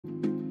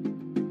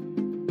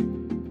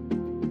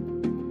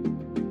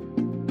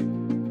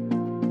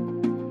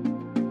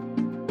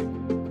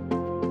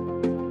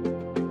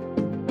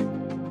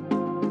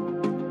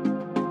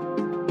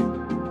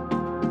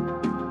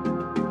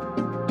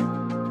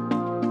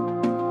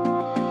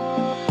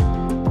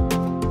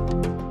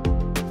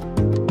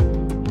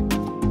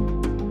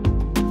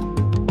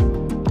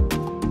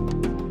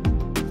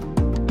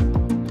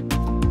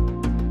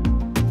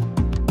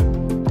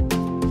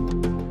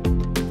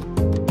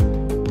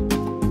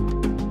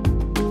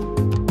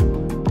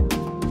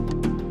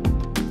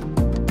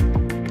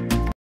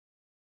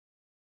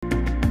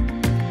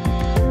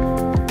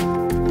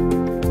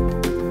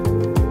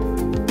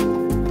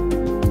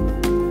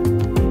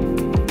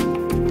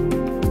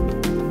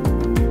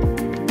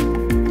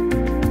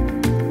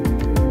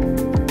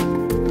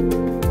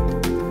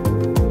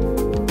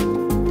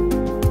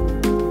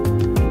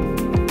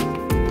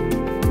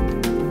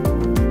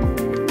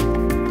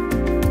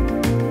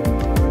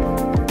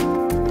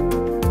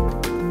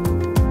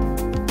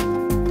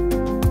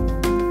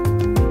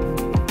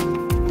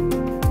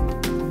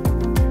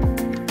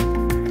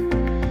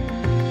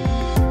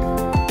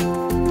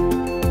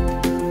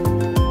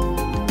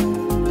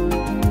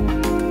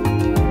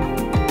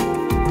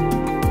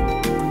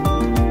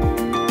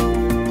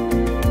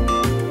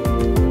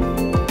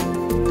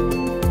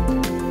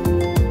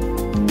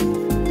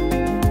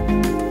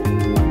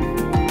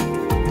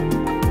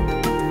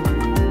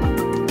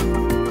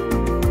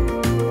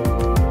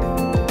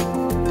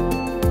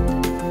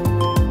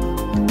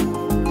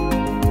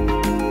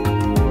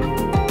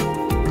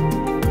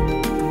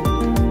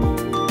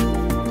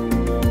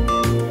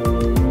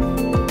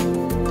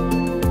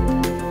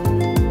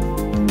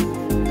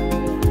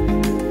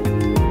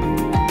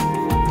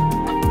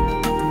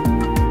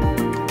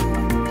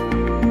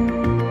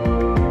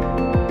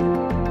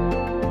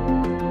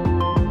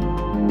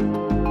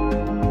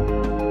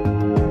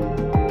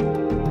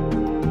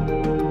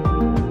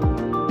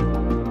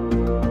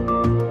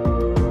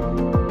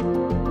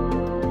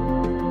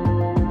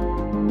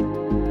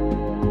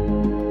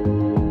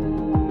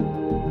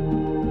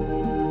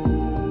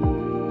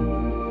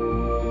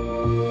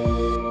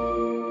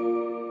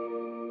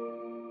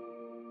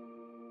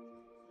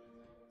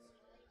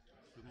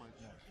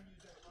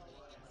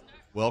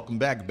Welcome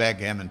back,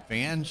 backgammon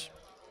fans.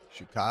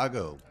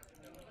 Chicago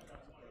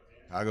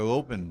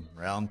Open,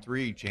 round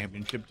three,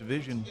 championship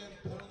division.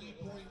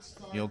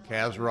 Neil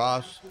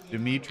Kazaros,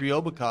 Dmitry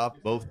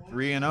Obakov, both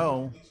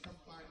 3-0.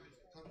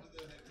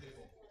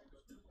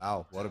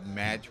 Wow, what a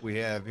match we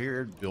have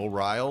here. Bill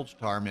Riles,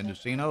 Tar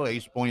Mendocino,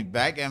 Ace Point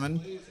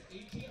Backgammon,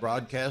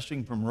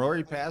 broadcasting from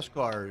Rory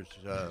Pascar's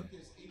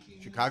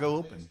Chicago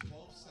Open.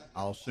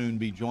 I'll soon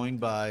be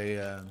joined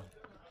by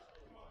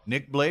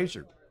Nick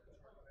Blazer.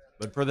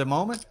 But for the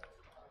moment,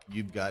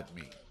 you've got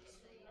me.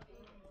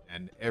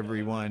 And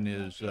everyone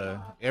is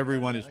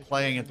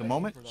playing at the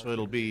moment, so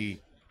it'll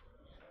be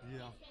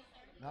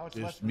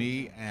just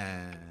me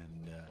and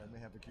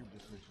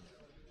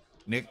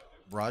Nick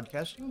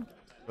broadcasting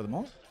for the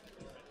moment.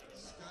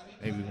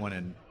 Maybe when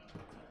a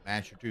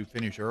match or two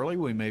finish early,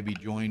 we may be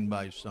joined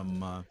by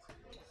some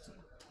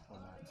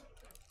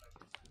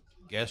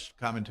guest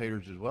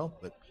commentators as well.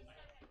 But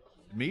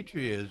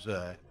Dimitri has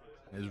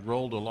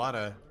rolled a lot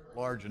of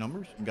large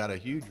numbers and got a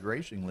huge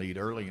racing lead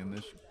early in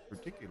this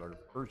particular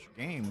first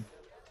game.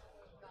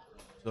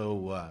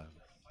 So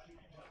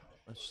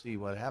let's see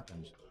what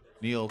happens.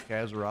 Neil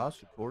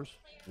Kazaros, of course,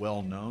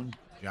 well-known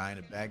giant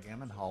of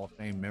backgammon, Hall of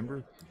Fame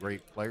member,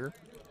 great player.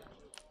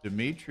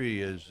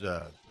 Dimitri is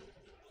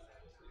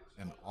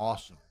an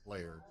awesome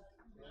player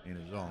in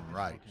his own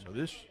right. So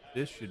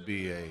this should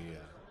be a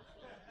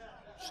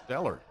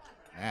stellar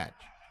match.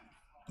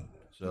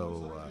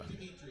 So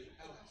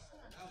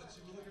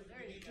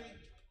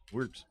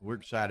we're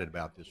excited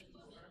about this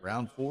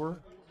round four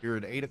here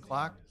at 8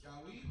 o'clock,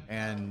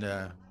 and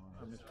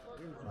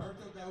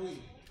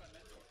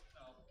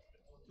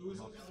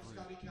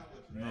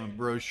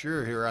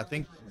brochure here. I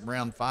think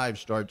round five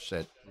starts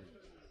at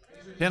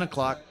 10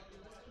 o'clock.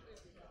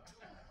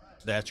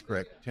 That's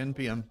correct, 10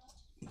 p.m.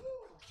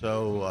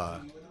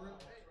 So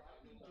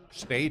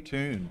stay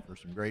tuned for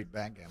some great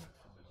backgammon.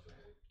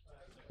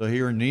 So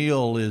here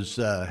Neil has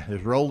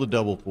rolled a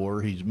double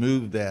four. He's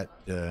moved that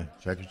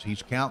checkers.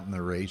 He's counting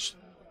the race.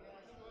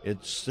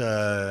 It's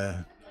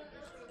wow.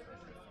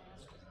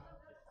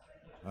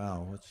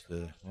 What's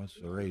the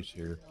race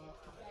here?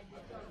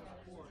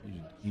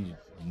 He's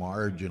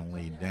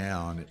marginally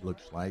down. It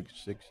looks like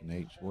 6 and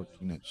 8,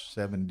 14 at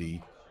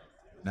 70,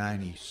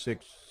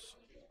 96,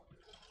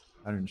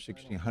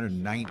 116,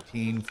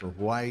 119 for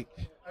white.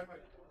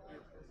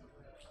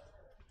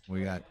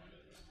 We got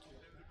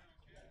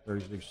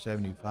 36,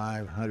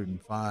 75,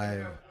 105,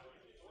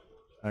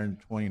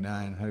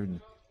 129,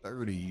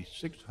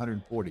 136,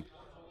 140.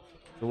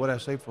 So what did I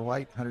say for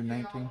white?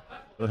 119?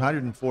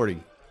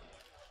 140.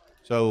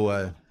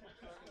 So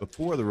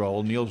before the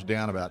roll, Neil's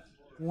down about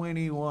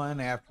 21.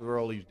 After the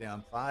roll, he's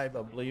down 5,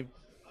 I believe.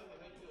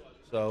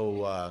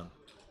 So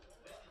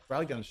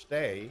probably going to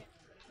stay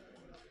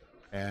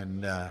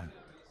and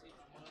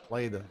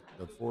play the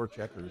four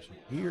checkers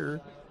here.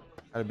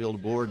 Got to build a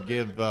board,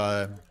 give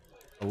a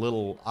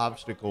little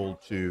obstacle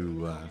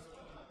to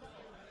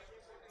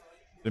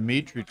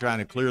Dimitri trying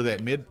to clear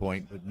that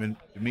midpoint, but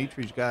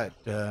Dimitri's got,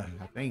 I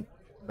think,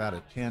 about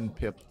a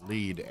 10-pip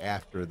lead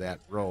after that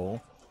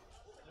roll.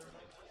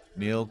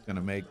 Neil's going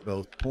to make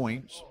both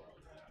points.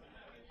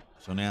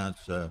 So now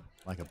it's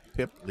like a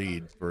pip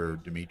lead for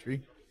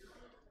Dimitri.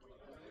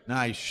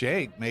 Nice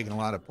shake, making a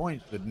lot of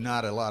points, but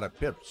not a lot of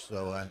pips.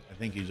 So I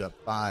think he's up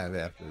 5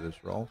 after this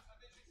roll.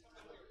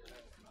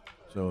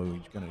 So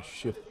he's going to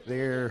shift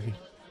there.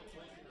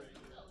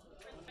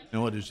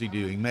 Now what does he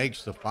do? He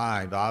makes the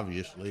 5,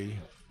 obviously.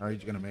 Or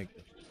he's going to make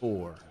the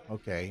 4.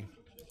 Okay.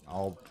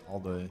 All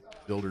the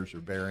builders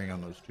are bearing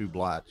on those 2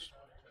 blots.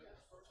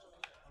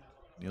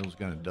 Neil's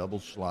going to double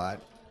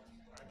slot.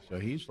 So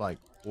he's like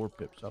 4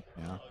 pips up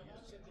now.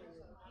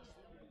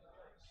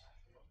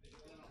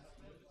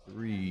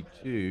 3,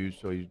 2.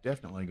 So he's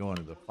definitely going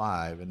to the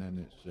 5, and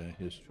then it's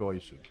his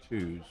choice of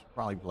 2s.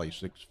 Probably play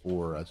 6,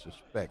 4, I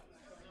suspect.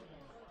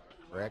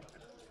 Correct?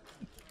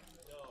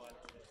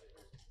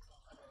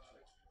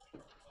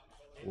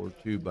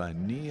 4-2 by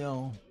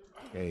Neil.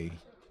 Okay.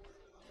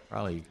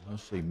 Probably,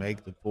 let's see,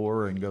 make the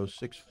 4 and go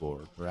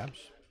 6-4,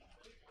 perhaps.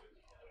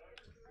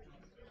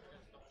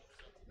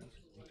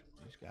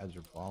 These guys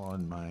are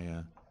following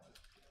my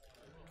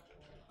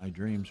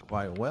dreams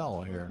quite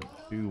well here.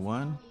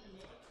 2-1.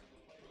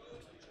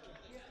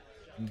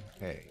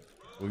 Okay.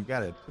 So we've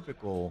got a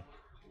typical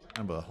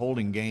kind of a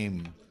holding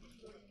game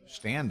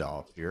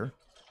standoff here.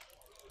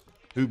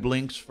 Who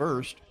blinks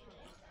first?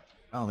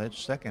 Oh, that's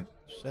second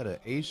set of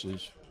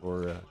aces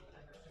for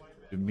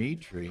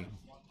Dimitri.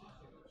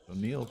 So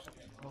Neil's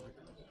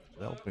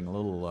developing a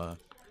little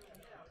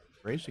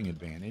racing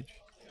advantage.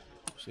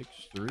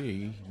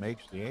 6-3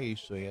 makes the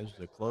ace, so he has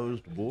the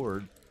closed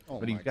board. Oh,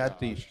 but he's got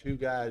these 2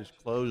 guys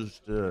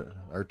closed,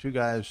 or 2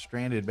 guys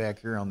stranded back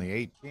here on the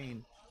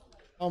 18.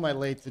 How am I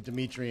late to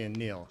Dimitri and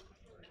Neil?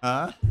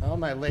 Huh? How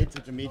am I late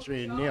to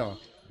Dimitri and Neil?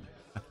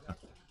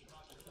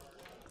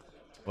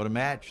 What a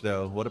match,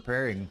 though. What a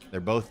pairing. They're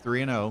both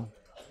 3-0.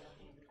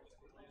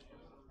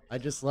 I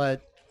just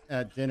let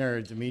at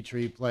dinner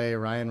Dimitri play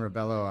Ryan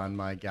Rebello on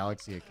my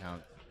Galaxy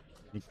account.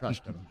 He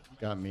crushed him.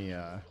 Got me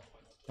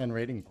 10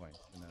 rating points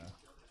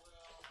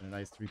in a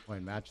nice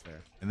 3-point match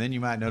there. And then you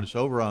might notice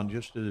over on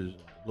just a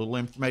little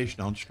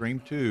information on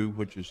Stream 2,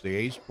 which is the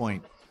Ace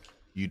Point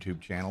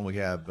YouTube channel, we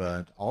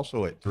have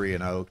also at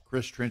 3-0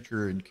 Chris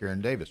Trencher and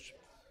Karen Davis.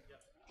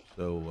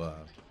 So a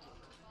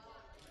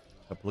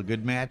couple of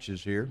good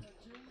matches here.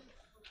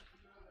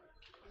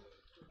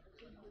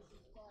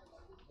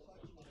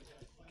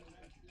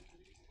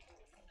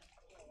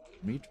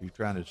 Dimitri's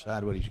trying to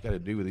decide what he's got to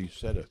do with these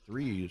set of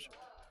threes.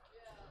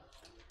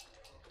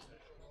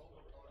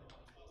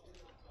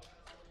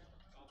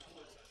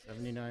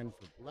 $79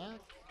 for black.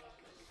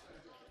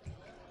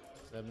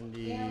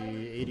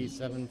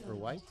 87 for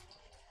white.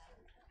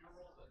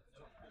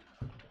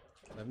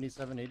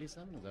 77.87. Is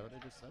that what I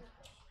just said?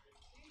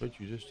 What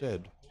you just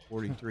said,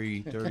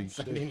 43.36.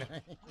 79.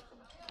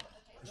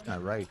 That's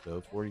not right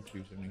though.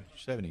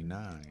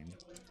 79.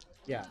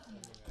 Yeah. So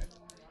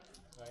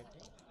I think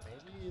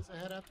maybe he's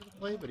ahead after the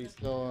play, but he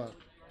still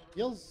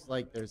feels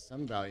like there's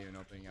some value in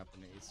opening up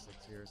an ace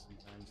 6 here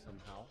sometimes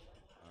somehow.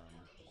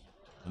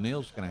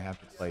 Neil's going to have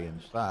to play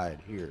inside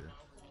here.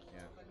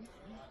 Yeah.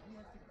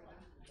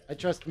 I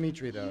trust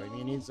Dimitri though. I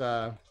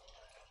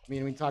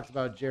mean, we talked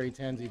about Jerry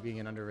Tanzi being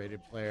an underrated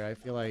player. I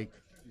feel like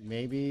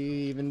maybe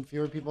even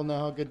fewer people know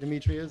how good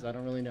Dimitri is. I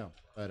don't really know,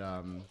 but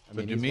I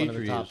mean, he's one of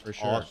the top for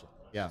sure. Awesome.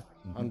 Yeah,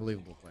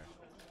 unbelievable player.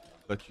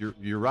 But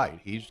you're right.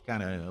 He's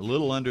kind of a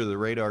little under the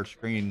radar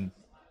screen,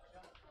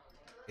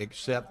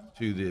 except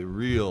to the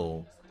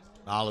real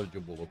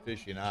knowledgeable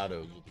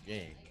aficionados of the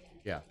game.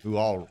 Yeah, who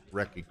all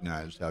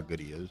recognize how good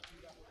he is.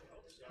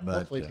 But,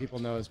 hopefully people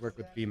know his work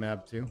with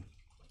BMAB too.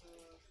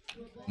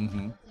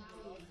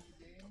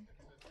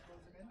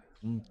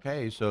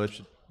 Okay, so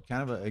it's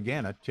kind of,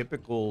 again, a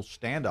typical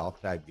standoff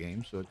type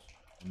game. So it's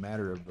a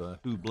matter of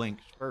who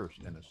blinks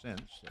first, in a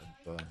sense,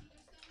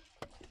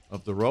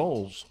 of the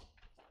rolls.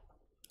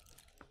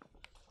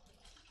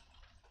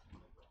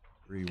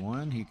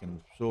 3-1, he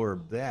can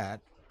absorb that.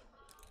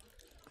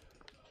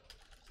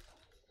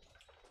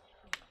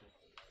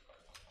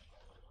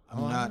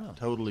 I'm not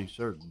totally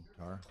certain,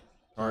 Tar.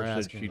 Tar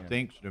said she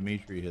thinks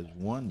Dimitri has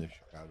won the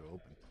Chicago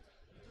Open.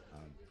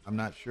 I'm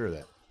not sure of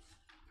that.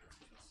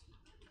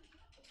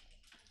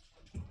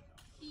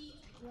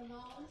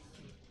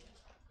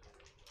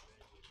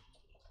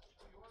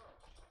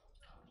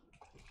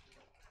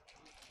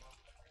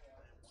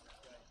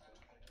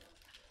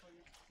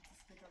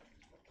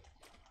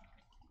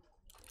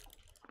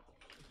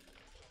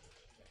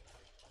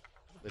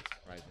 It's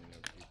surprising no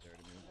Keith there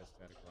to me, just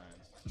at a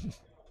glance.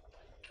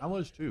 I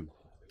was too.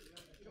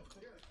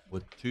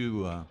 With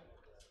two, I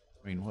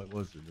mean, what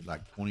was it?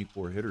 Like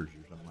 24 hitters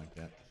or something like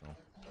that. So.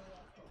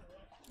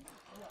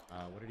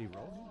 What did he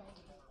roll?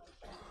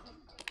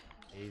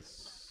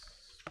 Ace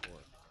 4.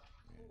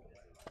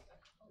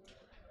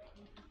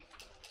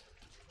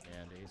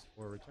 And ace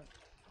 4 return.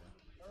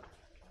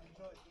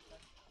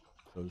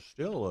 So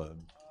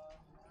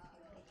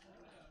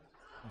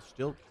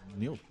still,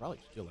 Neil's probably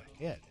still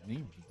ahead, and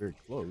he's very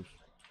close.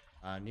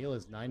 Neil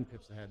is 9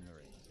 pips ahead in the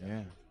race.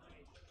 Yeah.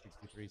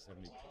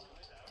 63-72.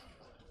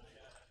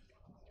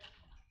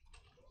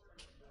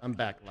 I'm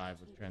back live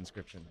with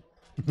transcription.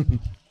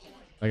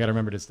 I got to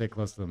remember to stay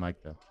close to the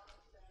mic, though.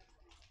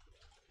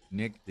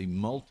 Nick, the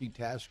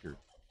multitasker,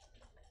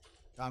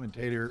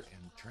 commentator,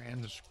 and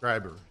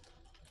transcriber.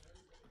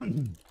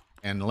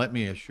 And let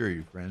me assure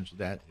you, friends,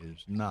 that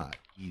is not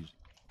easy.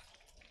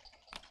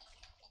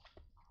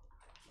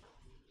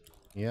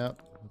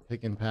 Yep.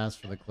 Pick and pass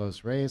for the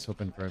close race.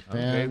 Hoping for a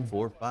fan. Okay,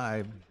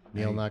 4-5.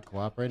 Neil not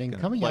cooperating.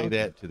 Coming play out.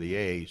 that to the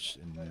ace.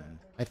 And,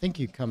 I think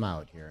you come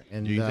out here.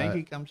 And do you think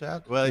he comes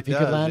out? Well, if he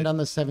could land on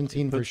the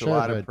 17 for sure. Puts a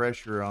lot of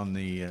pressure on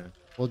the.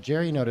 Well,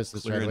 Jerry noticed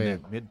this right away.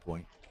 That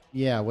midpoint.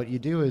 Yeah, what you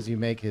do is you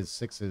make his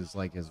sixes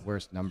like his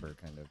worst number,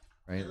 kind of,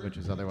 right? Which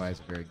is otherwise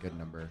a very good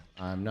number.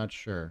 I'm not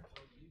sure.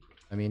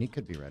 I mean, he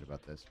could be right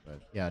about this, but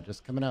yeah,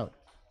 just coming out.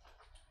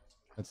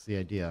 That's the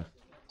idea.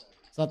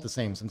 It's not the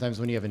same. Sometimes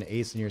when you have an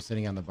ace and you're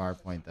sitting on the bar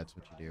point, that's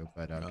what you do.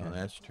 But okay. Oh,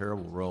 that's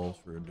terrible roll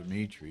for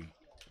Dimitri.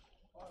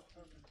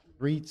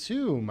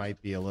 3-2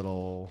 might be a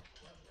little.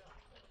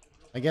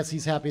 I guess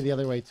he's happy the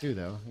other way too,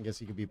 though. I guess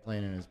he could be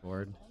playing in his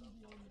board.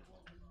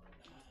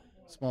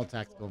 Small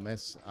tactical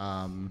miss.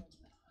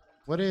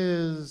 What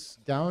is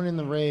down in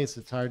the race?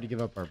 It's hard to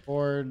give up our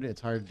board.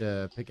 It's hard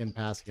to pick and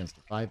pass against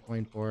a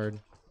 5-point board.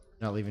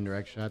 Not leaving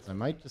direct shots. I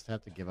might just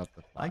have to give up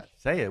the 5. Like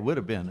say, it would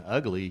have been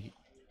ugly,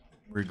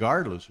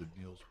 regardless of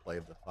Neil's play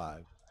of the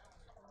 5.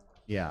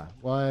 Yeah.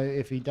 Well,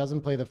 if he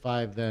doesn't play the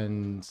 5,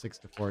 then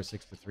 6-4,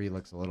 6-3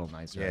 looks a little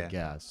nicer, yeah. I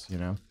guess. You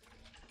know.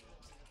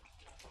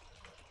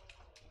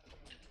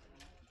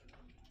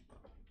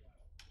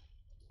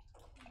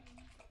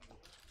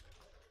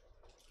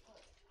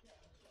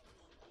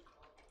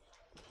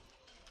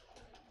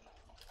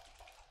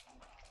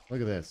 Look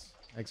at this.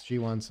 XG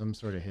wants some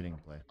sort of hitting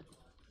play.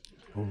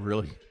 Oh,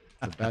 really?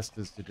 The best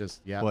is to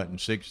just, yeah. What, in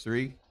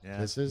 6-3? Yeah.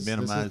 This is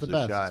minimize the the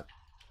best. shot.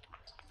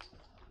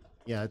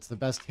 Yeah, it's the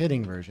best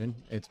hitting version.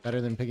 It's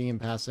better than picking and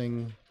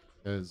passing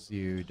because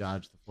you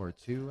dodge the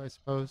 4-2, I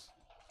suppose.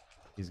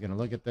 He's going to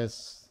look at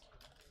this.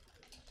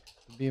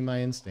 would be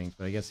my instinct,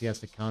 but I guess he has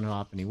to count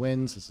off and he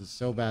wins. This is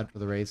so bad for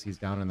the race. He's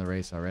down in the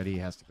race already. He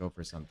has to go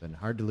for something.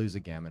 Hard to lose a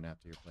gammon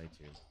after your play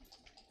two.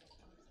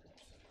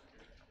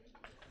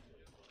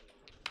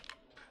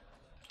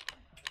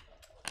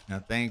 Now,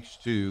 thanks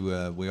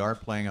to, we are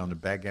playing on the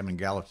Backgammon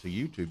Galaxy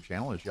YouTube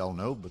channel, as y'all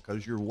know,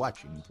 because you're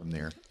watching from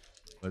there.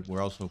 But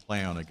we're also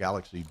playing on a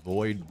Galaxy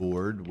Void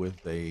board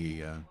with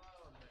a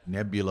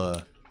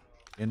Nebula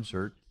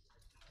insert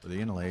for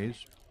the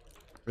inlays.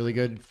 Really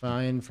good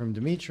find from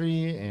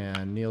Dimitri,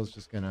 and Neil's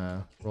just going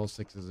to roll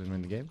sixes and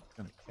win the game.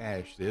 Going to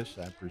cash this,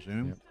 I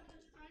presume. Yep.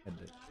 Had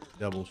the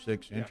double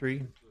six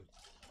entry.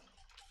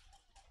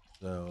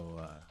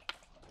 So,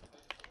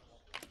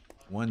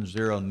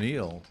 1-0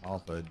 Neil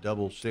off a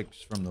double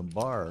six from the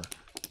bar.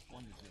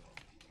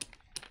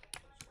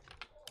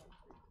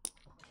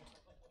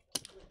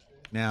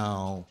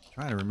 Now,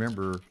 trying to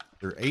remember,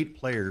 there are 8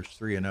 players,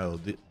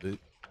 3-0. The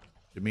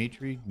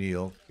Dimitri,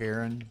 Neil,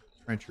 Karen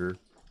Trencher,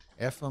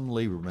 Ephraim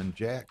Lieberman,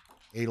 Jack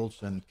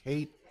Adelson,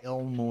 Kate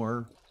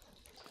Elmore.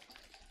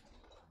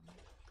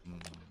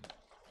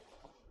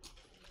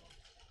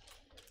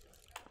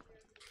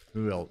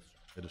 Who else?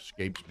 It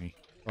escapes me.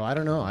 Well, I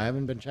don't know. I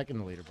haven't been checking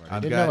the leaderboard. I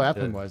I've didn't know got,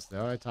 Ephraim was,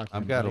 though. I talked to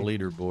him. I've got a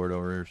leaderboard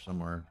over here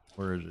somewhere.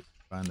 Where is it?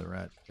 Find the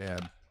right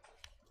tab.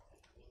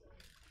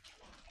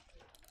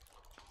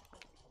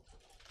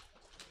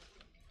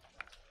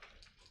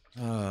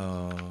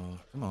 Oh,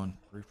 come on,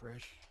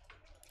 refresh.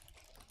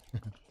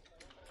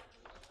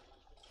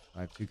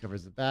 5-2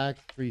 covers the back.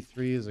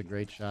 3-3 is a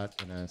great shot.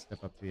 Gonna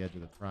step up to the edge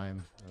of the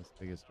prime. That's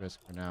the biggest risk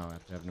for now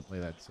after having to play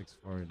that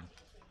 6-4 and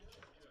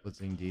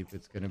splitzing deep.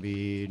 It's gonna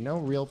be no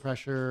real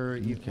pressure.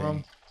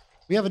 Okay.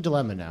 We have a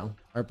dilemma now.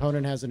 Our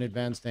opponent has an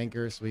advanced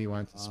anchor, so we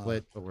want to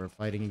split, but we're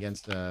fighting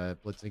against a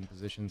blitzing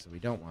position, so we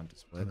don't want to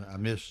split. I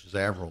missed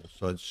Zavril,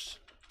 so it's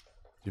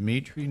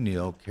Dimitri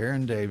Neal,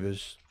 Karen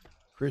Davis,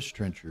 Chris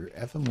Trencher,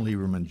 Ephraim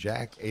Lieberman,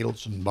 Jack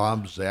Adelson,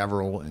 Bob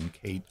Zavril, and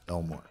Kate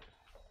Elmore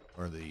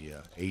are the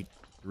 8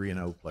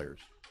 3-0 players.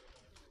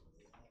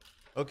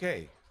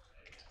 Okay.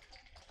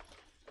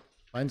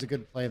 Finds a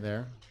good play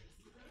there.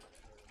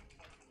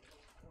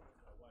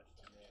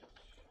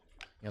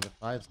 Yeah, the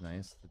 5's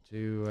nice. The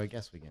 2, I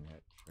guess we can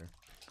hit. Sure.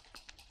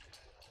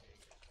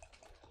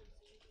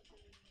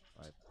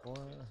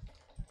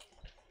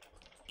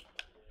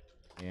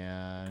 5-4.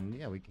 And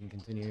yeah, we can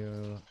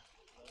continue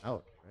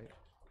out, right?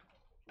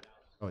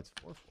 Oh, it's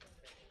 4-4.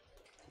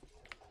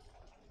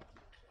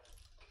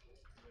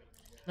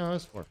 No,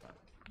 it's 4-5.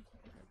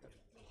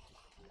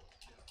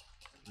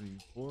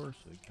 3-4, so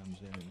he comes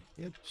in and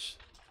hits.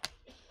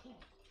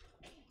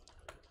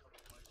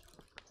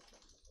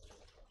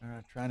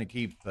 Trying to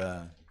keep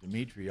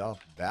Dimitri off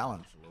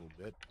balance a little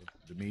bit.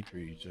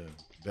 Dimitri's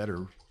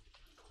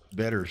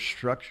better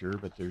structure,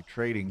 but they're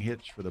trading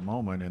hits for the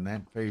moment, and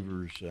that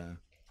favors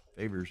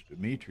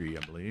Dimitri,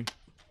 I believe.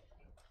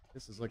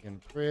 This is looking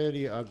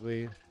pretty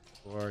ugly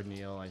for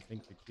Neil. I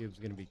think the cube's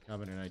going to be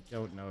coming, and I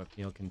don't know if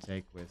Neil can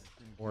take with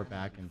 4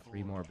 back and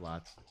 3 more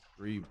blots.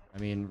 I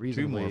mean, 2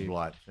 reasonably. more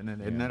blots, and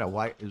then isn't that a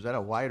white? Is that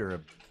a white or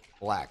a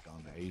black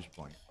on the ace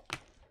point?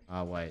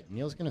 White.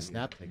 Neil's going to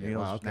snap take it. Neil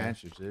Wow, okay.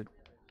 snatches it.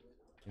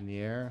 In the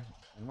air,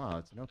 and wow,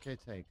 it's an okay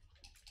take.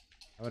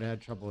 I would have had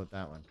trouble with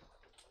that one.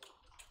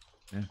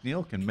 And if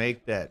Neil can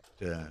make that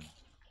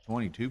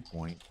 22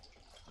 point,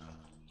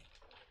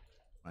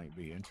 might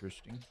be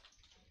interesting.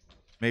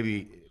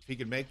 Maybe if he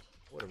could make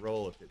what a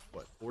roll if it's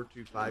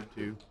 4-2, 5-2,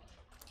 3-2.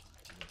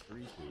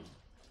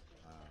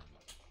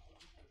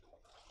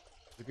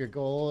 If your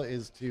goal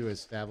is to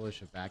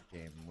establish a back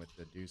game with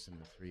the deuce and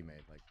the 3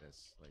 made like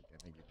this, like I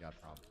think you've got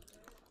problems.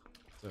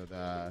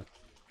 So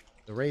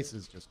the race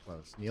is just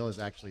close. Neil is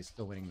actually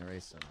still winning the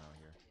race somehow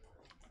here.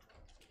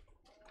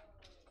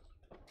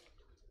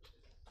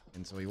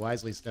 And so he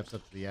wisely steps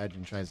up to the edge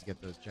and tries to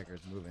get those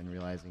checkers moving,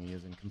 realizing he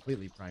isn't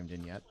completely primed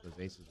in yet. Those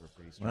aces were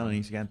pretty strong. Well, and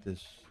he's got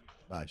this,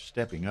 by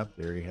stepping up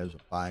there, he has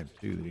a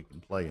 5-2 that he can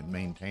play and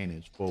maintain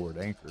his forward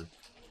anchor.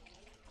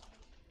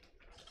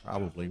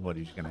 Probably what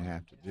he's going to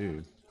have to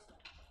do.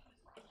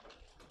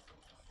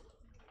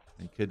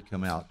 He could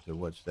come out to,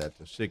 what's that,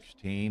 the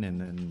 16,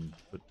 and then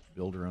put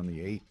builder on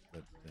the 8,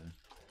 but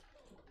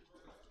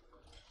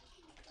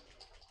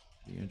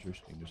be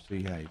interesting to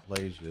see how he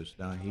plays this.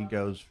 Now he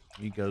goes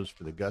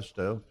for the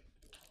gusto,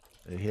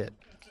 the hit,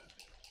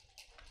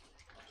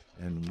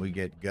 and we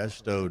get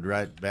gustoed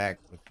right back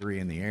with 3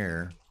 in the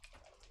air,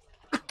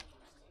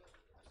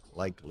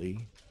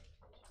 likely.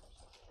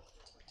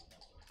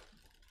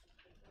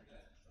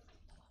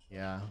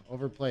 Yeah,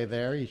 overplay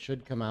there. He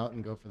should come out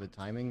and go for the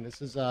timing.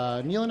 This is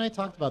Neil and I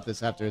talked about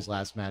this after his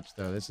last match,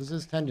 though. This is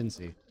his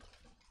tendency,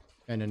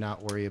 kind of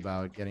not worry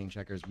about getting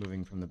checkers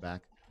moving from the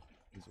back.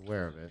 He's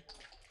aware of it.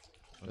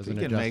 If he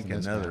can make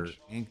another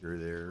anchor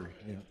there,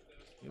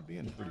 he'll be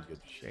in pretty good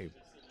shape.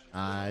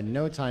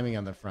 No timing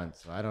on the front,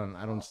 so I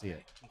don't see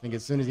it. I think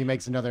as soon as he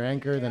makes another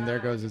anchor, then there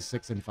goes his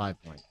 6 and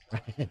 5 point.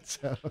 Right?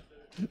 So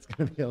it's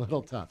gonna be a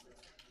little tough.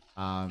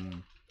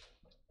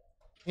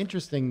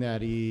 Interesting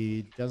that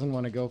he doesn't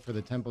want to go for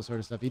the tempo sort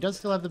of stuff. He does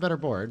still have the better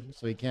board,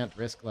 so he can't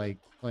risk like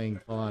playing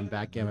full-on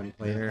backgammon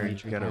play. There,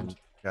 he's Dimitri got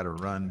can't. to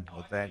run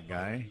with that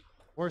guy.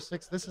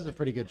 4-6. This is a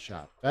pretty good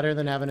shot. Better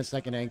than having a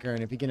second anchor,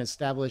 and if he can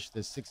establish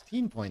the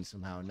 16 points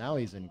somehow, now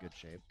he's in good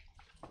shape.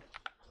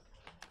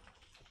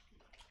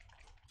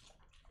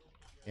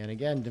 And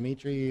again,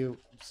 Dimitri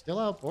still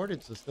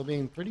outboarded, so still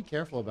being pretty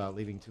careful about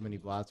leaving too many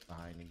blots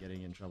behind and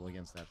getting in trouble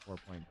against that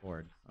 4-point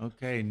board.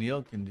 Okay,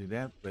 Neil can do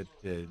that, but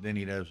then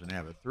he doesn't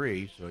have a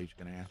 3, so he's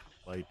going to have to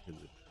play to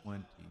the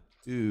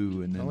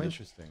 22 and then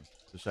Interesting.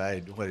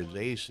 decide what his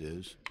ace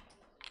is.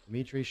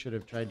 Dimitri should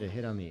have tried to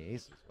hit on the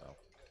ace as well.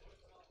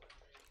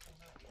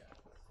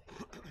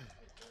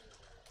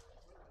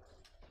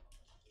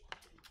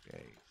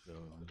 Okay, so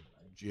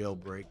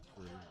jailbreak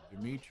for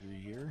Dimitri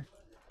here.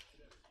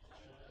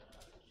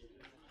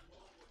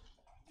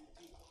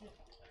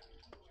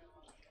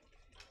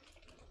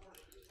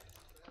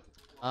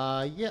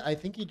 Yeah, I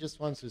think he just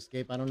wants to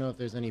escape. I don't know if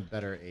there's any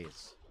better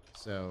ace.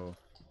 So,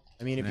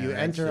 I mean, if No, you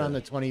that's enter on a-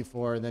 the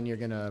 24, then you're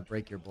going to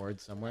break your board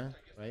somewhere,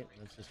 right?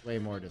 That's just way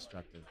more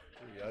destructive.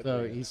 Pretty So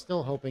ugly. he's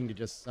still hoping to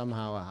just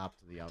somehow hop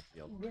to the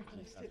outfield.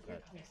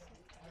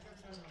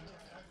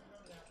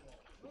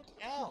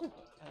 Ow! No.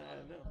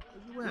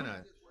 You win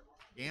a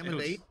gammon It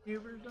was- 8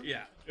 cube or something?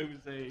 Yeah, it was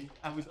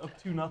I was up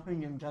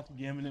 2-0 and got to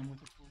gammon him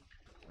with a 4.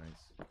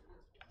 Nice.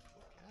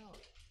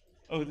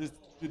 Oh, this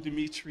the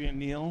Dimitri and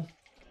Neil.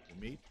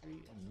 Dimitri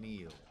and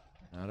Neil.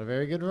 Not a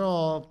very good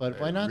roll, but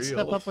why A not step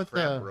real up with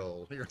crap the...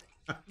 roll here.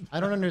 I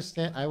don't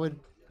understand. I would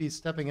be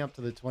stepping up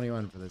to the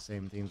 21 for the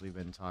same themes we've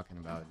been talking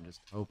about and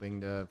just hoping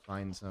to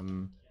find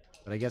some...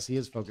 But I guess he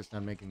is focused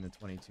on making the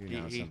 22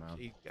 now somehow.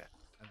 He got,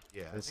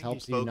 yeah, I This think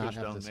helps he's you not focused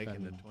have on to making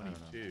spend- the I don't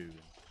know. 22.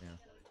 Yeah.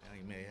 Now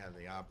he may have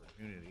the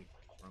opportunity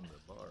from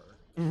the bar.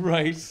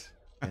 Right.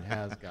 It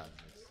has gotten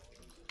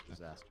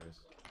disastrous.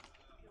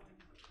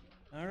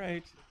 All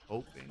right.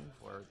 Hoping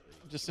for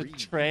the Just a 3.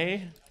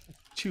 tray,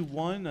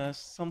 2-1,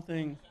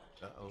 something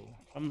Uh-oh.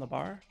 from the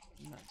bar.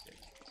 Not good.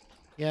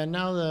 Yeah,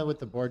 now with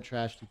the board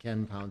trashed, you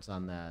can pounce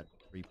on that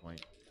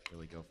 3-point.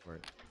 Really go for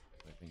it.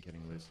 I think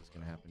getting loose is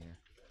going to happen here.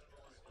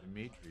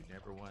 Dimitri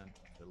never wanted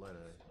to let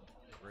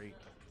a great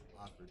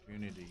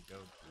opportunity go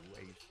to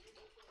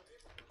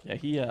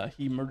waste. Yeah,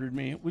 he murdered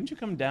me. Wouldn't you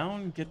come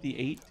down and get the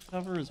 8 to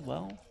cover as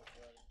well?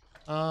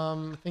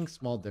 I think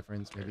small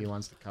difference. Maybe he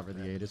wants to cover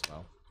the 8 as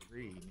well.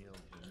 3, Neil's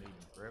been needing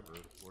forever.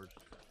 Of course,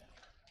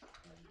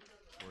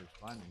 the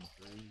corresponding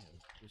 3 has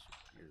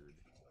disappeared.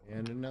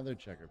 And another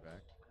checker back.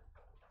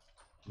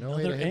 No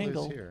way Another to hit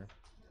angle. loose here.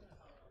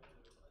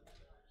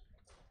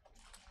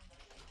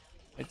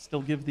 I'd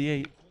still give the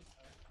 8.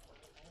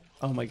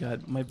 Oh my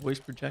god, my voice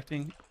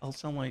projecting. I'll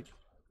sound like.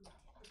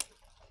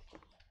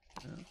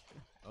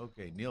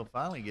 Okay, Neil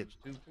finally gets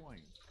 2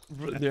 points.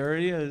 There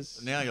he is.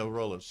 So now he'll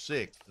roll a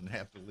 6 and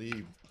have to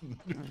leave.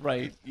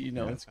 Right, you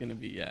know it's gonna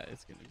be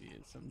it's gonna be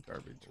some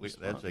garbage. That's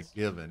a response.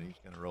 given. He's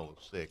going to roll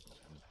a 6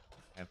 and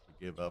have to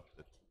give up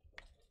the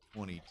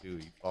 22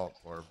 he fought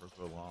for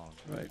so long.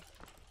 Right.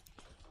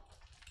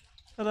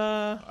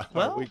 Ta-da! Are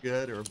Well, we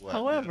good or what?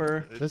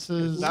 however, This It's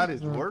is not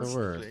his not the worst.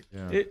 worst. six.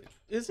 Yeah.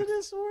 is it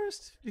his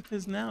worst?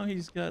 Because now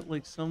he's got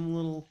like some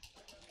little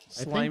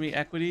I slimy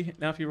equity.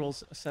 Now if he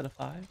rolls a set of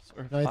 5s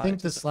or No, I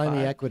think fives, the it's a slimy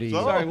 5. equity.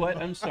 So- Sorry, what?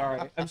 I'm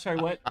sorry. I'm sorry,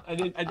 what? I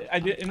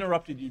did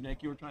interrupted you,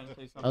 Nick. You were trying to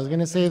say something. I was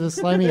gonna say the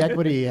slimy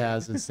equity he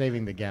has is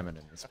saving the gammon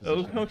in this Oh,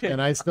 position. okay.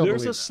 And I still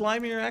There's believe a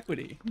slimier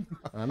equity.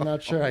 that. I'm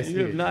not sure I see You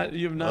have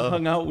it. not Oh.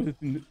 hung out with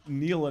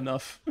Neil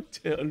enough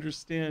to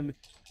understand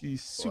the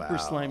super Wow,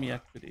 slimy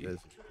equity. This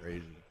is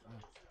crazy.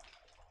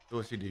 So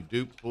what's he do?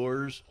 Dupe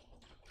 4s?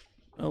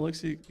 Oh,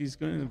 looks like he's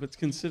going, but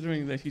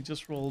considering that he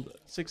just rolled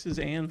 6s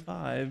and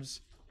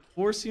 5s,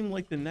 4 seemed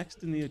like the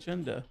next in the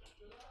agenda.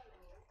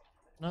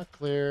 Not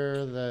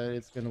clear that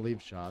it's gonna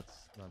leave shots.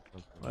 Not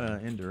so clear. Well,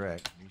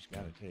 indirect. He's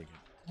got to take it.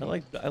 I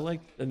like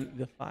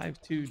the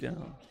 5-2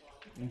 down.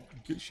 And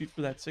shoot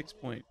for that 6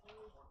 point.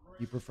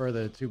 You prefer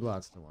the 2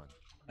 blots to 1.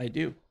 I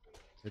do.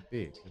 Could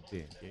be. Could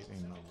be. Gave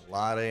him a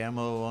lot of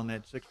ammo on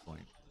that 6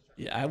 point.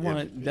 Yeah, I want.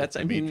 If That's.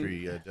 I mean,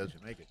 Dimitri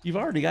doesn't make it. you've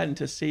already gotten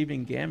to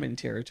saving gammon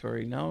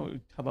territory. Now,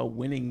 how about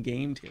winning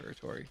game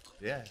territory?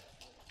 Yeah.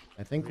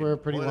 I think we're a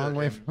pretty What, long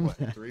way in from what,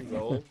 that. 3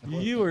 rolls?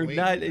 You are Queen?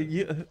 not.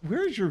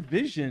 Where's your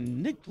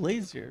vision, Nick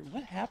Blazer?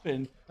 What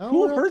happened? Oh, Who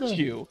we're up hurt to-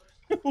 you?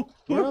 Who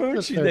we're up to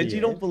hurt you that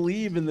you don't 38.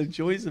 believe in the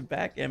joys of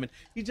backgammon?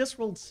 He just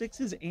rolled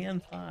 6s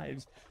and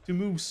 5s to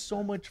move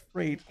so much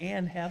freight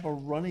and have a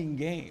running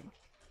game.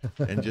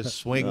 And just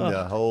swing Oh,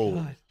 the whole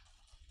God.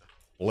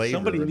 flavor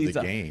Somebody of needs the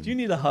a. game. Do you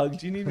need a hug?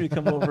 Do you need me to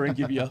come over and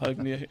give you a hug,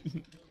 Nick?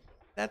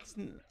 That's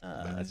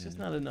just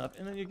not enough.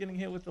 And then you're getting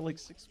hit with the like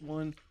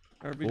 6-1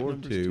 garbage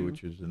numbers 4-2, too.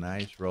 which is a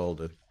nice roll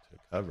to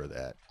cover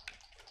that.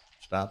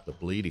 Stop the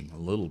bleeding a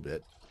little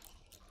bit.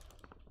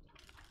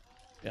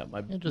 Yeah, my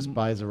It just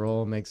buys a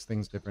roll, makes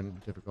things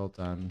difficult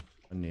on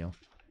Neil.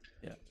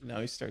 yeah. Now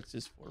he starts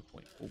his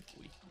 4-point. Oh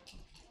boy.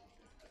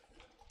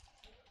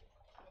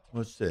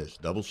 What's this?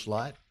 Double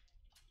slot?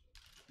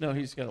 No,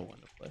 he's got a 1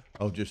 to play.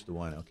 Oh, just the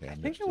one. Okay. I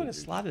think I would have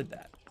slotted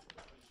that.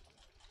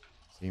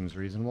 Seems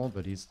reasonable,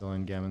 but he's still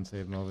in gammon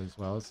save mode as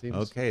well, it seems.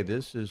 Okay,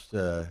 this is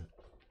Gammon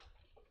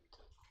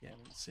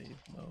save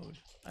mode.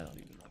 I don't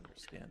even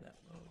understand that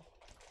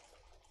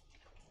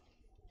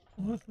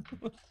mode.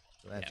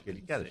 that's Gammon good.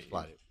 You got to save.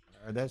 slide it.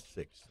 That's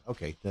 6.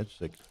 Okay, that's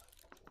 6.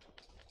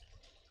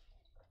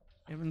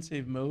 Gammon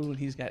save mode when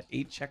he's got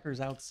 8 checkers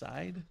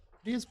outside.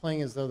 He is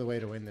playing as though the way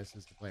to win this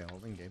is to play a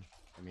holding game.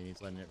 I mean,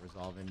 he's letting it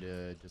resolve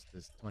into just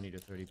this 20 to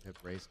 30 pip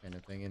race kind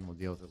of thing, and we'll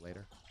deal with it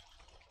later.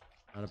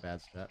 Not a bad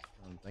strat,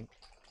 I don't think.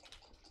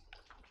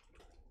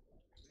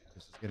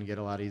 This is going to get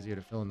a lot easier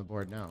to fill in the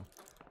board now.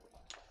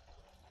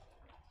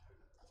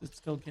 Is it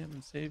still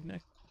gammon save,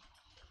 Nick?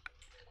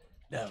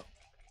 No.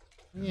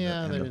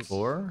 Yeah, and the there's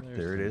 4. there's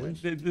There it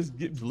some is.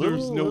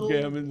 There's no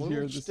gammons little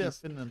here. This stiff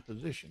is, in the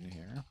position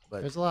here,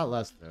 but There's a lot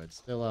less though. It's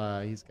still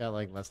he's got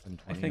like less than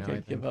I 20 think now.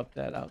 I'd give up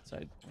that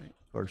outside point.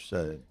 of course,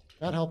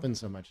 Not helping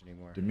so much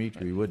anymore.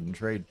 Dimitri wouldn't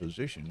trade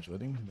positions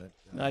with him. But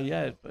Not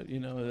yet, but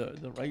you know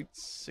the right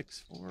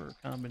 6-4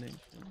 combination.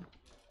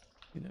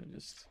 You know,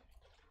 just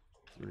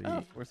 3,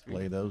 4-3.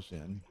 play those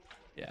in.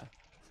 Yeah,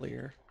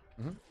 clear.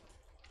 Mhm.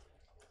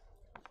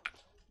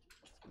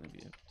 It's gonna be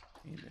a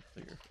pain to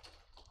clear.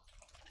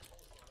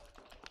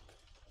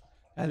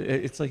 And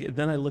it's like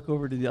then I look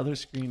over to the other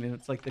screen and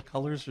it's like the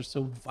colors are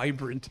so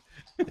vibrant.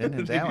 And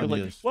then that You're one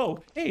like, is-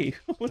 whoa, hey,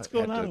 what's You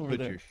going have on to over put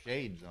there? your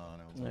shades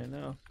on. I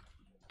know.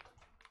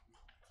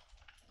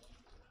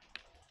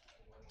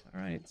 All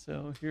right,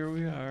 so here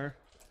we are.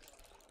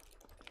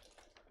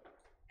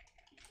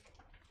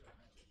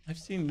 I've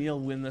seen Neil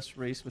win this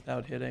race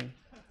without hitting,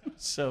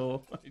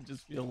 so I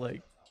just feel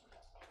like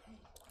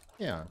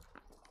Yeah.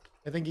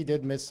 I think he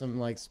did miss some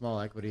like small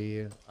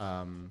equity with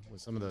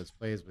some of those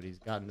plays, but he's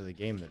gotten to the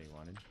game that he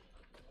wanted.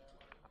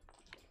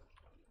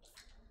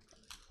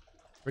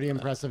 Pretty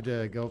impressive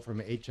to go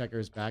from 8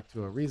 checkers back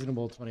to a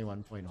reasonable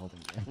 21-point holding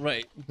game.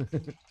 right.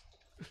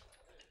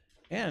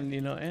 And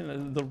you know,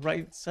 and the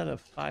right set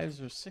of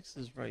 5s or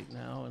 6s right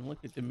now, and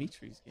look at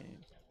Dimitri's game.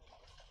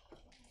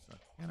 So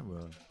kind of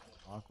an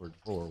awkward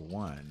 4-1.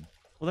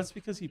 Well, that's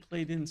because he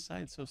played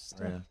inside so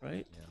stiff,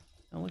 right? Yeah.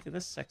 Now look at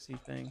this sexy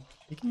thing.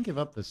 He can give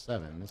up the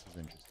 7. This is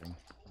interesting.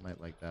 I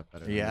might like that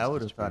better. than Yeah, I this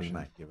would have thought he distribution.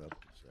 might give up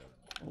the 7.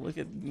 Well, look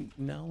at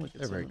now. Look at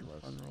They're some very of the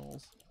close. fun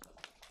rolls.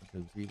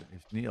 Because even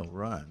if Neil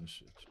runs,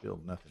 it's still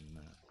nothing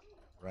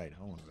right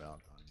home about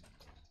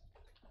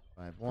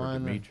on for 5-1.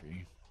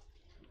 Dimitri.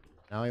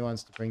 Now he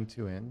wants to bring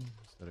 2 in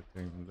instead of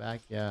clearing from the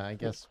back. Yeah, I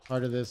guess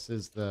part of this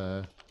is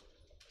the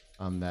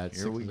that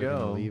Here 6s we are gonna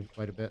go. leave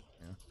quite a bit.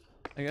 Yeah.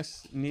 I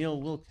guess Neil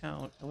will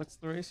count. What's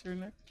the race here,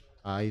 Nick?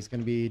 He's going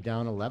to be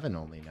down 11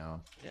 only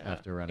now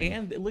after running.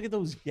 And look at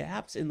those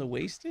gaps in the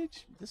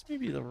wastage. This may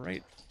be the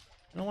right.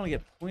 I don't want to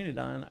get pointed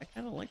on. I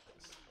kind of like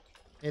this.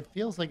 It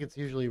feels like it's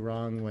usually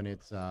wrong when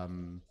it's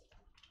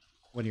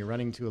when you're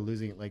running to a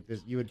losing like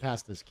this. You would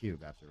pass this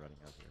cube after running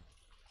out here.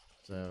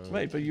 So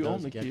Right, but you it own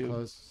does the get cube,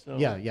 Close. so-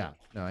 Yeah.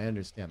 No, I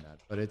understand that,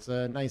 but it's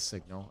a nice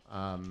signal.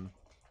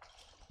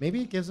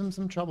 Maybe it gives him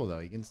some trouble though.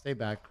 He can stay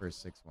back for a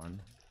 6-1.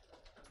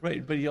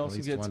 Right, but he also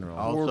least gets one roll.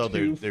 4 Also,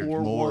 2, there's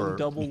 4 more. 1,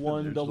 double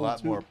 1, There's double a lot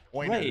 2. more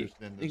pointers right,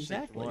 than the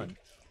exactly. 6-1.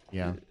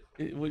 Yeah.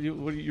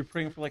 You're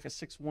praying for like a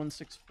 6-1,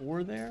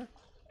 6-4 there?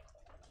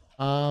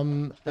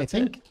 I That's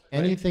think it,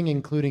 right? anything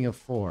including a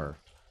 4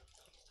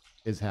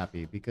 is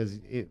happy because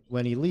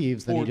when he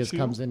leaves, then he just 4-2?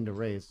 comes into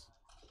race.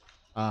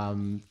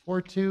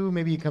 4-2,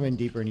 maybe you come in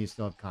deeper and you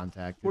still have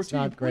contact. 4 It's 2,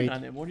 you not point great.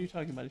 on him. What are you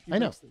talking about? If he I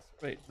know. makes this,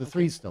 right? The okay.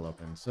 3's still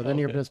open, so then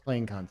you're Okay. just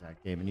playing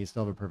contact game and you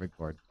still have a perfect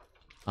board.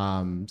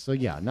 So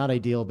yeah, not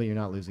ideal, but you're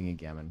not losing a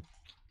gammon.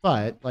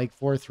 But like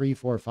 4-3,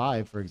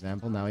 4-5, for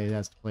example, now he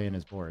has to play in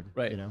his board.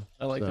 Right. You know,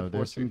 I like so the 4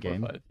 there's 3 some 4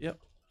 game. 5. Yep.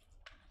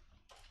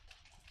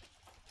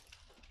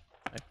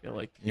 I feel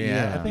like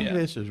Yeah, I think Yeah.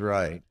 this is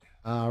right.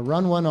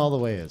 Run 1 all the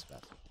way is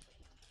best.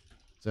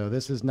 So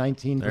this is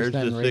 19% There's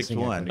the racing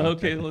 6-1. equity.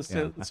 Okay, let's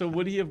Yeah. so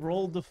would he have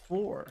rolled the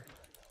 4?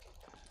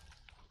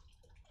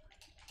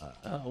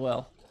 Oh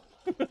well,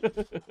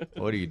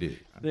 What do you do?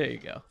 there you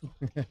go.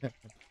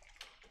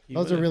 He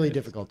Those would are have really missed.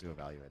 difficult to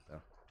evaluate,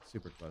 though.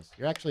 Super close.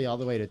 You're actually all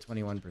the way to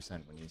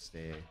 21% when you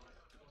stay.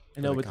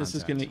 I know, the but this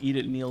is going contact. to eat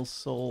at Neil's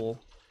soul,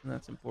 and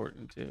that's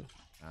important too.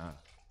 Ah,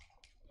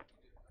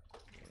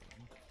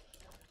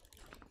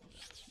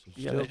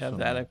 You gotta have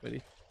that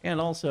equity. And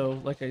also,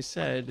 like I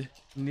said,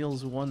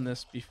 Neil's won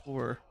this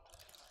before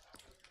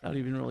without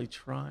even really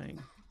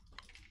trying.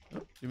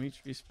 Oh,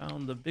 Dimitri's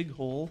found the big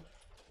hole.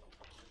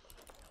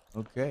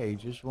 Okay,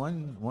 just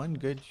one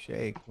good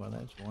shake. Well,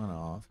 that's one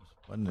off.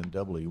 Wasn't the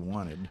double he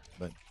wanted,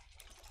 but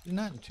he's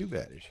not in too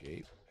bad a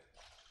shape.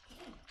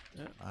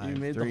 Yeah, you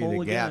made the 5-3, hole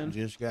the gap again.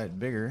 just got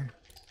bigger.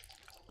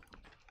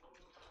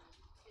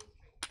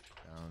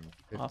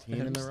 down Off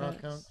 15 in the heavy raw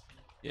stacks. count.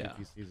 Yeah.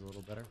 PC's a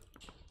little better.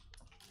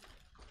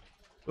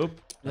 Oop, Down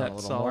a that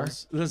little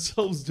more.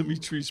 solves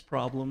Dimitri's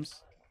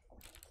problems.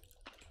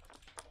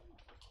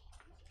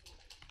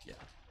 Yeah.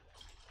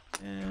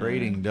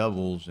 Trading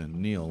doubles, and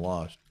Neil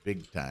lost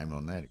big time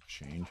on that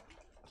exchange.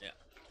 Yeah.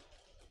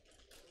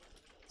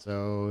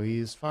 So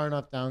he's far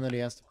enough down that he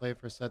has to play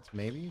for sets,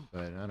 maybe,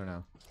 but I don't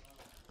know.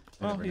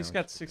 Well, never know he's what got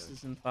you could do.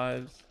 sixes and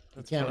fives.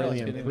 That's can't what I was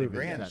really getting In the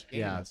improve at. his grand set. scheme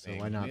Yeah, of so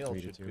things, why not Neil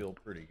 3 to should 2? feel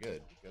pretty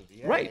good because he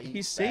had Right, an he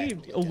 8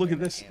 saved. back. Oh, look at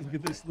this. Damn Look it.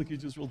 at this. Look, he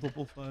just rolled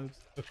double fives.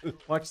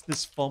 Watch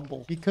this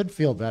fumble. He could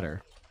feel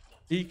better.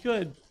 He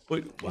could.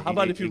 But Yeah, how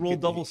about if you roll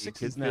could- double he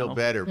sixes could feel now?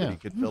 better, but Yeah. he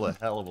could feel a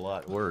hell of a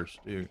lot worse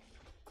too.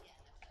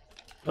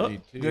 Oh,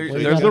 32. there- So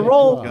you there's gotta the get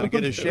roll. two Gonna get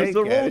a There's shake. the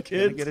at roll, it. Gonna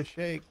kids. get a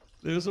shake.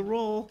 There's a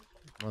roll.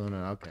 Oh,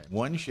 no, okay.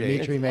 One shake.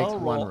 Dimitri makes a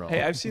one roll.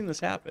 Hey, I've seen this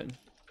happen.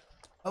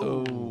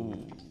 Oh.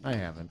 Oh, I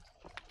haven't.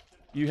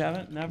 you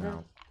haven't? Never?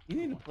 No. You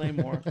need to play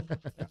more.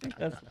 I think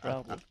that's the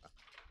problem.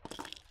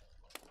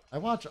 I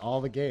watch all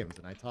the games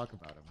and I talk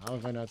about them. How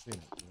have I not seen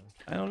it? You know?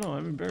 I don't know.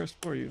 I'm embarrassed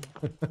for you.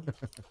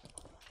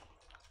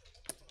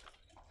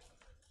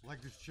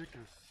 Like this chick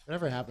is.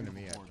 Whatever happened to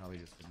me, I probably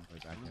just didn't play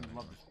backgammon. Love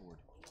anymore. this board.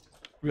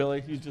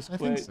 Really? You just I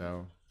quit? think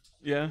so.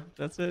 Yeah,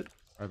 that's it.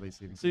 Hardly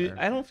seems So fair.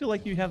 I don't feel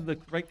like you have the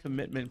right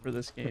commitment for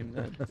this game.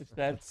 Then, if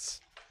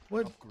that's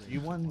What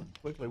you won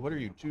quickly? What are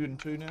you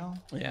 2-2 now?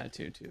 yeah,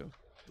 2-2. Really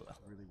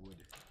would.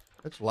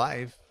 That's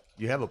life.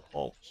 You have a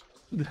pulse.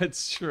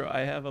 That's true. I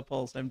have a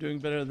pulse. I'm doing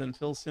better than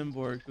Phil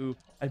Simborg, who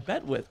I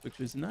bet with, which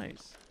was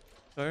nice.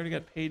 So I already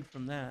got paid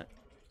from that.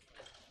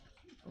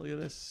 Look at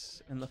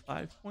this. And the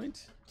 5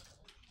 point.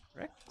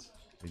 Correct.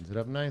 Cleans it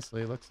up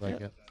nicely. Looks like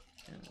Yep.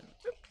 it.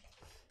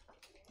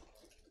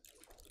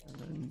 And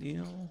then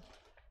Neil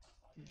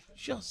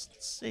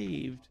just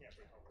saved.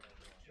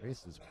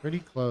 Race is pretty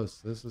close.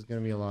 This is going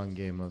to be a long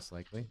game, most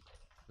likely.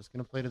 Just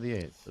going to play to the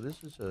 8. So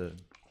this is a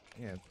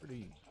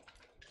pretty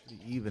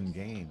even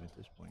game at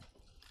this point.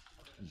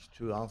 He's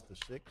 2 off the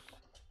 6.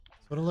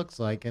 That's what it looks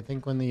like. I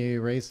think when the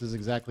race is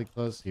exactly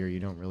close here, you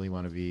don't really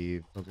want to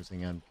be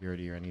focusing on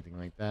purity or anything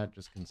like that.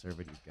 Just conserve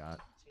what you've got.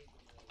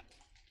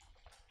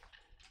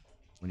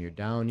 When you're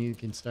down, you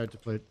can start to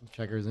put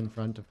checkers in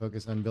front to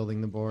focus on building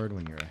the board.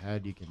 When you're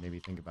ahead, you can maybe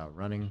think about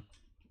running.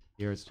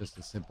 Here, it's just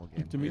a simple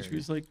game.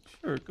 Dimitri's like,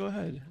 sure, go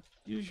ahead.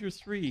 Use your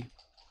 3.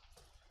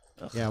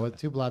 Ugh. Yeah, with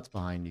 2 blots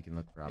behind, you can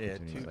look for Yeah,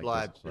 opportunities 2 like this,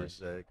 blots of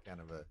course. is kind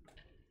of a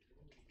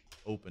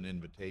open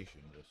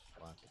invitation to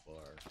spot the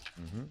bar.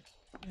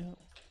 Mm-hmm. Yeah. Of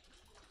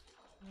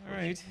All course,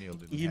 right. Neil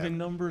didn't Even have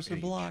numbers are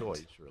any blocked.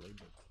 choice really,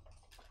 but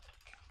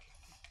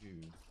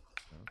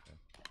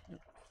Okay.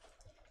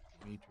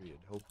 Dimitri had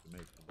hoped to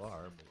make the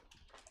bar, but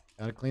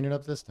Gotta clean it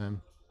up this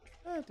time.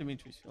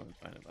 Dimitri's feeling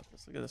fine about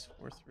this. Look at this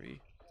 4-3.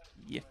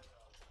 Yeah.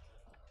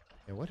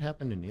 Yeah, what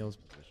happened to Neil's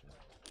position?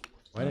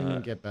 Why didn't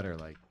it get better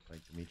like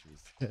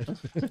Dimitri's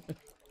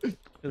did?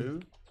 who?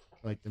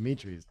 Like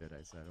Dimitri's did,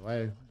 I said.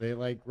 Why they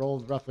like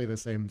rolled roughly the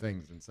same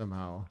things and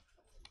somehow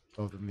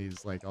both of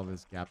these like all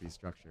this gappy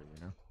structure,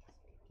 you know?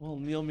 Well,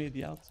 Neil made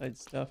the outside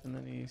stuff, and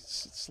then he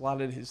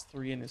slotted his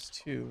 3 and his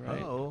 2,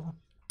 right? Oh,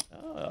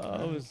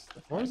 Oh, it was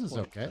the 4s 5 is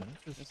point. okay.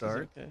 that's This a is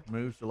start. okay.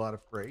 Moves a lot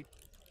of freight.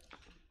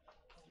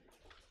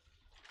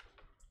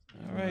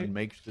 All right. And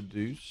makes the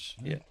deuce.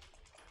 Yeah.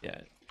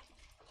 Yeah.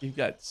 You've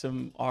got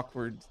some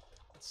awkward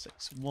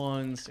 6-1,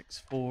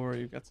 6-4.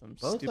 You've got some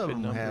Both stupid of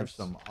them numbers. have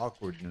some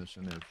awkwardness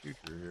in their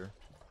future here.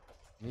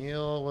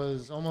 Neil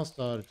was almost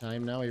out of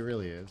time. Now he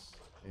really is.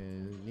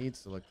 He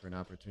needs to look for an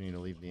opportunity to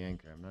leave the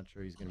anchor. I'm not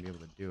sure he's going to be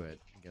able to do it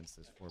against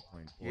this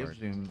 4-point board. Gives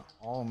him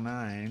all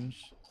 9s.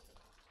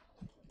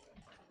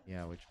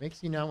 Yeah, which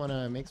makes me want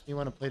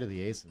to play to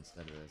the ace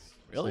instead of this.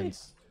 Really?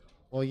 Since-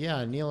 well,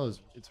 yeah, Neil is.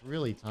 It's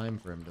really time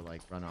for him to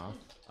like run off.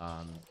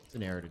 It's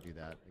an error to do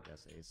that. I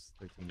guess ace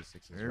 13 to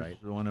 6 is There's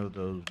right. one of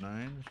those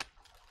 9s.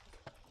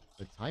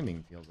 The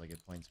timing feels like it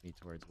points me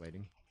towards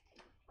waiting.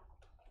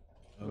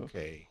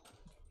 Okay.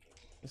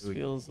 This We-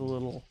 feels a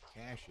little,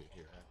 Cash it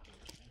here.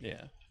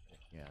 yeah.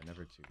 Yeah,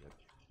 never too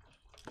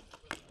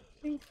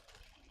good.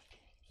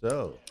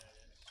 So,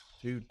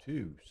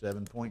 2-2,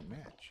 7-point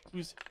match.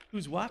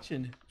 Who's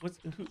watching? What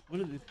are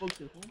the folks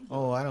at home?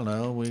 Oh, I don't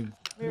know.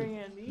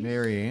 Marianne Neese?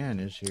 Marianne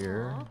is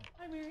here. Aw,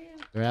 hi, Marianne.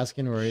 They're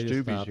asking Rory to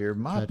Stubby's stop here.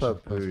 Mop touch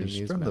Up, posting who's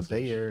news from the message.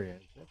 Bay Area.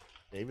 Is that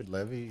David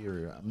Levy,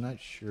 or I'm not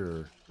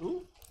sure.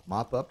 Who?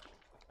 Mop Up.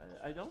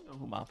 I don't know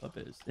who Mop Up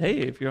is. Hey,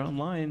 if you're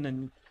online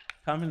and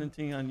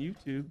commenting on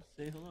YouTube,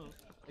 say hello.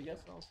 I guess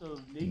also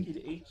Naked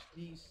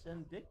HD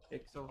Send Dick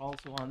Pics are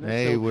also on this.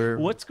 Hey, so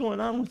what's going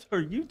on with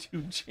our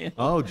YouTube channel?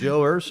 Oh,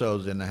 Joe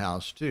Urso's in the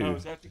house too. Oh,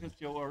 is that because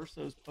Joe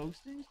Urso's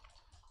posting?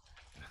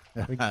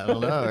 I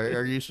don't know.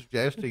 Are you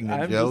suggesting that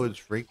I'm Joe just-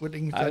 is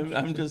frequenting? Such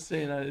I'm just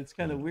saying that it's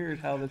kind of weird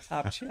how the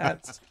top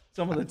chats,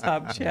 some of the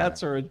top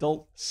chats are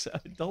adult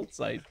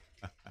site.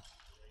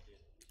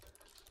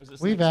 Or is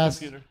this We've next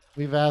asked computer?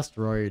 we've asked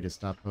Rory to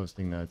stop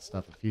posting that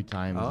stuff a few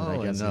times, and I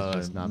Oh, guess and he's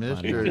just not Mr.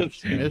 planning on it.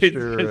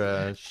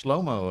 Mr.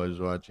 Slow-Mo is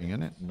watching,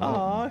 isn't it?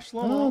 Aw, Oh,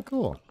 Shlomo.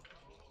 cool.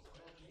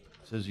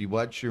 Says you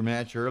watched your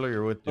match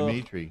earlier with Oh,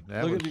 Dimitri.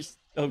 That Look was at these.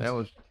 Oh, that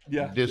was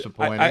yeah.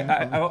 disappointing.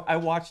 I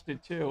watched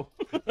it too.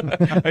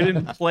 I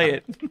didn't play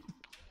it.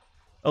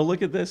 Oh,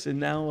 look at this. And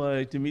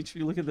now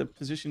Dimitri, look at the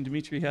position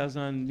Dimitri has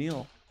on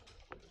Neil.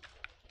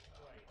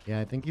 Yeah,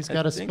 I think he's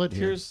got a split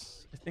here.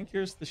 I think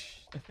here's the.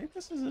 I think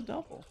this is a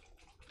double.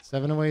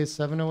 7 away,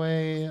 7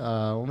 away.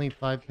 Only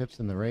 5 pips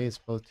in the race,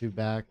 both 2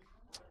 back.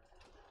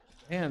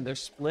 Man, they're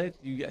split.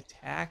 You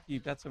attack.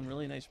 You've got some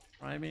really nice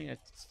priming.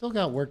 Still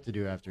got work to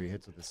do after he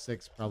hits with a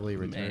 6, probably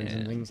returns and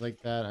Man. things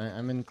like that.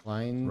 I'm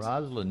inclined.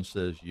 Rosalind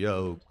says,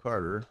 "Yo,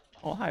 Carter."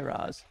 Oh, hi,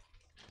 Roz.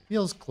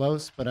 Feels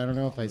close, but I don't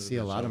know if I Move see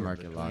a this lot of over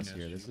market between loss us.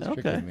 here. This is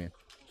Okay. tricky to me.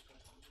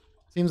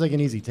 Seems like an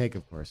easy take,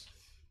 of course.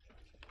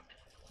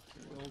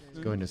 Let's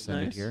go into send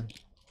it Nice. here.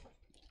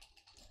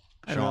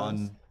 Hi,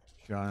 Roz.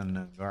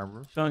 Sean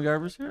Garber. Sean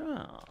Garber's here.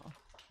 Oh.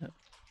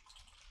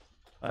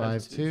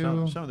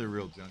 5-2. Some of the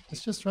real junkies.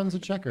 This just runs a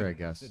checker, I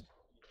guess.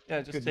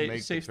 Yeah, just Couldn't make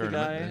the safe the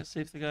tournament, guy. man.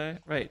 Safe the guy.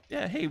 Right.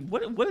 Yeah. Hey,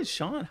 what is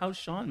Sean? How's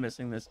Sean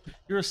missing this?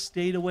 You're a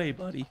state away,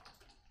 buddy.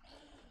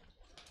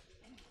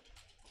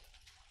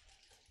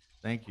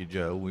 Thank you,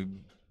 Joe. We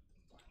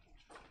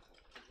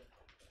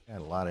had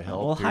a lot of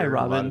help well, here, hi, a lot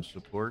Robin. of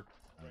support,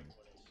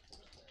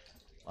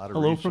 a lot of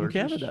Hello from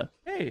resources. Canada.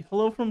 Hey,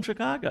 hello from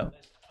Chicago.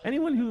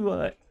 Anyone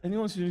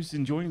who's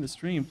enjoying the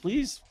stream,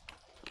 please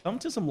come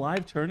to some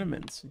live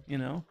tournaments. You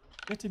know,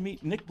 get to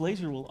meet Nick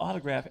Blazer. Will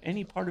autograph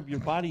any part of your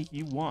body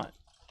you want.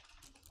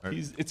 Or-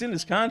 It's in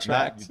his Not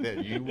contract.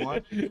 that you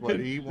want, it's what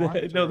he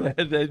wants. no, or-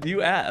 that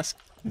you asked.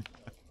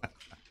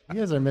 You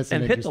guys are missing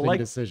And hit the interesting like.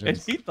 And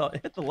decisions.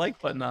 hit the like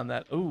button on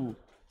that. Ooh.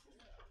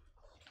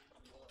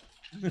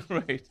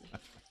 Right.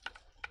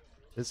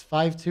 This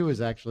 5-2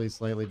 is actually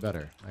slightly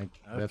better.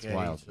 That's Okay,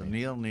 wild. So to me.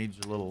 Neil needs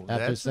a little.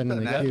 After that's sending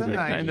the that's cube, a it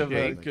nice Kind of a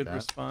shake. like good that.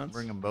 response.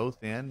 Bring them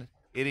both in,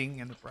 hitting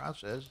in the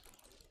process.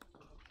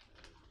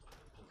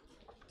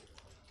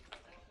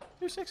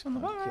 2-6 on the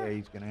bar. Okay,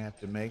 he's gonna have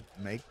to make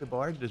the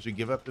bar. Does he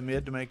give up the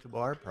mid to make the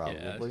bar? Yeah,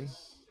 Probably.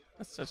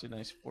 that's such a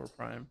nice 4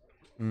 prime.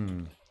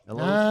 Hmm.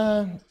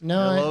 Hello,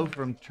 No. hello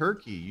from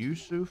Turkey,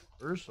 Yusuf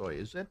Ersoy.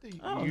 Is that the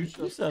Oh, Yusuf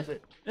Yusuf.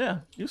 that, Yeah,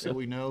 that Yusuf.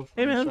 we know from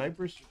Hey, man.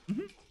 Cyprus?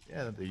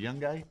 Yeah, the young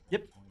guy.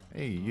 Yep.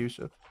 Hey,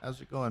 Yusuf, how's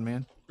it going,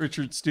 man?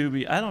 Richard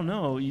Stubbe. I don't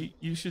know.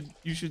 You should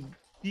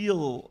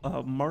feel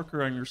a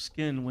marker on your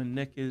skin when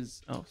Nick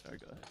is. Oh, sorry.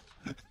 Go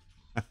ahead.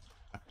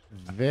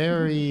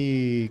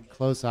 Very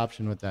close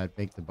option with that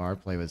make the bar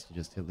play was to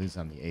just hit lose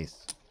on the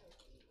ace.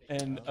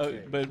 And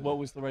Okay. but what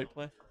was the right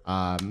play?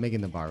 Making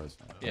the bar was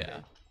fine.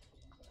 Yeah.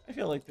 I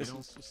feel like You this don't,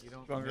 is just you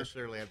don't stronger.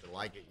 necessarily have to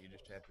like it. You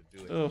just have to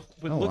do it. Oh,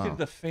 but Oh, look wow. at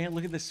the fan.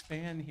 Look at this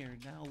fan here.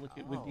 Now look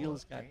at what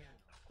Neil's got. man.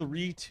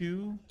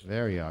 3-2.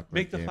 Very awkward.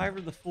 Make the game. 5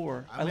 or the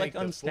 4. I make like the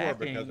 4 unstacking.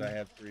 because I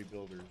have 3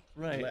 builders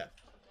Right.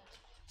 left.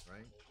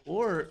 Right.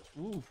 Or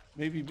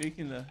maybe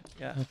making the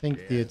I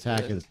think the Yeah,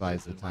 attack that's- is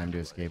buys the that's time to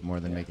my escape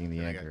more than making the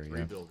And I got anchor. 3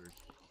 Yeah. builders.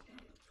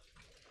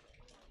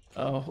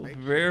 Oh, Make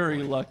some very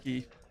points.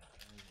 lucky.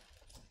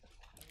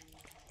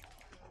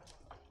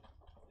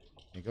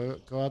 Yeah,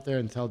 go out there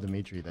and tell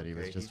Dimitri that he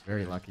was Okay, just he's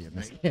very gonna lucky in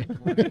this make- game.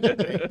 Make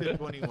the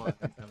 21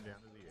 and come down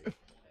to the 8.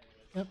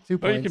 Yep, 2 Or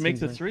points. you can make seems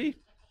the like- 3.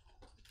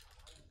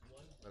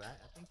 But I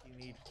think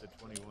he needs the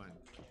 21.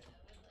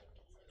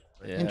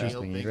 But Yeah. Neil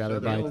Interesting. You'd thinks rather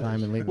buy otherwise.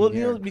 time and leave Well, him in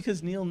the Neil, air.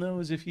 because Neil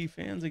knows if he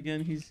fans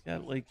again, he's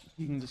got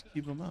he can just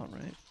keep him out,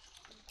 right?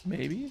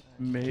 Maybe.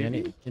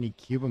 Can he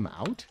cube him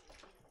out?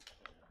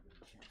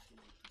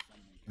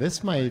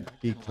 This might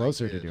be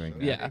closer to doing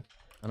that. Yeah.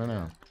 I don't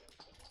know.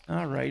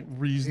 All right, He was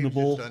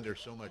reasonable. just under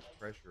so much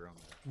pressure on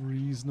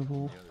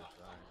Reasonable. the other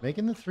side.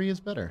 Making the 3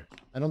 is better.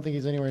 I don't think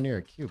he's anywhere near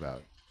a cube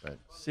out, but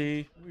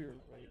See, we were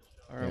right.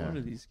 All right, Yeah. what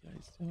are these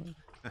guys doing?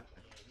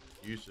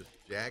 Yusuf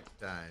Jack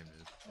time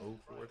is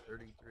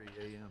 04:33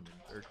 a.m.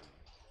 in Turkey.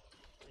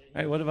 All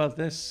right, what about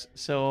this?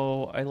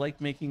 So I like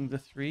making the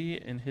 3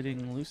 and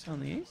hitting loose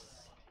on the ace.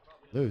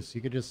 loose. You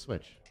could just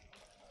switch.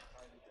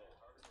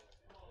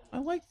 I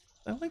like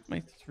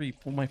my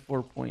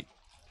 4 point.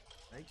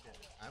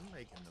 I'm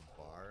making the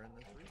bar and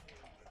the 3.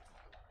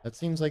 That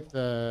seems like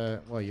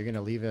you're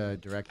gonna leave a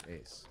direct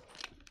ace.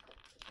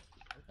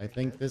 I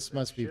think this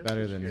must be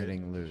better than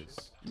hitting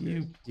lose.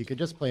 You could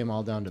just play them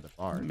all down to the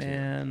bar. too.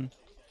 Man.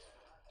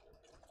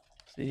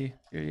 See,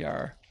 here you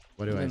are.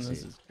 What do I And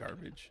This see? is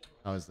garbage.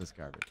 How is this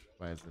garbage?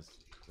 Why is this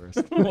worse?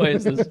 Why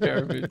is this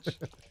garbage? This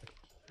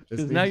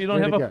Because now seems you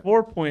don't have pretty a good.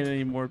 4 point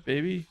anymore,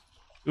 baby.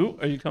 Ooh,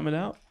 are you coming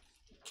out?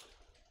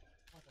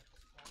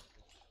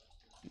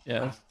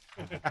 Yes.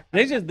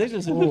 They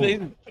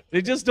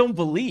just don't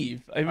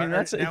believe. I mean,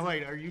 that's now.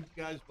 Wait, are you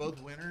guys both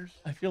winners?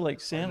 I feel like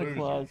Santa losers?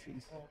 Claus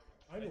is.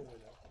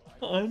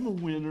 I'm a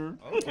winner.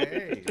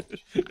 Okay.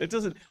 It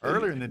doesn't.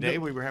 Earlier in the day,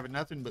 we were having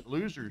nothing but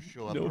losers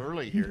show up No.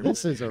 early here.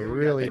 This is a Here we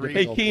got really 3. Hey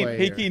difficult Keen, play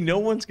hey here. Keen, no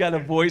one's got a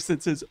voice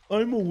that says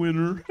I'm a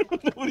winner.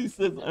 Nobody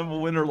says I'm a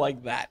winner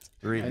like that.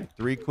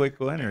 Three quick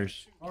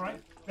winners. All right,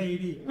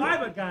 baby.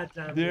 I'm a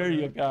goddamn. There winner.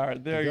 you go.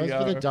 There He you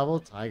goes for the go. double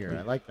tiger.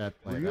 I like that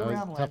play. Were you That was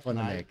around a tough last one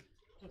to night?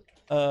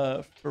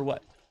 make. For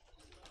what?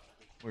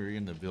 We were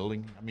in the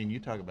building. I mean, you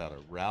talk about a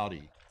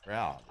rowdy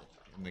crowd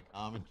in the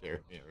commentary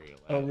area.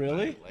 Oh, last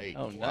really? night late.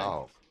 Oh, nice.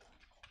 Wow.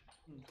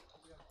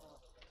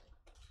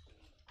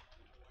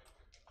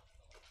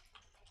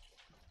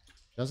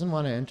 Doesn't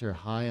want to enter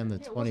high on the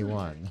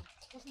 21.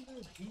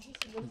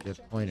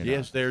 Get pointed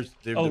Yes, out. there's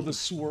Oh, the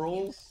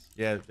swirls.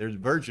 yeah, there's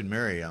Virgin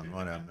Mary on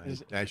one of them.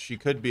 Is- She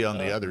could be on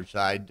the other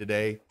side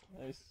today,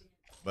 Nice.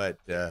 but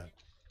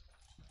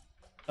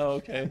Oh,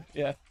 okay.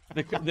 Yeah.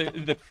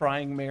 The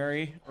crying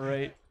Mary,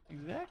 right?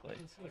 Exactly.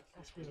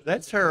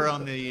 That's her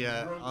on the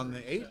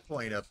 8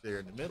 point up there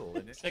in the middle,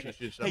 isn't it? Exactly.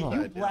 She's just Hey, you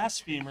upside down.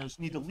 blasphemers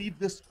need to leave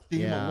this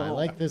game Yeah, alone. I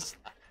like this.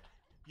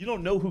 You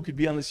don't know who could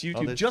be on this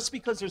YouTube. this- Just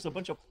because there's a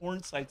bunch of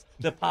porn sites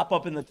that pop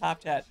up in the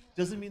top chat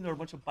doesn't mean there are a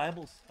bunch of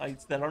Bible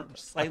sites that aren't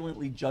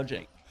silently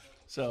judging.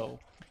 So,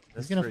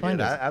 That's gonna pretty find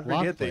good. us I block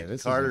forget play. that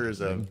This is Carter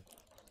is a interesting.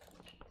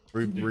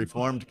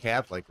 Reformed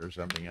Catholic or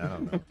something. I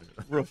don't know.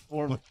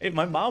 reform. Hey,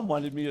 my mom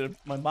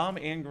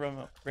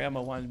and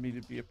grandma wanted me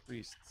to be a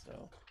priest.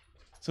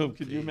 So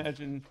could you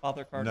imagine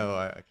Father Carter? No,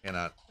 I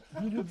cannot.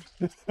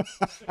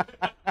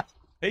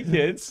 Hey,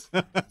 kids.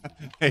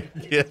 Hey,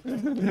 kid.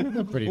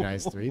 They're pretty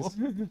nice threes.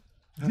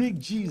 Dig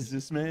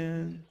Jesus,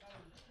 man.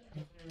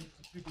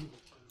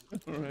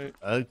 All right.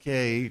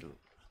 Okay.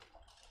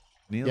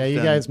 Neil's Yeah, you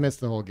done- guys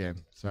missed the whole game.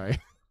 Sorry.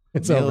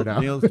 It's over now.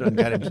 Neil's done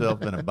got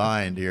himself in a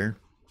bind here.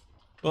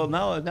 Well,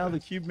 now the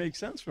cube makes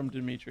sense from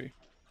Dimitri.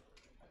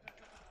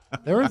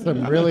 There were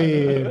some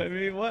really. I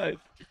mean, what?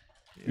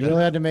 You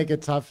really had to make a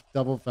tough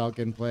double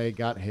falcon play,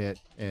 got hit,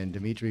 and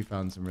Dimitri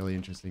found some really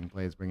interesting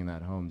plays bringing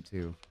that home,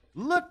 too.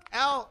 Look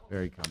out!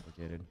 Very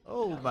complicated.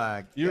 Oh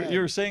my God! You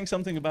were saying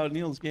something about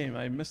Neil's game.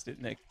 I missed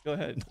it, Nick. Go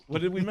ahead.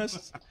 What did we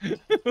miss?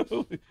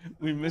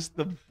 We missed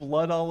the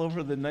blood all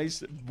over the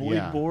nice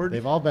void board.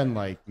 They've all been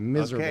like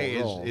miserable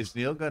Okay, rolls. is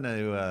Neil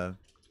gonna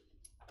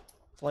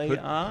Play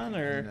on,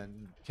 or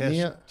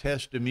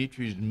test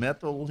Dimitri's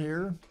mettle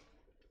here?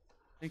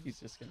 I think he's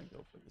just gonna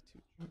go for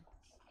the 2.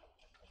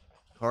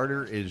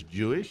 Carter is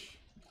Jewish.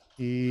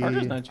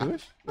 Carter's not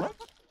Jewish. What?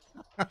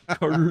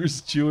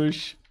 Carter's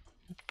Jewish.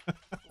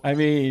 I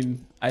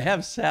mean, I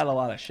have sat a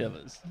lot of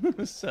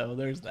Shivas, so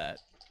there's that.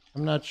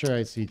 I'm not sure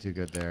I see too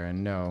good there,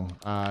 and no,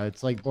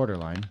 it's like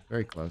borderline,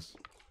 very close.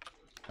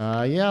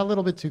 Yeah, a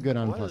little bit too good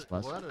on plus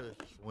plus. What a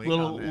swing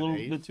Little on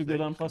that bit too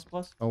good on plus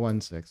plus.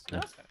 0-1-6. Yeah.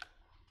 Okay.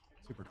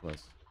 Super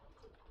close.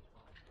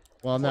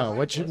 Well, no,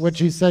 what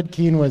you said,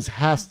 Keen, was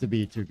has to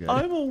be too good.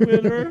 I'm a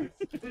winner.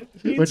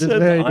 He Which is said,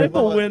 very I'm a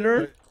good.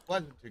 winner. It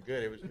wasn't too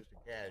good. It was just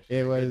a cash.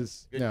 It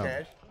was good no,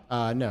 cash.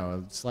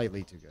 no,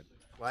 slightly too good.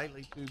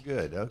 Slightly too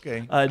good.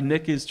 Okay.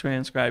 Nick is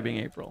transcribing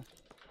April.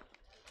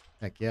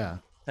 Heck yeah.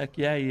 Heck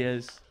yeah, he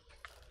is.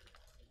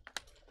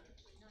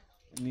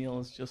 Neil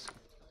has just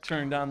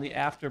turned on the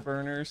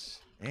afterburners.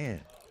 Man,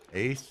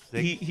 ace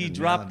six. He and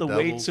dropped now the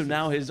weight, double so six.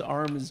 now his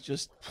arm is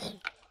just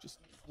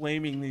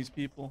flaming these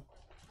people.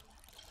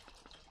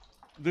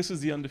 This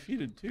is the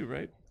undefeated too,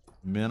 right?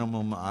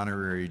 Minimum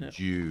honorary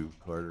Jew.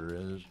 Carter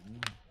is.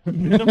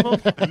 minimum.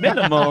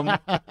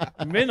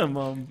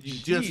 You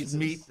just Jesus.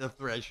 meet the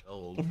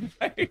threshold.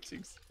 Right,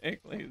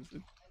 exactly.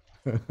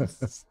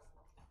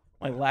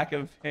 My lack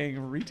of paying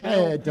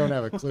retail. I don't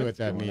have a clue what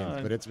that going means,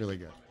 on? but it's really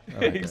good. I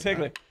like it.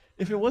 Exactly.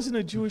 If it wasn't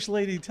a Jewish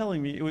lady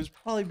telling me, it would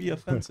probably be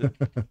offensive.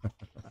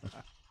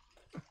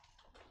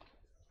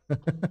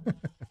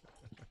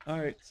 All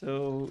right,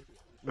 so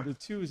the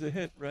 2 is a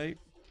hit, right?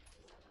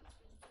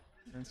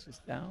 That's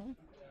just down.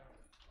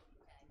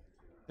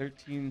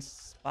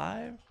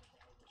 13-5.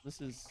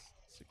 This is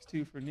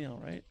 6-2 for Neil,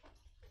 right?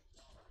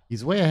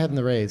 He's way ahead in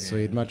the race, so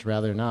he'd much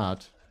rather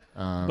not.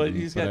 But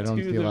he's got I don't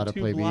see a lot of two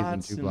play Bs and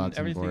blots 2 and blots on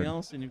everything board.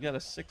 else, and you've got a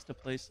 6 to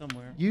play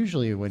somewhere.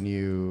 Usually when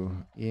you,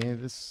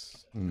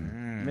 this,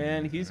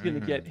 Man, he's gonna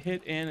get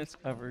hit and it's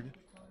covered.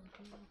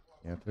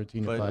 yeah,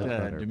 13 to But 5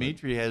 better.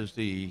 Dimitri has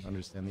the but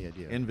understand the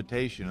idea.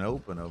 invitation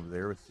open over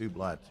there with 2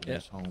 blots in Yeah.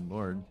 his home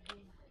board.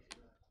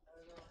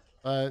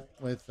 But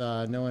with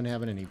no one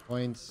having any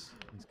points,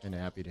 he's kind of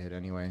happy to hit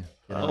anyway.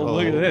 Get out. Oh,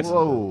 look at this!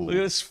 Whoa. Look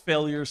at this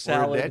failure Where'd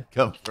salad. that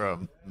come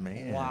from?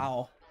 Man.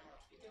 Wow.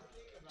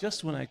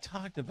 Just when I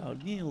talked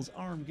about Neil's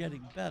arm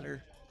getting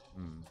better.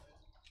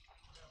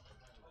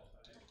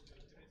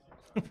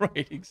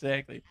 Right,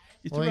 exactly.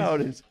 He Well, threw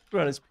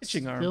out his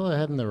pitching arm. Still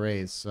ahead in the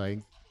race, so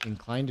I'm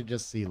inclined to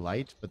just see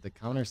light, but the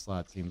counter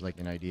slot seems like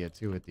an idea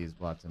too with these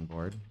blots on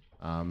board.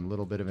 A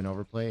little bit of an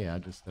overplay, yeah,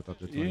 just step up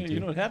to 22. Yeah, you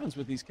know what happens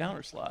with these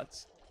counter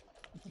slots.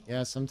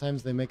 Yeah,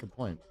 sometimes they make a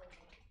point.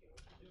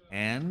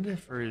 And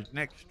for his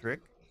next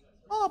trick,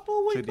 Oh,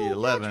 but wait, To the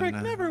 11. trick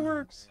never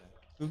works.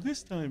 So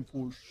this time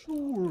for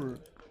sure.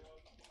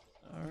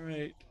 All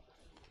right,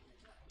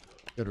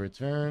 Good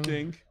return.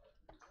 dink.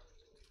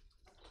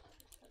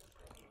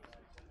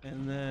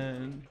 And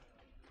then,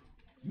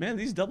 man,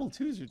 these double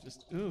 2s are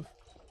just oof.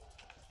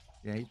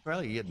 yeah, he's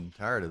probably getting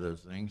tired of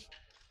those things.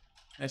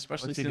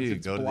 Especially What's he since do?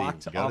 it's Go to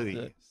blocked the go off to the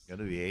the. go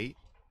to the 8?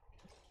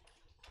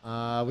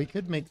 We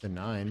could make the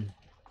 9.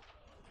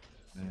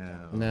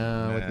 No.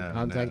 No, with the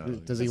contact. no.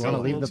 Does he That's want a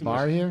to leave little the too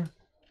bar much. here?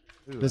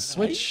 Ooh, The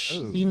switch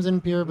Ooh. seems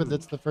impure, but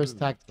that's the first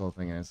tactical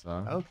thing I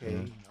saw. Okay. Yeah.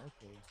 Okay.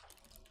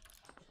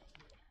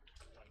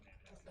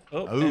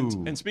 Oh,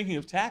 Ooh. and speaking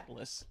of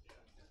tactless,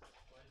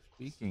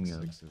 Speaking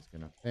of 6 is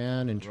going to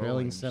fan, and trailing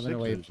Rolling 7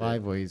 away sixes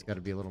 5 way, he's got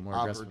to be a little more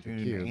aggressive with the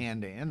opportune cue.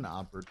 and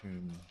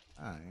inopportune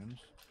times,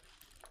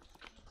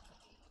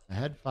 I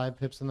had 5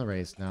 pips in the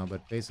race now,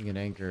 but facing an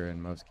anchor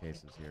in most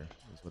cases here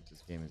is what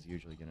this game is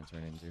usually going to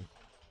turn into.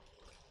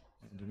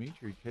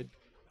 Dimitri could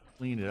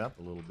clean it up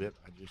a little bit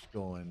by just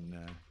going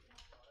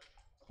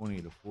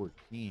 20 to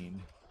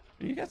 14.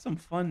 You got some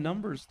fun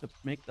numbers to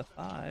make the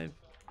 5.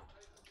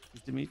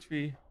 Is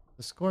Dimitri?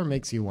 The score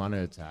makes you want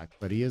to attack,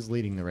 but he is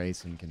leading the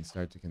race and can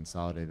start to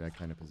consolidate that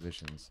kind of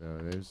position. So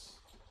there's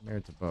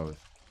merit to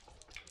both.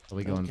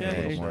 Probably going for a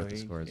Okay. little more if So the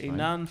score is A fine.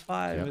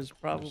 non-5 Yep. is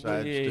Decides probably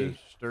to a.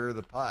 stir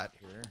the pot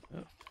here.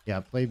 Yeah,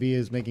 play B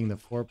is making the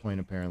 4-point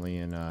apparently,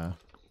 and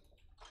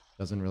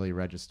doesn't really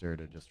register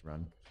to just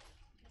run.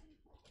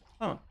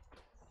 Huh.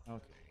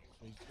 Okay,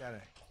 so he's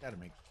gotta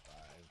make the 5.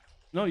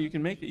 No, you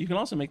can make it. You can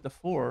also make the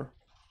 4.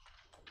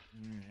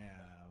 Yeah.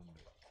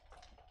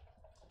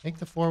 Make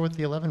the 4 with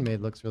the 11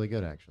 made looks really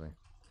good actually.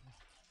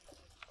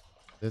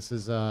 This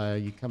is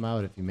you come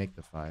out if you make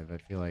the 5. I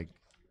feel like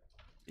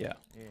Yeah.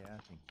 Yeah, I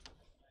think.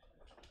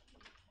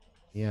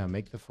 yeah,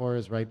 make the 4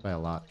 is right by a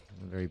lot.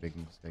 A very big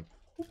mistake.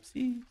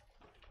 Oopsie.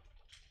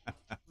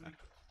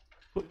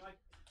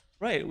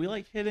 Right. We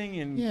like hitting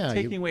and Yeah,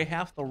 taking away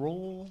half the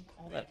roll.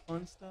 All that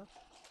fun stuff.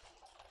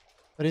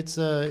 But it's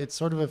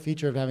sort of a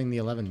feature of having the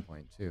 11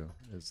 point too.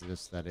 It's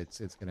just that it's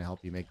going to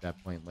help you make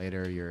that point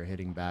later. You're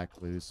hitting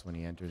back loose when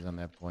he enters on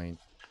that point.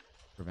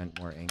 Prevent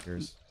more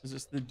anchors. Is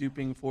this the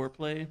duping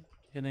foreplay?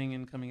 Hitting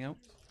and coming out?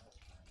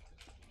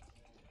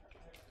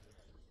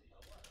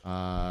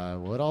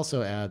 Well, it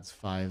also adds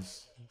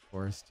 5s,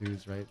 4s,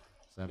 2s, right?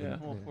 7. Yeah,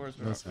 well, 4s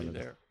are no roughly 7s.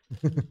 there.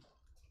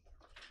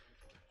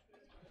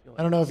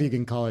 I don't know if you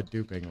can call it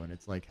duping when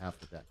it's like half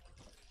the deck.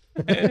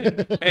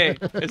 Hey,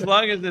 as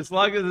long as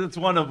it's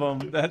one of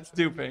them, that's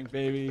duping,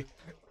 baby.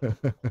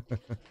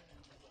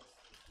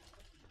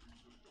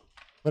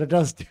 But it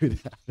does do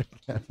that, I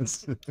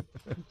guess.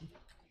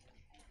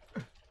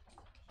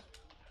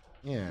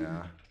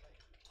 Yeah.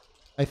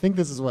 I think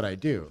this is what I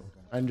do.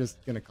 I'm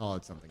just going to call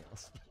it something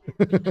else.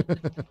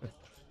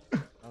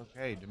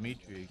 Okay,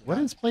 Dimitri. What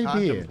is play B?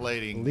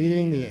 Contemplating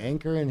Leading the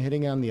anchor and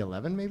hitting on the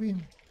 11, maybe?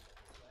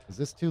 Is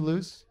this too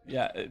loose?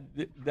 Yeah,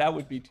 that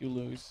would be too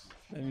loose.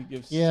 Then you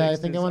give. Yeah, I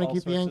think I sixes, want to all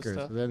keep the sorts of anchor.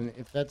 So stuff. then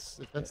if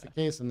that's the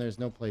case, then there's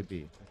no play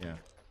B. Yeah.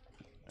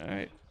 All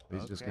right.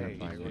 He's just going Okay, to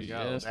fire here we it.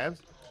 go. Yes.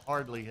 That's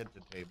hardly hit the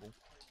table.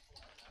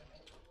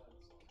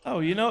 Oh,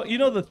 you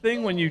know the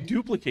thing when you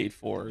duplicate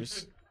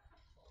 4s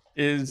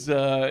is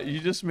you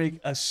just make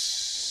a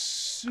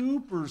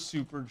super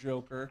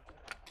joker.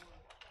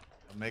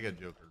 A mega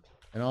joker.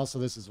 And also,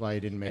 this is why he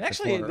didn't make And the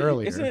actually, 4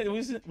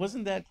 earlier.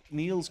 wasn't that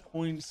Neil's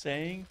coined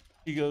saying?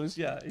 He goes,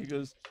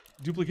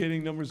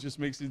 duplicating numbers just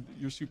makes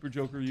your super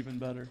joker even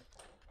better.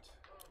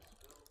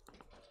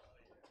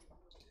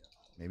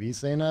 Maybe he's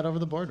saying that over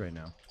the board right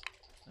now.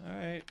 All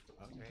right,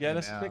 Okay, get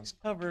us now fixed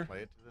cover. Play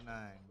it to the 9.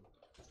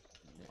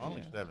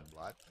 Only 7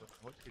 blots.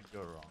 What could go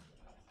wrong?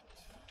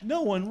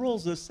 No one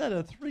rolls a set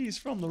of 3s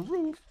from the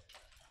roof.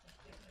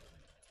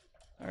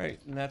 All right,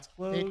 and that's 8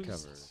 closed.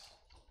 covers.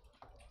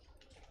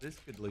 This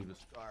could leave a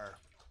scar.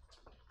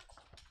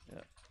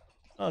 Yeah.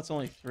 Oh, it's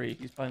only 3.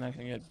 He's probably not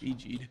gonna get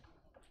BG'd.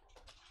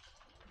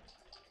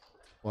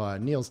 Well,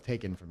 Neil's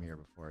taken from here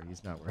before.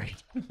 He's not worried.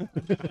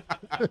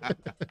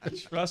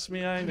 Trust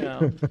me, I know.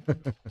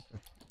 All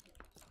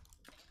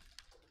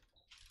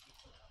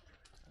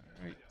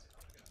right.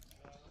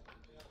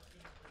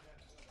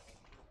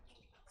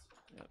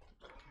 Yep.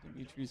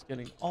 Dimitri's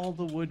getting all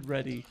the wood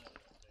ready.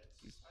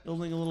 He's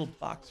building a little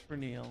box for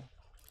Neil.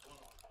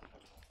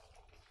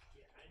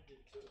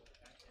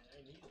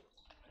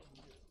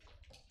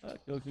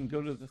 Can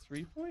go to the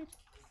 3-point?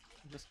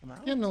 Just come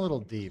out? Getting a little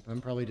deep. I'm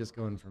probably just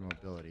going for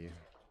mobility.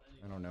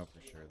 I don't know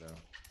for sure, though.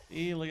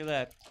 See, look at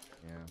that.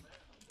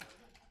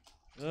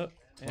 Yeah. Oh,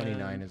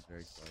 29 and is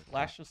very close.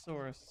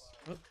 Flashosaurus.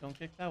 Oh, don't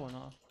kick that one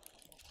off.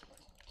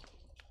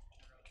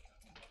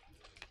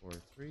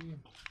 4-3.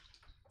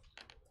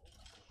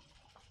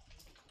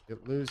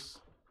 Get loose.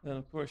 Then,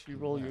 of course, you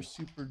roll your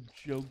super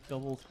joke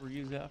double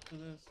 3s after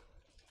this.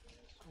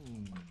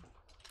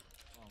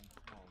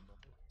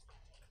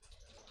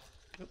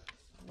 Yep.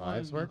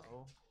 5s work.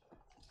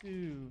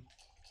 2.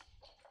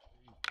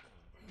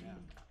 Yeah.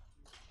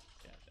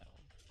 Yeah, that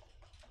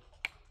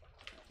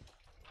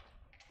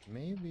one.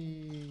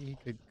 Maybe he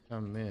could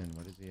come in.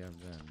 What does he have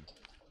then?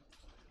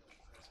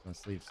 Just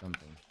must leave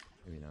something.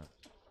 Maybe not.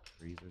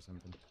 3s or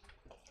something.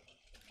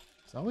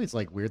 It's always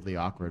like weirdly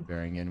awkward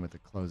bearing in with a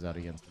closeout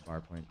against the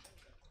bar point.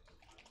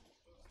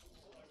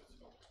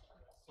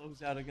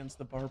 Close out against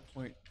the bar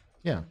point.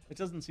 Yeah. It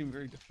doesn't seem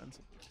very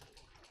defensive.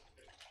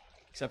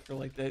 Except for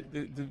like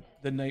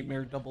the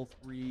nightmare double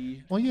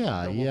 3. Well,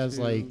 yeah, he double has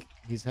 2. like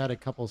he's had a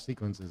couple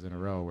sequences in a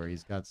row where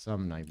he's got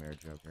some nightmare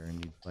joker,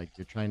 and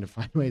you're trying to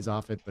find ways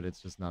off it, but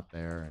it's just not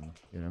there, and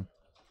you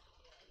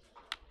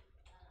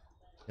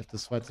have to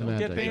sweat some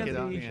Don't edge. get I guess, fancy. for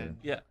fancy. sure.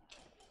 Yeah.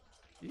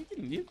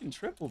 You can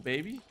triple,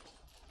 baby.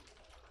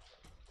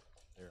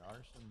 There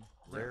are some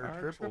There rare are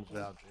triples triples.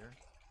 out there.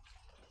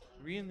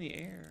 3 in the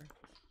air.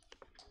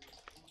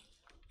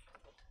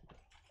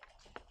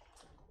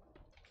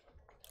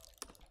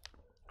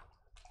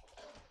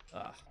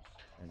 Ah,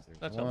 And there's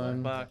such a one.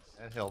 low box.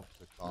 That helps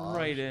the cause.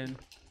 Right in.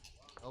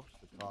 Helps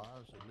the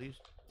cause. At least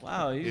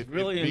Wow, he's If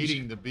really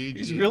beating the BG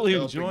he's is really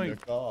helping enjoying the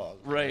cause.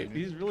 right.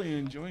 He's really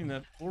enjoying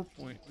that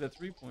 4-point, that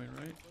 3-point,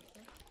 right?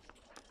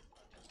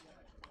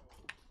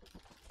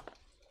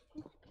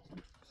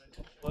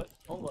 What?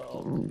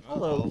 Hello,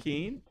 hello, Uh-oh.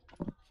 Keen.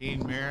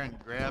 Keen Marin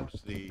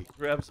grabs the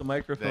Grabs the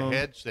microphone.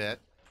 headset.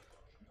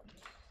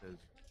 Says,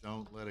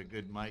 "Don't let a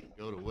good mic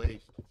go to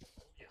waste."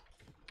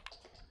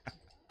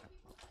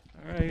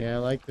 All right. Yeah, I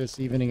like this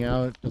evening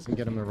out. Doesn't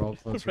get him to roll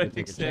closer Right, to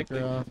take exactly.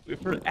 a checker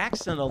off. For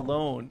accent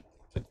alone.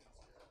 What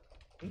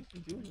are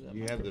you doing to that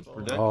You have the microphone?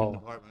 production Oh.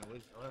 department.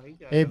 He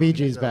got Hey, it on his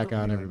BG's show. back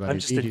on, everybody. I'm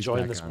just BG's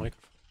enjoying back this on.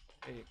 microphone.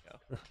 There you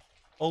go.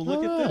 Oh,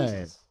 look at Alright.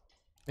 this.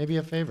 Maybe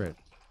a favorite.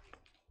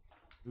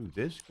 Ooh,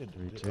 this could.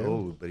 3-2.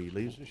 Oh, but he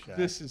leaves a shot.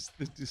 This is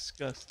the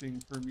disgusting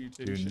Do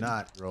permutation.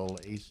 not roll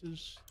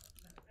aces.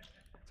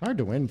 It's hard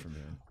to win from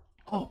here.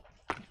 Oh.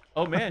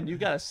 Oh man, you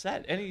got a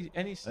set. Any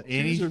Any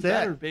twos are set.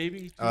 better, baby.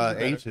 Twos are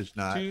better. Ace is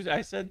not. Twos,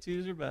 I said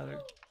twos are better.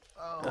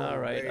 Oh, All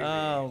right. baby.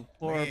 Oh,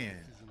 poor, Man.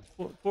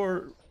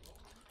 poor,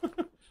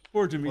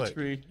 poor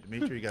Dimitri. What?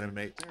 Dimitri, you got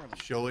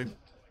to show him.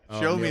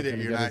 Oh, Show me Neil's that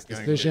gonna you're get not his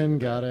going decision.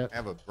 to Got it.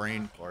 have a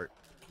brain fart.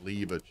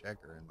 Leave a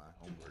checker in my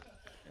homework.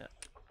 Yeah.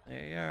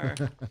 There you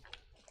are.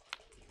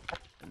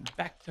 And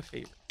back to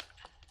favorite.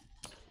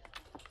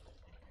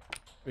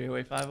 3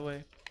 away, 5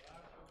 away.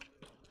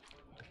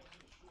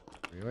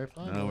 3-way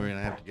 5. No, we're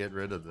gonna have to get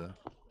rid of the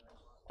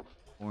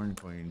corn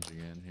queens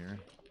again here.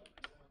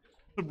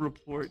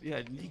 Report,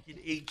 yeah, Naked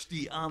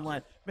HD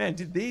Online. Man,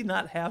 did they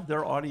not have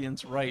their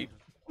audience right?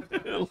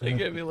 Like,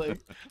 I mean, like,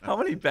 how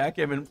many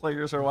backgammon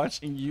players are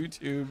watching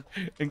YouTube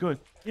and going,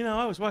 you know,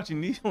 I was watching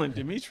Neil and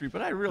Dimitri,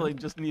 but I really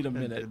just need a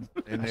minute.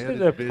 And Actually,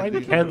 the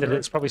prime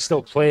candidate's probably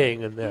still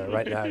playing in there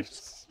right now.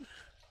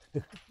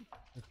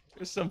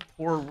 There's some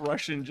poor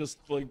Russian just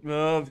like,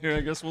 oh, here,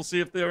 I guess we'll see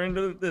if they're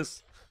into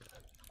this.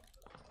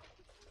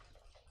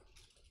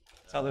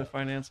 That's how they're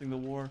financing the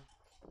war.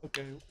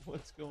 Okay,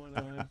 what's going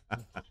on?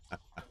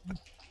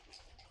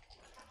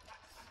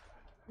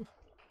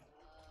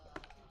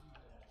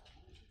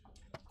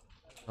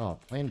 Oh,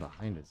 playing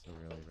behind is so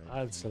really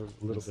right. That's a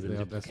little bit of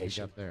the best we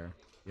duplication. got there.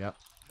 Yep.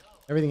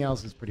 Everything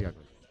else is pretty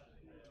ugly.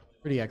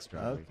 Pretty extra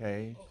ugly.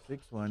 Okay,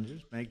 6-1.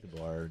 Just make the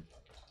bar.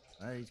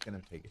 All right, he's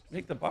gonna take it.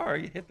 Make the bar.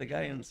 You hit the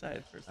guy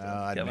inside first.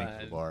 I'd Come make on.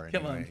 the bar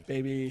Come on, anyway.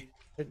 baby.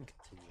 Didn't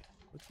continue.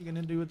 What's he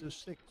gonna do with this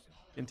 6?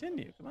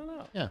 Continue. Come on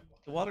out. Yeah.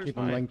 The water's Keep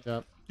them fine. linked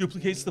up.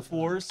 Duplicates the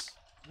 4s.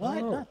 What?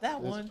 Oh, Not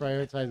that this one.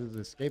 prioritizes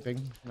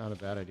escaping. Not a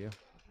bad idea.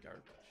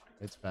 Garbage.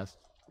 It's best.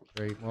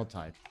 Very well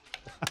tied.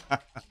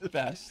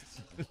 Best.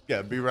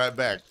 Yeah, be right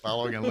back.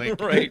 Following a link.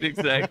 Right,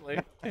 exactly.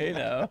 Hey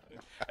now.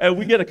 And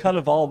we get a cut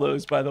of all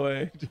those, by the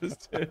way.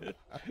 Just I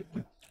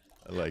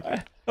like I it.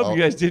 hope Oh,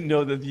 you guys didn't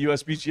know that the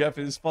USBGF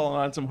is falling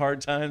on some hard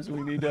times.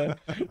 We need to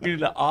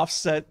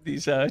offset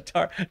these.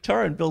 Tara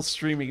and Bill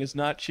streaming is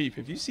not cheap.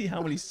 If you see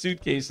how many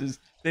suitcases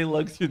they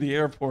lug through the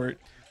airport,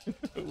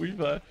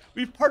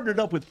 we've partnered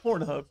up with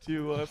Pornhub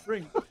to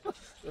bring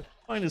the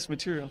finest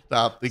material.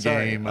 Stop the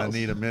Sorry, game. I I'll-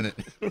 need a minute.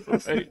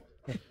 Right.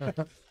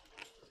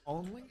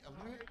 Only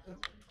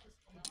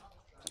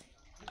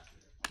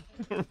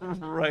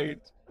Right.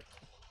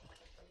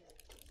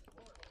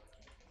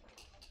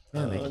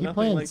 Man, they keep nothing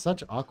playing like-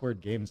 such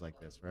awkward games like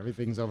this, where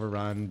everything's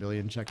overrun,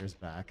 billion checkers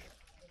back.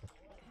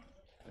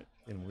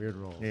 In weird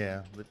rolls.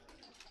 Yeah, but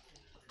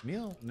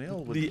Neil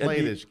would The- play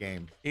the- this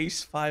game.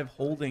 Ace 5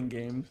 holding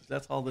game.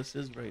 That's all this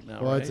is right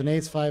now. Well, right? it's an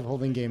ace-5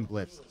 holding game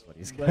blitz. That's what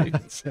he's got.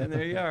 Right. And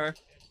there you are.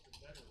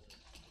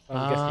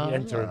 I'm guessing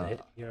enter Ah. the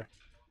hit here.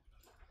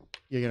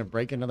 You're gonna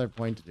break another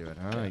point to do it,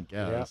 huh? I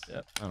guess.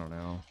 Yep. I don't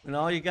know. And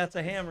all you got's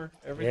a hammer.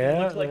 Everything Yeah,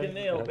 looks like a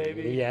nail,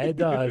 baby. Yeah, it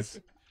does.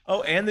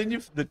 Oh, and then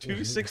you the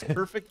 2-6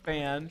 perfect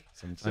band.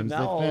 So Sometimes now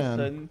they all of a fan.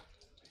 sudden,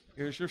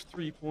 here's your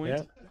 3-point.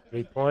 Yeah,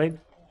 3-point.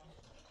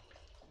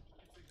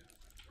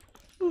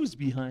 Who's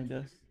behind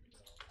us?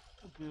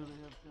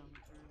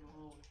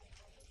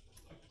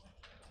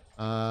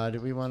 Do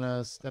we want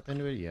to step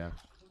into it? Yeah.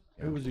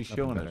 Yeah, Who was he nothing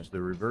showing better. us?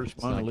 The reverse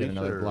Let's Mona not get Lisa?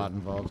 another or- blot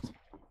involved.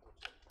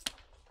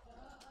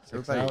 6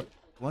 Everybody, out.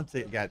 once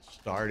it got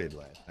started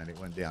last night, it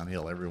went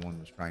downhill. Everyone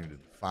was trying to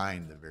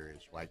define the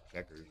various white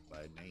checkers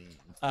by name.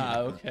 Ah,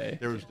 okay.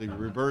 There was the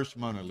reverse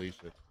Mona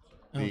Lisa,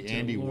 Oh, the dear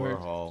Andy Lord.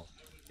 Warhol.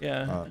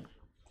 Yeah.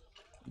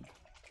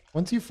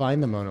 Once you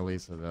find the Mona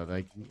Lisa, though,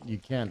 like you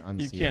can't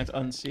unsee you can't it.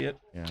 unsee it.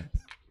 Yeah.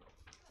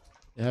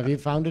 Have you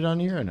found it on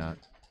here or not?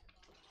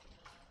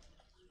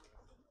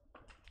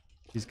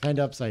 She's kind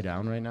of upside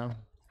down right now.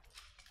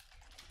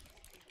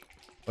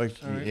 Well,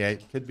 All right. yeah,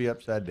 it could be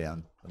upside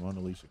down. The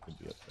Mona Lisa could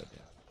be upside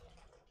down.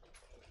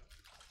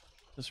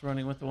 Just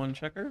running with the 1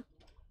 checker.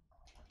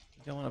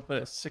 You don't want to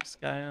put a 6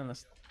 guy on the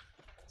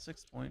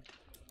 6th point.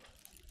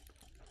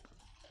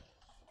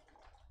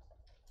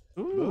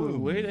 Ooh,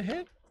 Boom. way to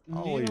hit.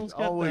 Always, Neil's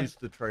got always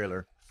the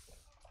trailer.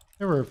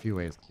 There were a few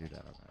ways to do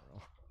that on that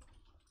roll.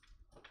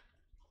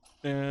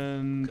 that.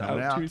 And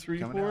Coming out out, 2, 3,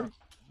 coming 4. out.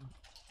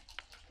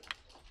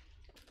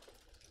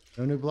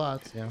 No new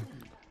blots, yeah.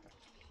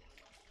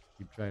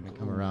 Keep trying to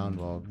come around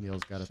while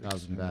Neil's got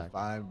 1,000 back.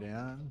 5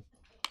 down.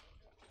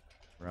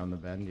 Around the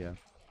bend, yeah.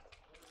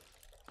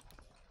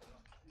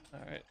 All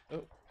right.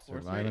 Oh, 4-3.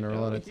 Surviving a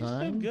roll at a He's so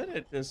time. good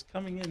at this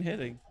coming in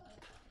hitting.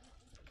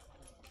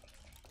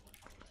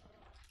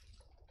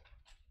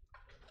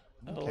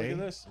 Oh, look Okay, at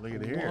this. Look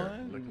at here.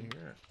 One. Look at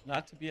here.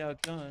 Not to be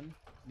outdone.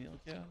 Neil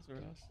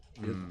Gazaros.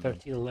 You have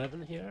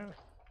 13-11 here.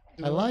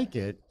 I like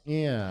it.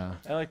 Yeah.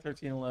 I like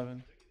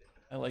 13-11.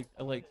 I like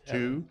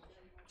 2.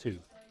 2.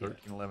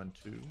 13, 11,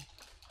 2.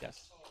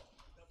 Yes.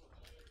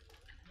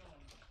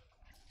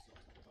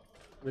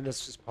 I mean,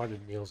 that's just part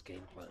of Neil's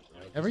game plan,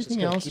 right? He's Everything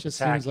gonna else keep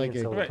just attacking seems like it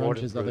until the board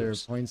crunches other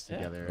improves. points Yeah.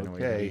 together in a way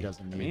that he Okay.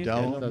 doesn't I need. mean,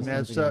 Don't Does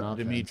mess something on up,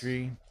 offense.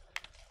 Dimitri.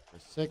 For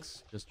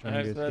 6, just All trying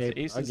right, to so that's escape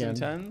aces again. and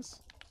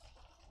tens.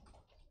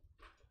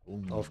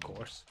 Of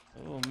course.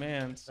 Oh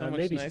man, so much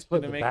Maybe nicer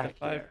split to the make back the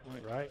 5 here,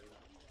 point. right?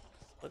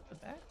 Split the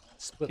back.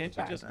 Split Can't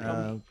the you back. just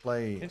here.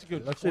 Play. Can't you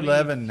go Let's 20,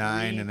 11,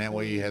 9, 3, and that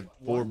way you have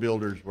 4 1?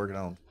 builders working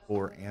on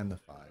 4 and the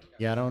 5.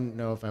 Yeah, I don't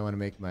know if I want to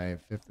make my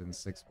 5th and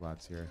 6th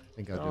blocks here. I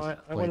think I'll No, just I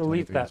play wanna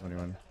leave 23 that.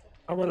 21.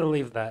 I want to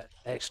leave that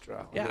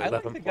extra. on Yeah, the I like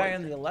 11 the guy point.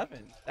 on the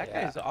 11. That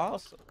Yeah. guy's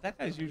awesome. That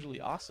guy's usually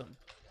awesome.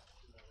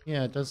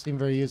 Yeah, it does seem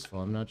very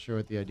useful. I'm not sure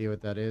what the idea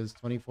with that is.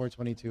 24,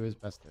 22 is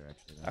best there,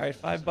 actually. All right,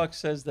 $5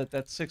 says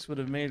that 6 would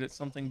have made it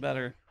something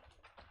better.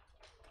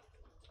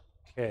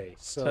 Okay,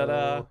 so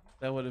Ta-da!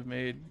 That would have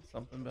made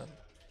something better,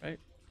 right?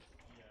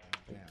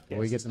 Well,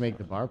 we get to make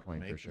the bar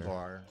point Make for the sure.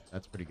 bar.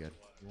 That's pretty good.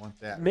 You want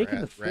that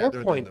Making the rather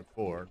 4 point. than the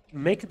 4.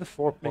 make it the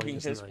 4 point. Making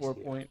is a his nice 4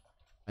 deal. point.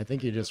 I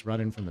think you're just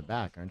running from the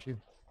back, aren't you?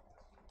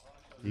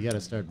 You got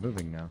to start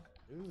moving now.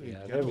 Ooh, Yeah, you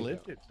there gotta we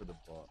lift go. it for the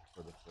 4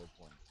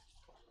 point.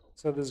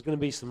 So there's going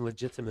to be some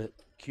legitimate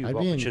cube I'd be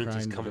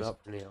opportunities inclined to coming just-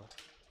 up for Neil.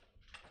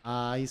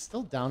 He's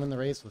still down in the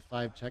race with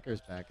 5 checkers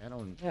back. I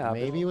don't. Yeah, but-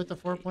 Maybe with the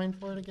 4 point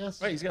for it, I guess.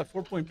 Right, he's got a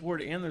 4 point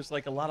board, and there's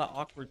like a lot of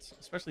awkward,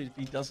 especially if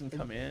he doesn't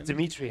come in.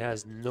 Dimitri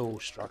has no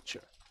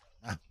structure.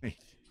 I mean,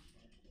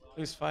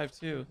 There's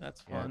 5-2.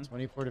 That's Yeah, fun.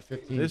 24 to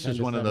 15. this 10 is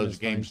to one of 7 those is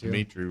fine, games too.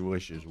 Dimitri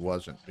wishes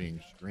wasn't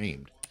being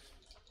streamed.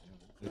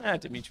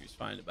 Dimitri's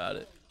fine about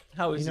it.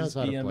 How is He knows his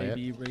how to play it.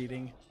 BMAB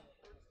rating?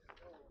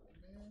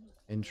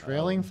 In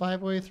trailing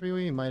 5-way,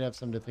 3-way, you might have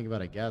something to think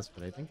about, I guess.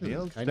 But I think this is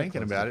Neil's kinda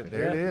thinking close about to it. 50.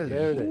 There it is.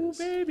 There it Ooh, is.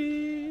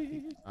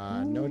 baby.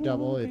 No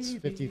double. It's You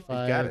got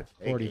 55, it.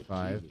 Take it.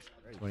 45, Jesus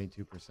Christ.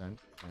 22%.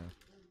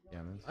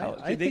 Yeah, man. Oh,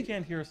 I they think-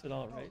 can't hear us at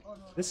all, right?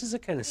 This is a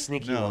kind of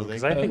sneaky No, one they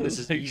because I think can't. this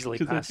is easily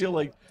Because I passable. feel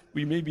like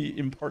we may be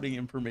imparting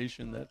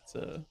information that's.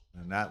 And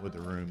not with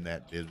the room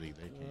that busy.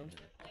 They can't.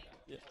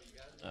 Yeah.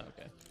 Oh,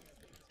 okay.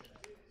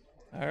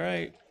 All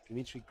right.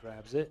 Dimitri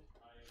grabs it.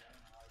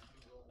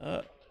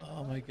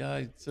 Oh my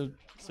God. So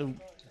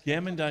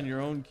gammoned on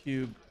your own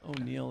cube. Oh,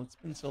 Neil, it's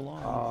been so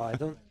long. Oh, I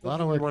don't A lot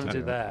think of we work want to to do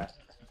do.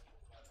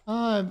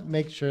 that.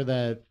 Make sure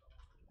that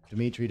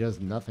Dimitri does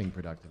nothing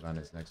productive on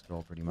his next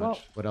roll, pretty much. Well-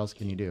 What else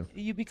can you do?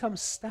 You become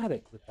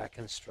static with that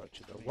kind of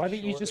structure, though. Why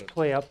don't you just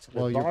play up to the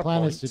Well, bar your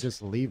plan point? is to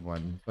just leave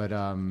one, but Play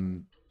up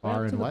bar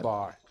to and the what?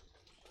 bar.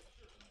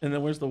 And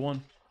then where's the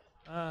one?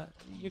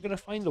 You're gonna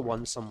find the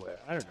one somewhere.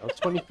 I don't know,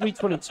 23,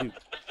 22.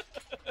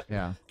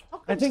 Yeah.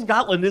 I think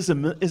Scotland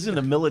isn't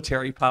a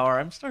military power.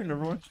 I'm starting to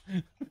run.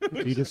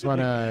 You just want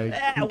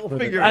to. We'll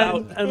figure it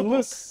And- out. and we'll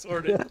look-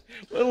 sort it.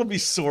 It'll be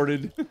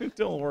sorted.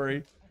 Don't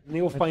worry.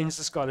 Neil finds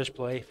the Scottish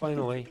play,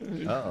 finally.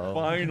 Uh-oh.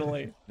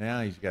 Finally.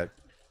 Now he's got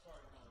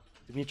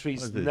Dimitri's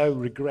What is this? now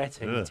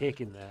regretting Ugh.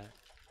 taking that.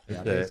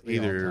 Yeah, the, basically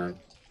all either time.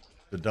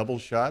 the double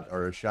shot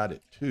or a shot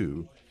at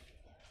 2.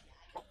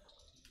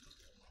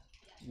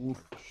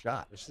 Oof,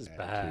 shot. This is at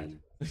bad. 2.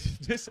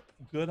 This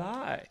good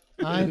eye.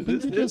 I think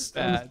This you is just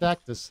bad.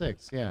 stack to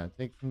 6. Yeah,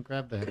 they can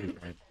grab the heavy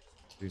point.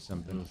 Do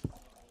something.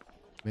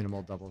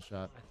 Minimal double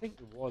shot. I think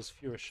there was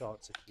fewer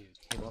shots if you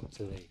came up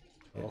to the.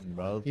 Hitting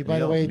both. He, by the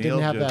Neil- way, Neil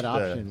didn't have just, that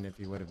option if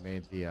he would have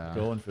made the.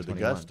 Going for the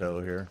 21.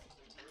 gusto here.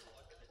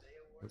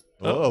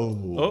 Oh.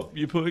 Oh. Oh,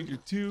 you put your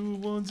 2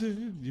 1s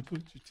in. You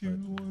put your 2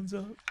 1s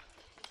up.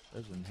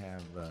 Doesn't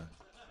have.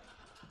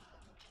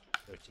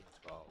 13,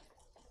 12.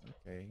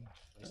 Okay.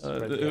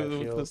 Spread the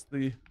outfield. Plus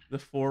the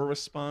 4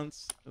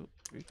 response. Oh,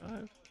 3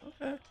 5.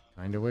 Okay.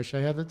 Kind of wish I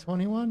had the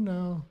 21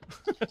 now.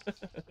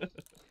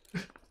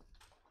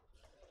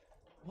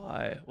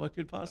 Why? What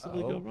could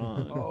possibly Oh. go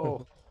wrong?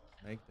 Oh,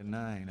 Make the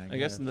 9. I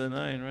guess the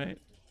 9, right?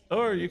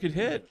 Or you could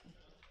hit.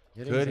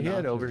 Hitting's Good an hit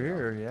option, over though.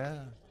 here.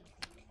 Yeah.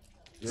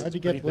 It's hard to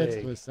get pretty blitzed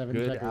big. with 7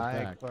 Good checkers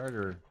eye, back.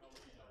 Carter.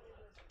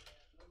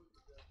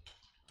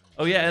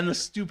 Oh yeah, and the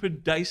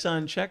stupid dice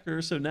on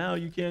checker. So now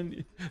you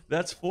can.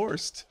 That's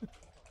forced. so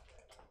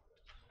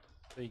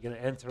you're going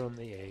to enter on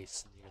the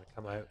ace and you're going to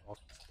come out off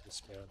the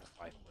spare on the 5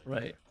 point.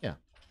 Right. Yeah.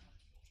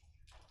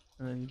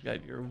 And then you've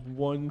got your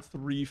 1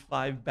 3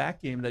 5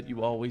 back game that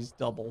you always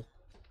double.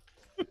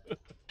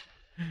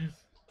 At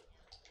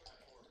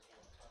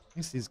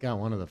least he's got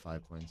one of the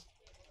 5 points.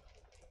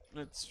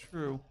 That's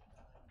true.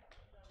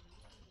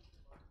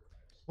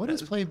 What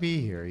does play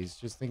B here? He's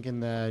just thinking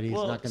that he's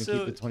not going to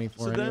keep the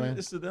 24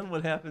 anyway. So then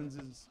what happens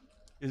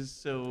is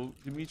so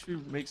Dimitri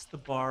makes the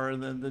bar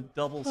and then the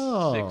double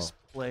Oh. 6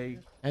 play.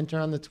 Enter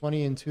on the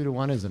 20 and 2 to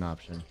 1 is an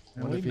option.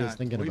 What if he was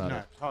thinking about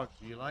it? Talked.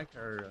 Do you like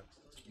our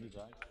new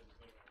guy?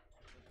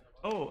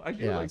 Oh, I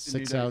do Yeah, like the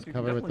new 6 dice. out You can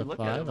cover with the definitely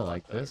look at 5. it I a lot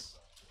like better. this.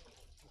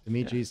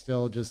 Dimitri's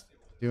still just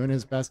doing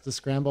his best to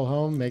scramble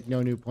home, make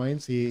no new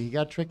points. He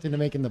got tricked into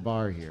making the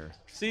bar here.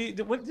 See,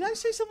 did I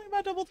say something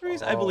about double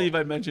threes? I believe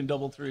I mentioned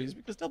double threes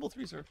because double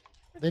threes are.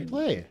 They freaking-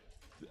 play.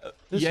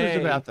 This Yay.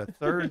 is about the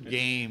third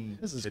game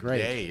This is great.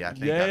 today. I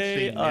think Yay, I've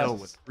seen Neil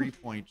us. with 3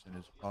 points in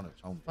his opponent's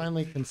home.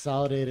 Finally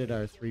consolidated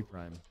our 3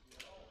 prime.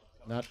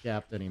 Not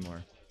gapped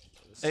anymore.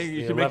 This Hey, is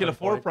you the can make it a 11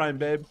 4 point. prime,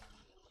 babe.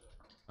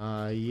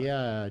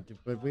 Yeah,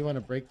 but we want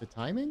to break the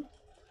timing?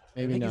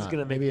 I Maybe think not. he's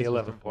gonna make Maybe the it's just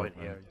a 11 4 point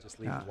prime. here and just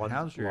leave one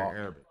How's your block.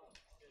 Arabic?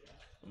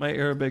 My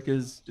Arabic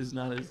is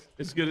not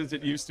as good as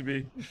it used to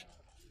be.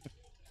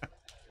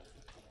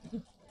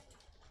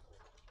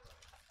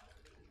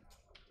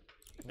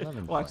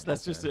 11 Watch, points,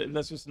 that's just okay.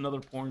 that's just another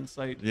porn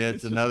site. Yeah,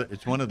 it's another.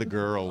 It's one of the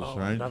girls, Oh,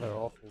 right? another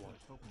awful one.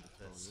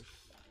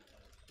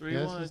 3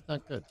 Yeah, 1. this is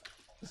not good.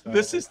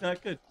 This is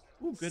not good.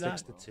 Ooh, good 6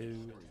 eye. to 2.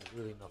 And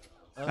really nothing.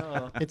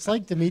 Oh, It's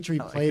like Dimitri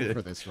like played it.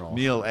 for this role.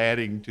 Neil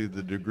adding to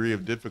the degree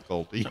of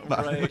difficulty.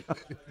 right.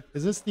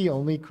 Is this the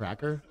only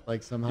cracker?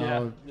 Like somehow,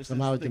 Yeah, this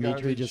somehow is the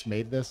Dimitri garbage. just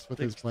made this with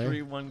his play?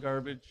 3-1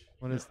 garbage.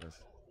 What is this?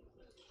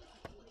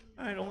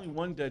 All right, only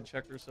one dead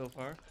checker so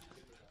far.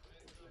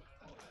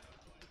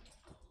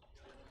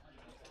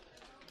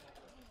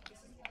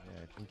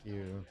 Yeah, I think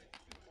you.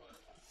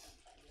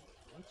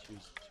 I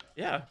choose.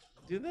 Yeah,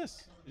 do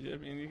this. I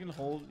mean,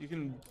 you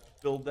can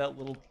build that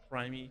little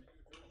primey.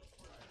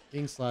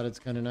 Being slotted's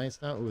kind of nice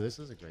now. Ooh, this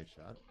is a great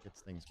shot.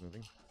 Gets things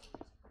moving.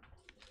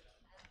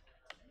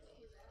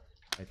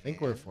 I think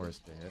we're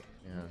forced to hit.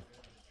 Yeah.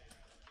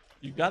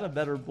 You got a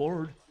better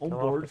board, home Come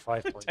off board, the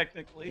 5 point.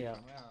 technically. Yeah.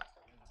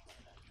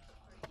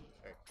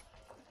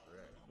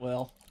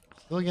 Well,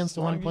 Still against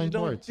a as long 1 as point you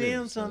don't board. too,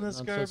 dance so on this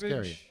not garbage. So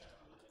scary.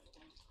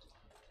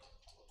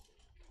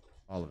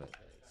 All of it.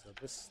 So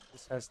this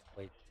has to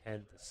play 10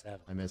 to 7.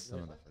 I missed some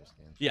of the first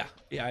game.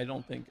 Yeah. I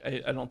don't think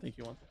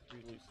you want the 3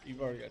 loose.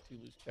 You've already got 2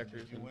 loose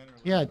checkers. And,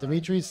 Yeah,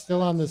 Dimitri's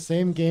still on the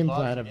same game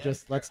plan of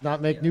just let's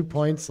not make new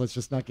points. Let's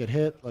just not get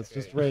hit. Let's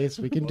just race.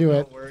 We can do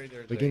it.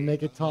 We can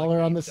make it taller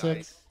on the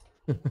 6.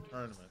 Tournament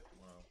tomorrow.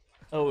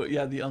 oh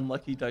yeah, the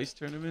unlucky dice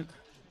tournament.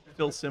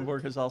 Phil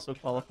Simborg has also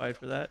qualified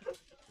for that.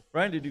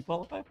 Brian, did you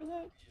qualify for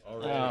that?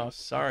 Already. Oh,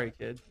 sorry,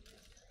 kid.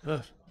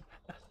 Ugh.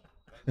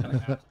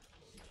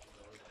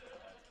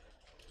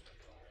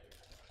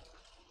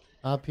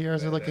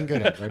 PRs are looking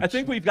good. I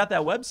think we've got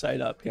that website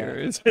up here.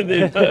 It's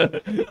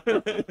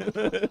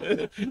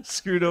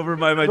screwed over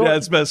by my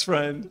dad's best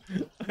friend.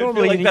 I feel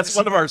Normally you like need that's to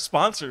one of our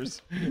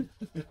sponsors.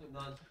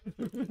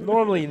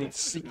 Normally you need to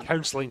seek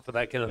counseling for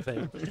that kind of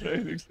thing.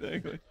 Right,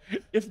 exactly.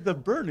 If the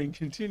burning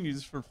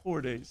continues for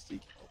 4 days.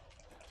 See.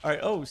 All right.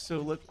 Oh,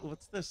 so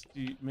what's this?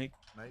 Do you make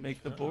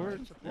the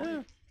board?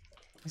 Yeah,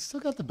 He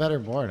still got the better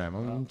board.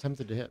 I'm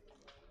tempted to hit.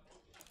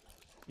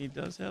 he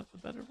does have the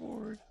better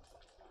board.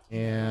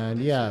 And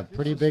yeah, This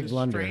pretty is big the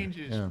blunder.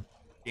 strangest Yeah.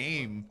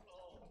 game.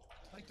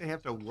 It's like they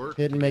have to work.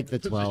 Didn't to make get the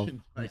to 12.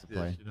 positions like Makes the this,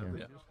 play, you know,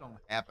 yeah. They just don't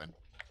happen.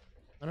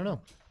 I don't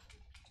know.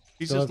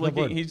 He's Still just has no looking.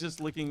 board. He's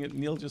just looking at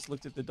Neil. Just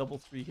looked at the double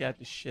 3. He had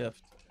to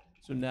shift.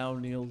 So now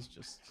Neil's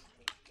just.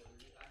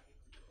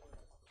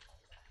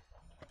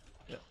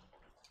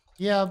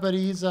 Yeah, but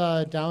he's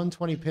down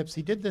 20 pips.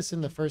 He did this in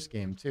the first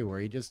game too,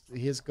 where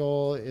his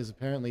goal is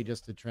apparently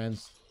just to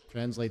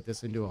translate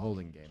this into a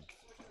holding game,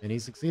 and he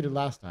succeeded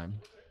last time.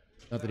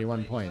 Not that he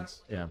won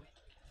points. Yeah,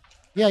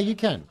 you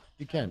can.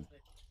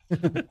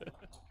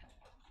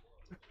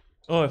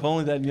 Oh, if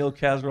only that Neil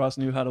Kazros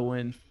knew how to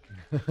win.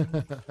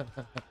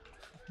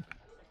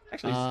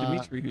 Actually, it's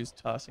Dimitri who's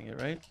tossing it,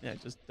 right? Yeah,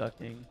 just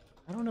ducking.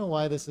 I don't know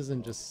why this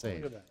isn't just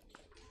safe. Look at that.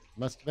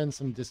 Must have been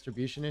some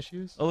distribution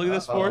issues. Oh, look at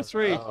this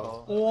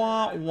 4-3.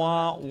 Wah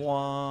wah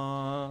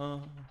wah.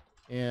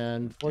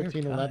 And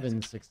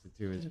 14-11, 6-2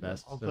 is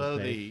best. so Although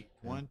safe.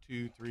 the Yeah.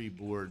 1-2-3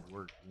 board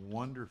worked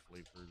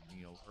wonderfally for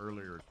Neil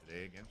earlier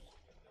today against.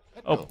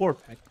 Oh, Petco. poor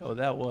Petco.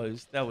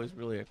 That was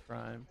really a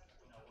crime.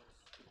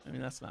 I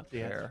mean, that's not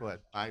Yeah, fair. that's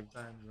what, 5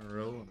 times in a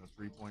row on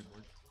a 3-point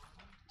board.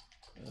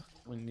 Ugh,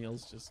 when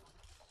Neil's just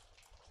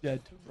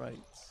dead to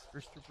rights.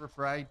 Christopher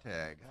Freitag.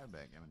 Hi,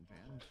 backgammon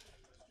fans.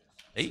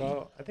 Hey,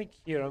 So I think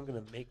here I'm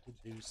going to make the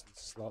deuce and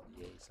slot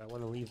the ace. I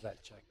want to leave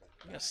that checker.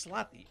 you gotta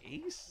slot the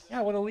ace? Yeah,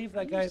 I want to leave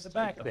that guy at the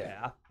back Take a there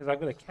bath. because I'm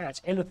going to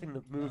catch anything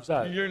that moves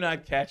out. You're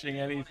not catching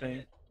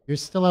anything. You're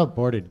still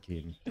outboarded,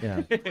 Keaton.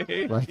 Yeah.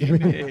 Like, I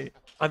mean-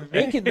 I'm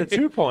making the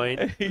 2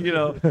 point. You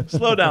know,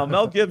 slow down.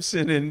 Mel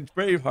Gibson and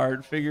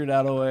Braveheart figured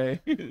out a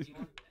way.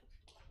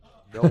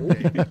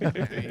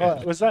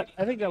 No. Was that?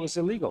 I think that was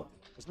illegal,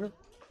 wasn't it?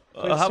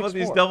 How about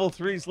these 6-4. double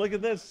 3s? Look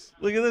at this.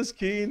 Look at this,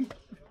 Keen.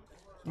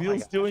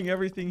 Neil's God. doing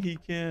everything he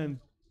can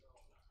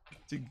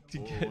to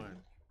get. Boy,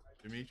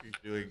 Dimitri's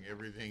doing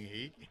everything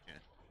he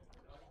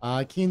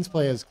can. Keen's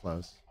play is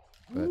close,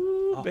 but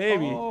Ooh,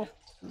 baby. Oh.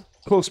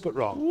 Close but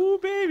wrong. Ooh,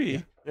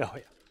 baby. Oh,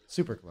 yeah.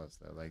 super close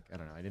though. Like I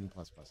don't know. I didn't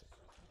plus it.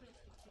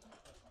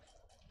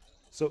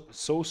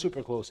 So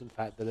super close, in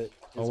fact, that it's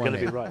Oh, going to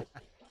be 1-8. right.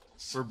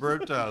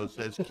 Roberto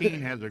says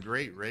Keen has a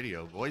great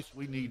radio voice.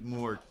 We need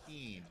more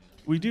Keen.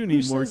 We do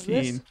need more says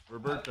this? Keen.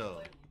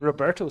 Roberto.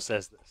 Roberto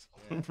says this.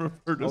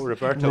 Roberto, Oh,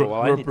 Roberto.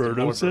 Well, I need to know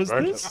Roberto more says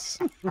Roberto. this.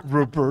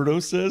 Roberto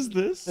says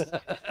this.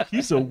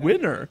 He's a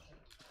winner.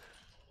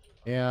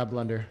 Yeah,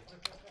 blunder.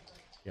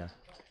 Yeah.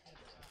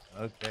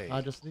 Okay.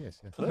 Just the ace.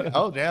 Yeah.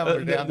 Oh, damn.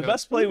 We're down The to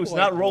best play was two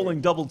not white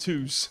rolling boards. double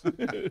twos.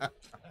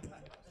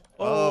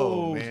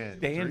 Oh, man.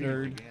 Threes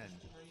standard. again.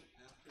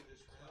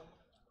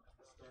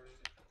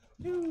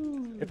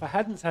 If I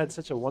hadn't had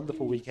such a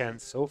wonderful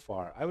weekend so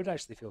far, I would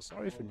actually feel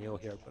sorry for Neil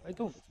here, but I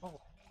don't at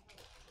all.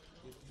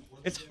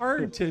 It's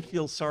hard to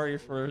feel sorry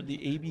for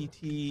the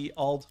ABT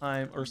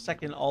all-time or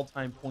second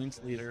all-time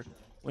points leader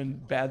when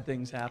bad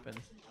things happen.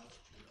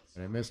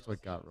 But I missed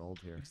what got rolled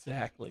here.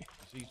 Exactly.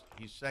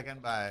 He's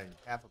second by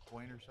half a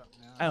point or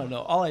something now? I don't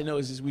know. All I know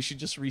is we should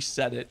just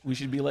reset it. We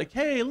should be like,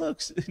 hey,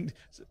 look,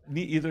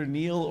 either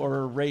Neil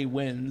or Ray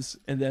wins,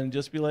 and then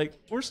just be like,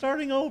 we're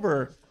starting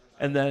over,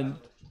 and then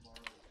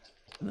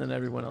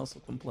everyone else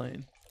will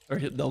complain, or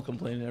they'll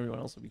complain, and everyone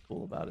else will be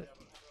cool about it.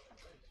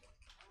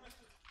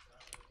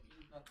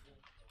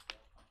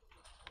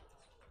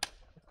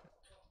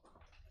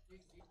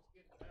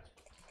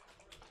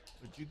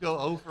 Would you go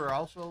over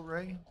also,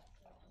 Ray?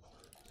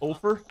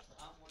 Over?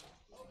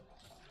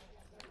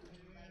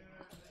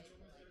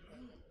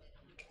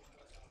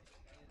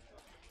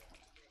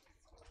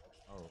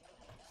 Oh,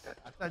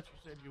 I thought you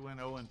said you went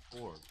 0 and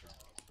 4.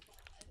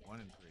 1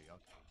 and 3.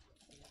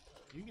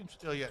 Okay. You can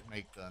still yet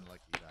make the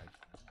unlucky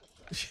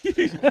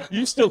dice.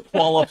 You still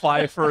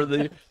qualify for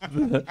the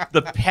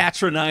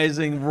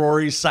patronizing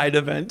Rory side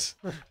event.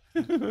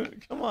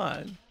 Come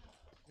on.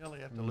 You only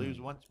have to lose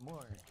once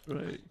more.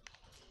 Right.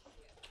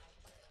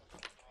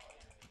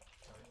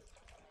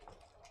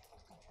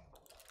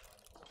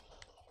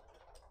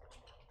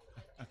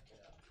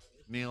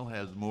 Neil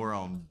has more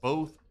on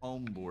both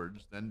home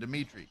boards than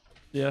Dimitri.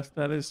 Yes,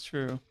 that is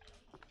true.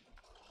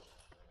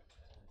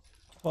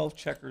 12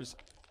 checkers.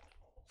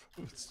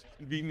 It's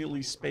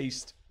conveniently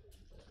spaced.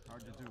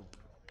 Hard to do.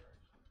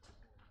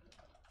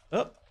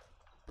 Oh,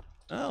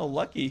 oh,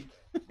 lucky.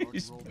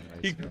 Nice.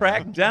 He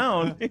cracked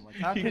down.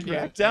 How He can you,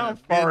 cracked down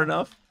far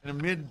enough. In a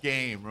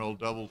mid-game, roll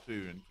double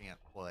 2 and can't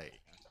play?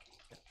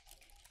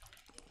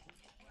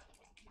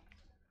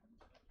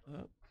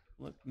 Oh,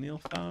 look,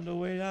 Neil found a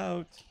way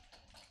out.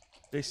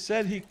 They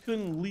said he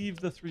couldn't leave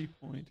the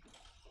 3-point.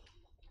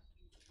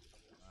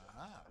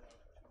 Aha.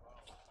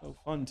 So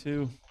fun,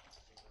 too.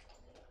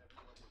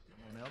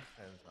 Someone else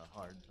has a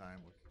hard time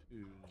with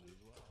 2s as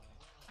well.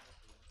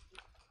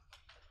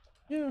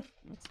 Yeah,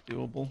 that's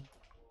doable.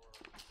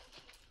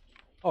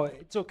 Oh,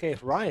 it's okay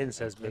if Ryan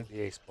says make the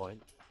ace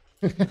point.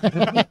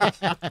 It's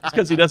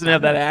because he doesn't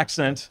have that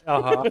accent.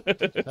 Uh-huh.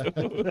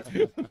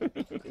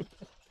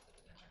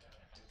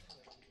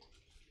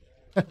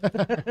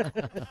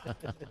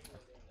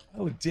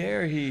 How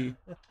dare he?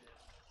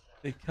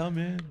 They come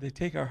in, they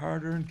take our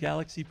hard-earned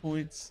galaxy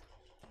points.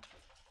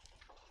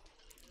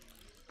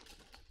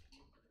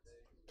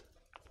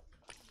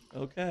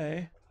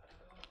 Okay.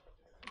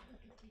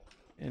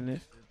 And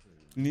if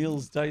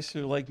Neil's dice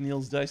are like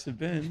Neil's dice have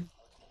been,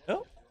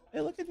 oh,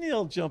 hey, look at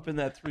Neil jumping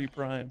that 3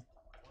 prime.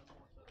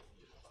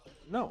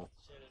 No.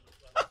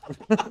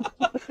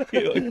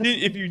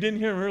 If you didn't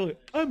hear him earlier,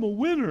 I'm a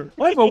winner.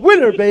 I'm a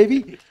winner,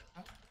 baby.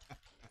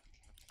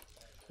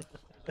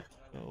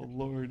 Oh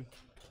Lord.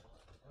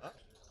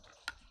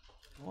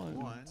 1,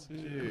 1, 2.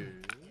 2.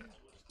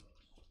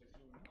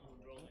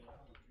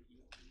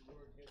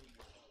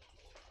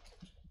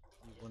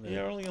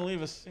 You're only gonna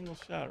leave a single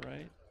shot,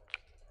 right?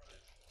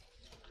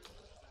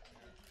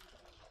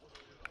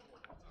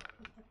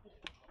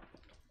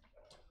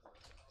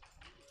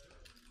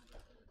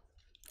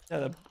 Yeah,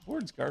 the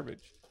board's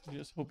garbage. You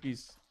just hope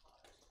he's.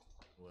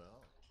 Well,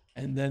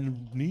 And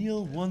then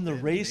Neil won the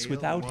and race Neil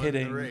without won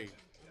hitting. the race.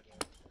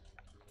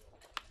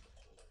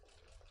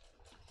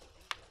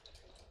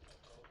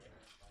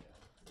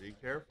 Be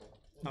careful.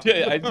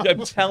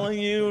 I'm telling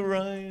you,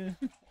 Ryan,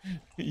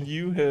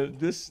 you have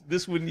this.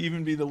 This wouldn't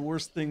even be the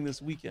worst thing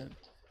this weekend.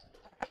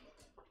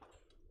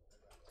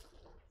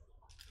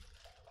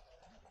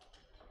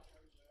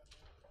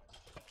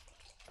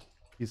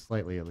 He's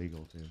slightly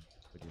illegal too.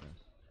 But, you know.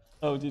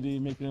 Oh, did he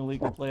make an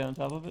illegal play on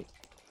top of it?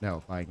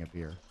 No, buying a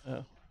beer.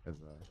 Oh. Because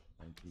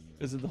 19 years.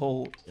 Is it the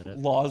whole Get it?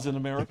 laws in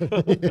America?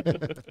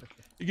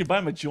 You can buy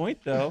him a joint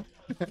though.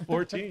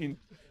 14.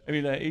 I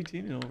mean,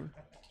 18 and over. I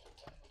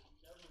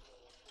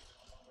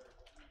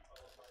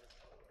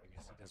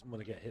guess he doesn't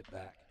want to get hit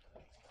back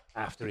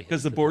after he hits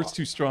Because the board's block.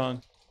 too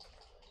strong.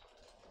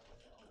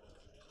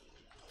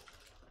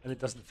 And it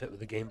doesn't fit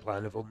with the game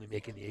plan of only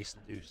making the ace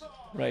and deuce.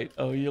 Right.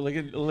 Oh, you look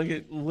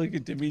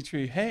at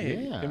Dimitri.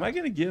 Hey, Yeah. am I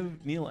gonna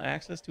give Neil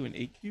access to an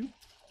 8 cube?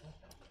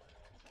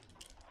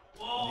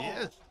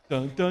 Yes.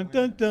 Dun dun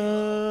dun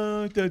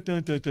dun dun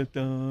dun dun dun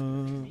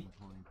dun.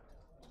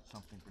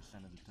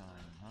 18-something% of the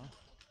time, huh?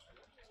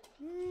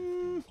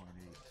 Mm, 18.8.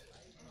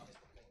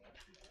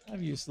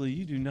 obviously,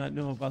 you do not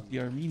know about the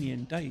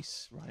Armenian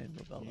dice, Ryan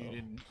Robello. You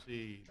didn't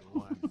see the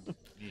one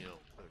Neil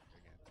took again.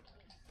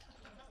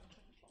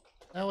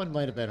 That one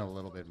might have been a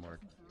little bit more.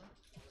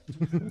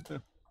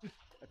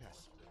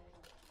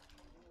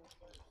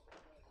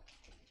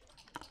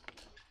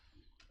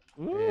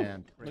 Ooh,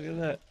 And look at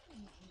that.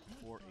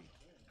 4-8.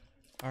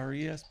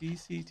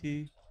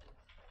 RESBCT.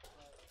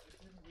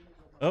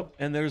 Oh,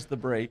 and there's the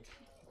break.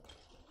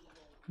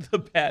 The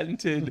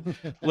patented,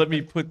 let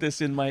me put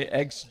this in my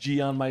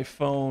XG on my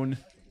phone.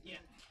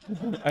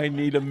 I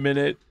need a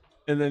minute.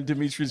 And then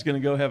Dimitri's going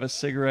to go have a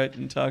cigarette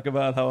and talk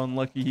about how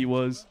unlucky he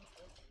was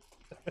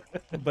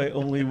by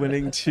only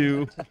winning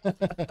 2.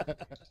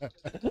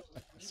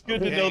 It's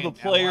good to know the Now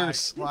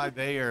players. Why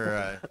they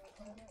are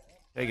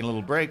taking a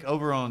little break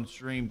over on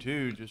stream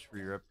 2, just for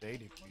your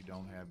update, if you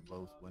don't have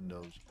both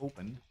windows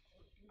open.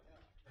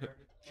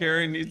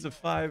 Karen needs a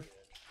 5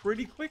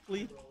 pretty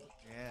quickly.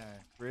 Yeah,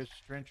 Chris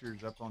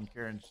Trencher's up on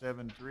Karen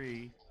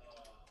 7-3,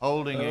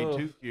 holding a Oh.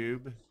 2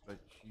 cube, but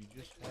she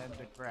just had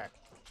to crack.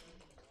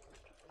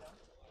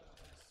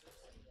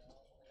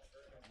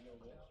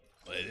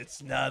 But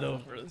it's not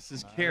over. This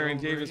is Not Karen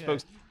over Davis, yet.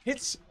 folks.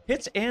 Hits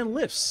and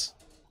lifts.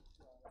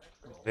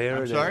 There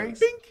I'm it sorry? is.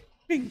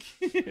 Bink,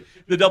 bink.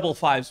 The double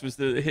 5s was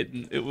the hit.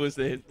 It was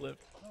the hit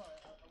lift.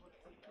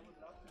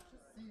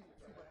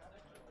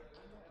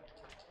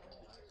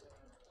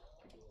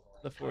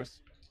 The force.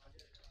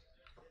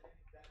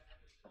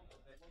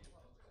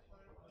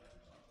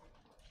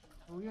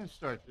 Are we going to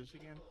start this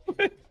again?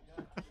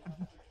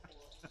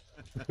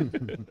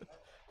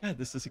 God,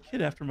 this is a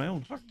kid after my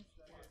own heart.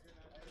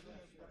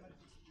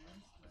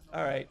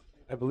 All right.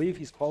 I believe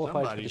he's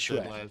qualified Somebody for the said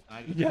Shred. last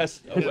night.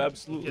 Yes. He Oh, kept-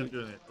 absolutely. He kept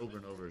doing it over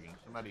and over again.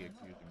 Somebody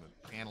accused him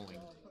of channeling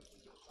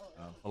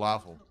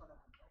falafel.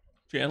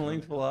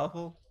 Channeling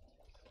falafel.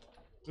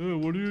 Hey,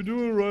 what are you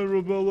doing, Ryan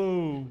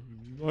Robello?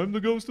 I'm the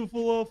ghost of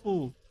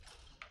falafel.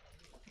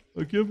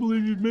 I can't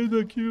believe you made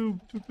that cube.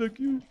 Took that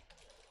cube.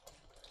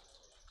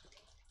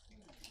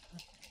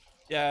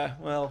 Yeah,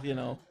 well, you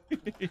know.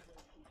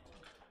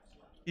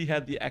 He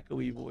had the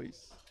echoey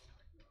voice.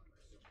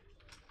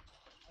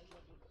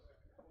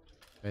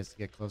 Nice to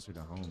get closer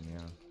to home, yeah.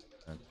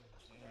 But,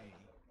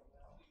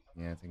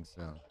 yeah, I think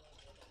so.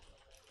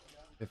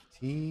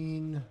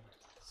 15,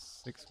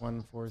 6,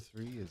 1, 4,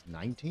 3 is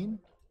 19?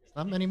 It's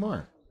not many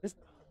more. This-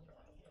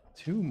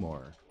 2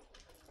 more.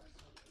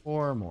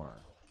 4 more.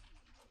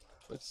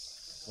 But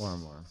 4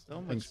 more. so I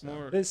think much so.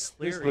 more. This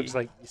Cleary. looks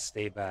like you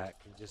stay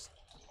back and just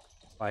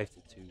 5-2.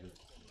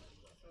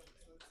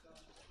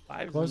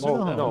 5 Closer to more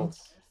home.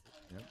 points.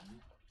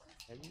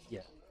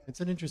 Yeah. It's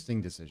an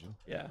interesting decision.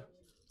 Yeah.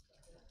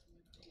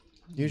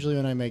 Usually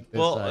when I make this,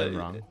 Well, I'm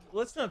wrong.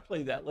 let's not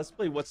play that. Let's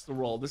play what's the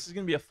roll. This is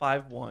going to be a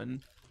 5-1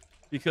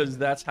 because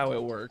that's how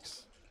it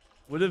works.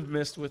 Would have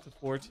missed with the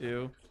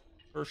 4-2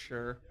 for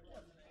sure.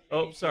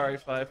 Oh, sorry,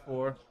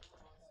 5-4.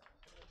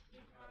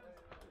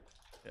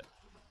 Yeah.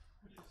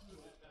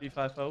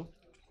 B5-0.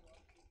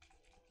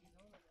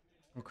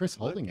 Well, Chris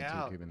holding a 2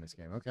 out. cube in this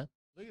game. Okay.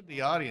 Look at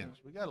the audience.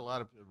 We got a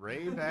lot of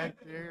Ray back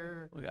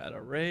there. We got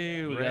a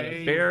Ray, we got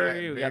Ray, a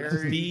Barry, we got a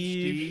Barry,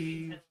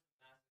 Steve.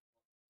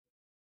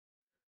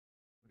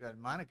 We got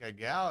Monica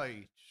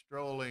Galley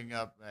strolling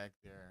up back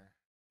there.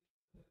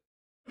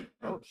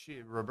 Oh,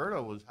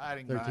 Roberto was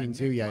hiding behind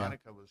 13-2, Nick. yeah, yeah.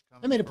 Monica was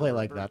coming I made a for play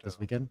like that this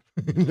Roberto.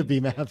 weekend in the B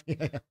map.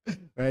 Yeah.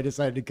 Where I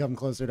decided to come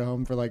closer to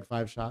home for like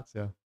 5 shots.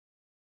 Yeah.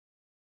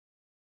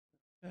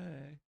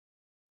 Okay.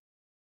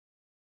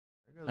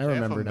 There goes I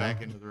remember Ephraim now.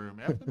 back into the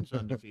room. Ephraim's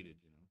undefeated,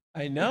 you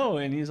know. I know,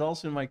 and he's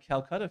also in my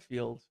Calcutta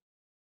field,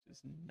 which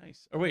is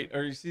nice. Or wait,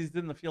 or he's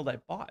in the field I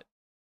bought.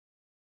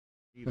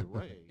 Either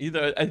way.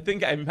 Either I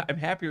think I'm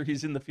happier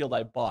he's in the field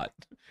I bought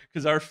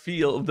because our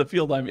field, the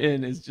field I'm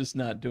in, is just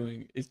not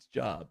doing its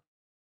job.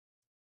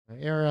 My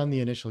error on the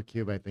initial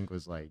cube, I think,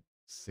 was like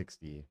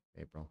 60,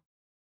 April.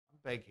 I'm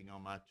banking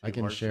on my two I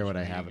can share horses what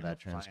I being have of in the that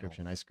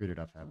transcription. I screwed it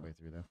up halfway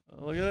through, though.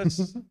 Oh, look at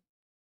this,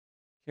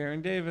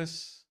 Karen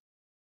Davis,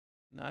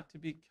 not to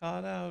be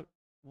caught out.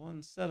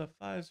 One set of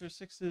 5s or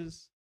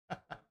 6s. I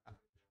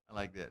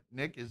like that.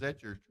 Nick, is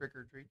that your trick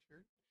or treat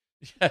shirt?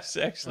 Yes,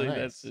 actually, Nice.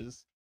 that's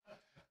his.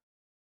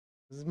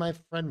 This is my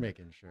friend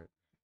making shirt.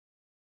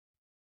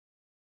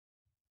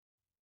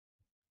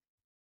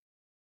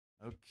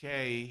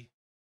 Okay.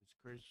 Does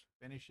Chris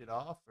finish it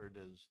off or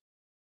does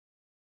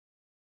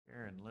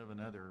Karen live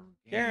another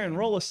game? Karen,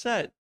 roll a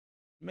set,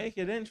 make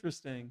it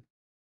interesting.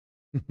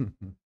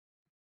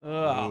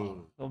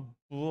 Oh,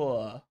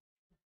 blah.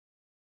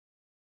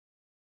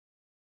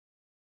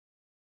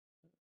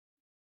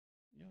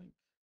 Yoink.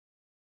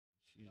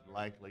 She's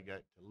likely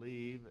got to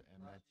leave,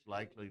 and that's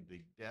likely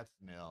the death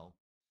knell.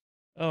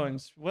 Oh,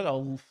 and what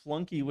a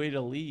flunky way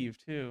to leave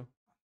too.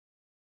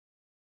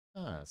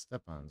 Ah,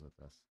 Stepan's with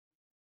us.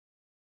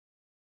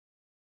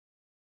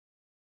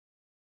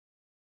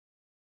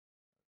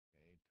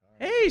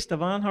 Okay, Hey,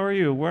 Stevan, how are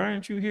you? Why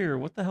aren't you here?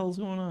 What the hell's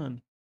going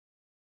on?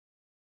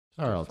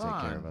 Tara will take care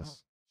Stefan, of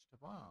us.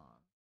 Stefan,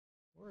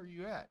 where are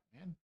you at,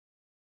 man?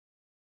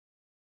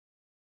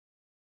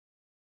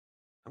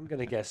 I'm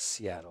gonna guess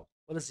Seattle.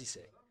 What does he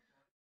say?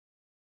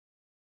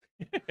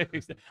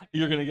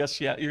 You're gonna guess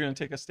Seattle. You're gonna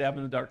take a stab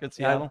in the dark at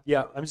Seattle.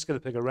 Yeah, I'm just gonna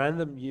pick a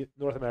random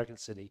North American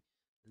city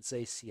and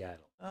say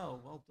Seattle. Oh,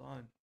 well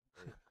done.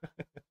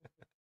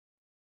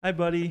 Hi,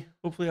 buddy.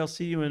 Hopefully, I'll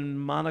see you in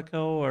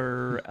Monaco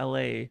or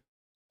LA.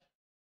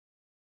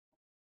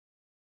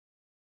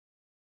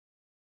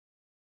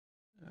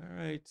 All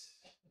right.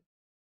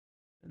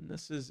 And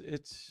this is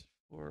it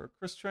for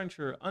Chris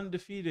Trencher,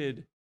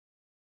 undefeated.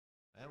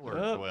 That worked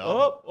Up,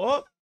 well.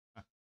 up.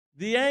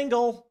 The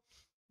angle.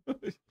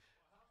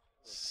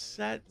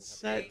 Set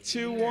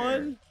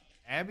 2-1.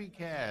 Abby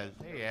Kaz.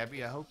 Hey,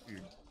 Abby, I hope you're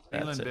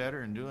That's feeling it.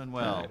 better and doing All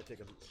well. right. Take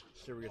a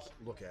serious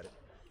look at it.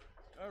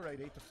 All right,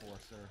 8-4,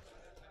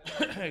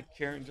 sir.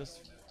 Karen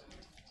just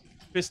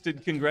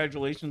fisted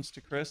congratulations to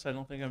Chris. I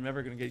don't think I'm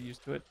ever going to get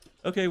used to it.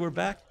 Okay, we're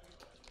back.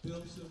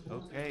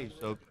 Okay,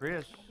 so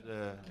Chris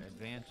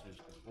advances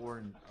to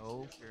 4-0.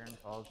 Karen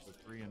falls to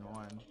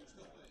 3-1.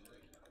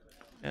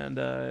 And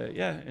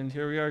yeah, and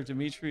here we are.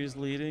 Dimitri is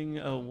leading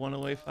 1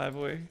 away, 5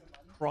 away.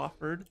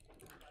 Crawford.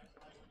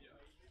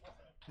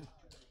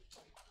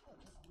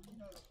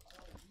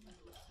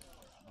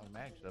 Oh,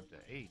 Max up to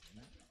 8. Isn't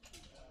it?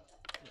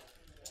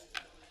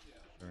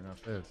 Sure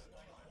enough is.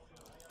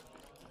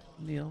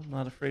 Neil,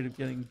 not afraid of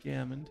getting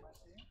gammoned.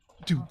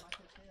 All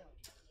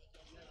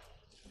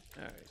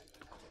right.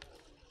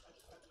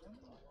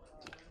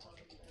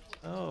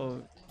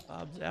 Oh,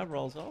 Bob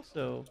Zabral's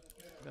also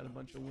got a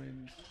bunch of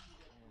wins.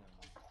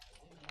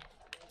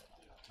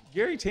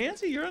 Gary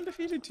Tansey, you're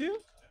undefeated too?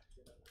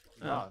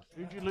 Oh, Lost.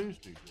 Who'd you lose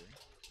to, Jerry?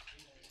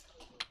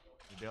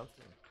 The Delta.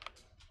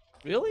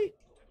 really?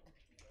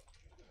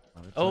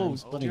 Another Oh, time,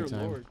 splitting dear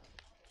time. Lord.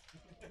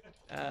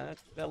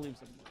 That leaves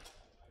him.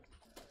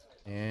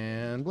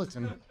 And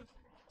Blitzen.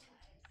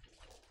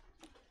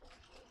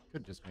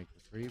 Could just make the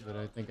 3, but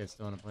I think I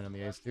still want to point on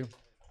the ace too.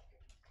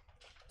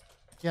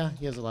 Yeah,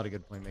 he has a lot of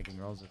good point making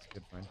rolls. That's a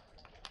good point.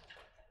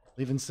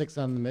 Leaving 6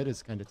 on the mid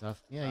is kind of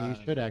tough. Yeah, you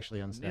should actually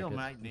unstack Neil it.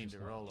 might need to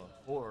roll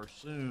a 4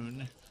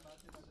 soon.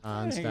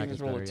 Unstack Just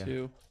is roll better, a yeah.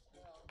 2.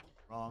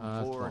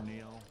 Wrong 4, small.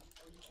 Neil.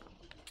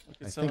 Look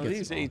I at some think of it's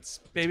these small. 8s, It's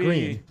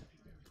baby.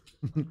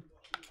 green.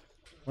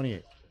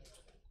 28.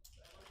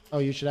 Oh,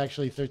 you should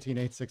actually 13,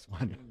 8, 6,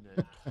 1.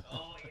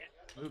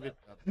 Move it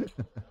up. Give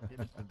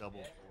it the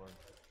double 4.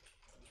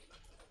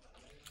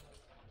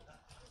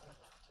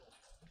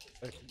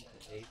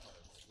 13-8,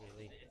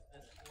 really.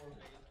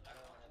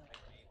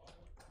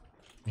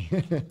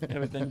 Yeah,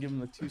 but then give him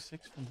the 2-6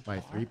 from My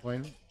bar.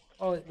 3-point.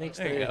 Well, it makes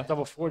There you the go.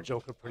 double 4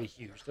 joker pretty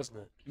huge, doesn't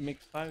it? You make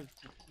 5.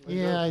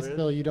 Yeah, I Chris.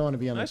 still, you don't want to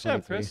be on Nice the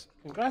job, 23. Chris.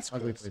 Congrats,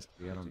 Ugly Chris. place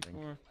to be, I don't think.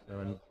 4. So,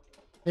 and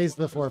pays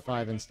the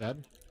 4-5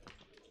 instead.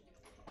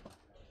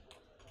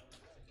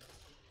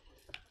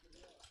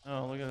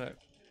 Oh, look at that.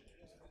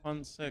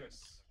 Fun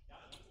 6.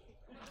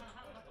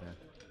 Yeah.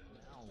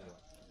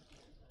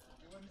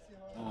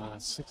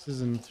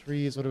 6s and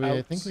 3s. What do we?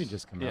 I think we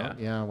just come out.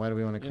 Yeah. Why do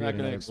we want to You're not create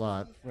gonna another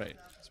blot? Right.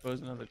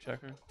 Expose another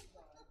checker.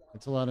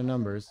 It's a lot of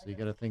numbers, so you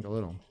got to think a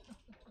little.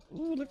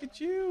 Ooh, look at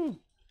you.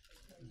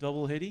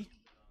 Double hitty.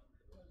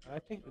 I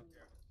think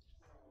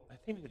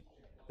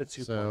the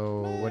 2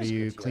 So point. what do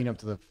you That's clean up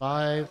to the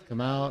 5?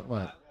 Come out.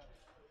 What?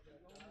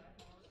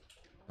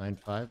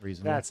 9-5.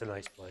 Reasonable. That's a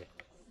nice play.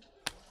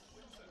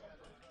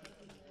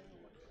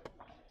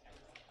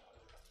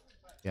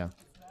 Yeah.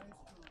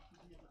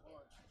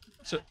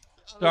 So,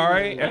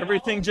 sorry,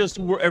 everything just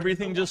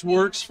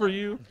works for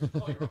you.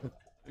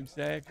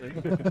 Exactly.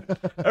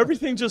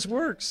 Everything just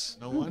works.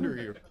 No wonder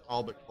you're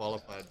all but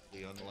qualified for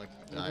the unlucky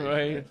die.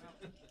 Right.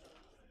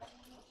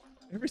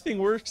 Everything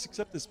works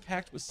except this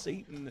pact with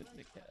Satan that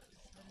Nick has.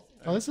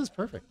 Oh, this is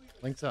perfect.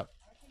 Links up.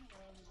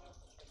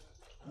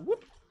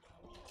 Whoop.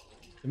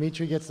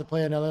 Dimitri gets to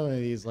play another one of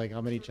these. Like, how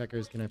many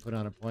checkers can I put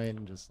on a point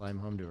and just slime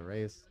home to a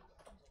race?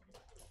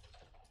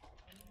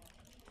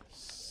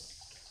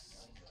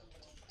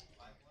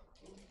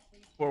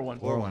 4-1.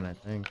 4-1, I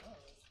think.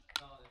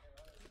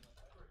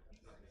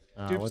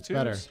 Dupes, What's twos.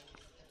 better?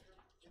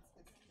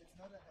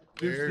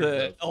 There's the-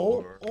 the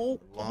oh, 4. oh,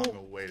 Long oh.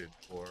 awaited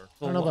 4. So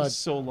don't know long- about-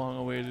 so long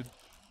awaited.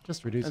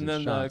 Just reducing And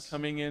then shots.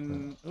 coming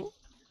in. Oh.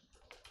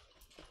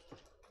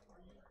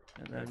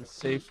 And then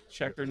safe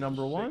checker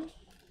number 1.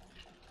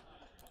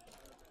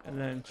 And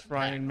then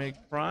try and make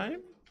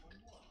prime.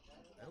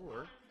 That'll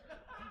work.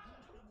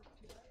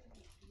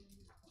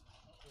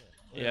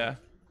 Yeah.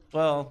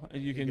 Well,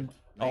 you can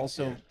make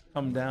also the-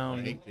 come I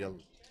down. think the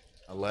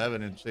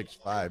 11 and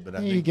 6-5, but I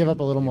Yeah, think you give up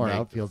a little you more make the-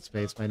 outfield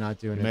space by not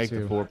doing You it make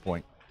too. the 4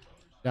 point.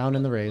 Down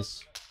in the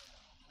race.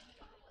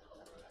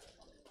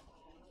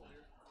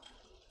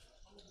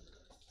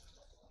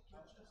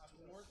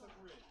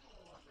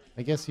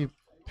 I guess you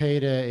pay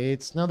to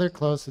 8s. No, they're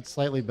close. It's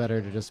slightly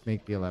better to just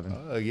make the 11.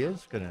 Oh, he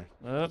is gonna.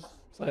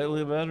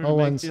 Slightly better to Oh,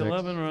 make 1-6. the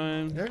 11,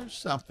 Ryan. There's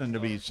something to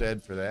be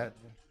said for that.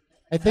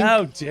 I think.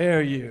 How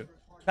dare you?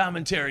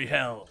 Commentary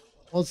hell.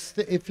 Well,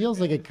 it feels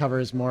like it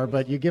covers more,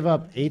 but you give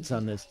up 8s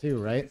on this too,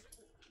 right?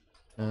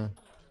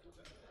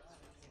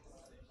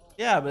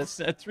 Yeah, but it's,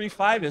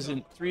 3-5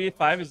 isn't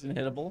 3-5 isn't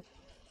hittable.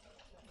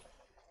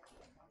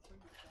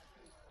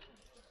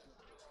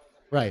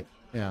 Right.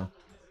 Yeah.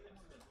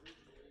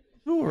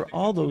 Who are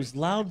all those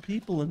loud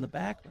people in the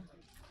background?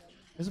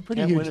 There's a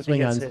pretty Can't win huge if he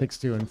swing on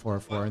gets hit. 6-2 and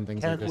 4-4 and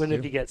things like Can't this win if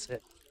too. he gets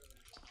hit.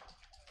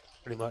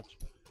 Pretty much.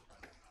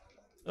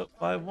 Oh,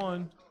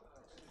 5-1.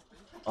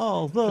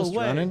 All the Just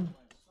way. running.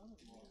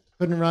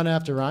 Couldn't run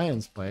after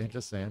Ryan's play.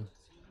 Just saying.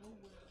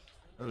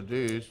 Oh,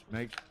 deuce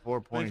makes 4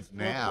 points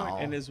now.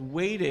 And is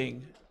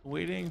waiting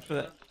for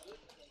that.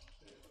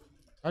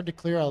 Hard to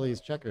clear all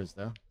these checkers,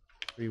 though.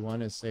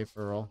 3-1 is safe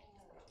for roll.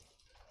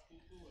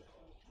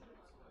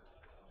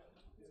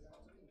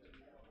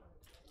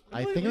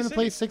 I think I'm going to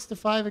play 6 to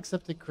 5,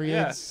 except it Yeah,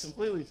 creates...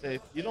 completely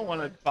safe. You don't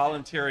want to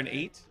volunteer an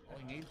 8.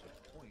 He needs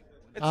a point.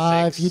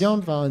 It's If you 6.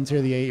 don't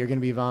volunteer the 8, you're going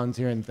to be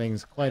volunteering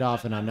things quite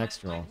often on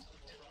next roll.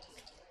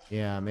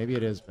 Yeah, maybe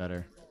it is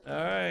better. All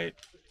right.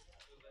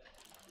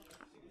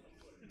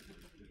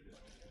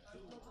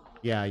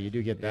 Yeah, you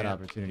do get that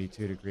opportunity,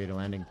 too, to create a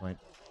landing point.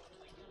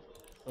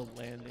 The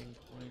landing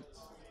points.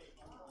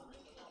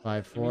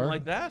 5-4, You mean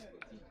like that?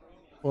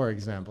 for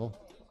example.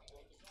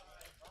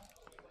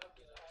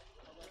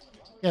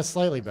 Yeah,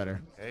 slightly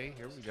better. Okay,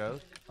 here we go.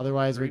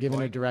 Otherwise, we're 3 giving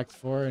a point. direct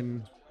 4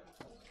 and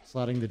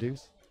slotting the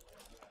deuce.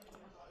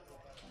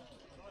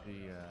 The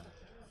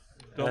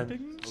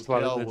Dumping?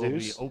 Slotted hotel the will be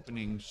deuce.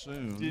 opening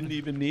soon. Didn't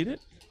even need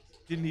it.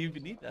 Didn't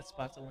even need that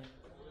spot to land.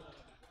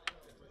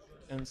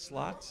 And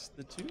slots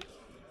the 2.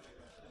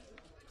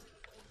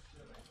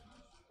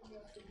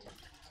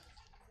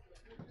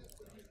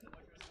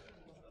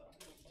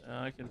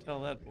 I can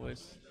tell that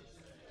voice.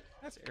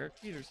 That's Eric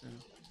Peterson.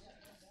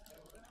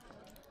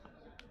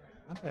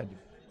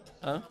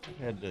 I've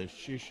had to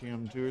shush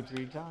him 2 or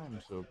 3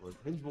 times so forth.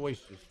 His voice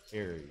just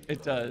carries.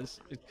 It does.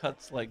 It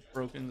cuts like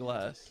broken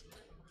glass.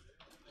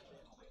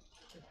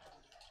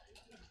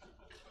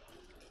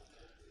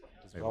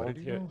 Wait, what did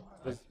he Volunteer.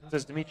 do?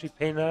 Does Dimitri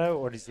pay now,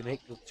 or does he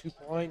make the 2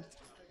 point?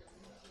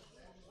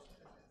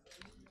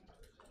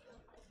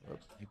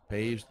 He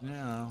pays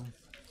now.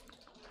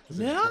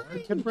 Now?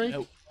 It could break.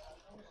 Nope.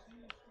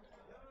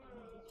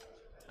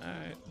 All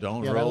right.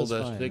 Don't Yeah, that roll was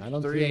the fine. I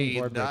don't see any 6-3,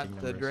 board breaking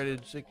not the numbers.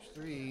 dreaded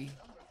 6-3.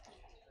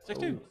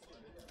 6-2.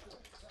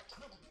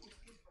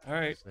 All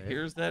right. Save.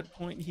 Here's that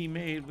point he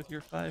made with your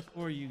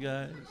 5-4, you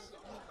guys.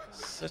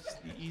 Such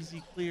the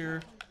easy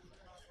clear.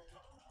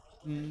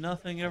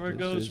 Nothing ever This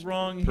goes is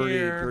wrong pretty,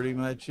 here. Pretty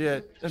much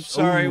it. I'm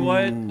sorry,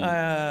 what?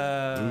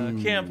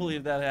 Ooh. Can't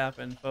believe that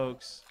happened,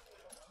 folks.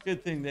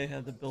 Good thing they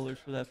had the builders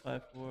for that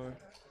 5-4.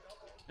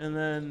 And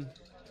then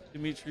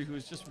Dimitri, who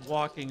was just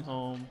walking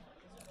home.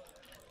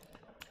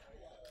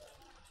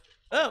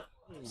 Oh,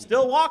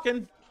 still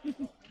walking.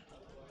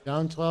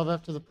 Down 12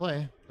 after the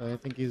play. But I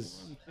think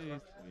he's... 1,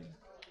 2, 3.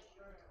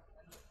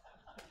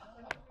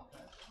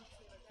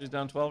 He's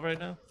down 12 right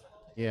now?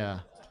 Yeah.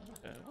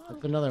 Okay.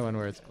 That's another one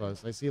where it's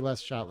close. I see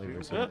less shot lead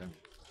or something.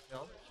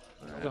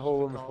 The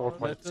hole in the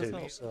That does 4.2,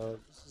 help. so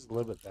this is a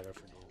little bit better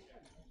for me.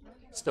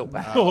 Still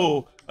bad.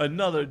 Oh,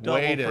 another double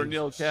Way for to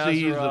Neil seize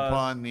Kazaros.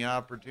 upon the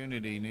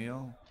opportunity,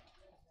 Neil.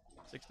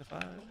 6 to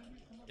 5.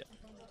 Yeah.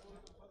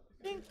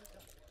 Ding.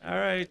 All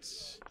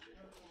right.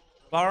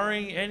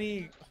 Barring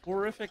any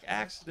horrific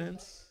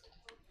accidents,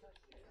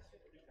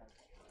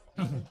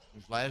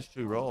 His last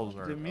 2 rolls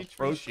are Dimitri-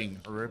 approaching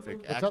horrific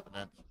What's up?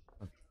 accidents.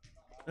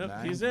 yep,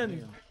 Nice he's in.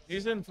 deal.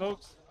 He's in,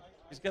 folks.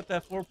 He's got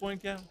that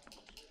 4-point count.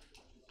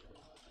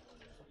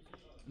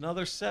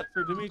 Another set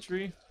for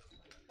Dimitri.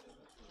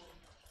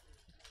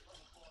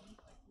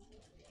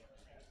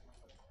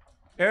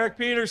 Eric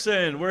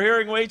Peterson, we're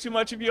hearing way too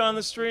much of you on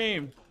the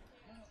stream.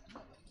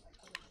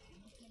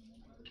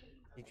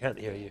 He can't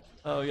hear you.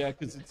 Oh, yeah,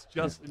 because it's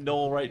just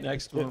Noel right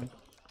next to him.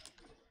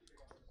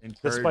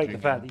 Despite the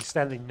Encouraging fact him. that he's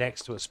standing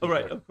next to a Oh, speaker.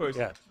 right, of course.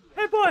 Yeah.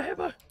 Hey, boy, hey,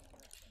 boy.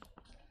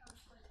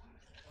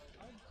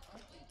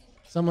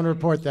 Someone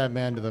report that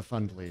man to the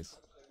fund, please.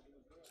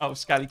 Oh,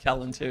 Scotty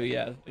Kellen, too.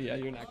 Yeah, yeah,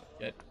 you're not going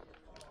to get.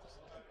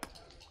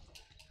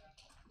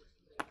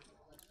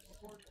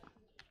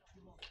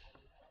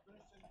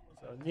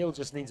 So Neil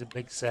just needs a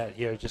big set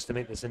here just to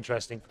make this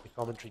interesting for the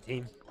commentary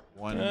team.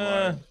 One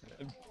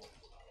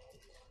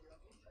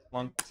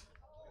Flunked.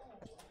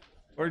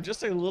 Or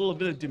just a little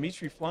bit of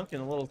Dimitri flunk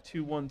and a little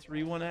 2-1,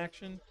 3-1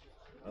 action.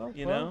 Oh,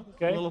 You well, know?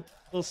 okay. A little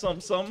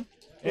something, something.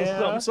 Little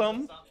Yeah.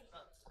 something, something.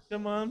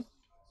 Come on.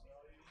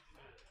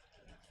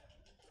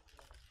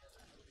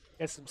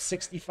 Get some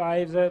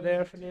 65s out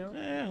there for Neil.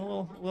 Yeah,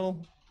 a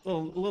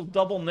little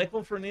double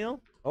nickel for Neil.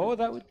 Oh,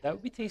 that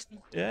would be tasty.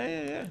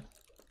 Yeah.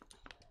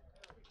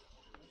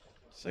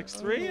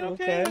 6-3. Oh,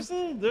 Okay.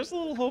 okay. There's a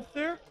little hope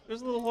there.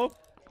 There's a little hope.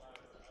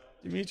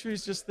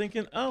 Dimitri's just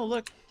thinking, oh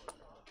look,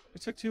 I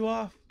took 2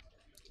 off.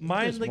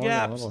 Mind Just the more than a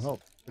gaps. little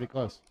help. Pretty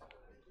close.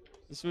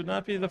 This would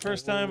not be the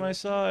first time I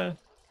saw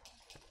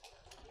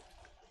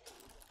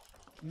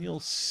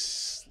Neil.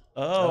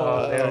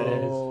 Oh, there it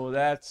is. Oh,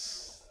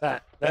 that's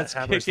That's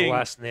hammers kicking. the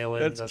last nail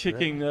in. That's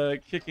doesn't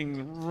it?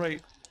 kicking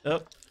right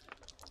up.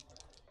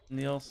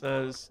 Neil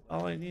says,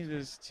 all I need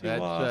is 2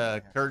 That's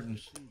off.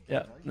 curtains.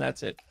 Yeah, and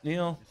that's it.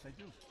 Neil.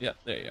 Yeah,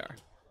 there you are.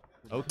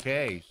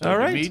 Okay, so All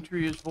right.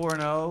 Dimitri is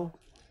 4-0.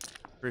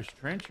 Chris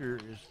Trencher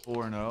is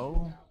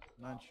 4-0.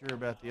 Not sure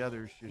about the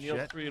others just Neil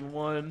yet.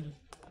 3-1.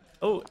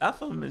 Oh,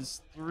 Ephraim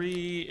is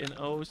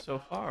 3-0 so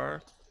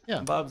far. Yeah.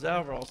 And Bob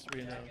Zavral's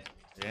 3-0.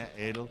 Yeah,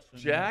 Adelson.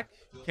 Jack,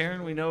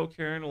 Karen, we know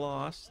Karen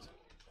lost.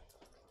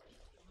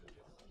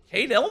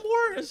 Kate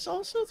Elmore is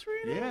also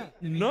 3-0. Yeah.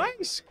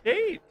 Nice,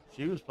 Kate.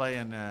 She was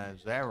playing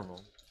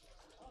Zarable.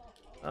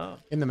 Oh,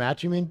 In the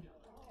match, you mean?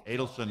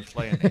 Adelson's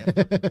playing him.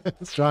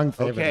 Strong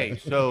favorite. Okay,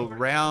 so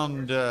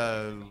round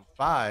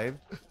 5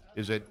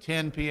 is at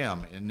 10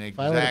 p.m. in If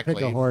I were to pick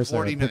exactly a horse, I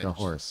 40 would minutes. pick a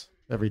horse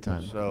every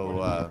time.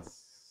 So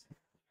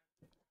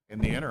in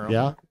the interim,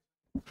 Yeah.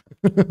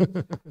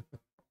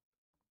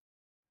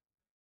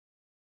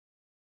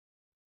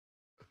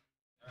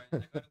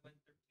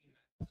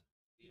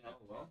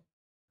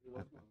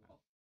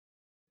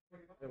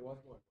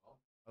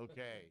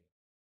 okay.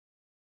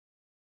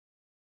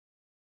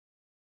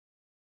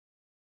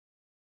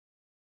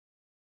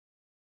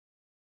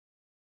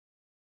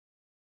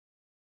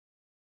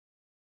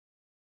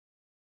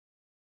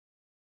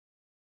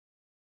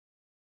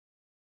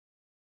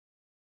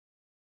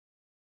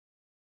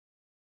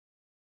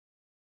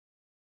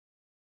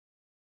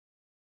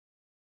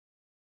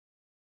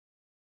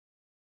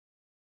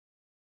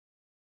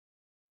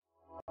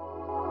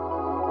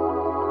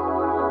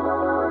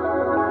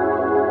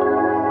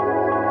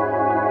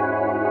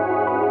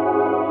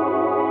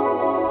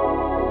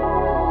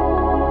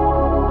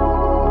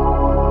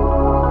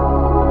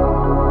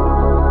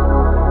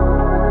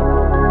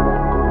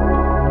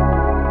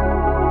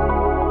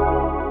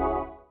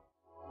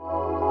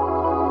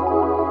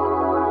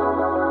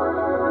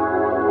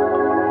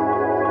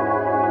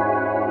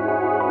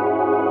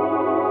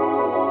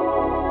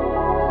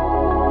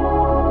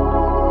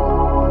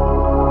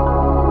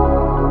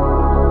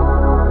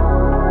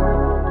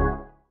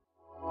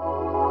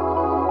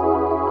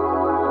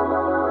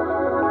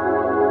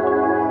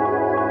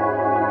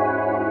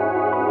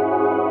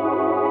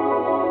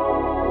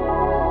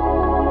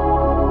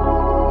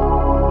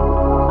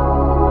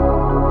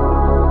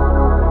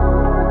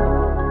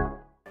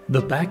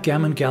 The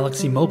Backgammon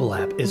Galaxy mobile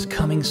app is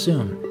coming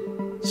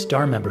soon.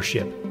 Star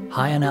membership,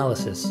 high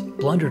analysis,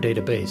 blunder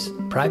database,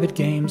 private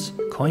games,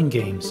 coin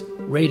games,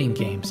 rating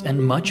games,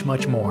 and much,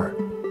 much more.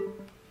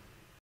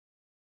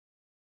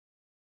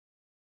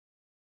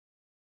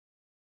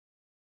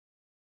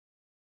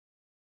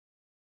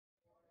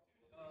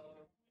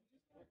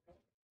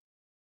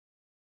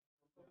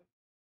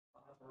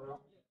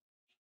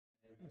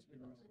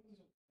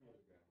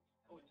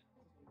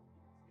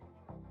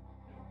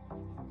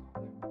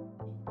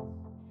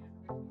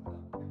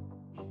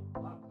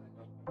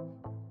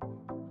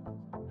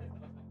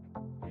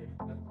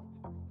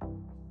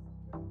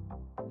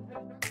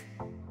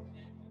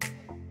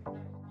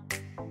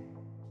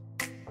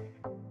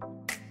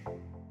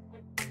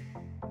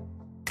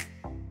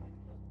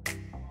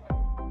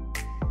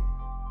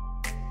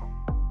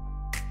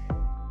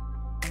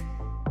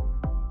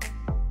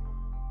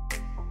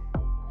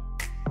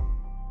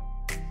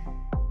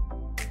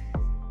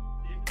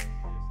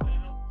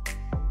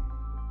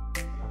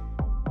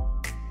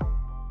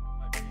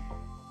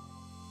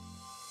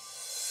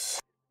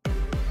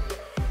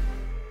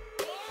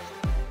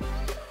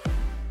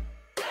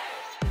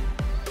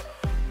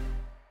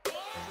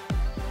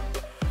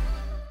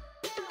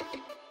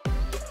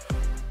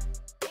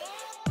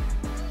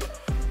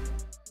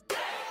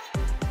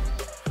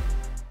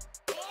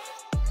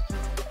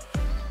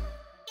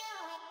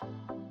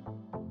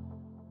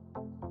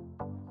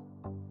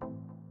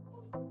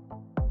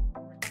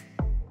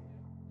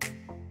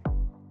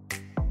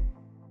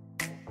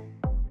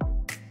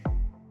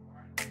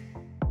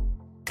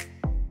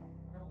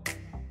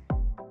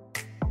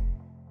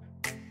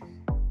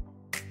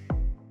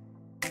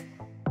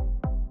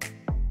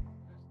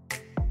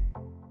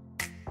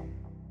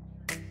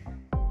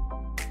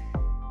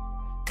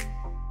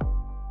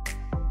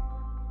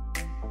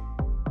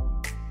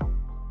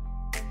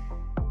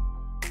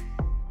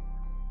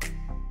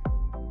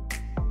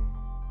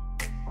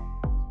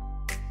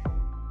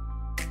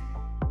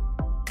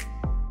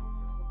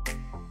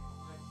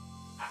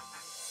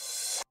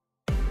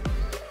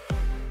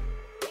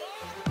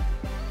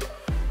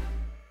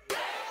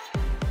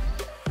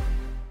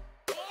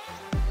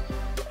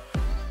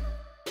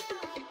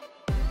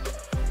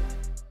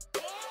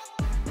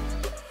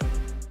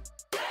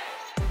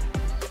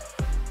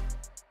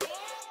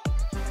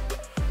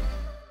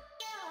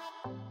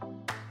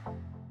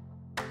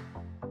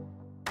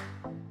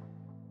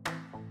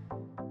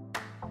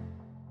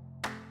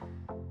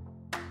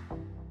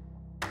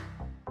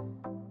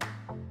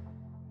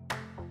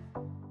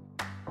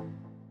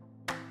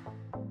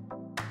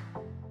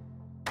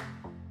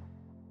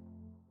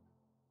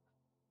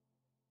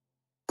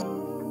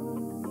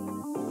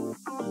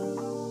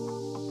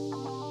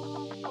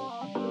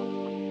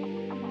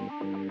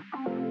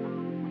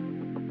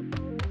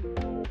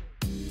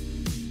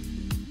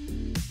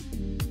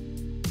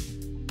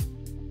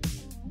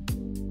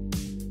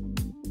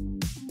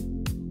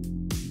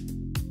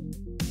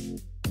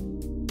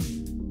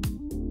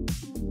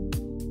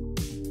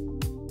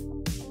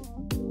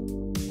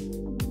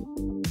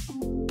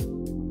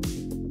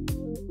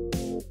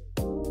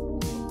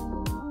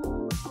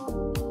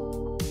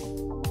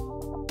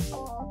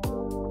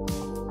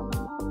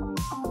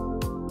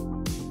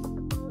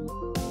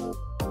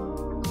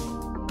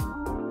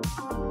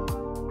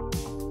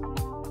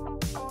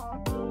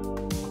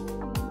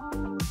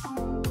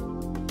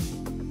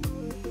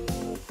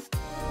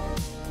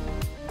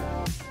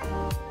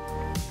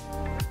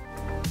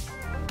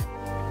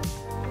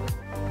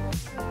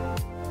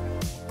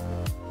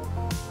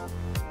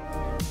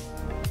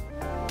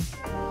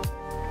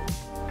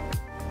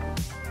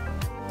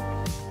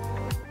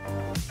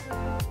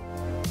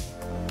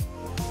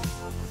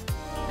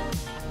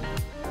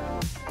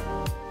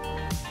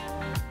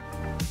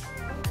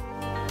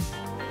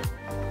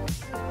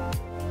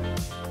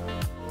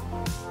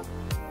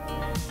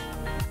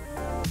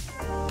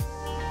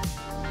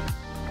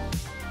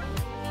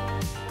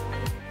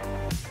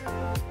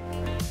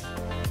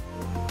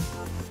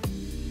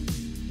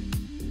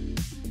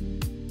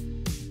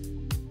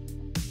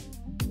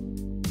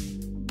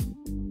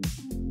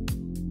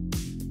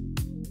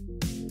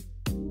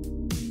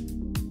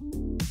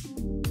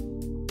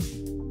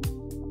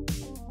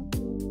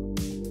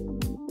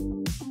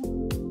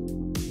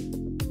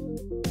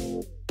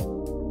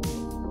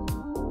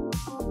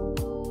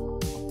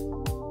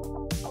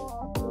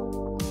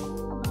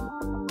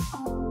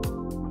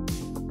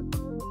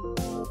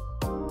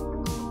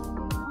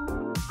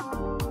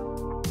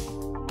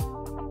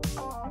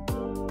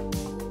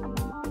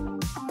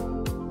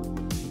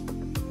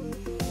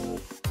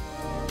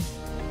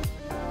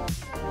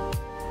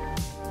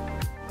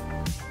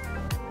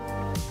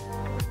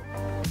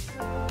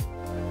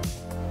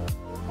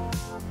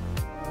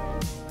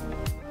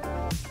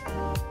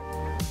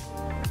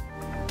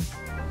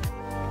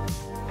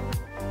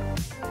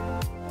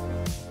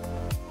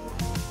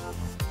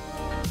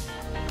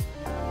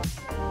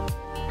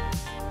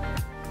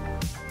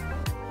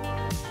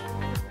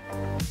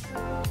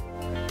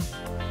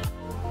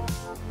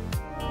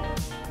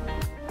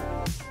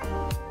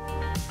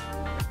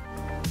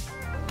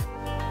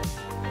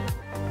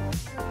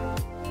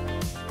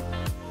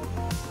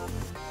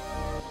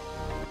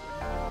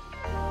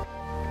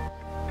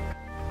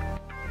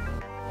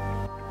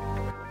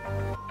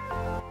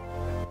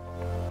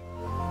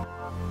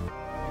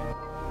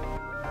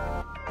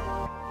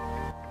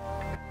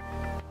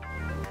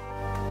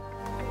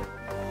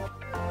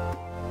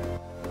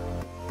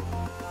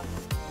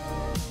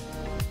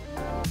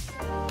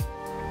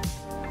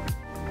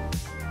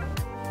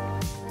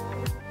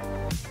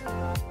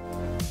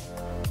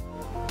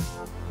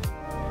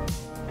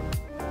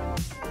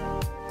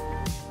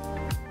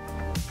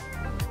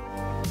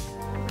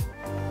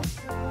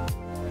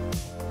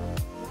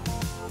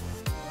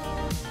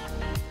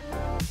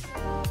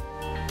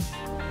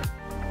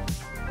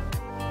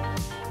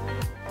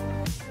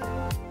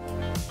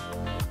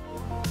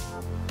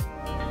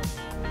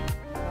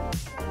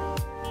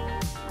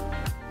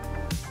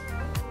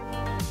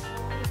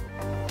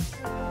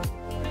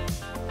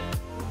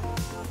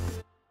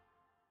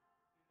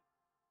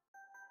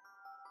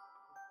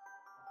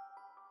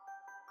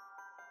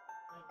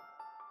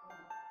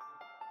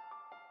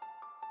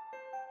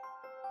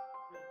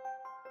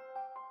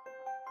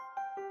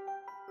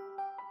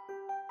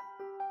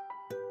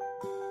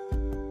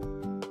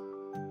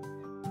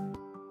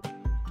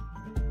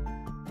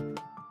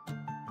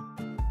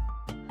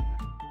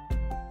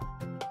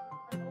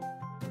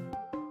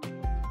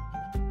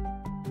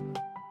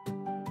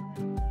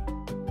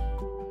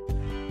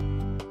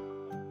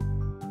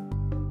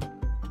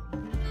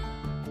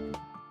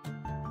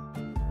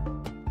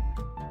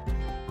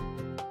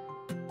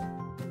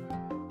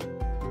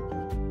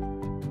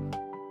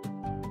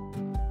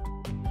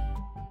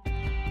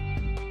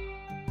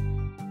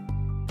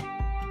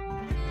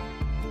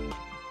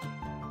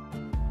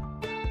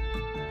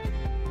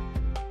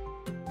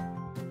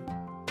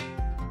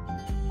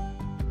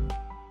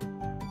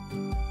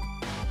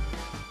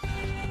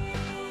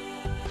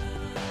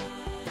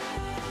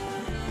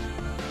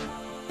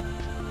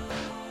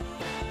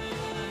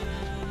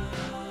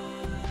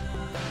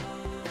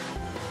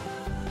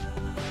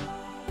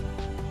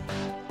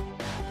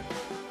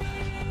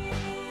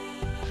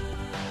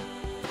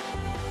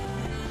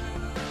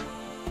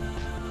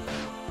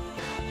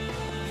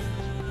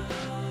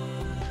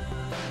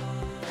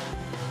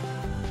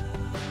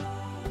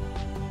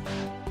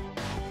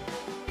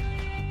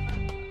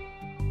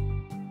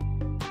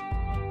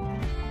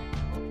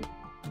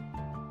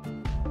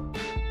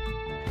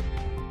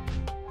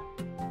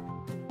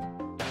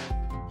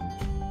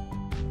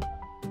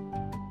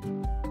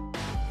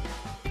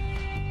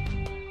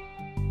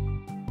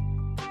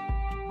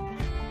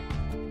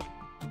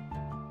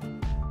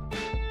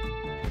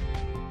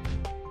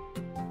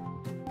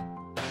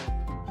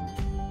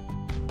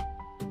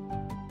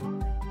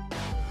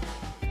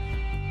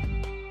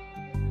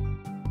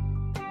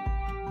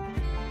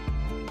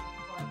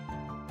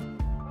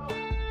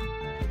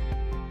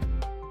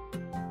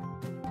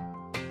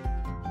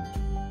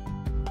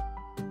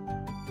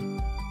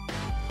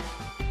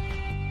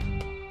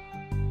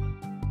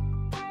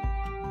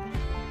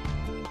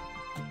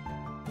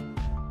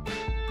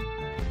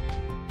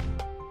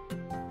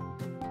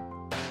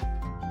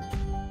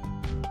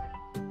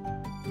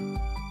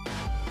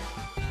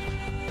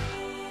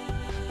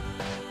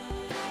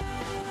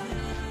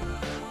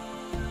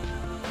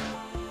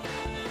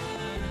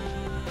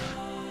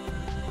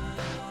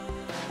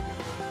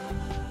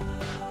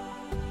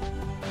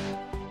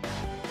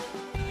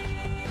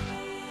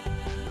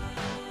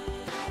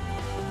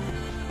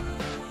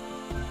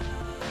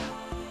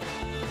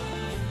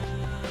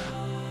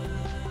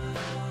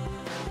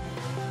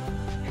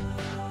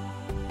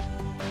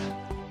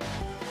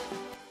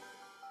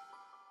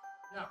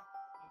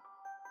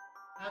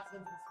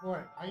 Absence this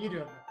morning. How you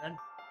doing, my friend?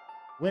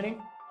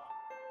 Winning?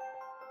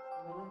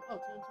 Oh, 2 and 2.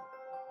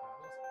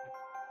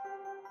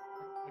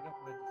 I got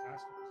my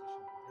disaster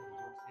position today. You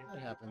don't see it?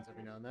 That happens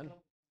every now and then.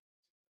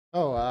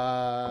 Oh,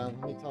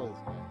 let me tell this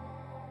guy.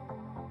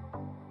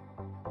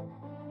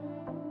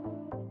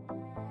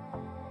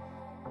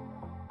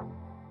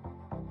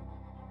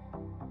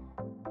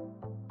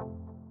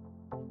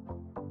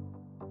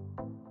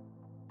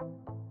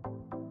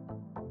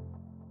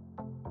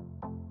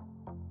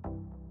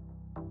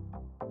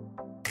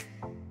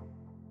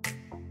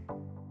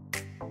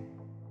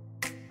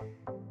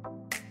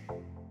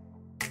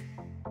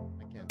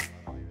 I can't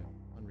believe it.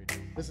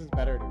 Unreadable. This is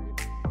better to read.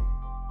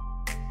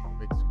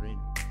 Big screen.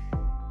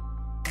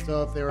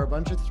 So if there were a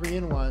bunch of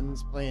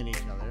 3-and-1s playing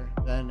each other,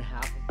 then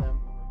half of them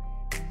will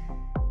remain.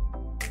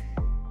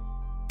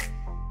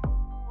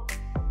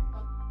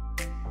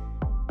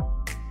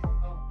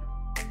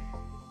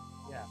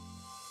 Yeah.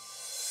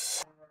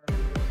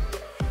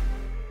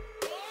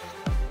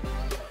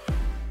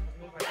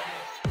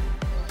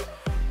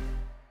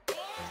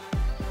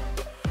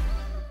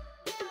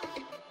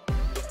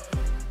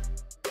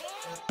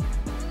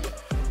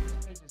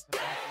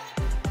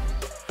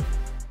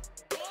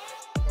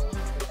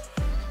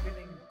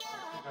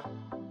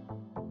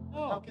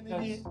 How can they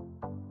be?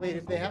 Wait,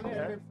 if they haven't been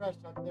refreshed,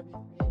 how can there be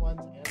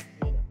 3-and-1s and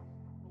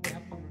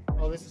 3-and-0s?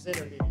 Oh, this is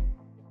intermediate.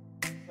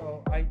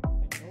 So I know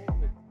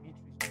that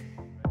Dimitri's been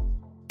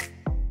refreshed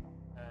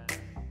and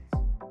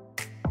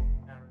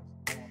Aaron's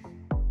lost.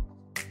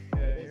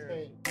 Yeah, they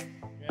say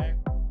Jack,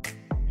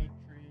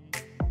 Dimitri,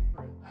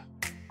 Chris,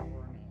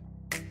 or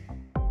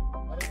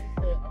why did they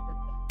say upper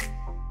deck?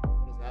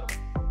 What is that about?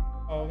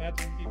 Oh,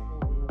 that's people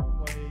who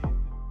play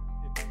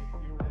if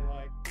you were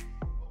like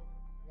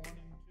 1 and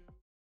 2.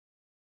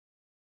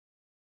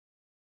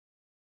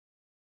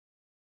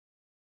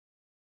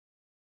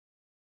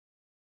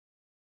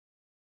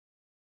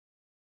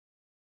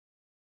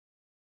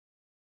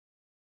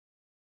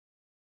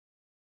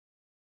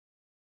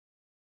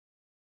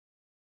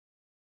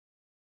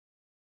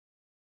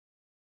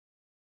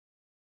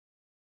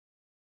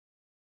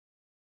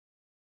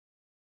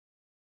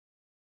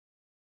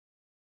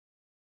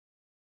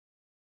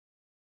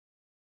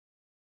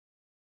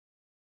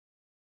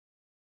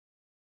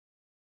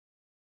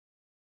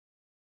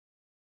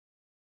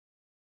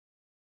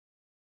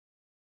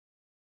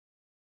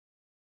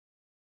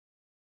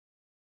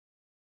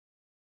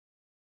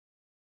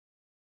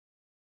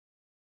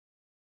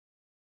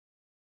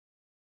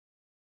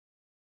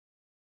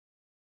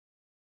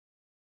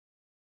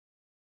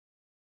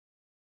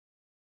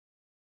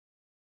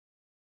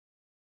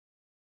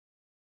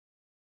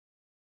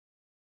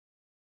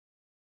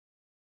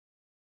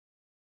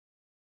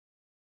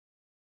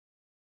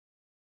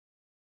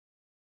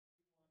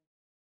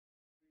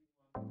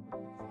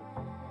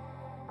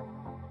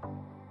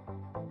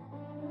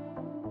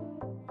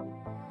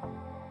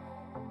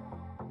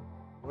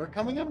 We're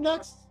coming up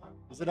next.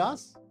 Is it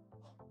us?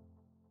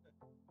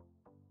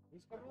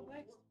 Who's coming up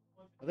next?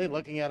 Are they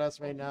looking at us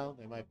right now?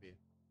 They might be.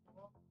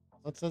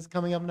 What's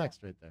coming up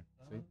next right there?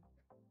 See?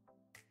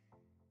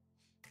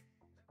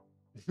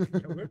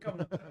 We're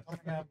coming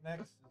up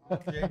next.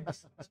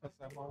 James.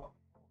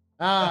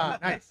 Ah,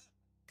 nice.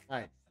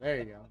 Nice. There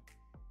you go.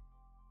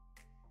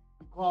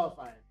 You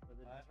qualified for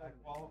the I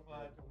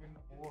qualified to win the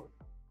board.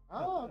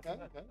 Oh, okay,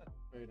 okay.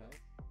 Very nice.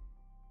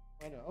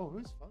 I know. Oh,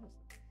 whose phone is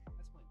that?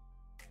 That's mine.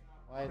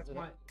 Why is That's it?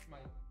 my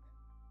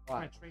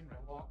Why? train wreck.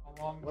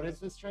 Along What with, is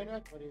this train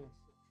wreck? What do you?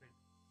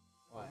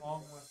 Why?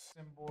 along with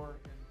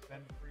Simborg and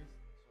Ben Priest.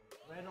 So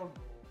Red or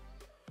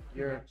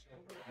blue?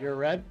 You're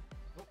red.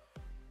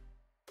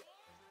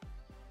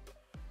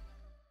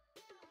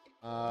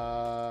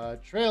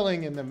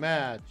 Trailing in the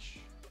match.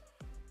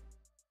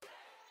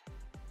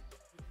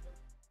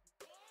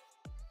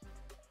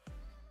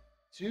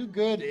 Too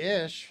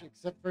good-ish,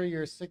 except for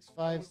your 6-5,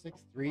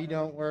 6-3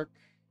 don't work.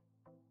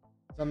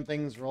 Some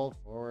things roll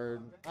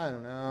forward. I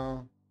don't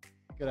know.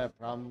 You could have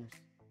problems.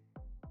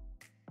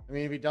 I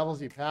mean, if he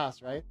doubles, you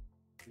pass, right?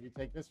 Did you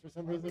take this for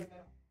some reason?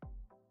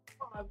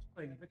 Oh, I was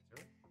playing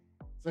Victor.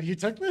 So you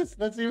took this?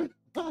 That's even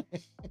fine.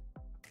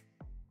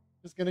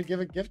 Just gonna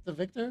give a gift to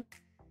Victor?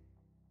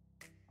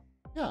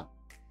 Yeah.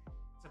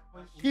 It's a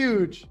point.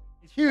 Huge,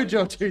 It's huge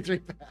point- 0-2-3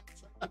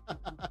 pass.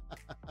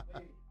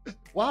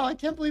 Wow, I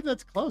can't believe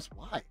that's close.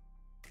 Why?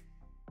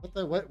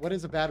 What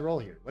is a bad roll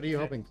here? What are you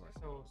hoping for?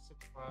 So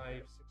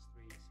 6-5,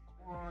 6-3,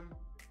 6-1.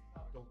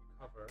 Don't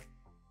cover.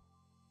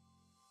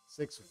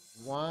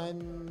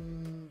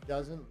 6-1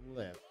 doesn't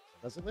lift.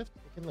 Does it lift?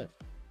 It can lift.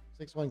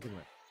 6-1 can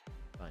lift.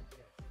 Fine.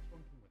 Yeah,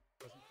 6-1 can win.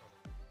 Doesn't cover.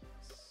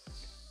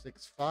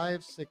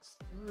 6-5,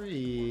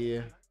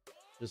 6-3.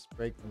 Just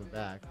break from the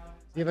back.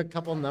 You have a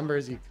couple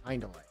numbers you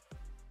kind of like.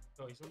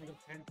 So he's only got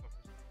 10 covers.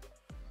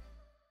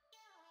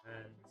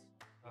 And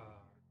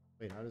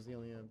Wait, how does he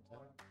only have 10?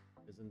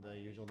 Isn't the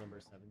usual number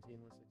 17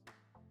 with 6s?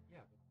 yeah,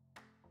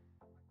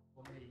 but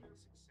only 6-6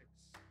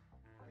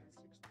 and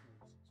 6-2,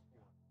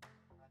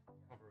 6-4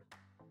 cover it.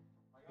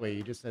 Wait,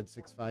 you just said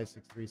 6-5,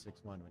 6-3,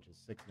 6-1, which is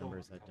 6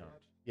 numbers that don't.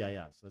 Yeah,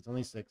 yeah. So it's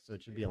only 6, so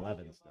it should be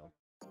 11 still.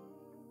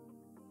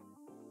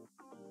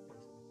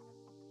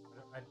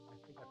 I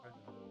think I found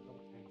it.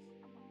 Double threes.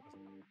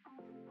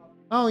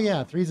 Oh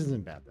yeah, 3s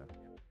isn't bad though.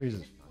 3s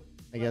is fine.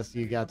 I guess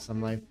you got some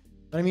life,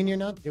 but I mean you're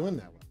not doing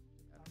that well.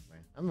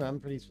 I'm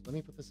pretty. Let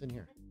me put this in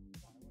here.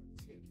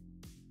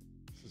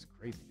 This is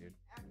crazy, dude.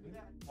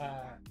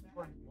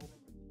 According to Mobile,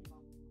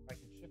 if I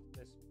can shift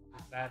this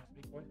bad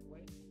 3-point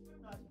away,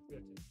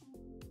 good.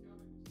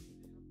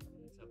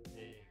 It's a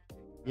big.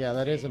 Yeah,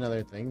 that is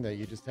another thing that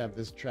you just have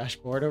this trash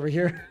board over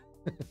here.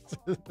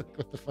 What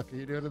the fuck are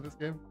you doing in this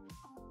game?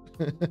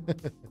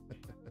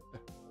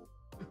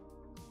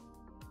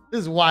 This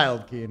is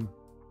wild, Keen.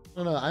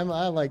 I don't know.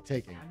 I like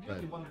taking,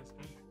 but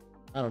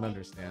I don't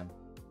understand.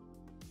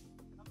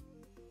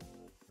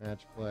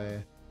 Match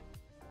play.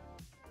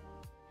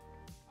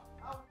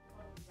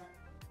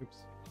 Oops.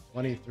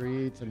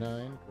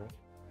 23-9. Cool.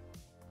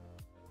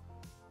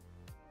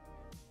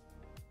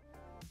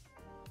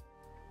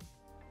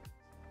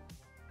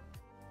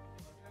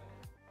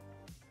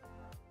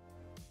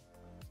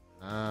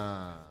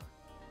 Ah,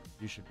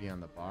 you should be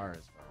on the bar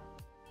as well.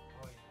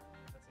 Oh yeah,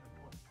 that's an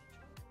important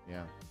feature.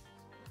 Yeah.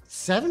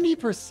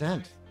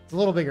 70%. It's a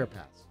little bigger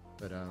pass,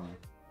 but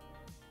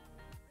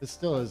this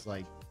still is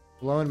like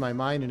blowing my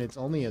mind, and it's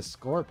only a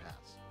score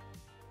pass.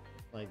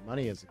 Like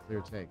money is a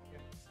clear take.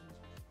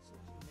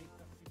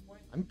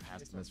 I'm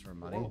passing this for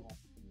money.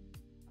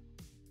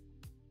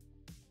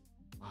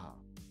 Wow.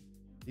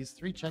 These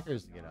 3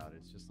 checkers to get out,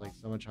 it's just like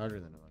so much harder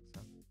than it looks,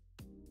 huh?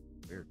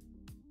 Weird.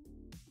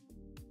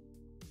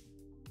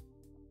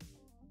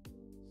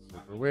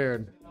 Super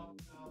weird.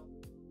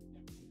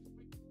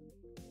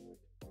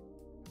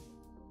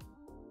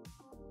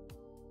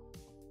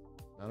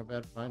 Not a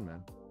bad find,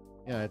 man.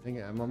 Yeah, I think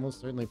I'm almost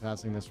certainly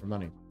passing this for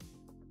money.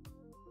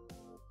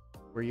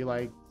 Were you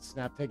like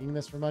snap taking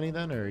this for money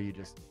then, or are you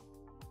just?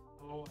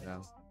 Oh,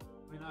 No.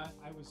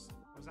 I was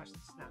actually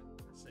snapping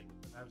this thing.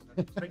 I was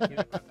thinking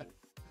about it.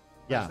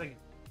 Yeah. Thinking,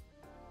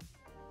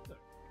 look,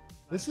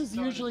 This is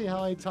usually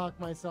how I talk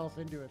myself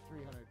into a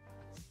 300.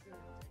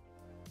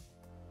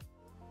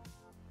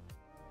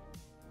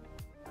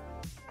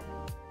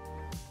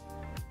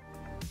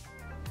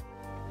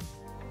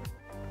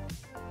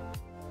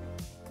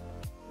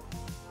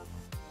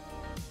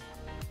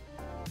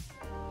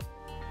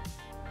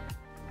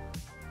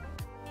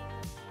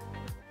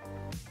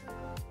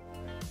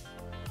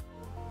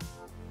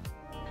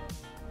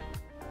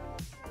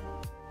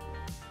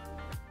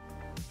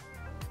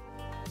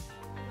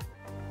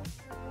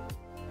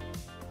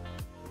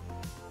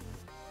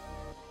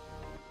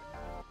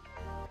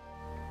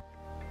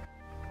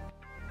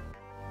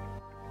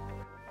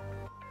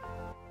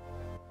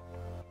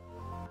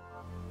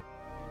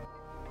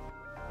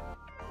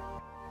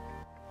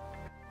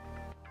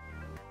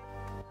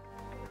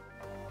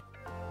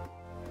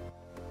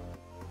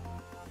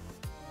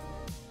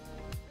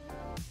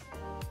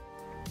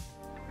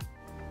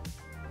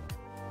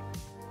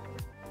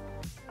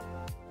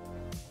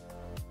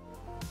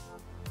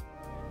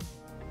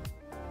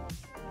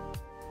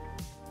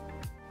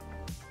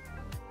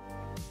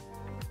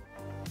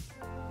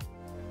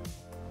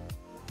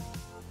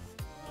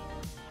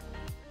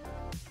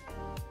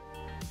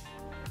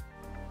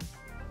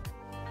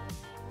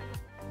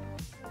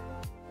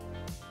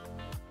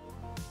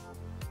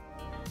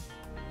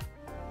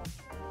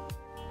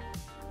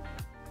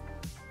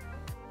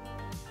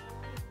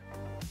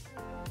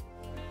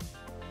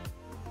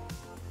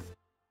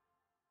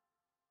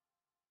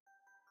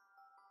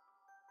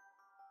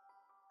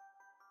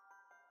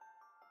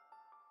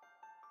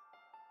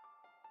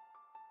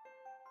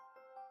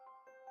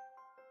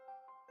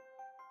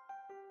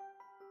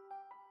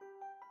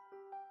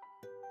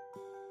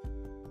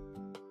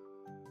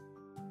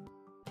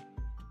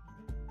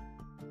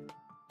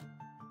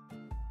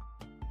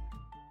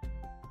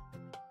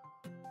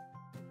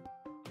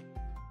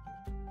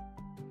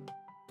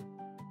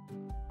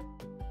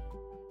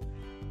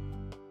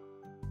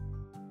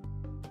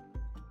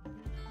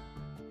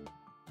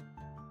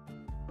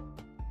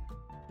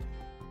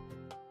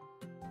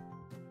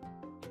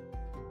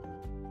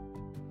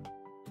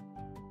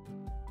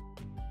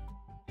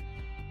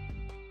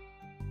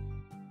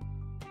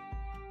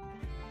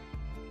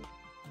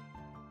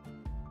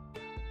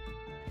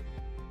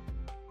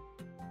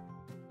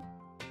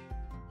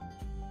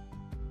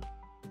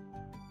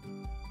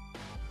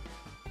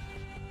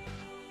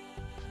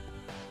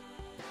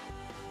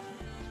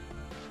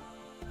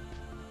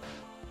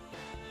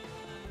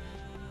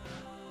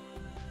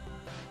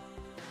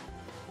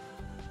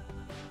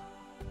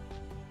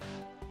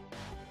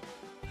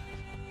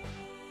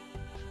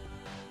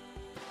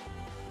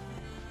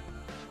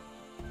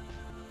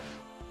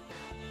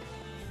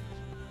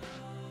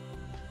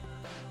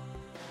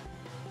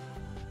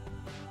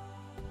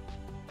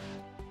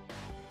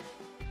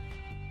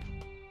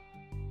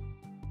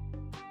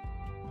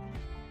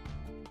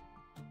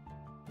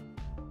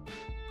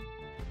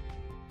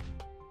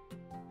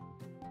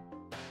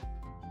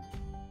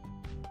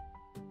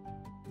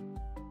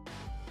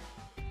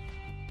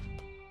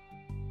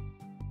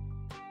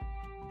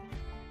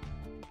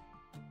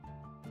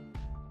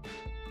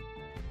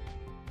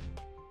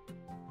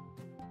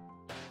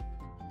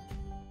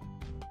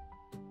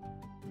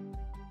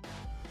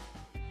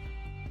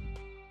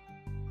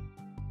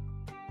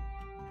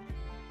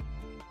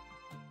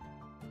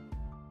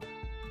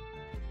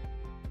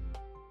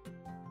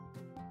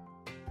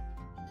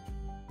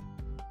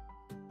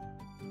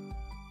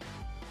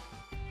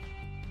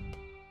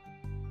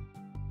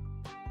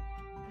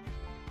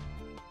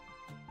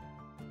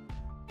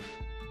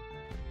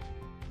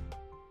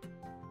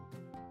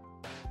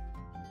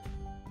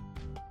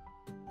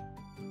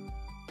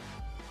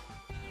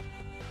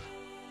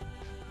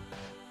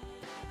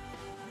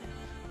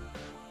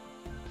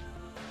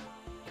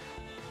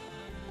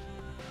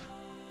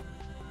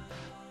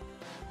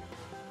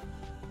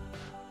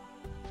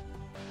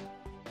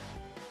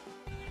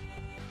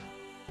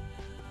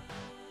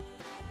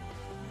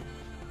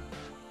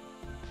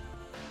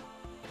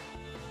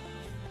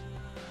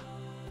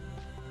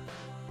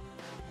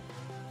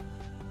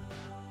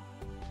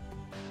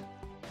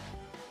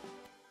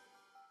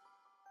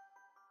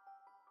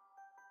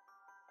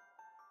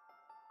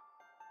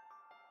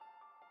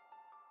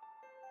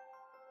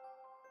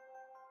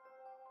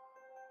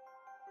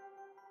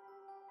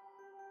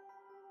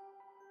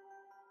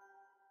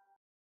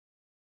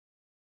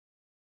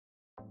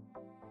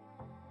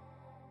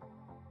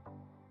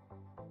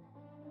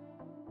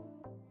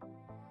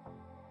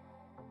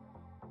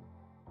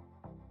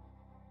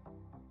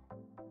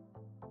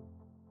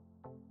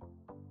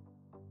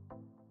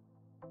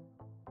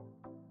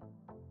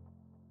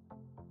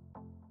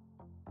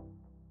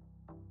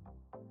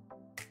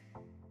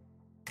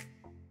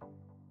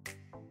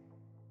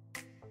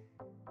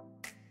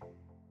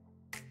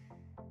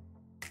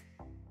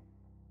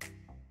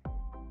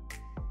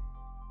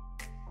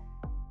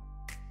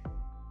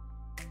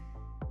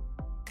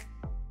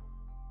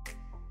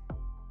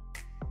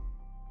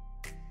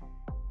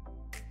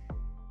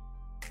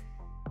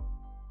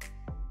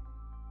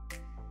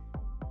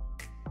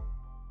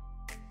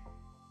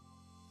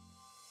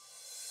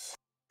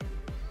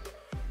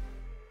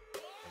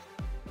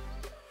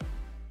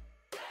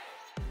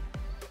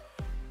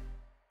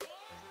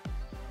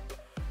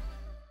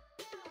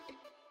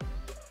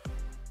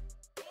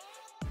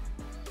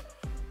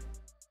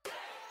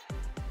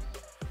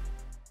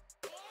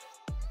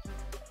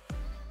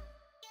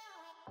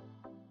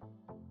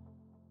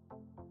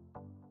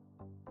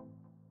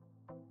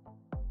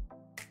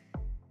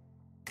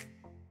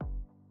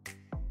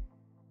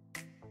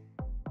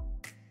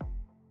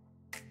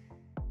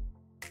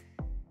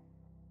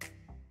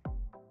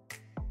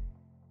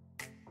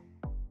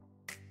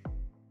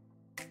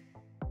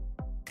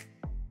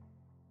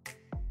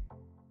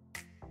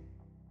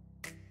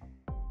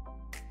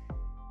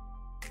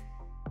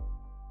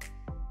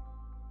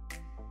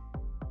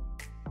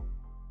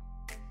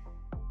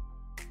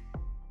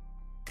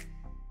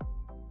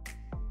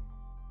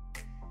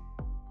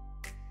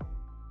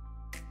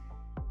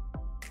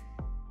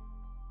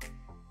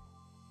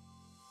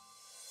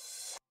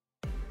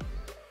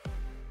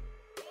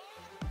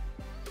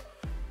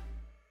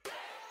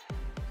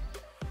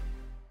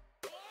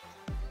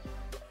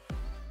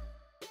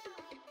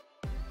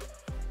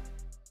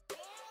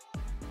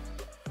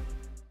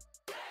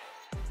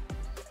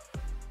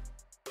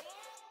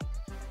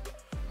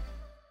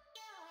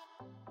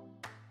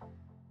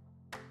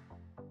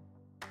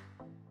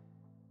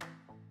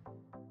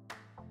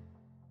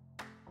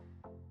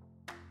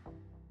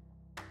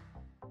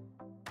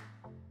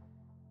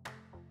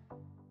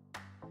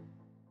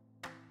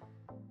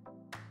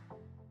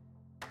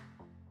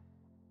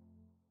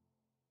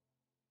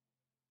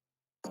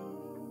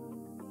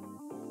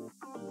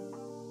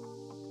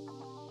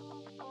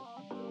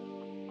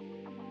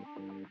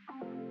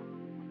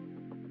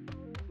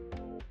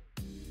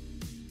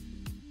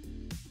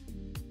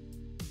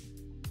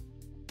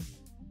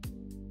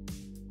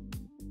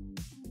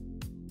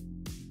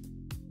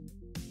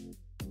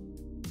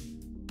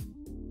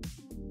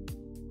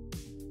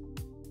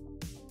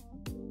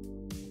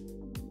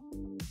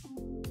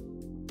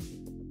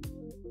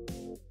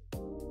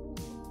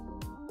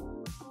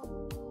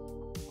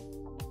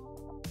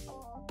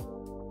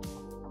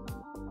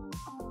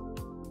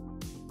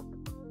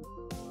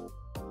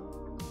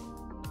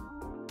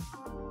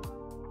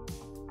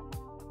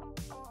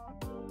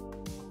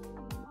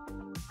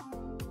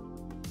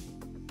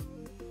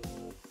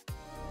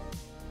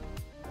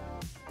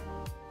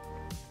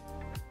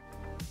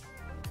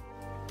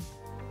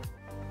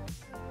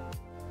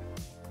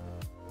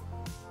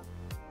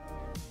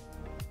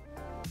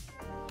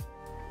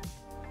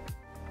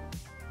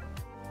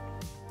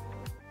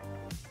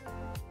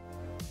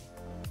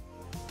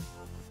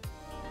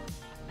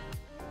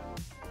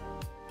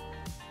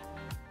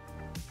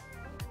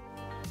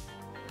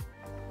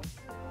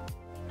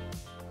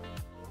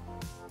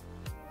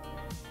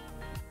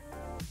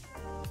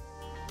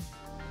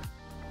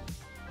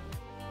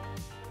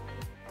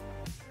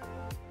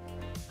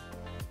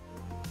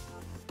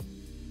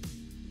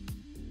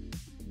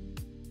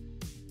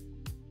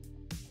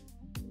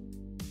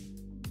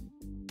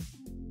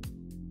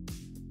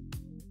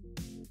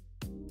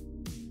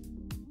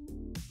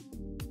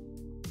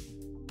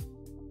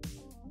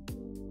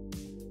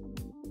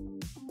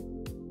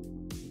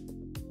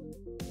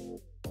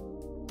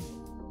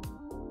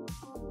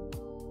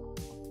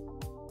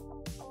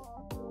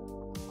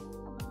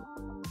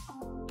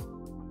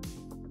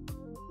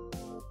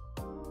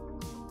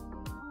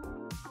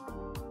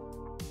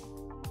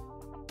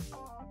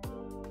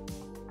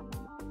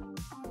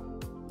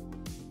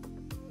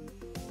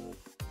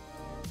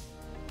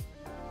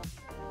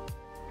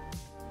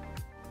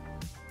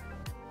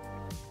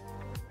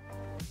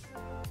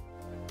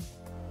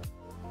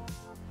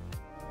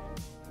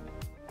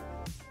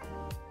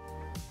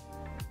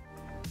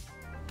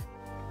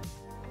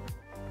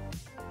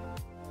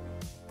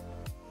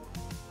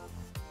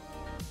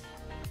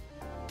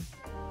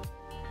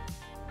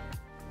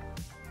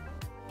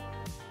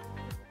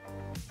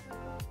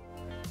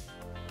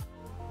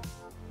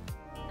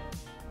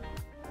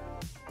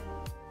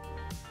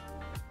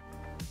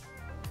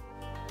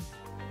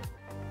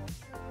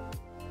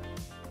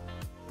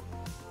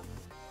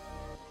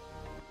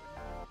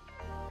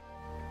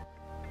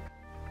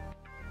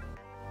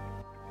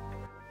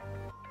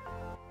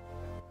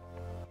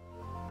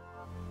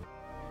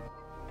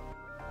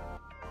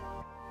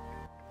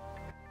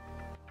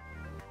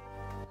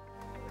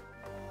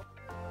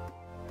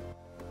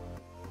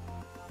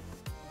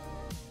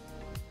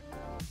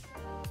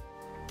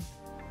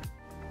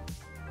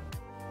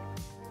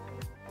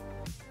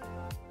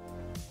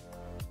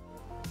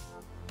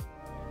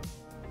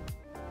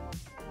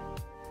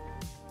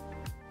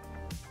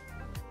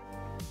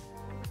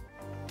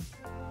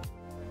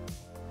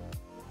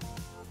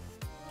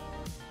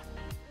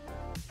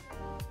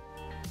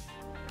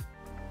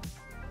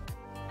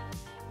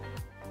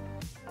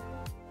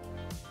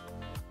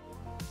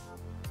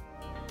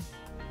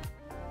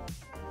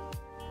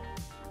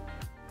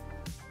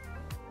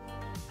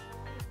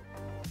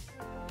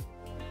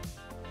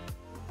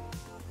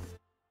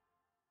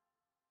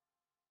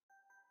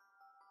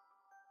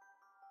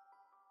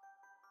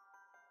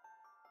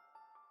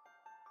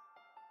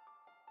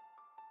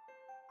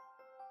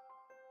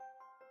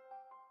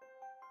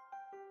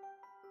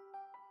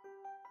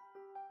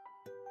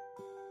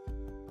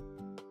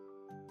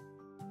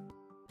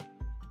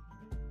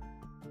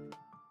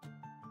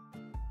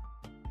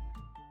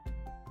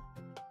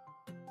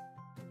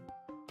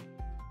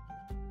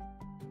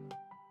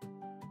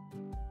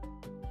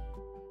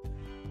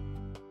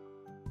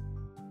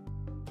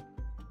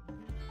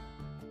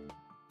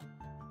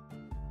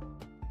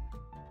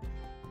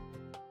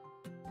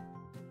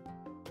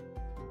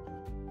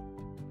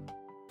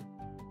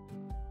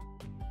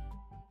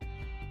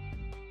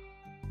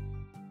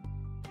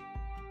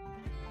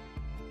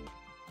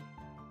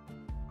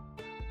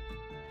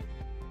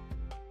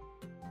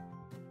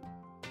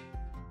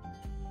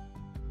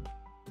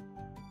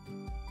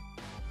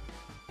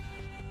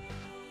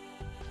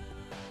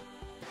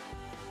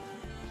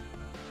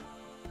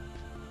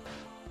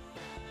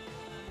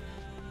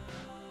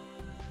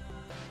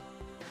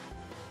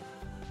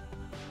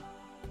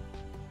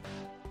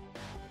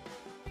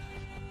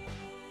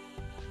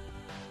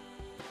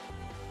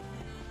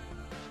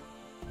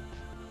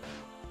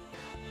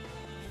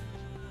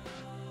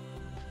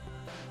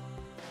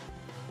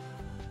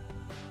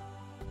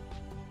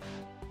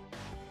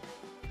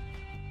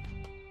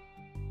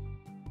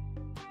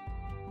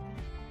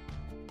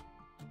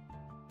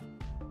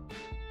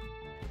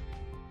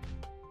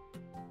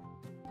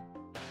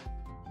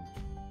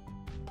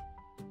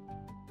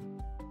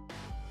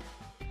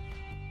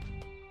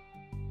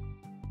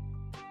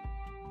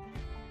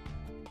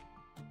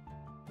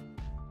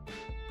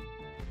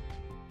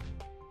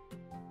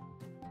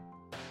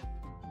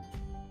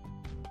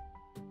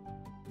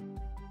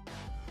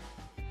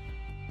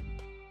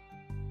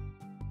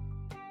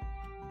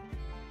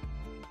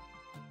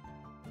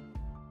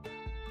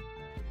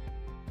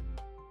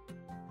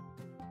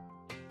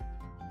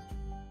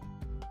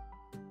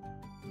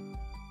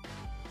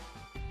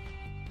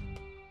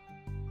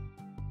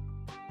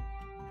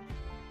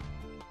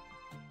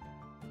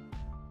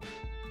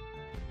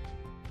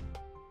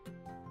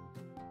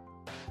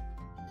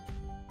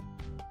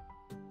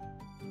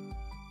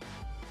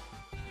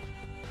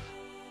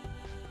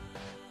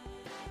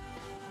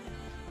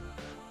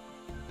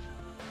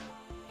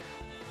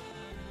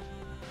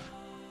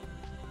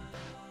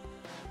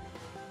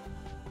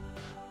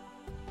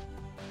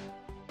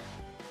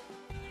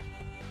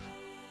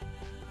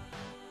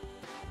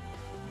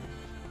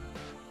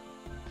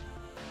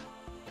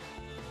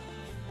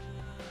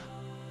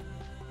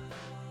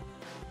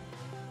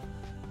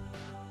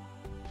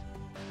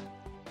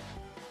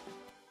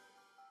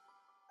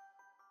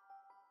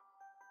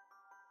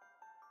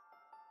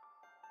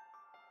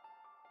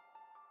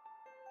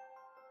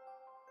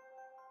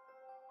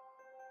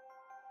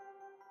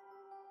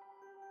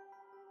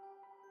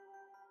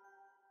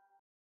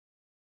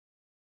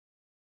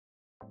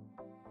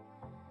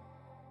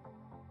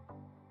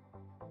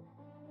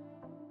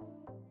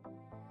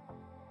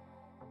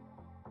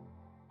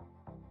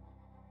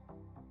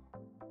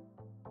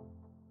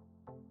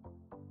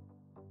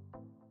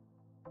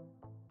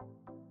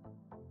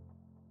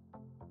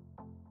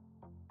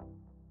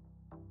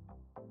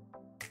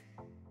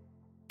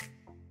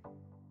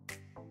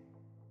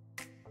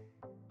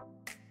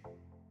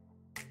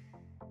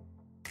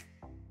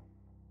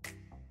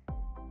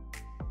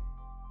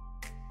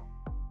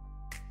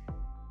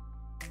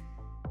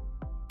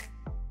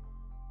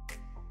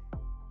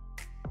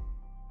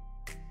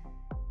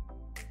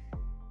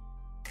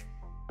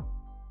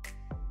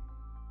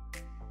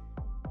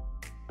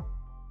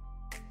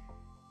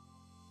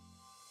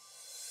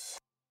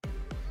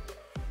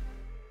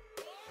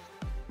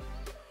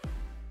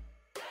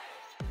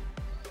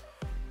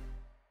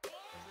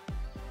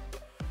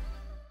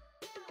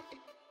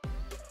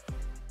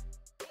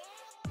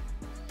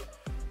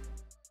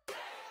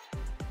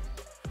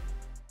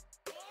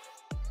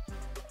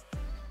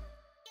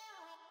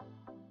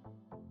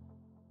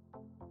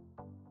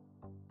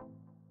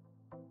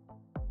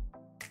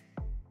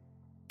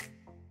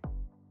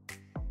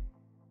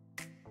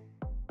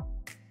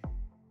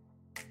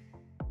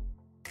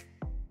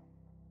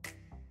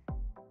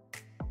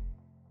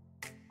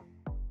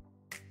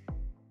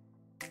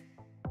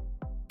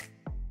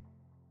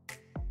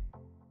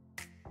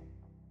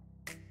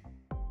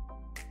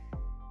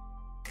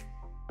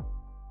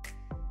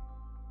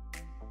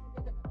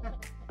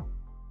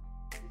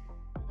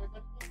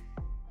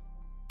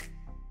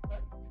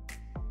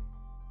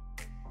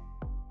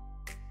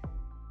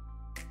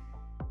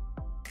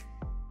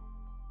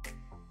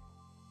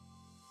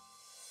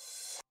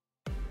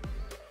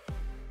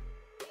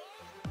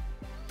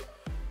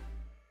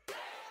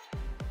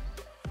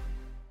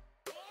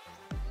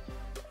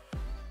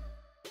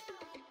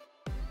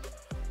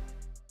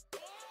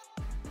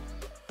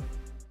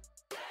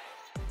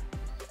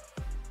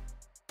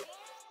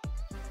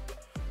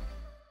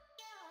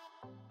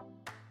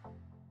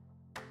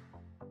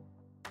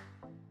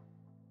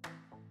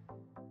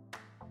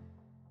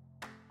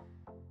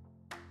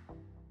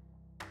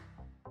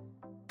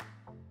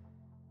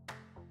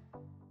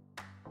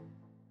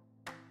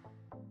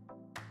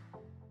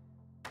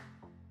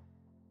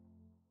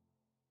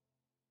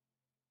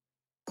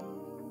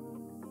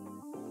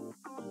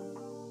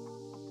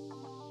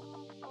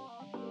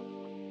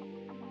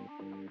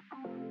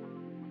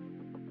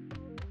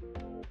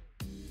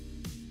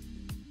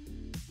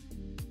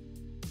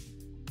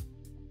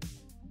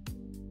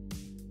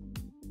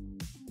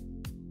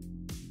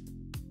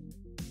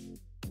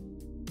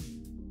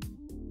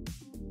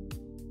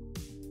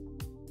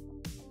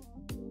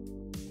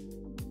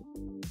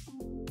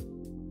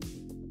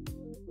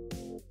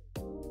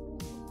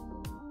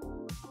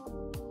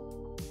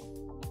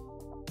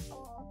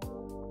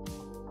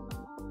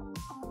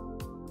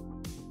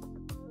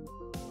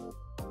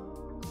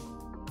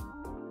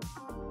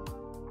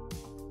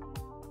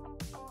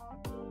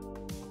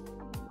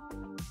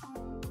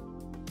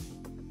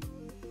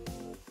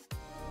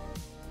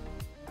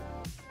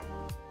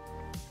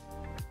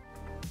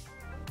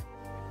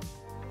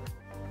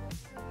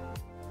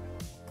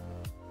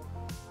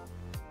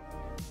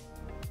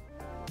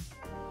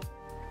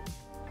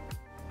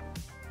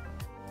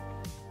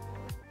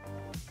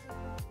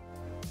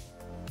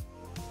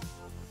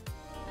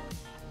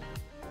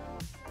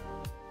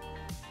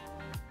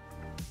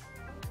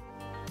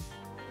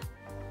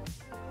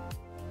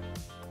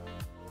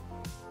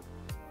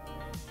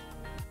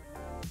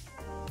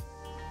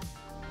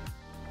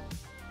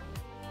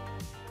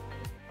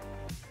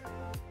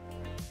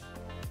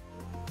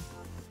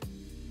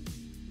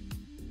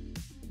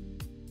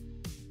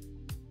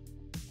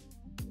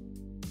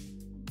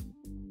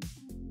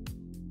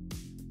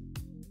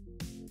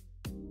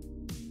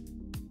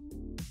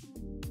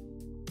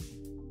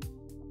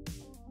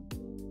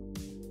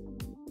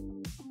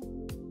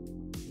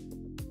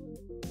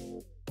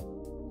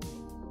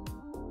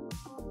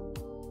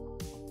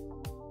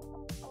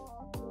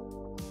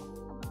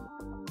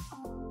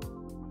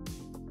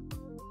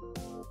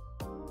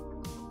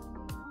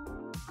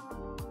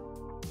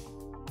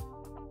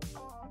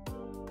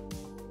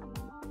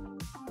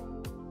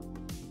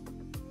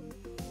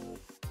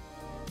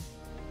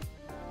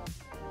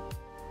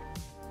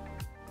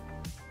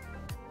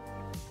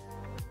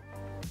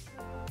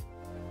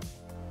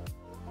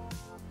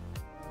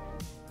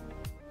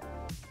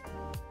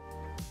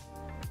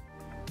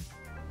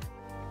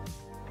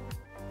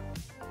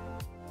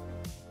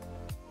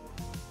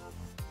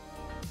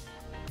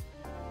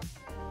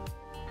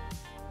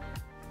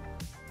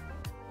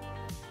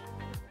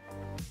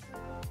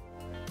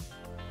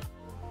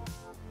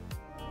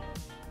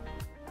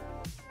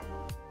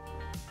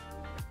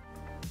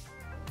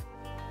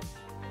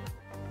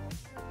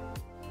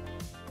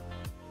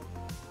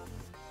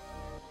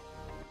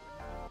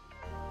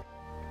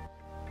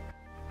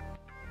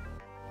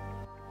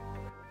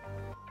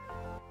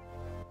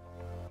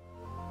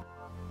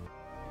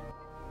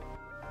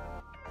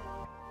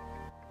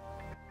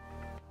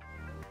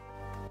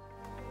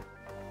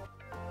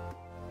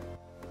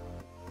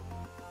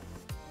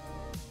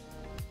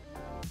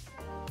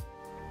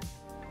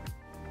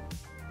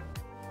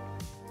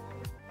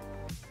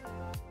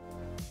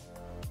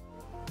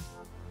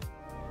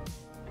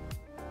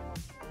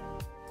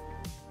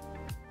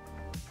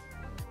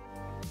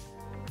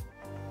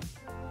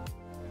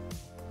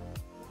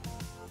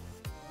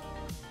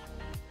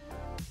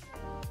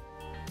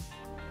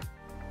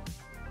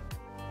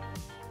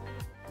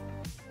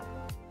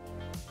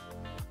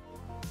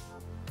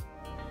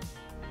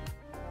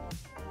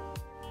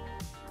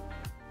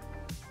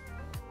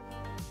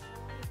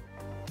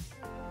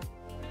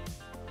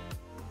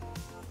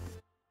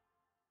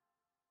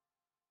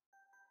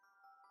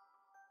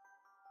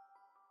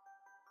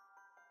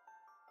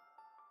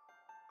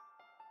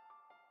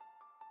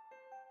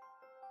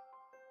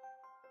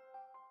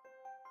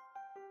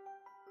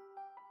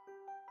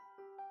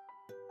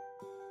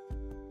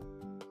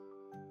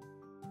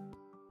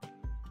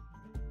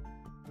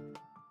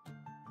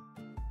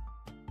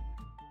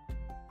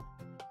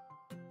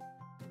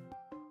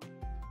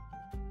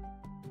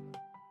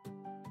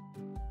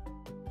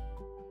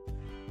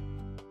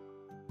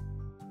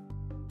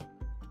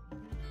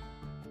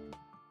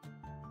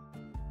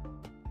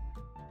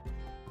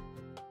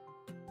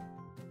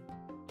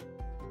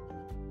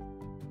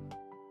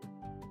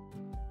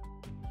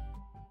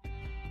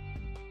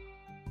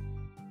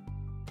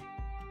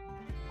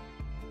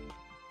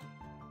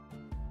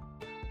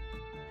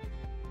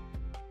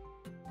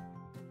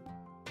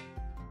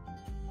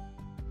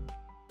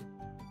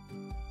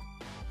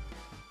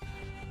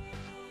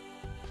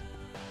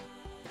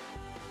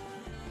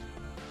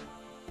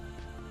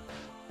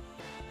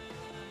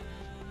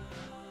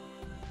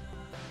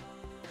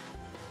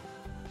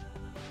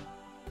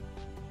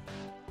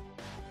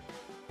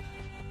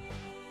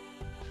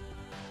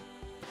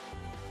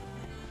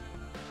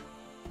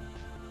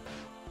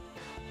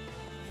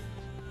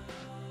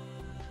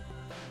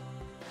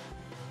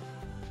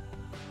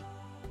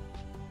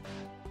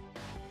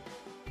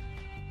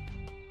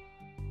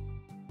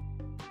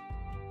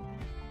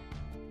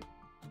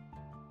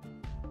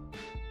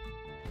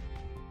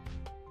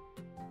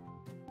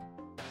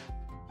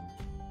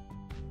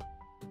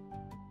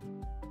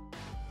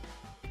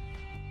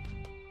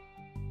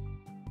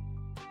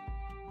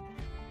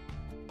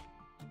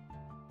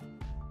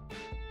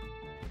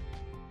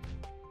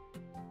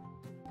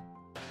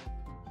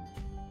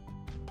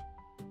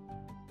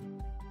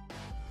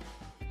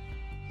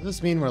 Does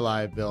this mean we're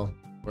live, Bill?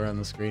 We're on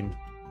the screen.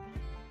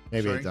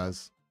 Maybe Sorry? it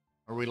does.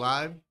 Are we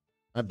live?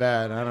 I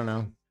bet. I don't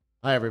know.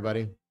 Hi,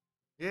 everybody.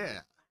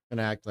 Yeah.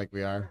 Gonna act like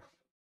we are.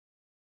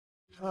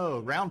 Oh,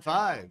 round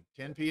 5,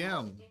 10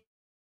 p.m.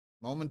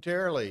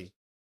 Momentarily,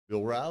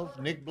 Bill Rouse,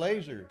 Nick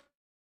Blazer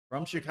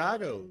from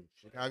Chicago.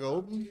 Chicago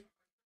Open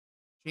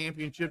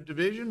Championship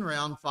Division,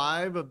 round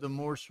 5 of the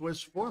more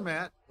Swiss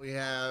format. We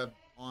have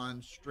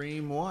on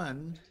stream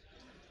 1,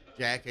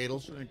 Jack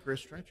Adelson and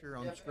Chris Trencher.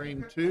 On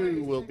stream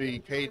 2 will be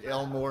Kate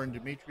Elmore and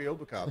Dmitry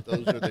Obakov.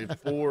 Those are the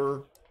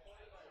 4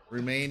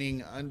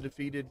 remaining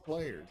undefeated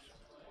players.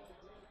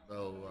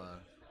 So,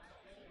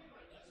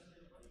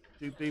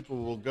 2 people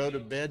will go to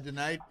bed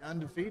tonight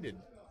undefeated.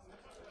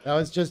 That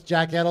was just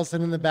Jack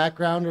Edelson in the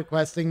background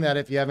requesting that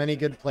if you have any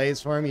good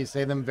plays for him, you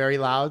say them very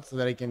loud so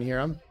that I can hear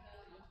them.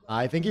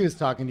 I think he was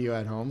talking to you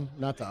at home,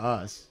 not to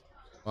us.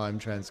 Well, I'm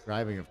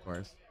transcribing, of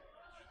course.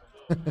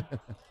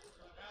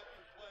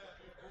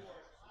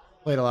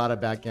 Played a lot of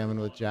backgammon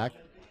with Jack.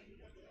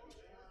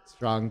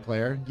 Strong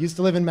player. Used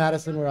to live in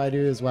Madison, where I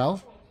do as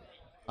well.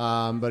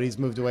 But he's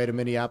moved away to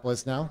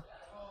Minneapolis now.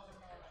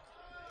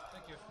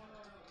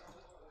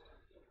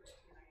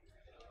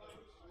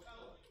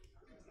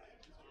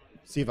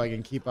 See if I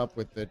can keep up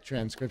with the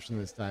transcription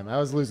this time. I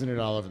was losing it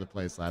all over the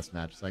place last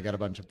match, so I got a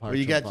bunch of partial Well,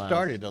 you got files.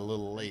 started a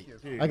little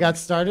late, too. I got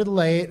started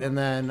late, and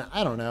then,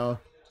 I don't know.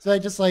 So I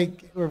just,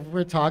 like,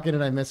 we're talking,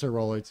 and I miss a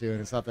roll or two,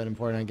 and it's not that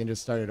important. I can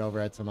just start it over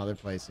at some other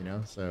place, you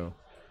know? So,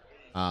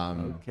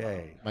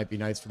 Okay. might be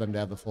nice for them to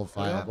have the full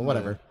file, happened but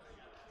whatever.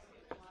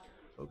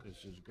 Focus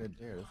is good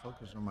there. The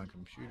focus on my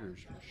computer is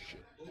for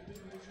shit.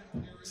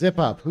 Zip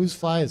up. Whose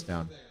fly is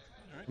down?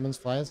 Someone's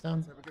fly is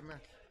down? Have a good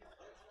match.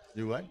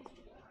 Do what?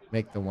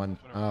 Make the one.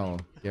 Oh,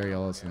 Gary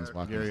Ollison's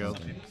walking. Gary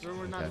something. So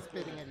we're not Okay.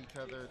 spitting at each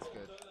other. It's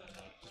good.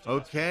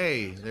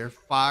 Okay, they're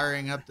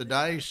firing up the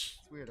dice.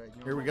 It's weird.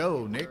 I Here we go,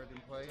 normally Nick. guard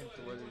and play, and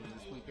so whether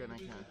this weekend I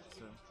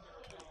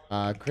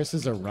can't. So Chris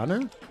is a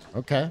runner?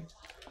 Okay.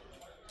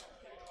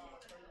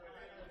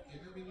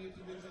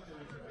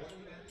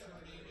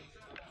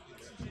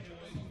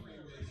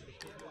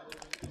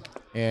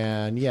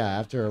 And yeah,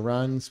 after a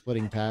run,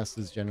 splitting pass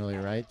is generally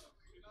right.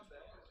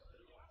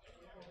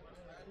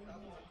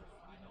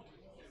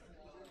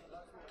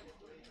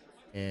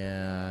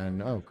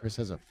 And oh, Chris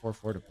has a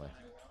 4-4 to play.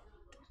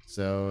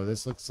 So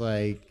this looks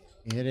like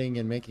hitting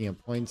and making a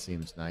point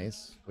seems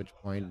nice. Which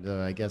point,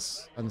 I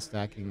guess,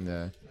 unstacking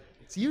the...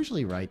 It's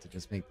usually right to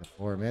just make the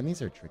 4. Man,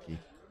 these are tricky.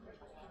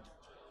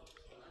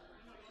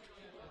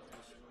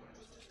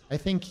 I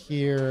think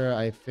here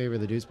I favor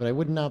the deuce, but I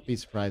would not be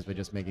surprised by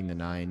just making the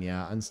 9.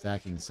 Yeah,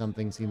 unstacking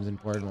something seems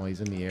important. While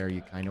he's in the air,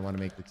 you kind of want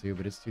to make the 2,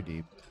 but it's too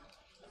deep.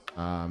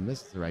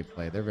 This is the right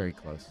play. They're very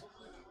close.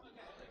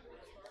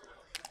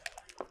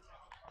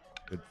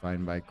 Good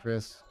find by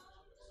Chris.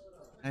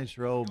 Nice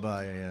roll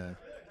by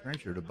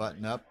Trencher to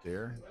button up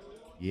there.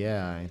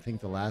 Yeah, I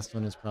think the last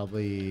one is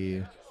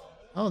probably...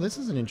 Oh, this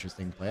is an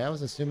interesting play. I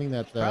was assuming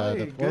that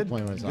Probably the a 4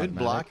 point was good automatic.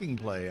 blocking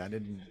play.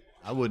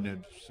 I wouldn't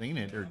have seen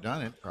it or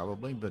done it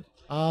probably, but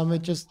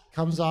It just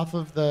comes off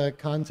of the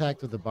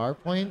contact with the bar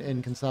point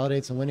and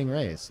consolidates a winning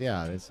race.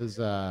 Yeah, this is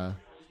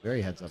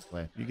very heads-up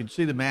play. you can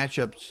see the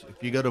matchups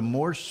if you go to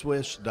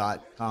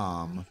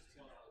moreswiss.com.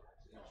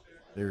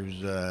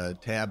 There's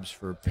tabs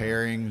for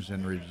pairings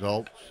and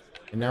results.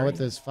 And now with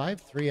this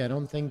 5-3, I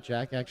don't think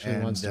Jack actually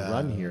And, wants to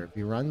run here. If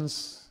he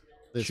runs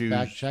this choose-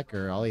 back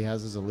checker, all he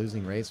has is a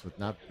losing race with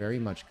not very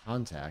much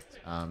contact.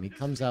 He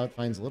comes out,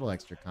 finds a little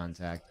extra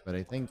contact, but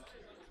I think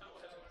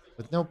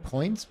with no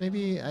points,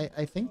 maybe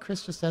I think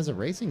Chris just has a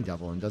racing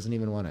double and doesn't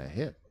even want to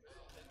hit.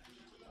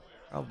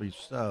 Probably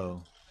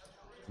so.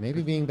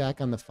 Maybe being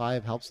back on the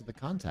 5 helps with the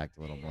contact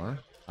a little more.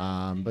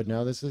 But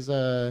no, this is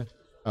a...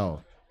 Oh,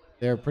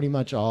 they're pretty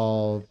much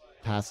all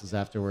passes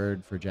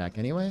afterward for Jack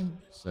anyway,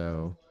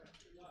 so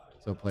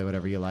play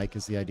whatever you like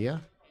is the idea.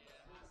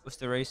 What's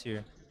the race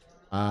here?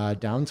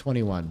 Down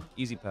 21.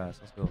 Easy pass.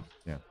 Let's go.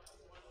 Yeah.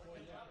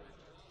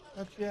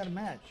 Thought you had a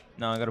match.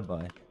 No, I gotta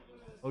buy.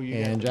 Oh, you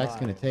And got Jack's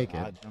gonna take it.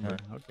 odd number.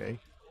 Okay.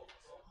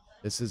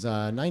 This is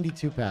a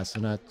 92 pass, so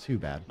not too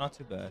bad. Not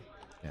too bad.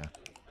 Yeah.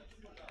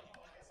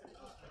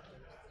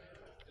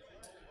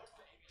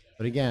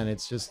 But again,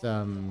 it's just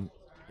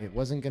it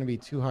wasn't going to be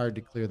too hard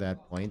to clear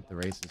that point. The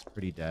race is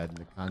pretty dead.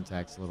 The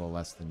contact's a little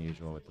less than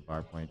usual with the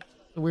bar point.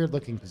 It's a weird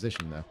looking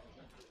position though.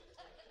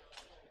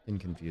 Been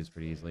confused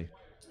pretty easily.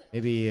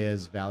 Maybe he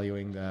is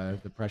valuing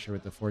the pressure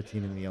with the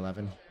 14 and the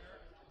 11.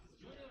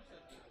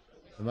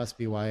 That must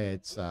be why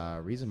it's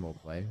reasonable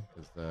play,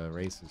 because the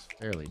race is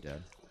fairly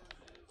dead.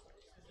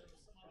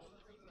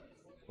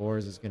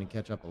 4s is going to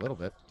catch up a little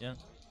bit. Yeah.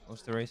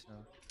 What's the race now?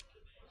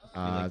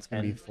 Like It's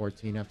going to be 10,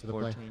 14 after the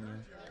 14, play.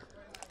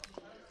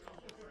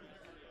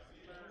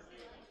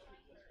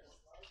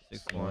 yeah.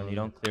 6-1. You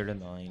don't clear the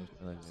 9.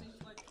 Like this.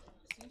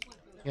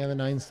 Yeah, the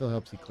 9 still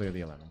helps you clear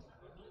the 11.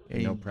 Yeah,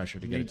 No you pressure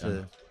to get need it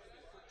done.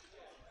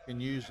 Can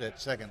use that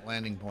second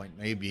landing point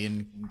maybe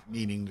in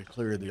needing to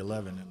clear the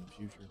 11 in the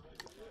future.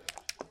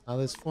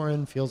 This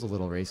foreign feels a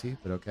little racy,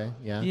 but okay.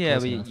 Yeah. Yeah,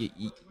 close but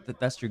enough.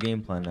 that's your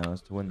game plan now,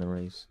 is to win the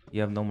race.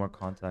 You have no more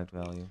contact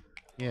value.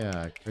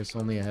 Yeah, Chris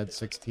only ahead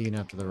 16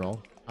 after the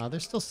roll.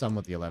 There's still some